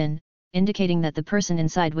from within, indicating that the person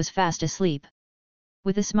inside was fast asleep.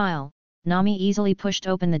 With a smile, Nami easily pushed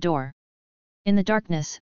open the door. In the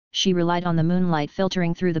darkness, she relied on the moonlight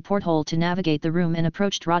filtering through the porthole to navigate the room and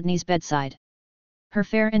approached Rodney's bedside. Her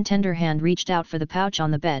fair and tender hand reached out for the pouch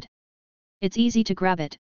on the bed. "It's easy to grab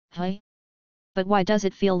it, huh? But why does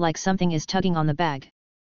it feel like something is tugging on the bag?"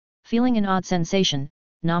 Feeling an odd sensation,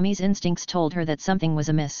 Nami's instincts told her that something was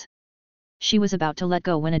amiss. She was about to let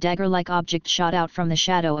go when a dagger-like object shot out from the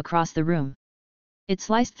shadow across the room. It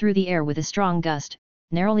sliced through the air with a strong gust,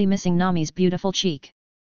 narrowly missing Nami's beautiful cheek.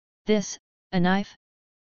 "This, a knife?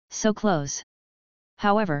 So close."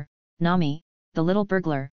 However, Nami, the little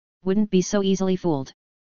burglar, wouldn't be so easily fooled.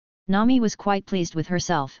 Nami was quite pleased with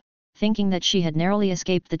herself, thinking that she had narrowly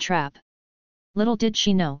escaped the trap. Little did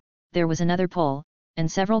she know, there was another pull, and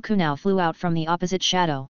several kunai flew out from the opposite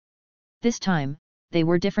shadow. This time, they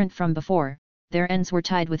were different from before, their ends were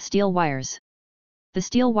tied with steel wires. The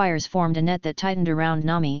steel wires formed a net that tightened around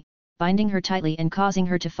Nami, binding her tightly and causing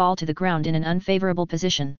her to fall to the ground in an unfavorable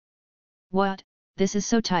position. "What? This is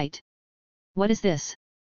so tight. What is this?"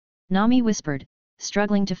 Nami whispered,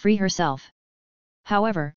 struggling to free herself.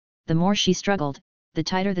 However, the more she struggled, the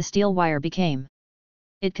tighter the steel wire became.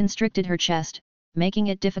 It constricted her chest, making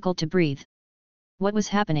it difficult to breathe. What was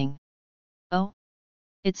happening? Oh?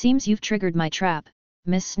 It seems you've triggered my trap,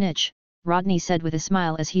 Miss Snitch, Rodney said with a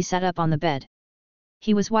smile as he sat up on the bed.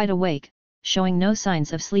 He was wide awake, showing no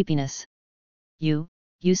signs of sleepiness. You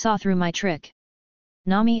saw through my trick?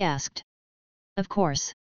 Nami asked. Of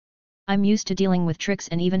course. I'm used to dealing with tricks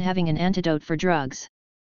and even having an antidote for drugs.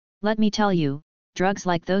 Let me tell you, drugs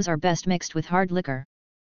like those are best mixed with hard liquor.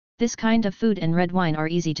 This kind of food and red wine are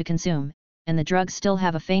easy to consume, and the drugs still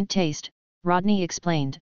have a faint taste, Rodney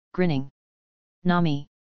explained, grinning. Nami.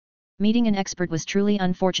 Meeting an expert was truly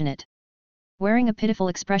unfortunate. Wearing a pitiful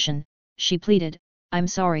expression, she pleaded, I'm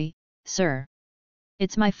sorry, sir.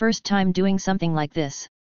 It's my first time doing something like this.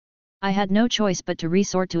 I had no choice but to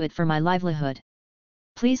resort to it for my livelihood.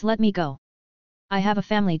 Please let me go. I have a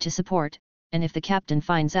family to support, and if the captain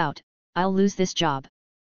finds out, I'll lose this job.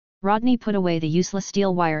 Rodney put away the useless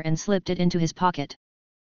steel wire and slipped it into his pocket.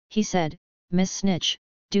 He said, Miss Snitch,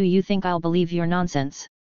 do you think I'll believe your nonsense?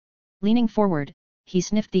 Leaning forward, he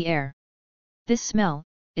sniffed the air. This smell,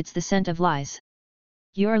 it's the scent of lies.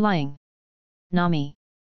 You're lying. Nami.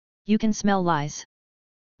 You can smell lies.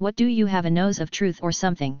 What do you have, a nose of truth or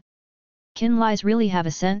something? Can lies really have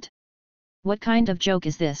a scent? What kind of joke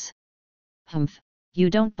is this? Humph, you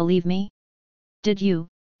don't believe me? Did you?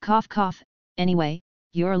 Cough cough, anyway,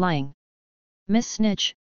 you're lying. Miss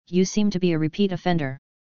Snitch, you seem to be a repeat offender.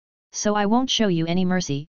 So I won't show you any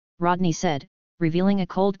mercy, Rodney said, revealing a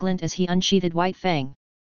cold glint as he unsheathed White Fang.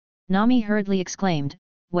 Nami hurriedly exclaimed,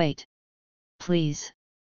 wait. Please.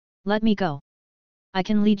 Let me go. I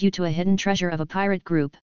can lead you to a hidden treasure of a pirate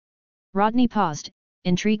group. Rodney paused,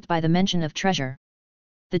 intrigued by the mention of treasure.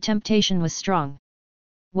 The temptation was strong.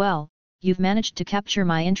 Well, you've managed to capture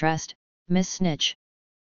my interest, Miss Snitch.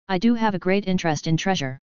 I do have a great interest in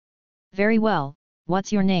treasure. Very well,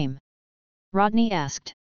 what's your name? Rodney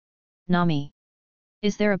asked. Nami.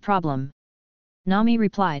 Is there a problem? Nami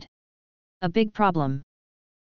replied. A big problem.